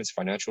requirements,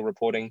 financial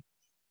reporting.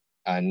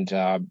 And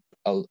a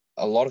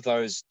lot of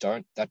those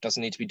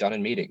doesn't need to be done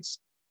in meetings.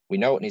 We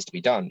know it needs to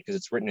be done because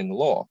it's written in the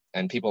law,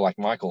 and people like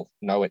Michael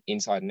know it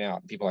inside and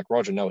out. People like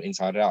Roger know it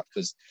inside and out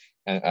because,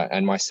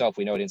 and myself,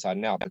 we know it inside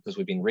and out because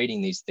we've been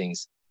reading these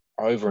things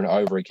over and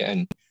over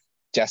again,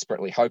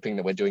 desperately hoping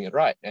that we're doing it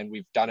right, and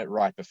we've done it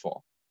right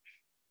before.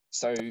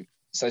 So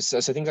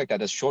things like that.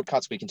 There's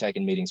shortcuts we can take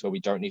in meetings where we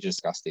don't need to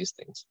discuss these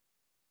things.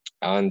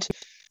 And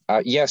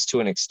yes, to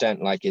an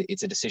extent, like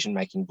it's a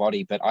decision-making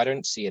body, but I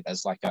don't see it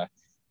as like a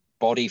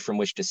body from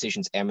which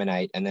decisions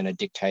emanate and then are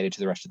dictated to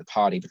the rest of the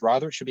party, but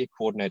rather it should be a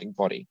coordinating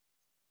body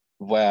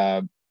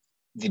where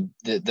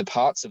the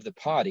parts of the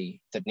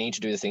party that need to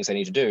do the things they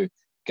need to do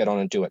get on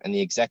and do it, and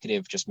the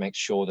executive just makes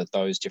sure that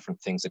those different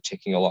things are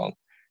ticking along.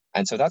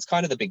 And so that's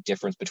kind of the big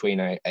difference between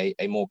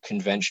a more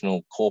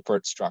conventional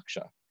corporate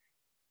structure,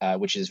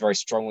 which is very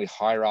strongly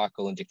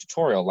hierarchical and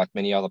dictatorial, like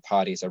many other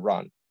parties are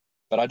run.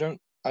 But I don't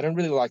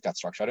really like that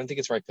structure. I don't think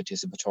it's very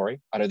participatory.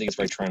 I don't think it's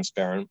very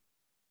transparent.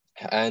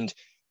 And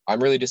I'm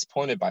really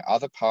disappointed by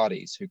other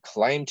parties who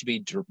claim to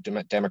be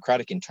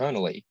democratic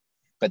internally,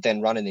 but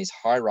then run in these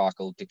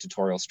hierarchical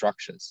dictatorial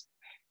structures.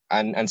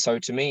 And so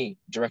to me,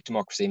 direct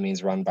democracy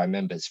means run by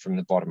members from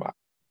the bottom up.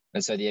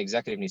 And so the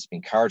executive needs to be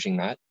encouraging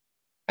that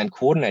and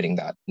coordinating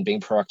that and being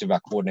proactive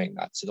about coordinating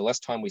that. So the less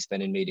time we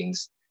spend in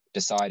meetings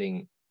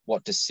deciding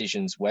what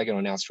decisions we're going to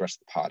announce to the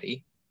rest of the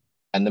party,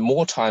 and the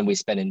more time we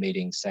spend in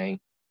meetings saying,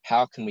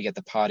 how can we get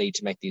the party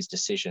to make these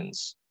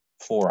decisions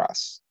for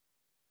us?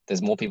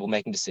 There's more people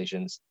making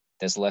decisions,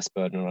 there's less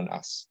burden on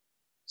us.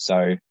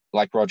 So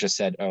like Roger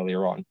said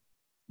earlier on,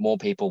 more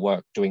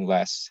people doing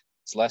less,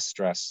 it's less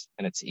stress,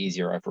 and it's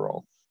easier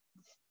overall.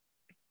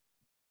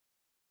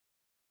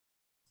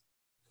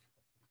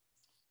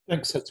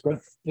 Thanks, that's great.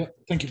 Yeah,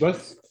 thank you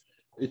both.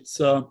 It's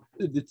a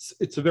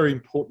very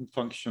important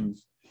function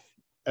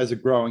as a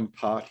growing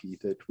party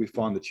that we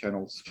find the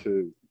channels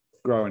to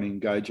grow and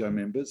engage our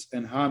members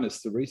and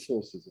harness the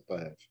resources that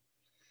they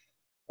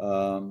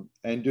have,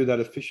 and do that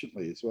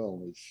efficiently as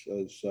well,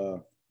 as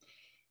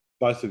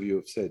both of you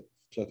have said.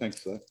 So thanks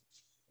for that.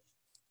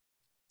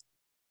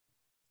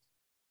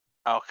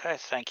 Okay,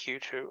 thank you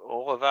to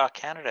all of our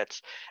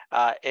candidates.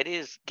 It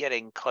is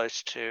getting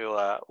close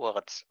to, well,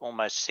 it's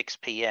almost 6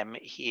 p.m.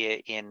 here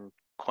in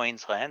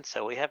Queensland,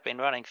 so we have been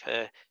running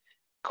for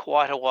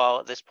quite a while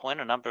at this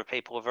point. A number of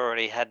people have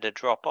already had to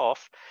drop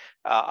off.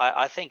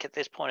 I think at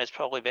this point it's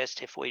probably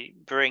best if we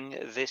bring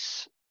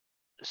this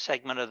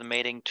segment of the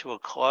meeting to a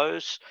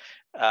close.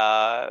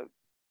 I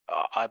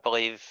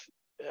believe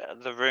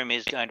the room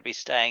is going to be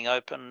staying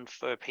open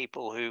for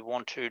people who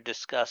want to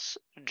discuss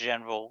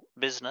general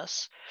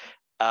business.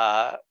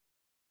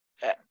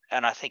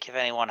 And I think if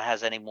anyone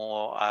has any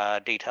more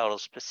detailed or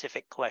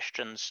specific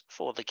questions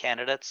for the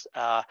candidates,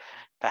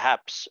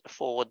 perhaps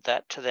forward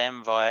that to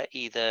them via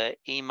either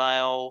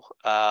email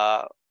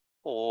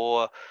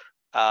or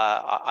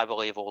I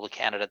believe all the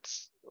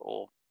candidates,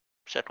 or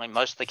certainly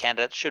most of the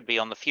candidates, should be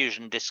on the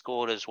Fusion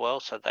Discord as well,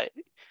 so they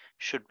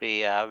should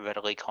be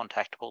readily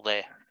contactable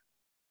there.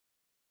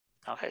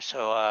 Okay,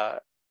 so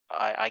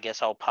I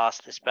guess I'll pass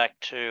this back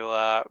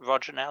to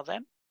Roger now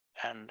then,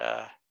 and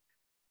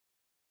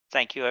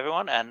thank you,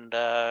 everyone. And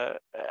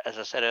as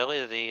I said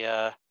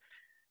earlier,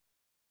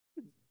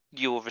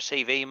 you will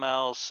receive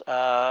emails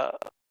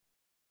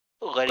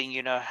letting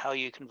you know how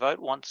you can vote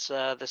once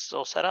this is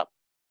all set up.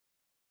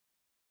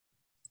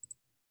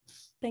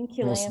 Thank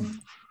you, Awesome. Liam.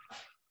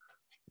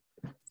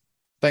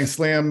 Thanks,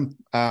 Liam.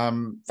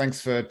 Thanks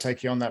for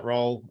taking on that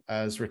role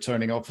as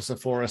returning officer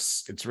for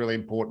us. It's really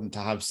important to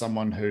have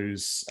someone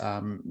who's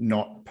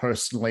not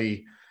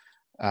personally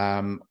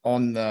on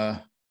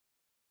the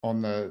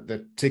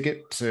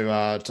ticket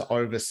to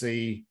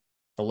oversee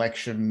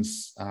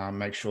elections,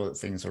 make sure that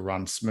things are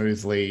run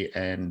smoothly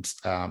and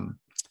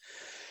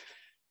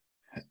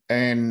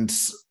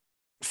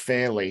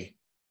fairly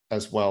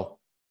as well.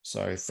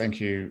 So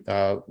thank you,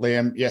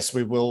 Liam. Yes,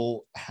 we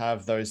will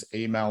have those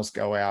emails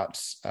go out.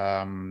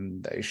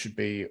 They should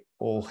be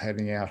all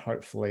heading out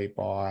hopefully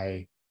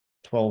by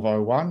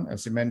 12:01,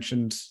 as you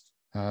mentioned,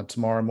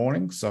 tomorrow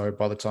morning. So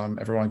by the time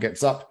everyone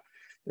gets up,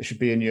 they should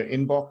be in your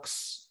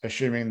inbox,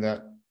 assuming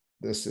that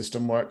the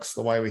system works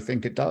the way we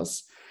think it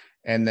does.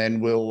 And then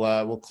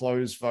we'll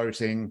close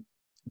voting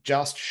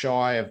just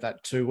shy of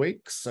that 2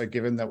 weeks. So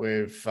given that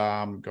we've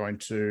going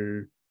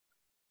to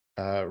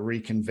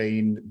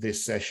reconvene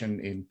this session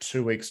in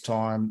 2 weeks'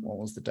 time, what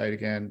was the date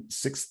again?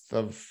 6th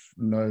of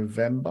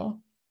November.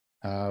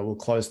 We'll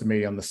close the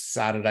meeting on the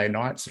Saturday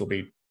night, so it'll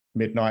be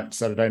midnight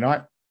Saturday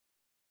night.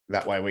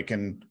 That way we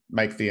can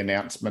make the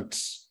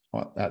announcements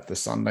at the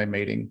Sunday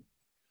meeting.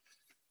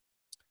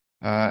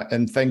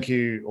 And thank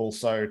you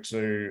also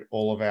to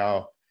all of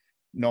our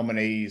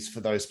nominees for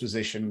those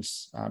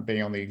positions.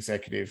 Being on the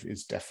executive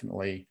is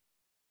definitely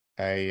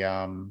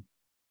an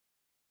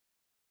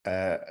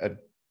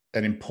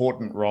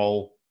important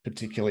role,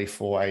 particularly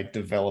for a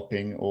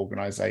developing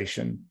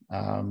organization.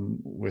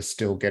 We're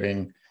still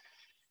getting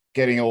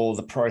all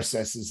the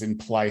processes in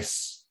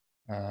place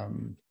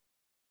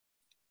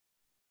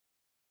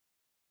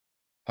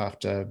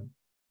after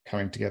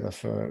coming together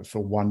for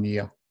 1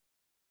 year.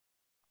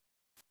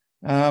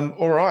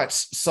 All right,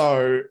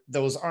 so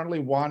there was only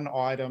one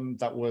item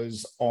that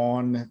was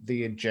on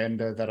the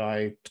agenda that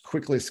I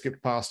quickly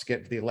skipped past to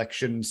get to the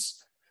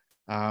elections.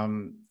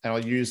 And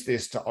I'll use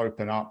this to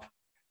open up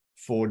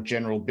for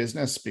general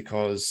business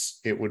because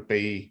it would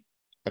be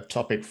a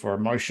topic for a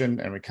motion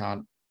and we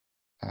can't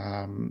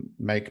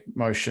make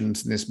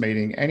motions in this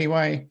meeting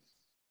anyway,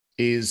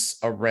 is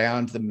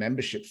around the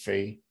membership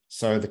fee.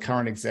 So the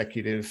current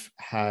executive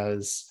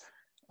has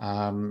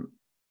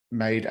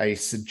made a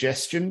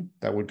suggestion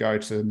that would go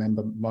to the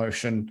member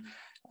motion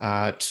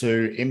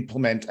to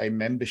implement a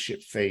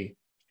membership fee.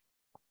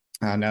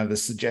 Now the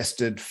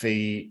suggested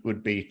fee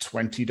would be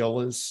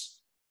 $20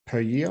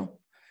 per year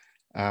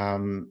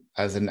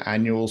as an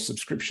annual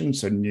subscription.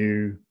 So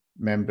new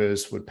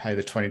members would pay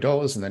the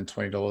 $20 and then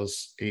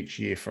 $20 each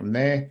year from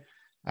there.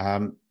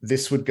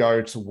 This would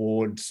go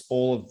towards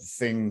all of the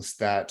things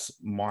that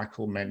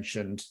Michael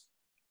mentioned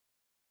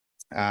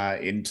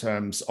in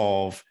terms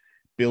of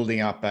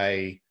building up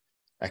a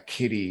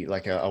kitty,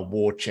 like a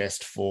war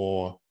chest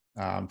for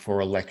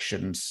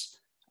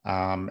elections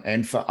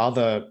and for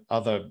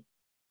other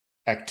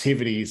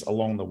activities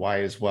along the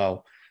way as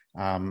well.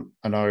 I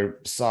know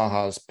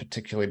Sahar's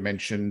particularly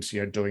mentioned,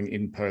 doing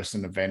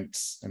in-person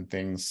events and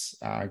things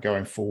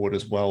going forward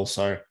as well.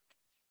 So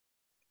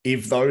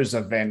if those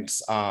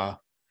events are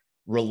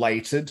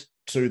related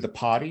to the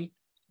party,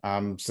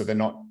 So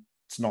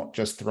it's not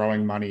just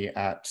throwing money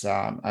at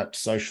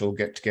social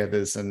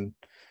get-togethers and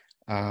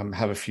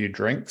have a few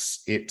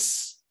drinks.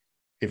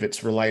 If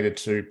it's related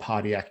to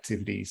party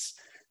activities,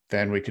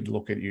 then we could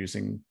look at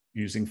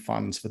using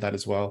funds for that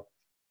as well.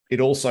 It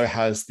also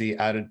has the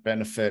added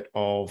benefit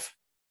of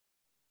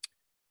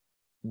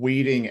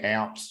weeding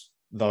out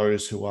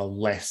those who are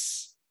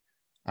less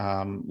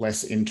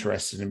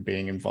interested in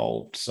being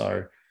involved.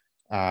 So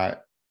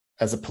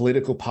as a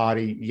political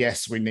party,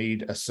 yes, we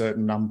need a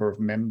certain number of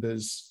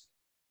members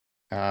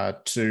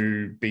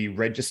to be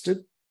registered.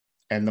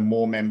 And the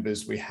more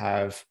members we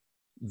have,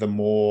 the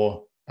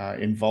more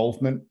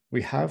involvement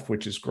we have,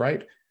 which is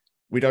great.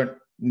 We don't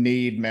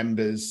need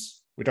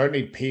members. We don't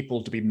need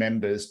people to be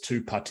members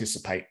to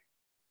participate.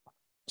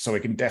 So we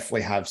can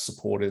definitely have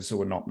supporters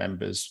who are not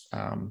members.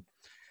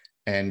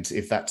 And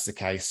if that's the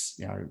case,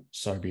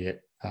 so be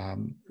it.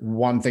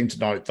 One thing to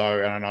note,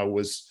 though, and I know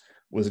was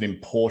an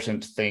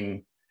important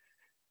thing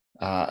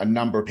a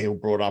number of people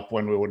brought up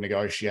when we were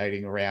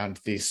negotiating around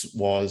this,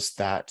 was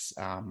that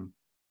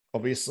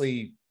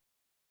obviously,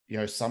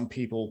 some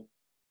people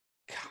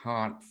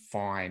can't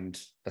find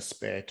a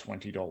spare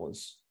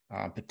 $20,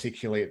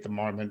 particularly at the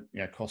moment.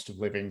 Cost of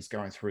living is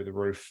going through the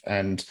roof,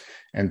 and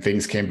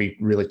things can be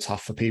really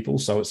tough for people.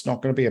 So it's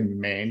not going to be a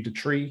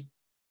mandatory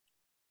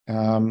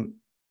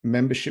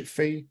membership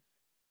fee.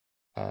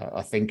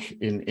 I think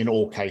in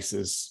all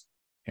cases,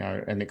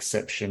 an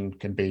exception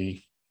can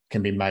be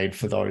made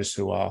for those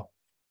who are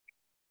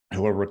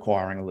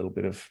requiring a little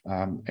bit of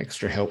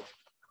extra help.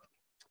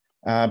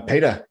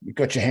 Peter, you've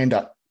got your hand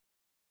up.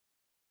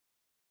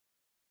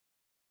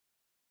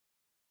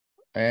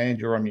 And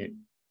you're on mute.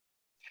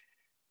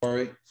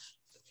 Sorry.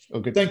 Oh,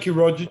 good. Thank you,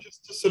 Roger.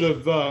 Just to sort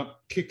of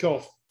kick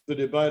off the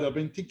debate, I've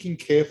been thinking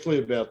carefully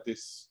about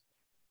this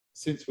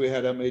since we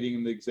had our meeting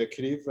in the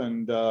executive,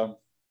 and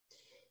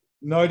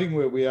noting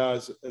where we are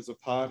as a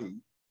party.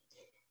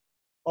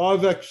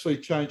 I've actually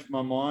changed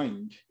my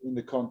mind in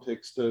the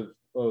context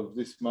of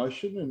this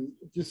motion, and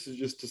this is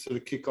just to sort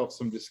of kick off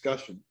some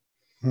discussion.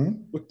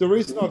 Look, the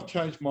reason I've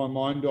changed my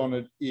mind on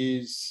it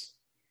is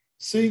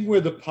seeing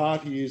where the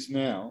party is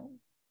now,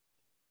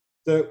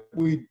 that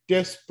we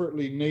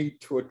desperately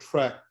need to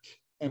attract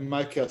and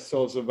make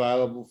ourselves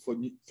available for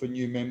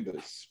new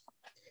members,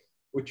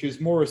 which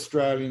is more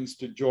Australians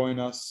to join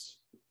us,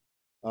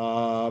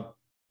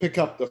 pick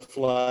up the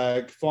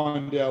flag,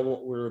 find out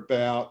what we're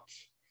about,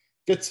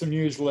 get some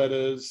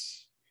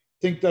newsletters.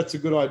 Think that's a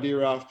good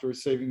idea after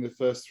receiving the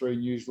first 3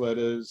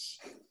 newsletters,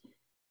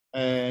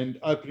 and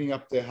opening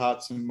up their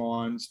hearts and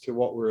minds to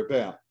what we're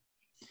about.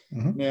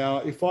 Now,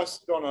 if I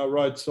sit on a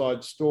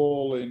roadside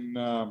stall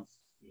in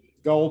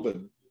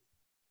Goulburn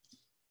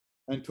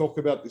and talk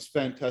about this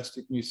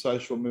fantastic new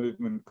social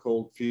movement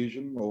called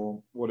Fusion,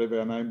 or whatever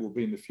our name will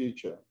be in the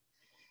future,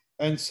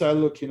 and say,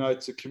 look,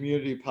 it's a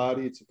community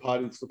party, it's a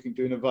party that's looking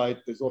to innovate,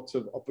 there's lots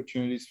of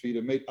opportunities for you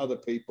to meet other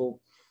people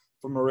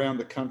from around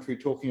the country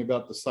talking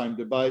about the same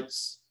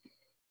debates.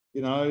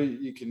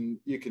 You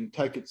can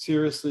take it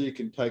seriously, you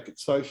can take it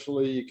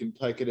socially, you can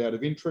take it out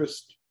of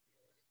interest.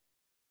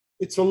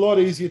 It's a lot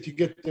easier to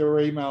get their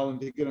email and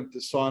to get them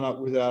to sign up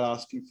without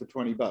asking for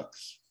 $20.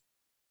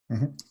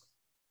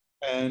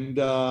 And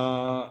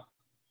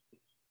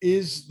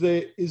is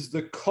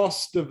the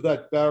cost of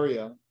that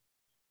barrier,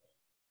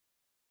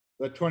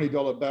 that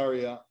 $20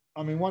 barrier,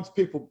 I mean, once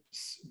people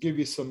give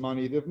you some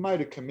money, they've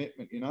made a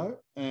commitment,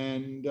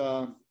 and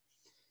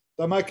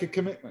they make a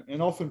commitment.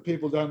 And often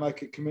people don't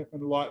make a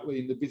commitment lightly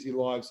in the busy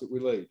lives that we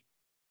lead.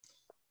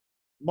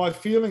 My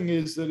feeling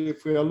is that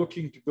if we are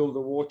looking to build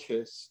a war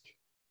chest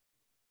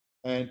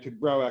and to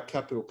grow our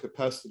capital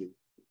capacity,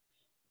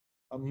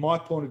 my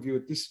point of view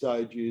at this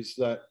stage is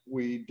that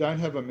we don't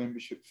have a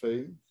membership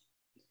fee.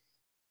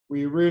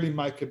 We really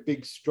make a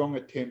big, strong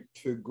attempt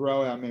to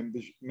grow our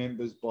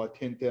members by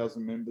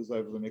 10,000 members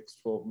over the next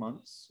 12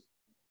 months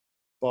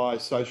by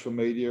social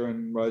media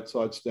and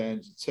roadside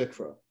stands,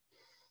 etc.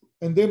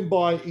 And then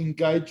by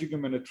engaging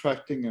them and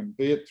attracting them,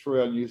 be it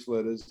through our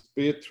newsletters,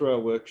 be it through our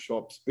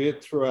workshops, be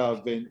it through our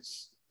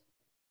events,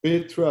 be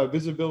it through our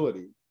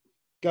visibility,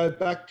 go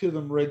back to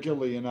them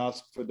regularly and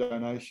ask for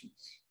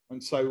donations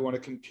and say, we want to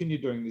continue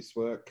doing this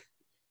work.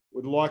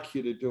 We'd like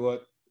you to do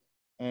it.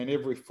 And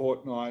every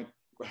fortnight,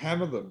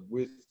 hammer them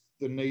with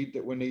the need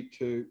that we need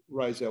to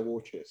raise our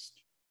war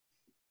chest.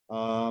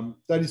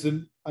 That is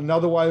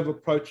another way of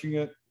approaching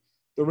it.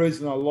 The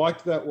reason I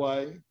like that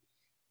way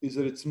is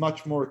that it's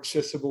much more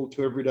accessible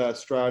to everyday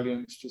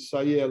Australians to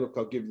say, yeah, look,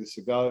 I'll give this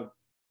a go.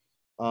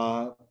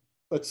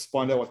 Let's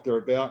find out what they're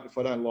about. If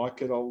I don't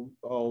like it,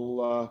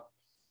 I'll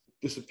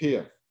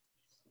disappear.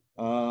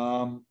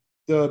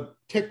 The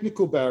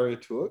technical barrier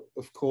to it,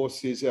 of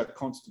course, is our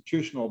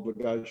constitutional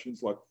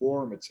obligations like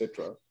quorum,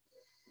 etc.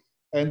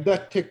 And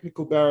that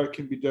technical barrier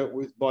can be dealt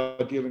with by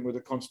dealing with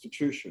a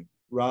constitution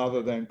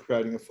rather than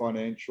creating a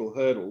financial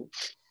hurdle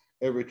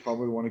every time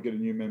we want to get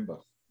a new member.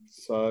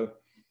 So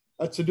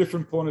that's a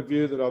different point of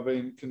view that I've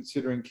been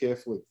considering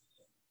carefully.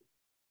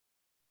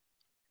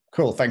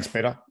 Cool, thanks,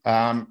 Peter.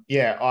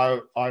 Yeah,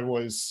 I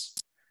was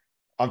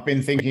I've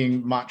been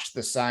thinking much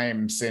the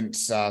same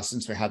since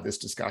we had this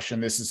discussion.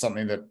 This is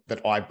something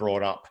that I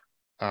brought up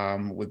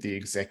with the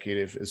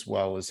executive, as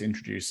well as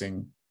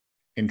introducing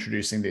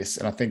this.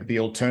 And I think the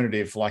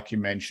alternative, like you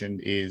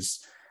mentioned,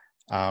 is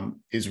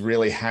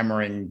really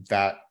hammering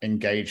that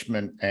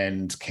engagement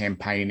and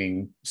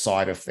campaigning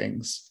side of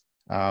things.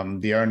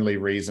 The only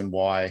reason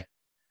why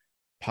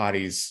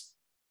parties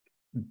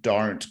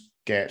don't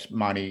get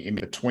money in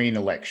between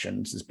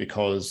elections is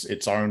because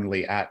it's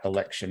only at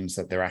elections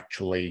that they're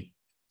actually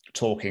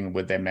talking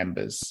with their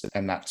members,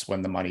 and that's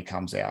when the money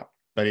comes out.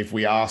 But if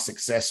we are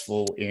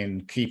successful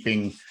in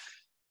keeping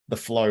the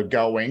flow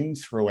going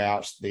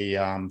throughout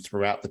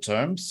the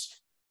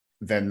terms,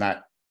 then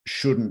that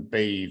shouldn't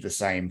be the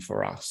same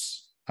for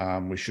us.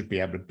 We should be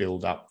able to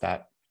build up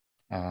that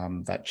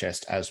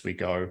chest as we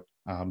go,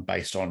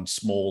 based on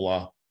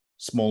smaller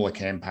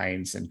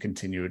campaigns and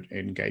continued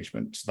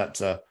engagement.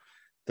 So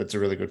that's a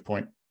really good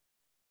point.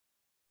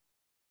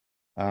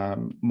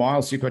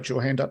 Miles, you've got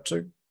your hand up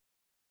too.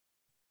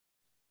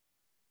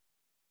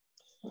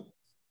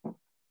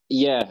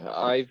 Yeah,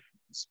 I've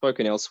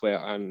spoken elsewhere.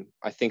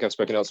 I think I've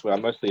spoken elsewhere.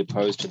 I'm mostly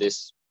opposed to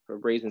this for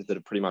reasons that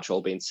have pretty much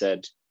all been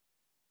said,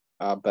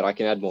 but I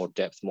can add more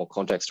depth, more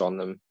context on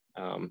them.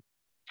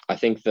 I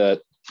think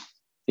that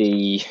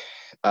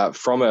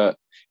from a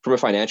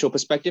financial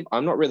perspective,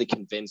 I'm not really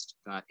convinced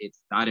that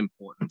it's that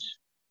important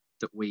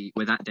that we're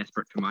that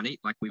desperate for money.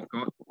 Like we've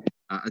got,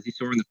 as you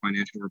saw in the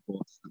financial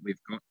reports, that we've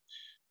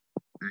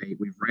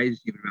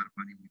raised a given amount of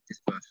money, we've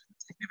dispersed a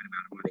significant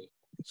amount of money.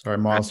 Sorry,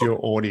 Miles,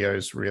 your audio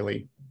is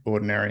really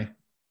ordinary.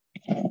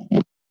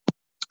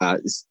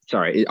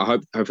 Sorry,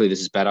 hopefully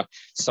this is better.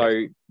 So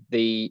as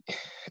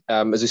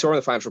we saw in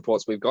the financial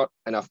reports, we've got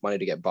enough money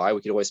to get by. We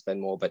could always spend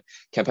more, but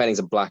campaigning's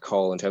a black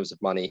hole in terms of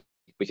money.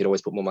 We could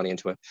always put more money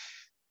into it.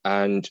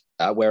 And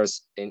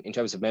whereas in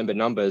terms of member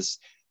numbers,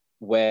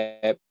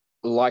 we're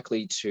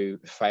likely to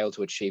fail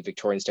to achieve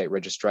Victorian state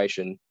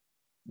registration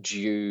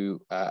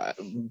due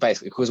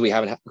basically because we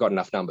haven't got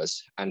enough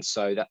numbers. And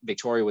so that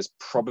Victoria was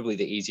probably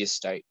the easiest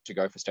state to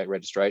go for state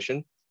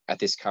registration at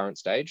this current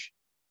stage.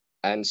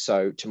 And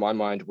so to my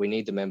mind, we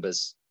need the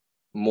members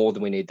more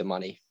than we need the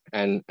money.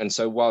 And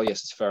so while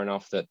yes, it's fair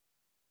enough that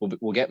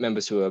we'll get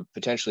members who are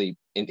potentially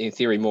in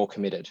theory more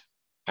committed,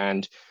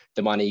 and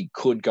the money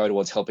could go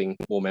towards helping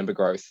more member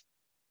growth,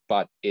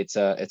 but it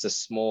is a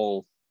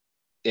small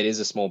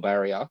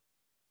barrier.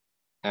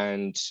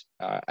 And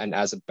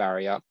as a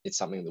barrier, it's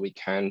something that we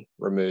can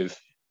remove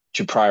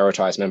to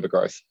prioritize member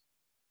growth.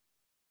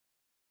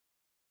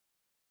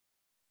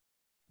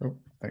 Oh,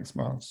 thanks,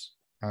 Miles.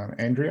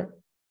 Andrea?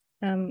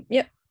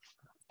 Yep.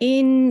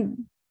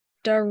 In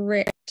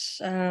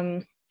direct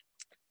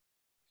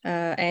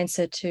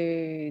answer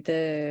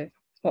to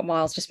what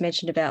Miles just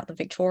mentioned about the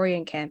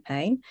Victorian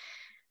campaign,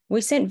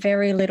 we sent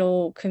very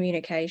little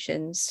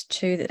communications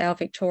to our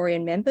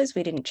Victorian members.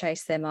 We didn't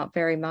chase them up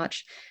very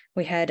much.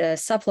 We had a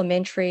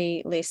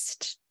supplementary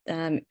list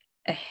that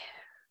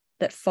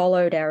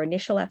followed our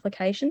initial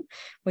application.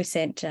 We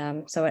sent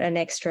so an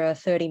extra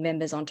 30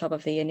 members on top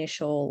of the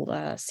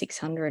initial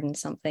 600 and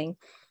something.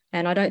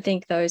 And I don't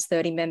think those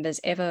 30 members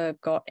ever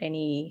got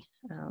any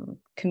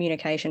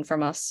communication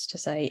from us to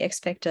say,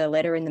 expect a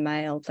letter in the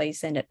mail,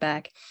 please send it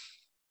back.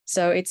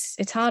 So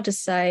it's hard to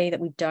say that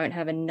we don't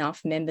have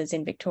enough members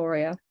in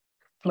Victoria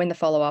when the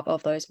follow-up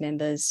of those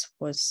members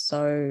was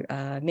so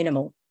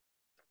minimal.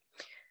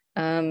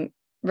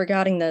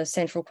 Regarding the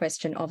central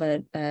question of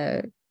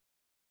a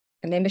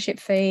membership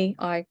fee,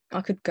 I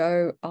could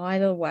go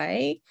either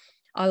way.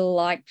 I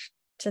like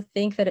to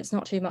think that it's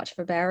not too much of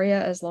a barrier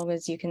as long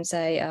as you can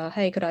say,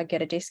 hey, could I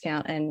get a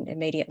discount? And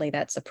immediately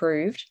that's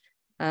approved.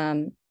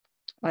 I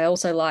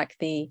also like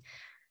the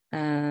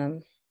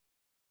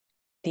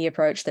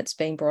approach that's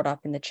being brought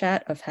up in the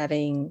chat of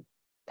having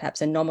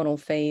perhaps a nominal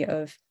fee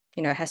of,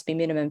 has to be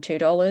minimum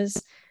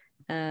 $2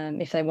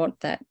 if they want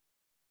that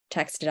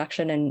tax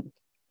deduction, and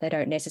they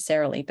don't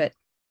necessarily. But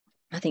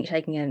I think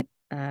taking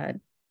a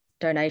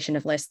donation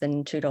of less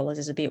than $2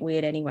 is a bit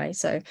weird anyway.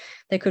 So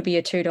there could be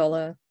a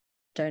 $2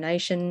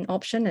 donation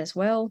option as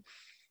well.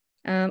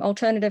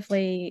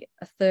 Alternatively,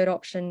 a third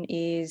option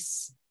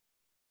is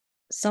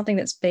something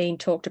that's been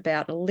talked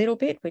about a little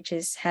bit, which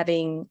is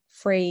having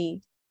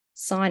free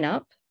sign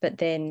up, but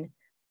then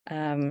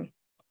a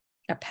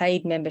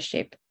paid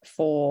membership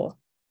for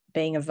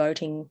being a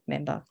voting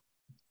member.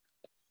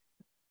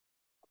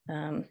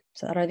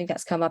 So I don't think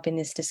that's come up in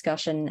this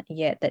discussion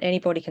yet, that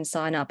anybody can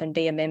sign up and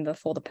be a member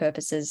for the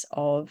purposes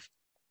of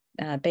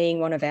being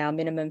one of our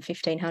minimum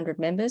 1,500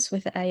 members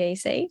with the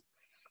AEC.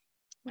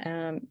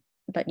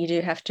 But you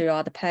do have to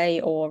either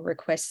pay or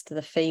request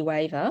the fee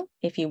waiver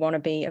if you want to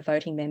be a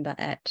voting member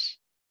at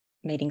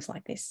meetings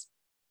like this.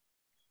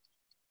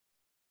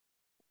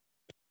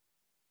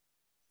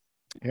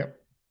 Yep.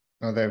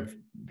 No, they're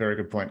very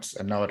good points.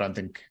 And no, I don't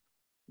think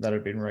that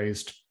had been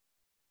raised.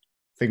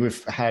 I think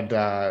we've had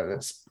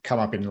it's come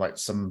up in like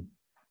some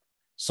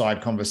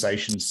side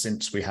conversations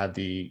since we had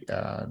the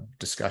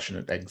discussion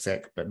at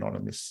exec, but not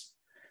in this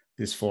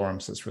forum.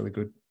 So it's really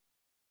good.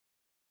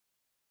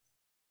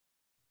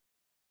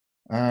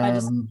 I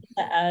just want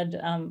to add,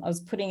 I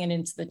was putting it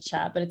into the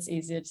chat, but it's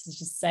easier to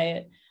just say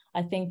it.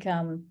 I think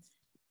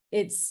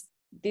this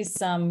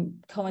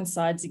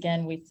coincides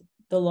again with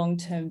the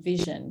long-term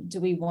vision. Do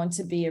we want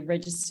to be a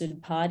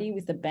registered party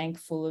with a bank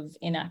full of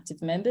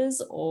inactive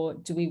members, or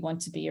do we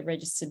want to be a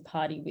registered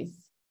party with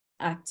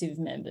active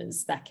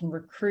members that can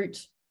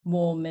recruit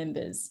more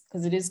members?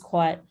 Because it is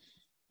quite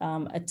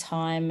a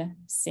time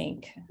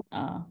sink,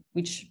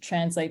 which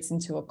translates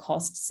into a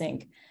cost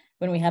sink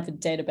when we have a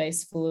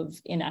database full of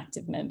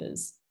inactive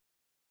members.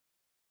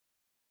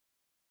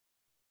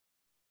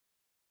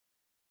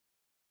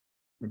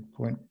 Good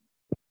point.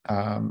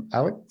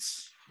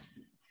 Alex?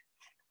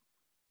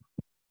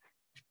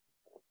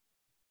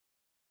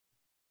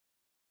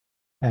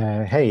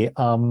 Hey,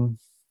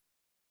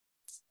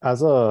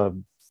 as a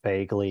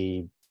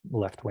vaguely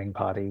left-wing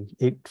party,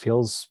 it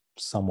feels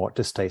somewhat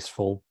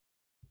distasteful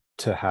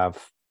to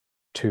have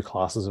two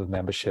classes of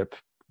membership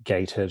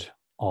gated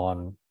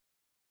on,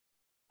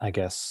 I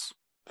guess,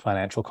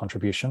 financial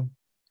contribution.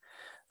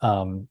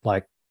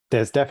 Like,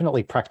 there's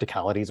definitely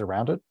practicalities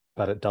around it,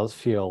 but it does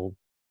feel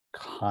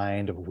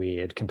kind of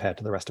weird compared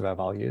to the rest of our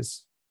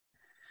values.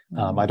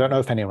 I don't know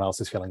if anyone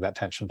else is feeling that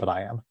tension, but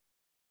I am.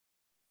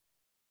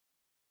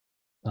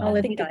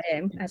 I think I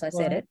am, as I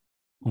said it.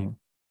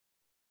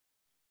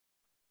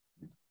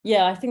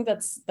 Yeah, I think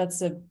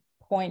that's a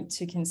point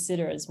to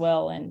consider as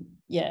well. And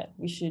yeah,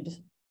 we should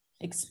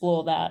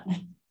explore that.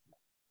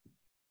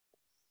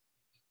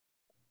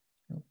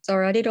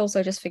 Sorry, I did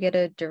also just forget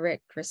a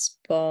direct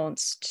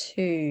response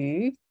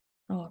to,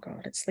 oh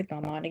God, it slipped my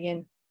mind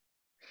again.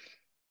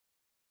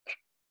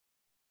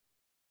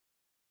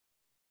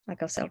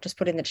 Like I said, I'll just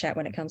put in the chat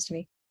when it comes to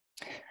me.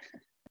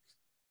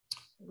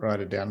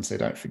 Write it down so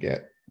don't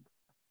forget.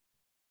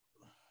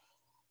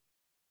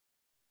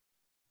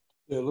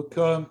 Yeah, look,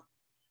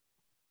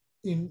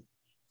 in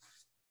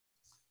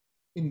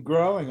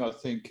growing, I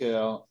think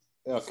our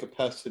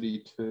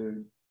capacity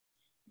to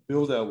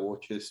build our war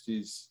chest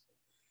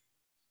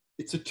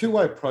it's a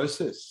two-way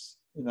process.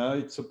 You know,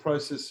 it's a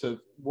process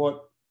of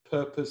what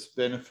purpose,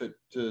 benefit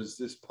does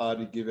this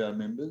party give our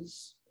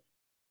members?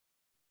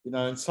 You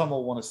know, and some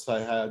will want to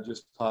say, hey, I'm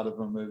just part of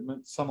a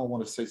movement. Some will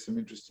want to see some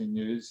interesting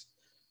news.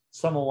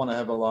 Some will want to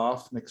have a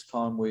laugh next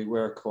time we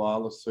wear a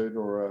koala suit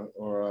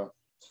or a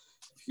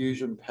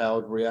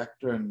fusion-powered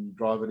reactor and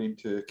drive it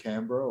into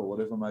Canberra or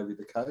whatever may be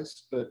the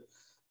case. But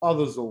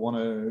others will want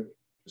to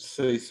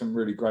see some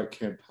really great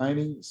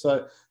campaigning.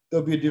 So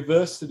there'll be a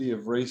diversity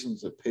of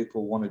reasons that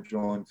people want to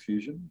join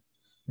Fusion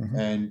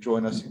and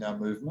join us in our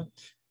movement.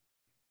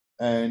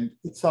 And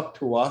it's up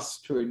to us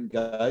to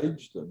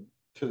engage them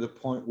to the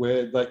point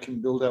where they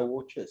can build our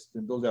war chest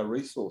and build our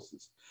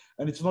resources.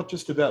 And it's not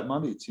just about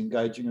money, it's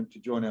engaging them to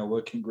join our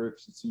working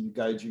groups, it's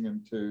engaging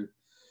them to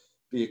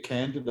be a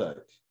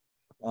candidate.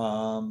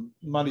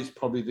 Money's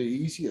probably the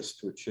easiest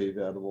to achieve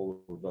out of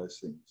all of those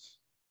things.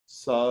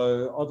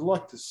 So I'd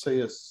like to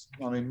see us,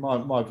 I mean,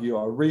 my view,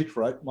 I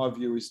reiterate, my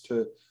view is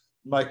to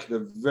make it a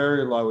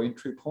very low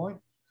entry point,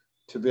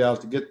 to be able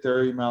to get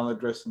their email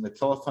address and their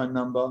telephone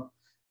number,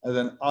 and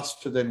then us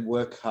to then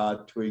work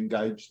hard to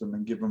engage them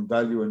and give them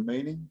value and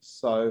meaning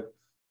so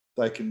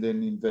they can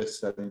then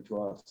invest that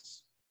into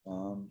us.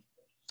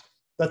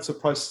 That's a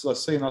process I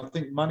see, and I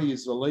think money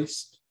is the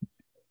least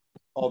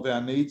of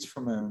our needs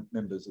from our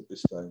members at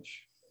this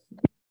stage.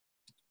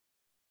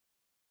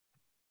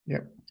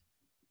 Yep.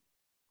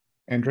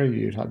 Andrea,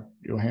 you had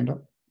your hand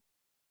up.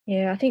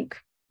 Yeah, I think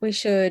we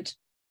should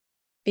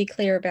be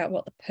clear about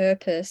what the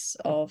purpose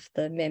of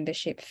the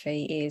membership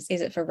fee is.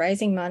 Is it for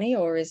raising money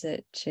or is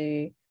it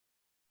to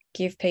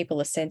give people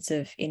a sense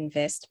of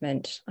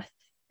investment? I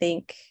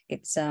think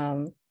it's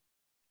hard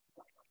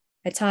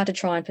to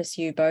try and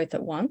pursue both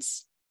at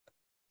once.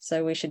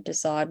 So we should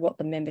decide what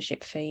the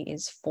membership fee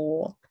is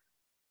for.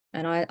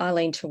 And I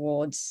lean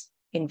towards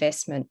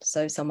investment.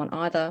 So someone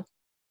either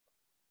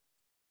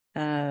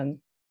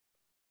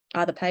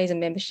pays a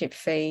membership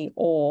fee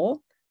or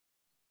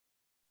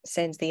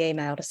sends the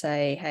email to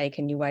say, hey,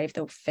 can you waive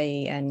the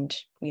fee? And,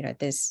 you know,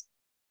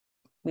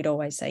 we'd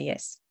always say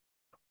yes.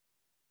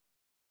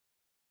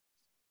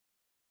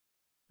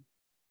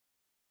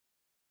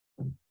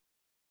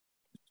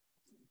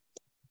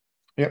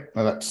 Yep,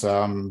 that's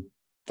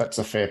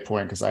a fair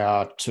point because they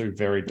are two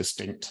very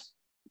distinct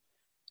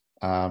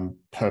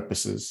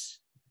purposes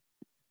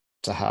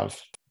to have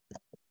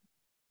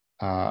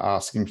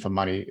asking for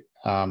money.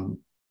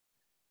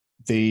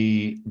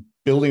 The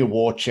building a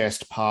war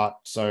chest part,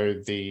 so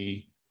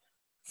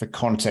for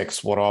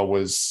context, what I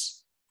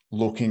was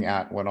looking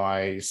at when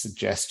I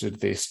suggested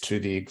this to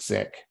the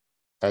exec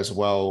as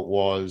well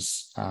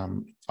was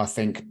I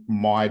think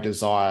my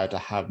desire to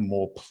have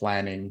more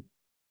planning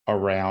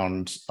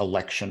around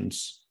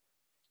elections.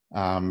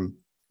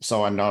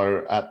 So I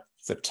know at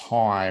the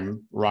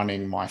time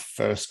running my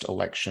first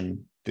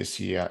election this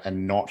year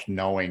and not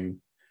knowing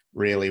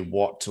really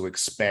what to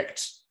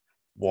expect,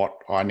 what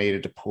I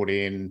needed to put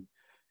in,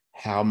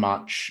 how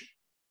much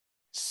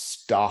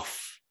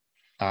stuff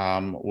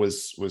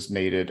was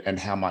needed and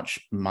how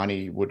much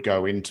money would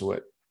go into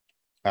it.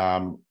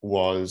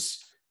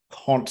 was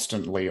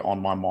constantly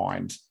on my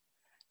mind.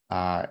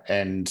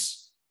 And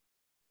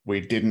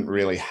we didn't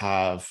really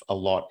have a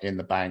lot in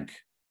the bank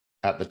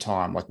at the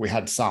time. Like we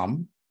had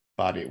some,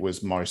 but it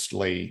was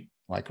mostly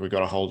like we got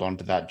to hold on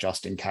to that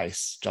just in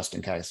case,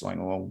 like,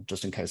 well,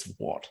 just in case of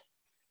what?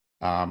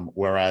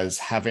 Whereas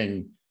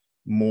having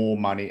more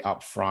money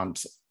up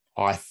front,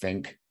 I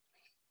think,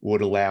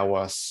 would allow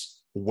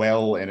us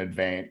well in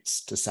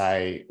advance to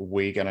say,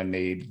 we're going to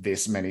need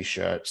this many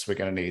shirts, we're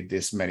going to need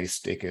this many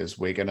stickers,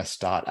 we're going to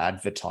start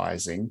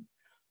advertising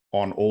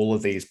on all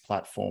of these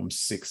platforms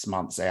 6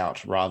 months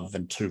out rather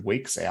than 2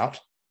 weeks out,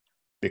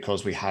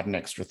 because we had an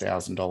extra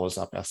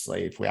 $1,000 up our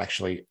sleeve. We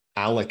actually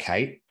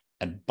allocate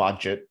and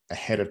budget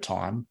ahead of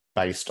time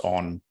based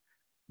on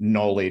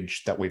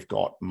knowledge that we've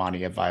got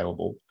money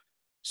available.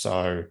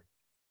 So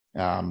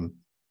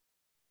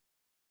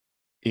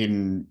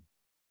in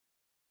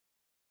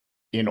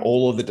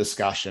all of the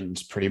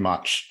discussions pretty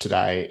much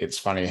today, it's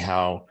funny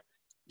how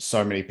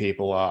so many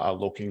people are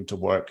looking to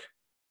work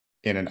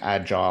in an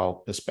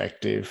agile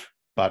perspective,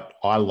 but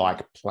I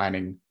like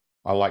planning.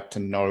 I like to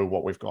know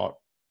what we've got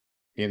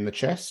in the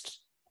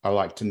chest. I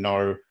like to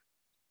know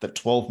that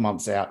 12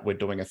 months out, we're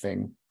doing a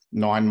thing.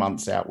 9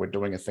 months out, we're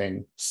doing a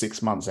thing.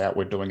 6 months out,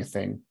 we're doing a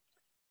thing.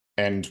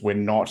 And we're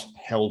not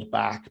held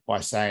back by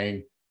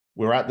saying,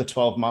 we're at the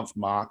 12-month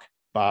mark,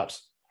 but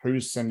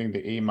who's sending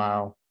the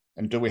email?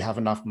 And do we have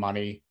enough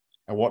money?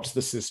 And what's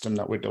the system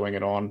that we're doing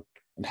it on?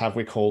 And have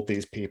we called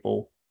these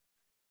people?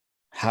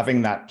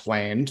 Having that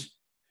planned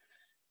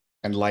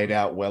and laid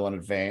out well in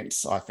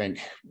advance, I think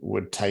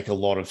would take a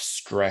lot of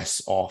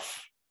stress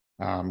off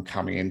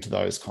coming into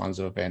those kinds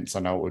of events. I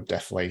know it would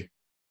definitely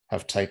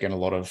have taken a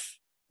lot of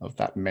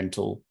that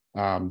mental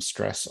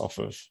stress off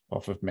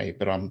of me,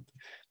 but I'm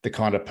the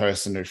kind of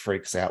person who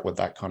freaks out with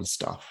that kind of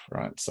stuff,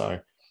 right? So,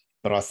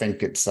 but I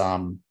think it's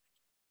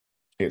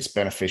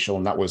beneficial,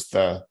 and that was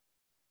the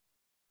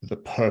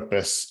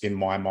purpose in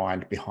my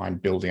mind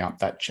behind building up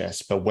that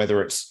chest. But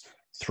whether it's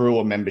through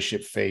a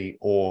membership fee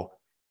or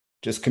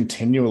just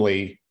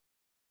continually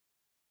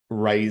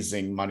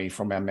raising money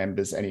from our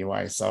members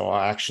anyway. So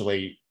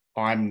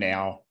I'm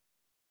now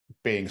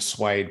being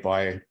swayed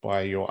by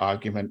your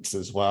arguments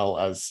as well,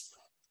 as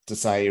to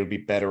say it would be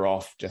better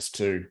off just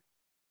to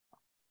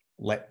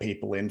let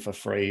people in for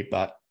free,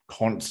 but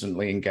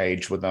constantly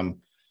engage with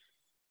them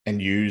and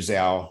use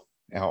our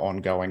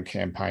ongoing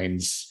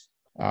campaigns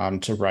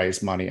to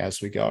raise money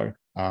as we go.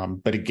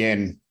 But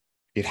again,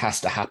 it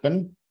has to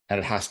happen, and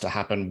it has to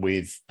happen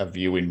with a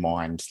view in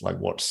mind, like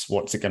what's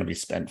it going to be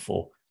spent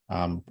for?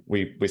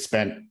 We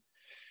spent,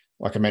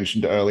 like I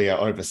mentioned earlier,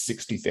 over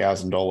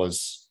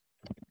 $60,000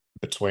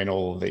 between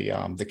all of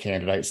the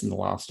candidates in the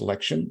last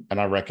election,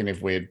 and I reckon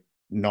if we'd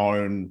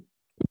known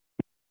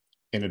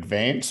in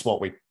advance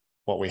what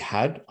we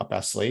had up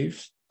our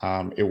sleeve,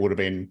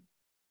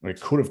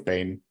 it could have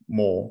been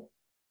more.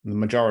 The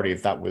majority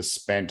of that was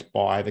spent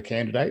by the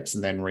candidates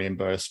and then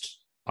reimbursed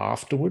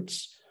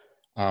afterwards,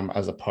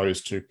 as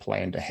opposed to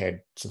planned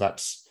ahead. So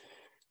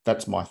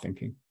that's my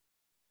thinking.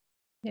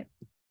 Yep.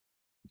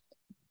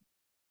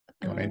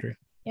 Go on, Andrea.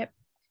 Yep.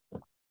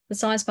 The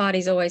science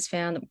party's always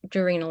found that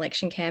during an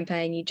election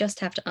campaign, you just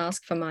have to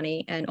ask for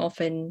money, and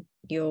often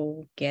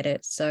you'll get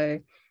it. So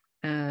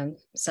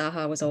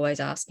Sahar was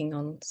always asking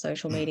on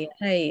social media,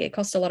 hey, it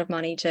costs a lot of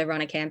money to run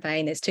a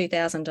campaign. There's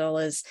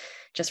 $2,000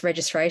 just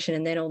registration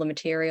and then all the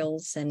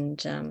materials, and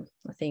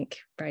I think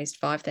raised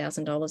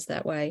 $5,000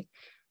 that way.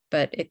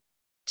 But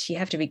you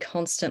have to be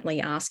constantly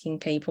asking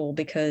people,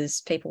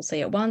 because people see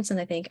it once and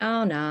they think,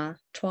 oh, nah,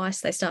 twice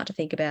they start to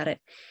think about it.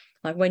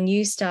 Like when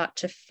you start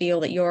to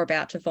feel that you're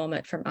about to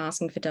vomit from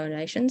asking for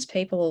donations,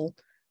 people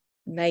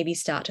maybe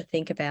start to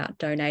think about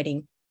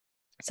donating.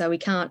 So we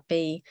can't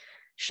be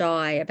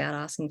shy about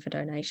asking for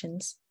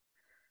donations.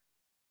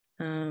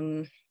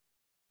 And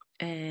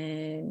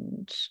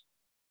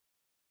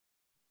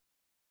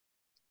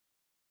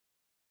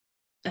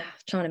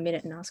trying to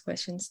minute and ask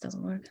questions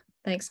doesn't work.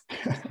 Thanks.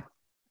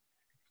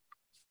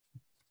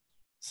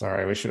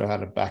 Sorry, we should have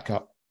had a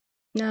backup.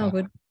 No,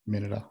 good.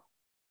 Minuter.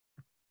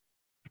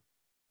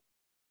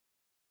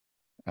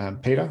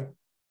 Peter?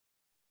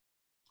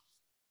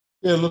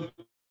 Yeah, look,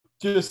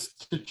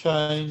 just to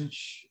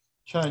change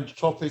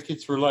topic,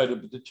 it's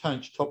related, but to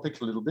change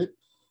topic a little bit.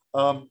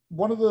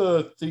 One of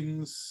the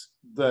things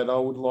that I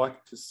would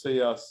like to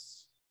see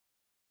us,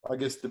 I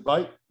guess,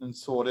 debate and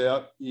sort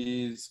out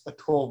is a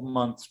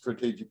 12-month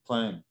strategic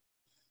plan.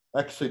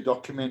 Actually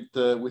document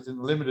within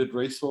the limited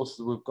resources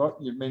we've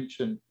got. You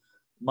mentioned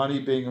money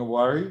being a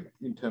worry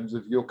in terms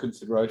of your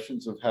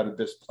considerations of how to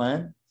best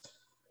plan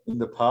in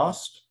the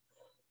past.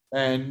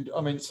 And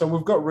I mean, so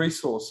we've got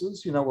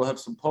resources, we'll have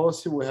some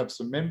policy, we'll have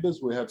some members,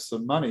 we have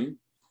some money.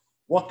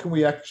 What can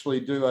we actually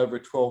do over a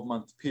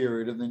 12-month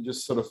period, and then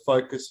just sort of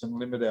focus and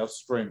limit our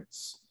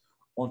strengths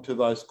onto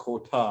those core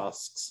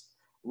tasks,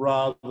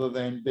 rather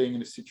than being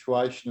in a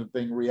situation of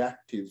being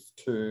reactive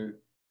to,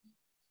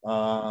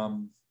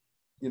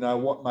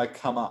 what may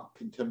come up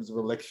in terms of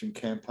election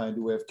campaign.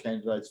 Do we have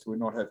candidates? Do we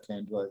not have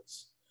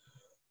candidates?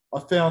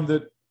 I found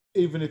that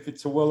even if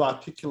it's a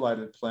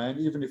well-articulated plan,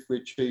 even if we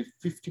achieve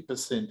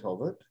 50%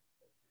 of it,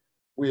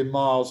 we're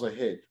miles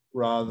ahead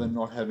rather than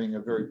not having a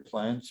very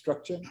planned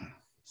structure.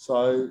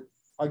 So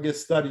I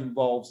guess that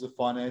involves the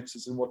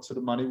finances and what sort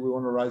of money we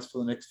want to raise for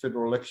the next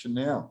federal election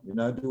now. You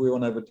know, do we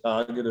want to have a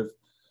target of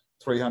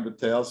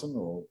 300,000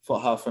 or for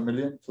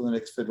 $500,000 for the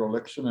next federal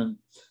election, and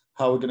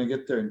how are we going to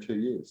get there in 2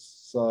 years?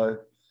 So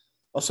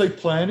I see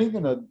planning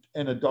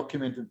and a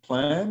documented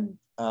plan,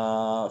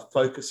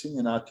 focusing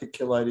and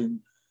articulating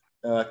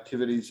our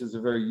activities is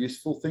a very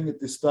useful thing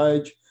at this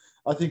stage.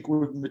 I think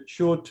we've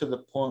matured to the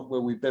point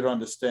where we better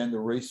understand the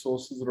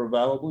resources that are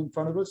available in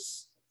front of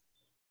us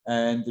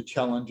and the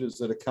challenges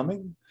that are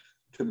coming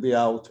to be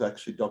able to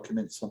actually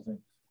document something.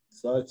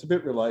 So it's a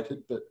bit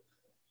related, but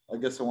I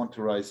guess I want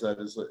to raise that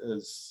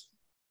as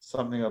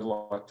something I'd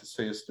like to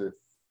see us do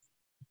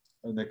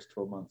in the next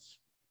 12 months.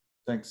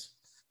 Thanks.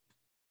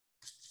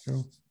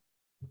 Cool.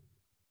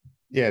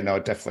 Yeah, no,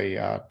 it definitely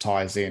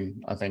ties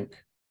in, I think,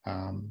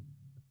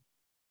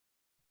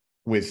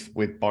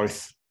 with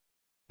both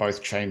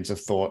chains of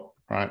thought,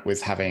 right?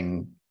 With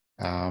having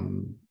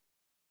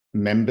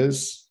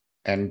members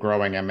and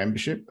growing our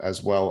membership,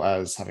 as well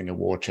as having a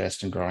war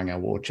chest and growing our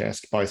war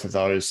chest. Both of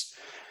those,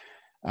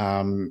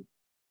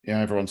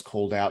 everyone's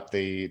called out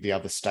the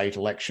other state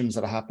elections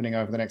that are happening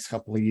over the next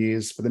couple of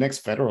years, but the next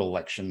federal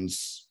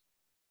elections,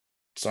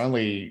 it's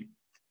only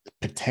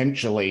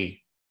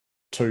potentially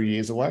 2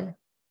 years away.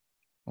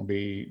 It'll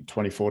be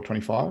 24,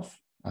 25.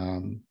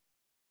 I'm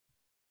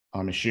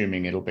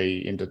assuming it'll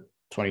be into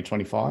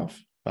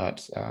 2025,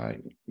 but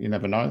you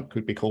never know. It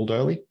could be called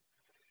early.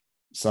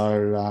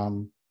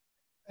 So,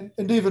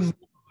 and even,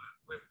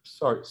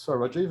 sorry,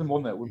 Roger, even more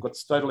than that, we've got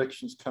state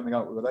elections coming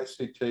up. We've got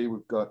ACT,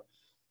 we've got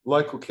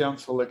local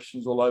council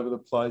elections all over the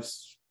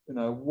place. You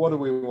know, what do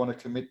we want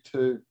to commit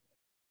to?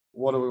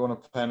 What do we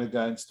want to plan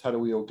against? How do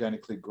we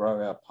organically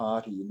grow our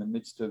party in the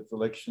midst of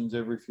elections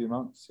every few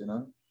months, you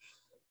know?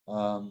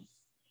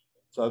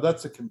 So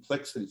that's a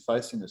complexity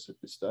facing us at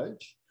this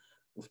stage.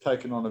 We've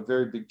taken on a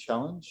very big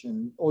challenge,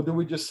 or do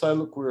we just say,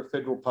 look, we're a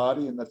federal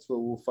party and that's where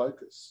we'll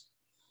focus?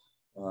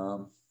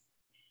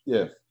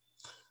 Yeah,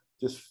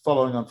 just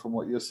following on from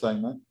what you're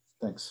saying, mate.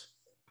 Thanks.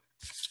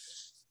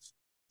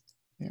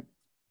 Yeah.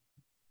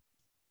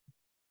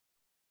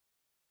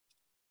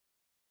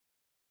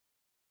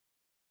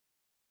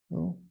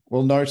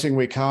 Well, noting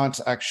we can't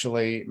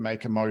actually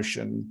make a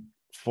motion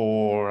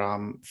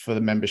for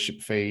the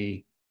membership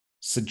fee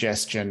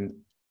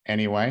suggestion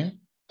anyway.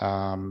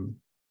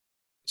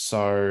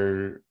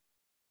 So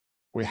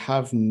we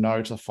have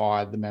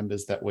notified the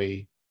members that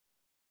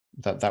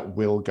that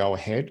will go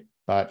ahead,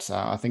 but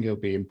I think it'll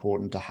be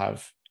important to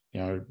have,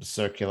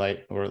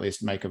 circulate or at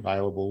least make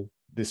available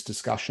this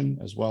discussion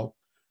as well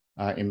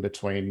in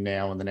between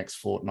now and the next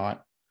fortnight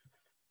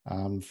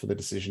for the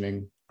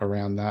decisioning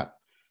around that.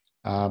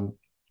 And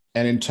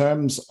in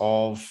terms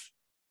of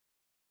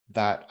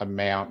that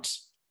amount,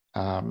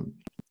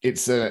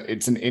 it's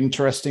an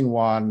interesting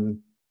one.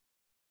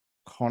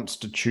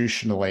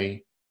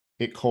 Constitutionally,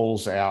 it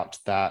calls out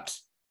that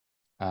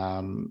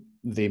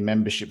the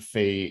membership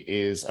fee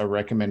is a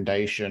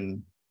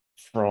recommendation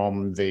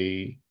from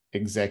the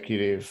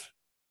executive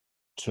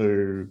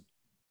to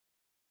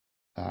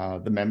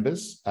the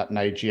members at an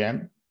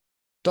AGM.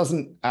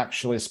 Doesn't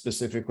actually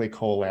specifically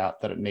call out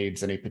that it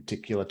needs any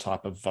particular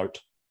type of vote.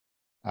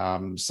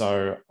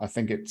 So I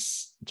think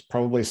it's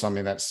probably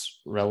something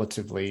that's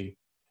relatively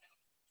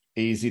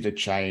easy to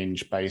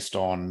change based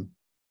on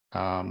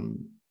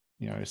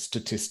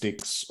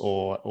statistics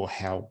or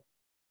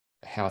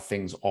how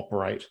things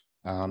operate.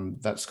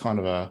 That's kind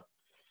of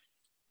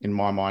in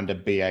my mind, a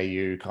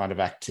BAU kind of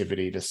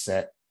activity to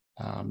set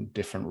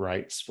different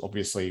rates,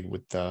 obviously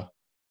with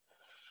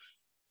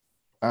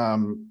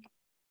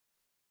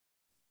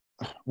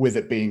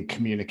it being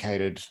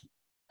communicated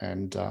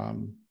and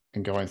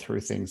going through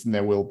things. And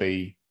there will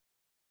be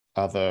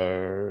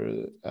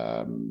other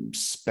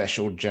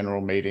special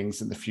general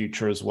meetings in the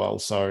future as well.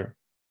 So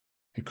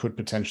it could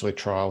potentially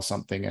trial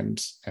something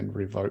and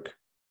revoke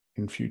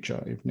in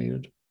future if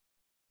needed.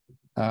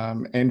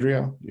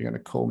 Andrea, you're going to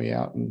call me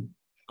out and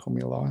call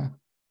me a liar.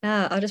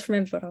 I just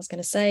remembered what I was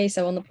going to say.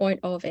 So on the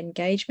point of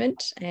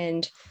engagement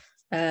and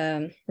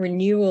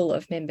renewal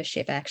of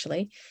membership,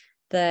 actually,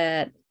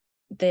 that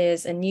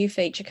there's a new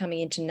feature coming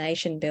into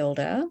Nation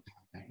Builder,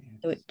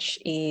 which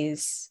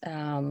is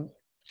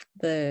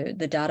the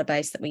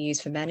database that we use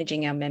for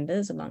managing our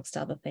members, amongst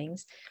other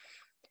things,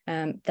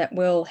 that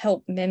will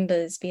help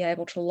members be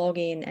able to log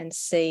in and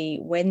see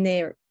when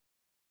their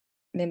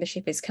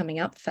membership is coming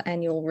up for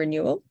annual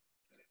renewal.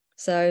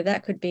 So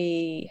that could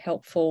be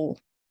helpful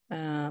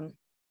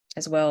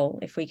as well.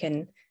 If we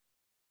can,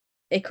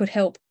 it could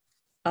help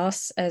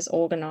us as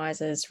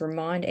organisers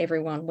remind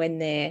everyone when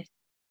their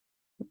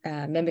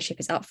membership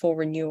is up for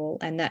renewal,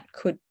 and that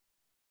could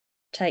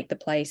take the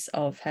place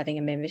of having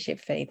a membership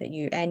fee that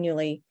you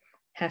annually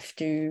have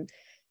to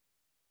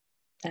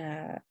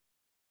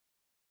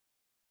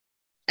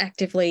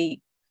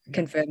actively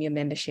confirm your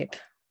membership.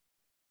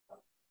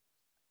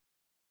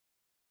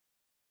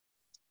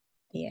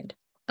 The end.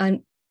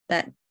 And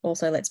that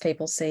also lets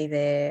people see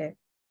their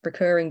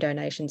recurring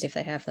donations if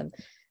they have them.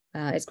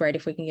 It's great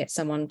if we can get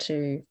someone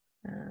to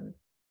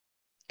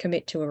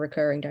commit to a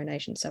recurring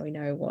donation so we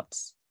know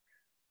what's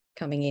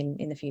coming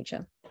in the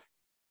future.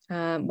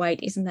 Wait,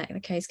 isn't that the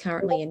case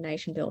currently in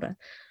Nation Builder?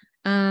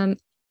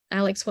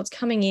 Alex, what's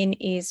coming in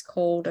is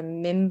called a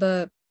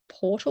member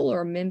portal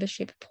or a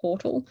membership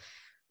portal,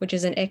 which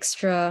is an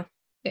extra,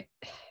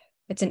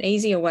 it's an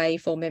easier way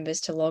for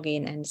members to log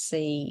in and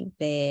see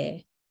their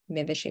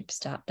membership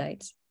start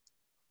dates.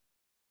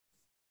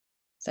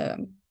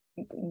 So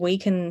we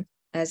can,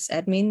 as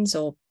admins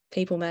or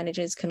people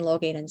managers, can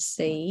log in and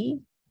see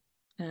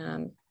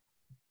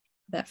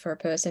that for a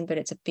person, but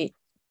it's a bit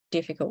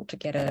difficult to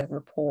get a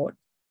report.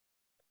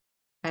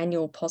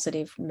 Annual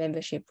positive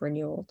membership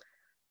renewal.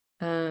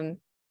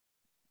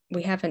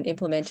 We haven't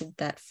implemented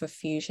that for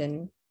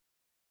Fusion.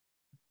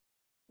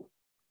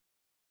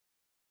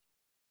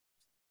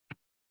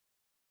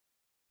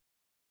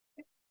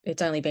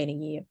 It's only been a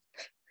year.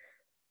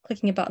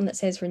 Clicking a button that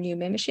says renew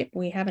membership,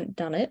 we haven't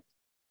done it.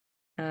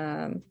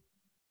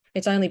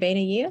 It's only been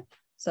a year,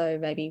 so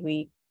maybe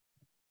we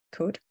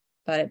could,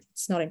 but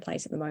it's not in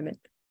place at the moment.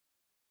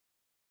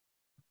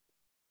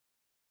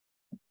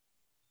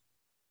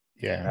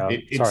 Yeah,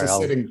 it's sorry, a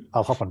setting.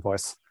 I'll hop on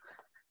voice.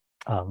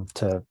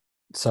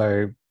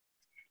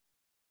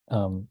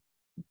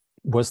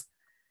 Was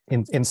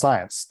in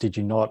science, did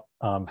you not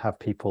have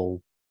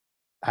people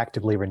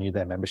actively renew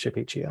their membership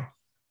each year?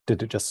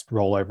 Did it just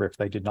roll over if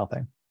they did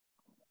nothing?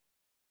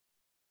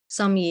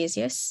 Some years,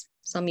 yes.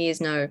 Some years,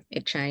 no,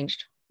 it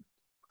changed.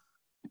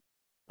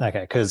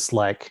 Okay, because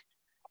like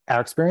our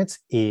experience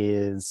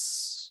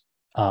is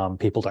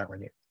people don't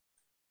renew.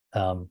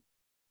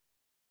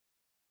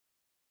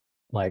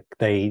 Like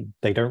they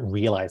don't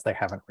realize they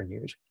haven't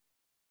renewed.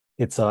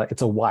 It's a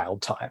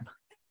wild time.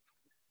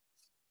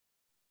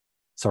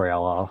 Sorry,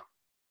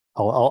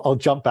 I'll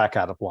jump back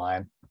out of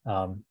line.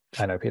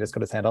 I know Peter's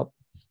got his hand up.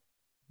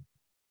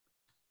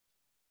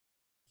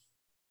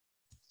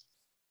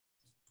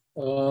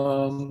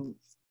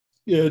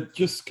 Yeah,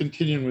 just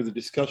continuing with the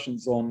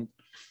discussions on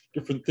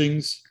different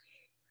things.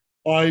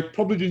 I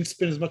probably didn't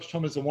spend as much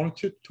time as I wanted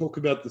to talk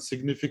about the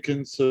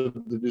significance of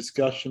the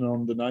discussion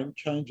on the name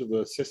change or the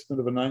assessment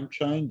of a name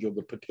change or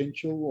the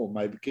potential or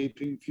maybe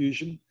keeping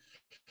Fusion.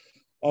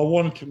 I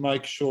wanted to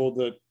make sure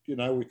that, you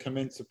know, we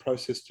commence the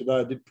process today.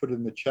 I did put it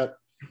in the chat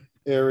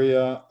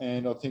area,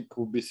 and I think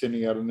we'll be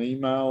sending out an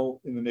email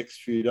in the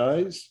next few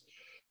days.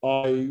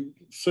 I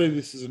see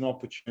this as an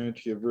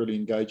opportunity of really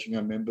engaging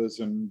our members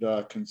and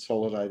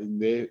consolidating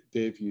their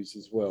views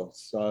as well.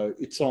 So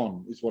it's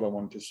on, is what I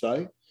wanted to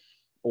say.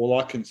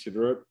 Or I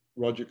consider it.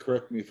 Roger,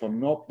 correct me if I'm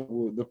not, but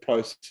the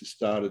process has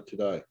started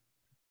today.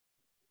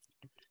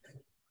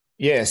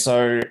 Yeah,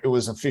 so it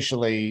was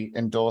officially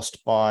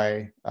endorsed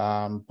by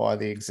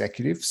the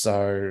executive.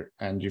 So,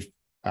 and you've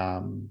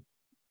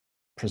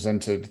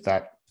presented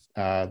that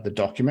the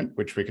document,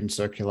 which we can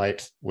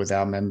circulate with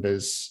our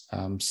members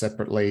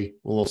separately.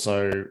 We'll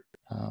also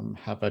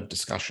have a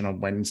discussion on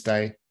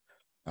Wednesday.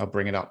 I'll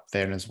bring it up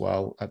then as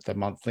well at the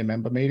monthly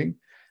member meeting.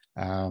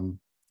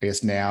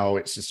 Because now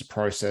it's just a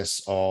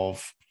process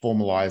of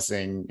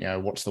formalizing, you know,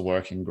 what's the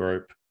working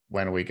group,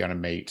 when are we going to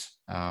meet,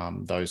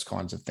 those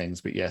kinds of things.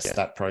 But yes,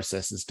 that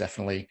process is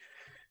definitely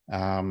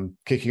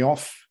kicking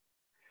off,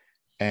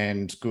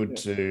 and good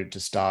to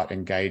start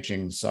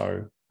engaging.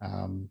 So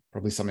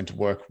probably something to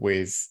work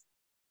with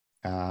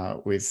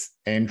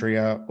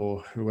Andrea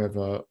or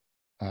whoever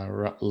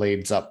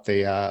leads up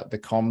the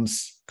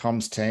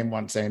comms team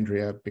once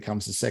Andrea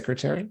becomes the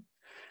secretary,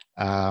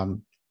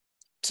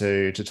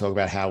 to talk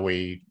about how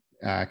we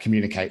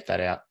communicate that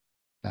out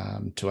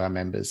to our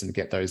members and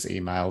get those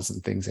emails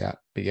and things out.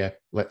 But yeah,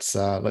 let's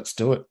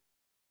do it.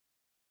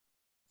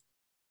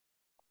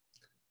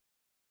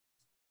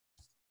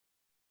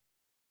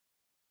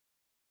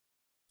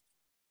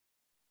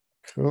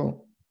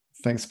 Cool.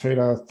 Thanks,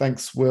 Peter.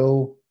 Thanks,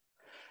 Will.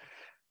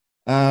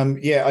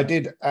 Yeah, I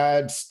did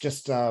add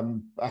just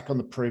back on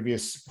the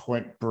previous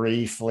point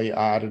briefly,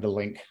 added a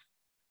link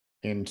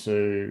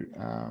into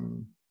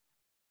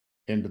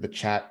the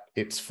chat.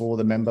 It's for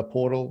the member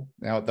portal.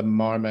 Now, at the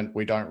moment,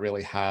 we don't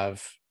really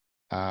have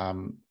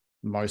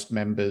most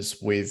members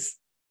with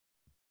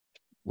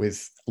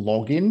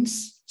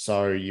logins.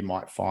 So you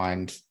might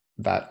find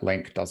that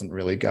link doesn't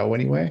really go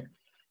anywhere.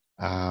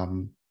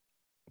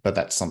 But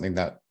that's something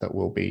that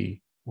we'll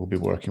be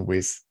working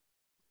with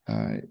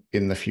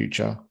in the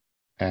future.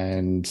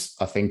 And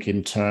I think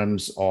in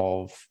terms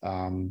of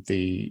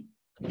the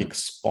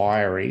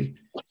expiry,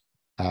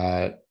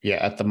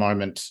 at the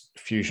moment,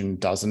 Fusion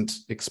doesn't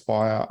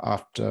expire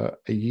after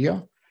a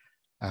year.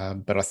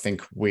 But I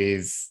think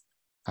with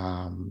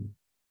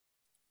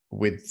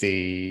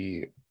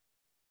the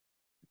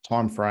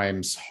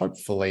timeframes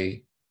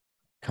hopefully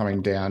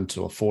coming down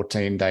to a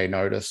 14-day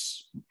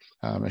notice,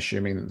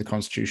 assuming that the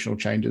constitutional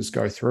changes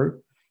go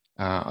through,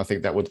 I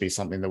think that would be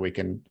something that we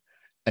can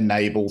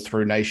enable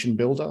through Nation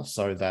Builder,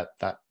 so that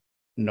that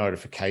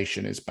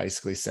notification is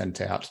basically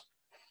sent out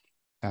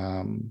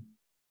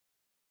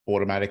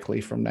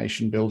automatically from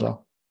Nation Builder.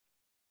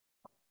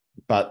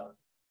 But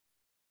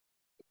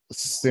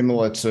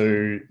similar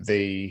to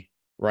the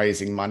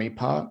raising money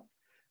part,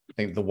 I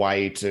think the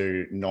way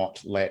to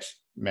not let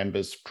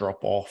members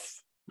drop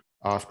off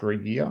after a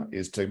year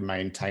is to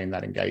maintain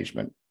that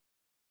engagement.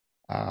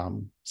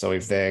 So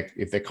if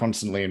they're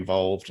constantly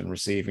involved and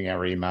receiving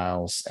our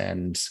emails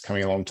and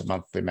coming along to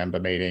monthly member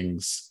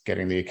meetings,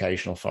 getting the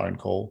occasional phone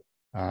call,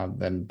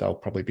 then they'll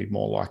probably be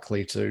more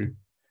likely to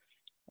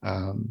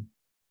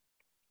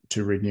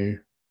renew.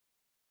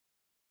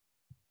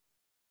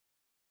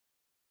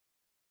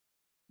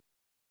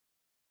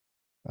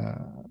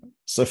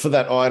 So for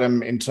that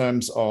item, in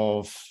terms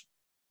of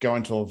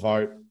going to a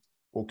vote,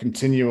 we'll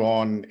continue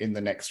on in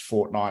the next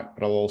fortnight,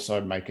 but I'll also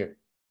make it,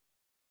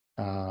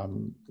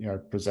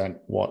 present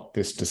what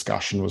this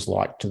discussion was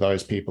like to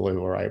those people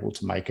who were able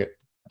to make it,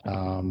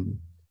 then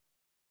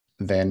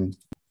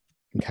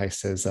in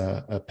case there's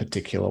a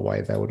particular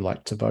way they would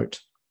like to vote.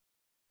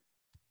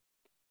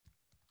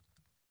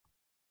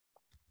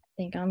 I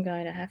think I'm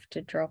going to have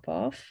to drop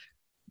off.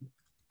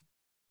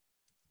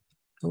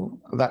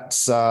 Cool.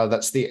 That's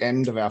the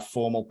end of our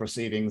formal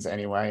proceedings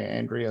anyway,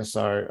 Andrea.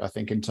 So I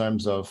think in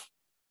terms of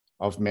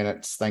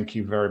minutes, thank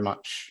you very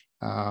much.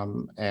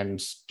 And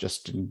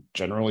just in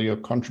general, your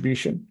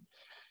contribution.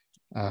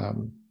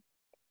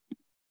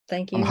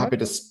 Thank you. I'm happy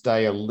to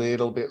stay a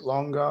little bit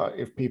longer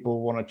if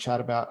people want to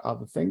chat about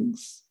other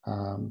things,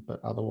 but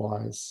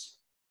otherwise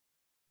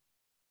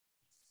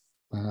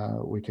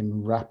we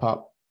can wrap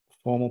up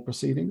formal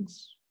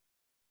proceedings.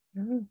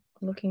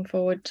 Looking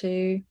forward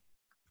to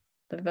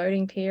the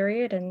voting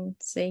period and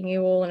seeing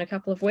you all in a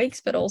couple of weeks,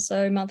 but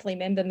also monthly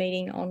member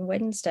meeting on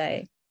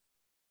Wednesday.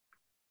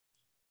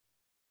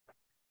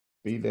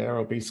 Be there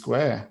or be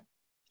square.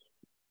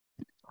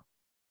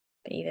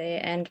 Be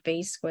there and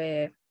be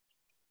square.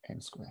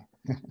 And square.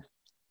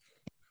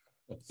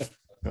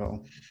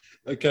 Cool.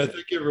 Okay,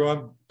 thank you,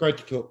 everyone. Great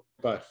to talk.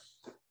 Bye.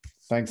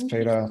 Thanks,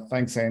 Peter.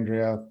 Thanks,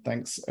 Andrea.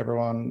 Thanks,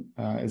 everyone.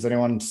 Is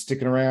anyone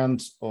sticking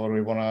around, or do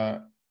we want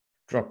to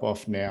drop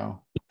off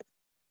now?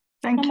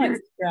 Thank you.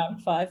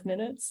 Around 5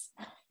 minutes.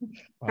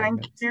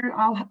 Thank you.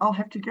 I'll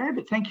have to go,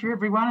 but thank you,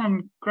 everyone,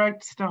 and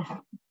great stuff.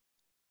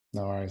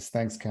 No worries.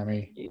 Thanks,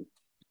 Cami.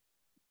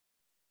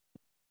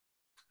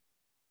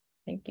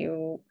 Thank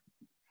you.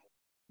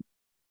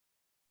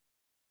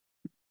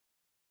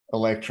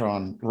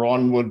 Electron.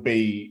 Ron would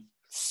be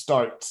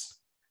stoked.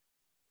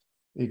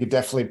 You could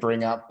definitely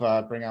bring up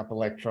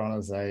Electron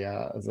as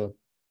a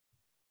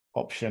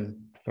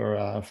option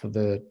for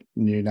the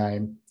new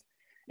name.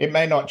 It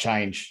may not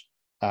change.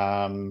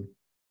 I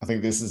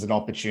think this is an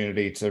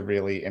opportunity to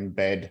really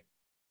embed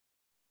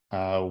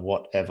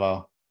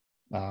whatever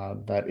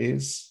that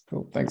is.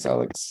 Cool. Thanks,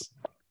 Alex.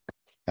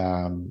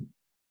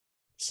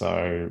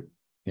 So,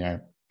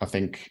 I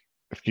think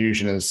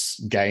Fusion has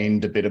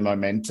gained a bit of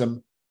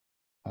momentum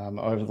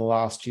over the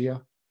last year.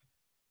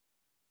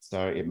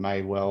 So it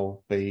may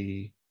well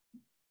be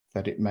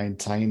that it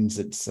maintains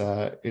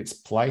its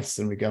place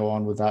and we go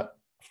on with that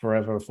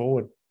forever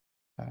forward.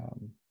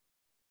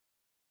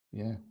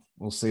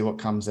 We'll see what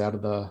comes out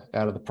of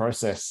the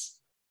process.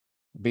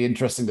 It'll be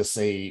interesting to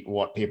see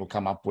what people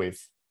come up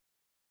with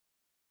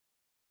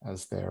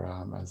as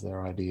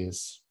their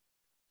ideas.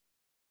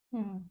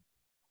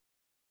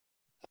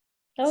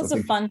 That was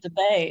a fun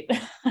debate.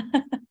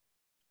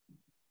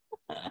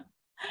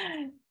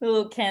 The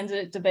little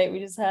candidate debate we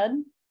just had.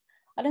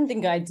 I don't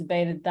think I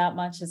debated that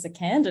much as a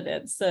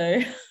candidate,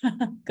 so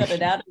got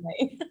it out of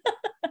me.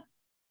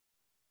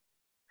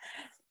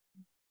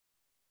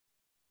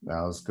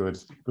 That was good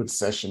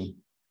session.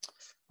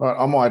 All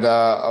right,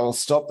 I'll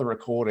stop the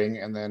recording,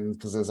 and then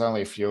because there's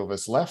only a few of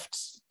us left,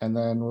 and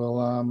then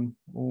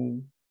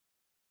we'll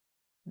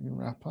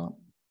wrap up.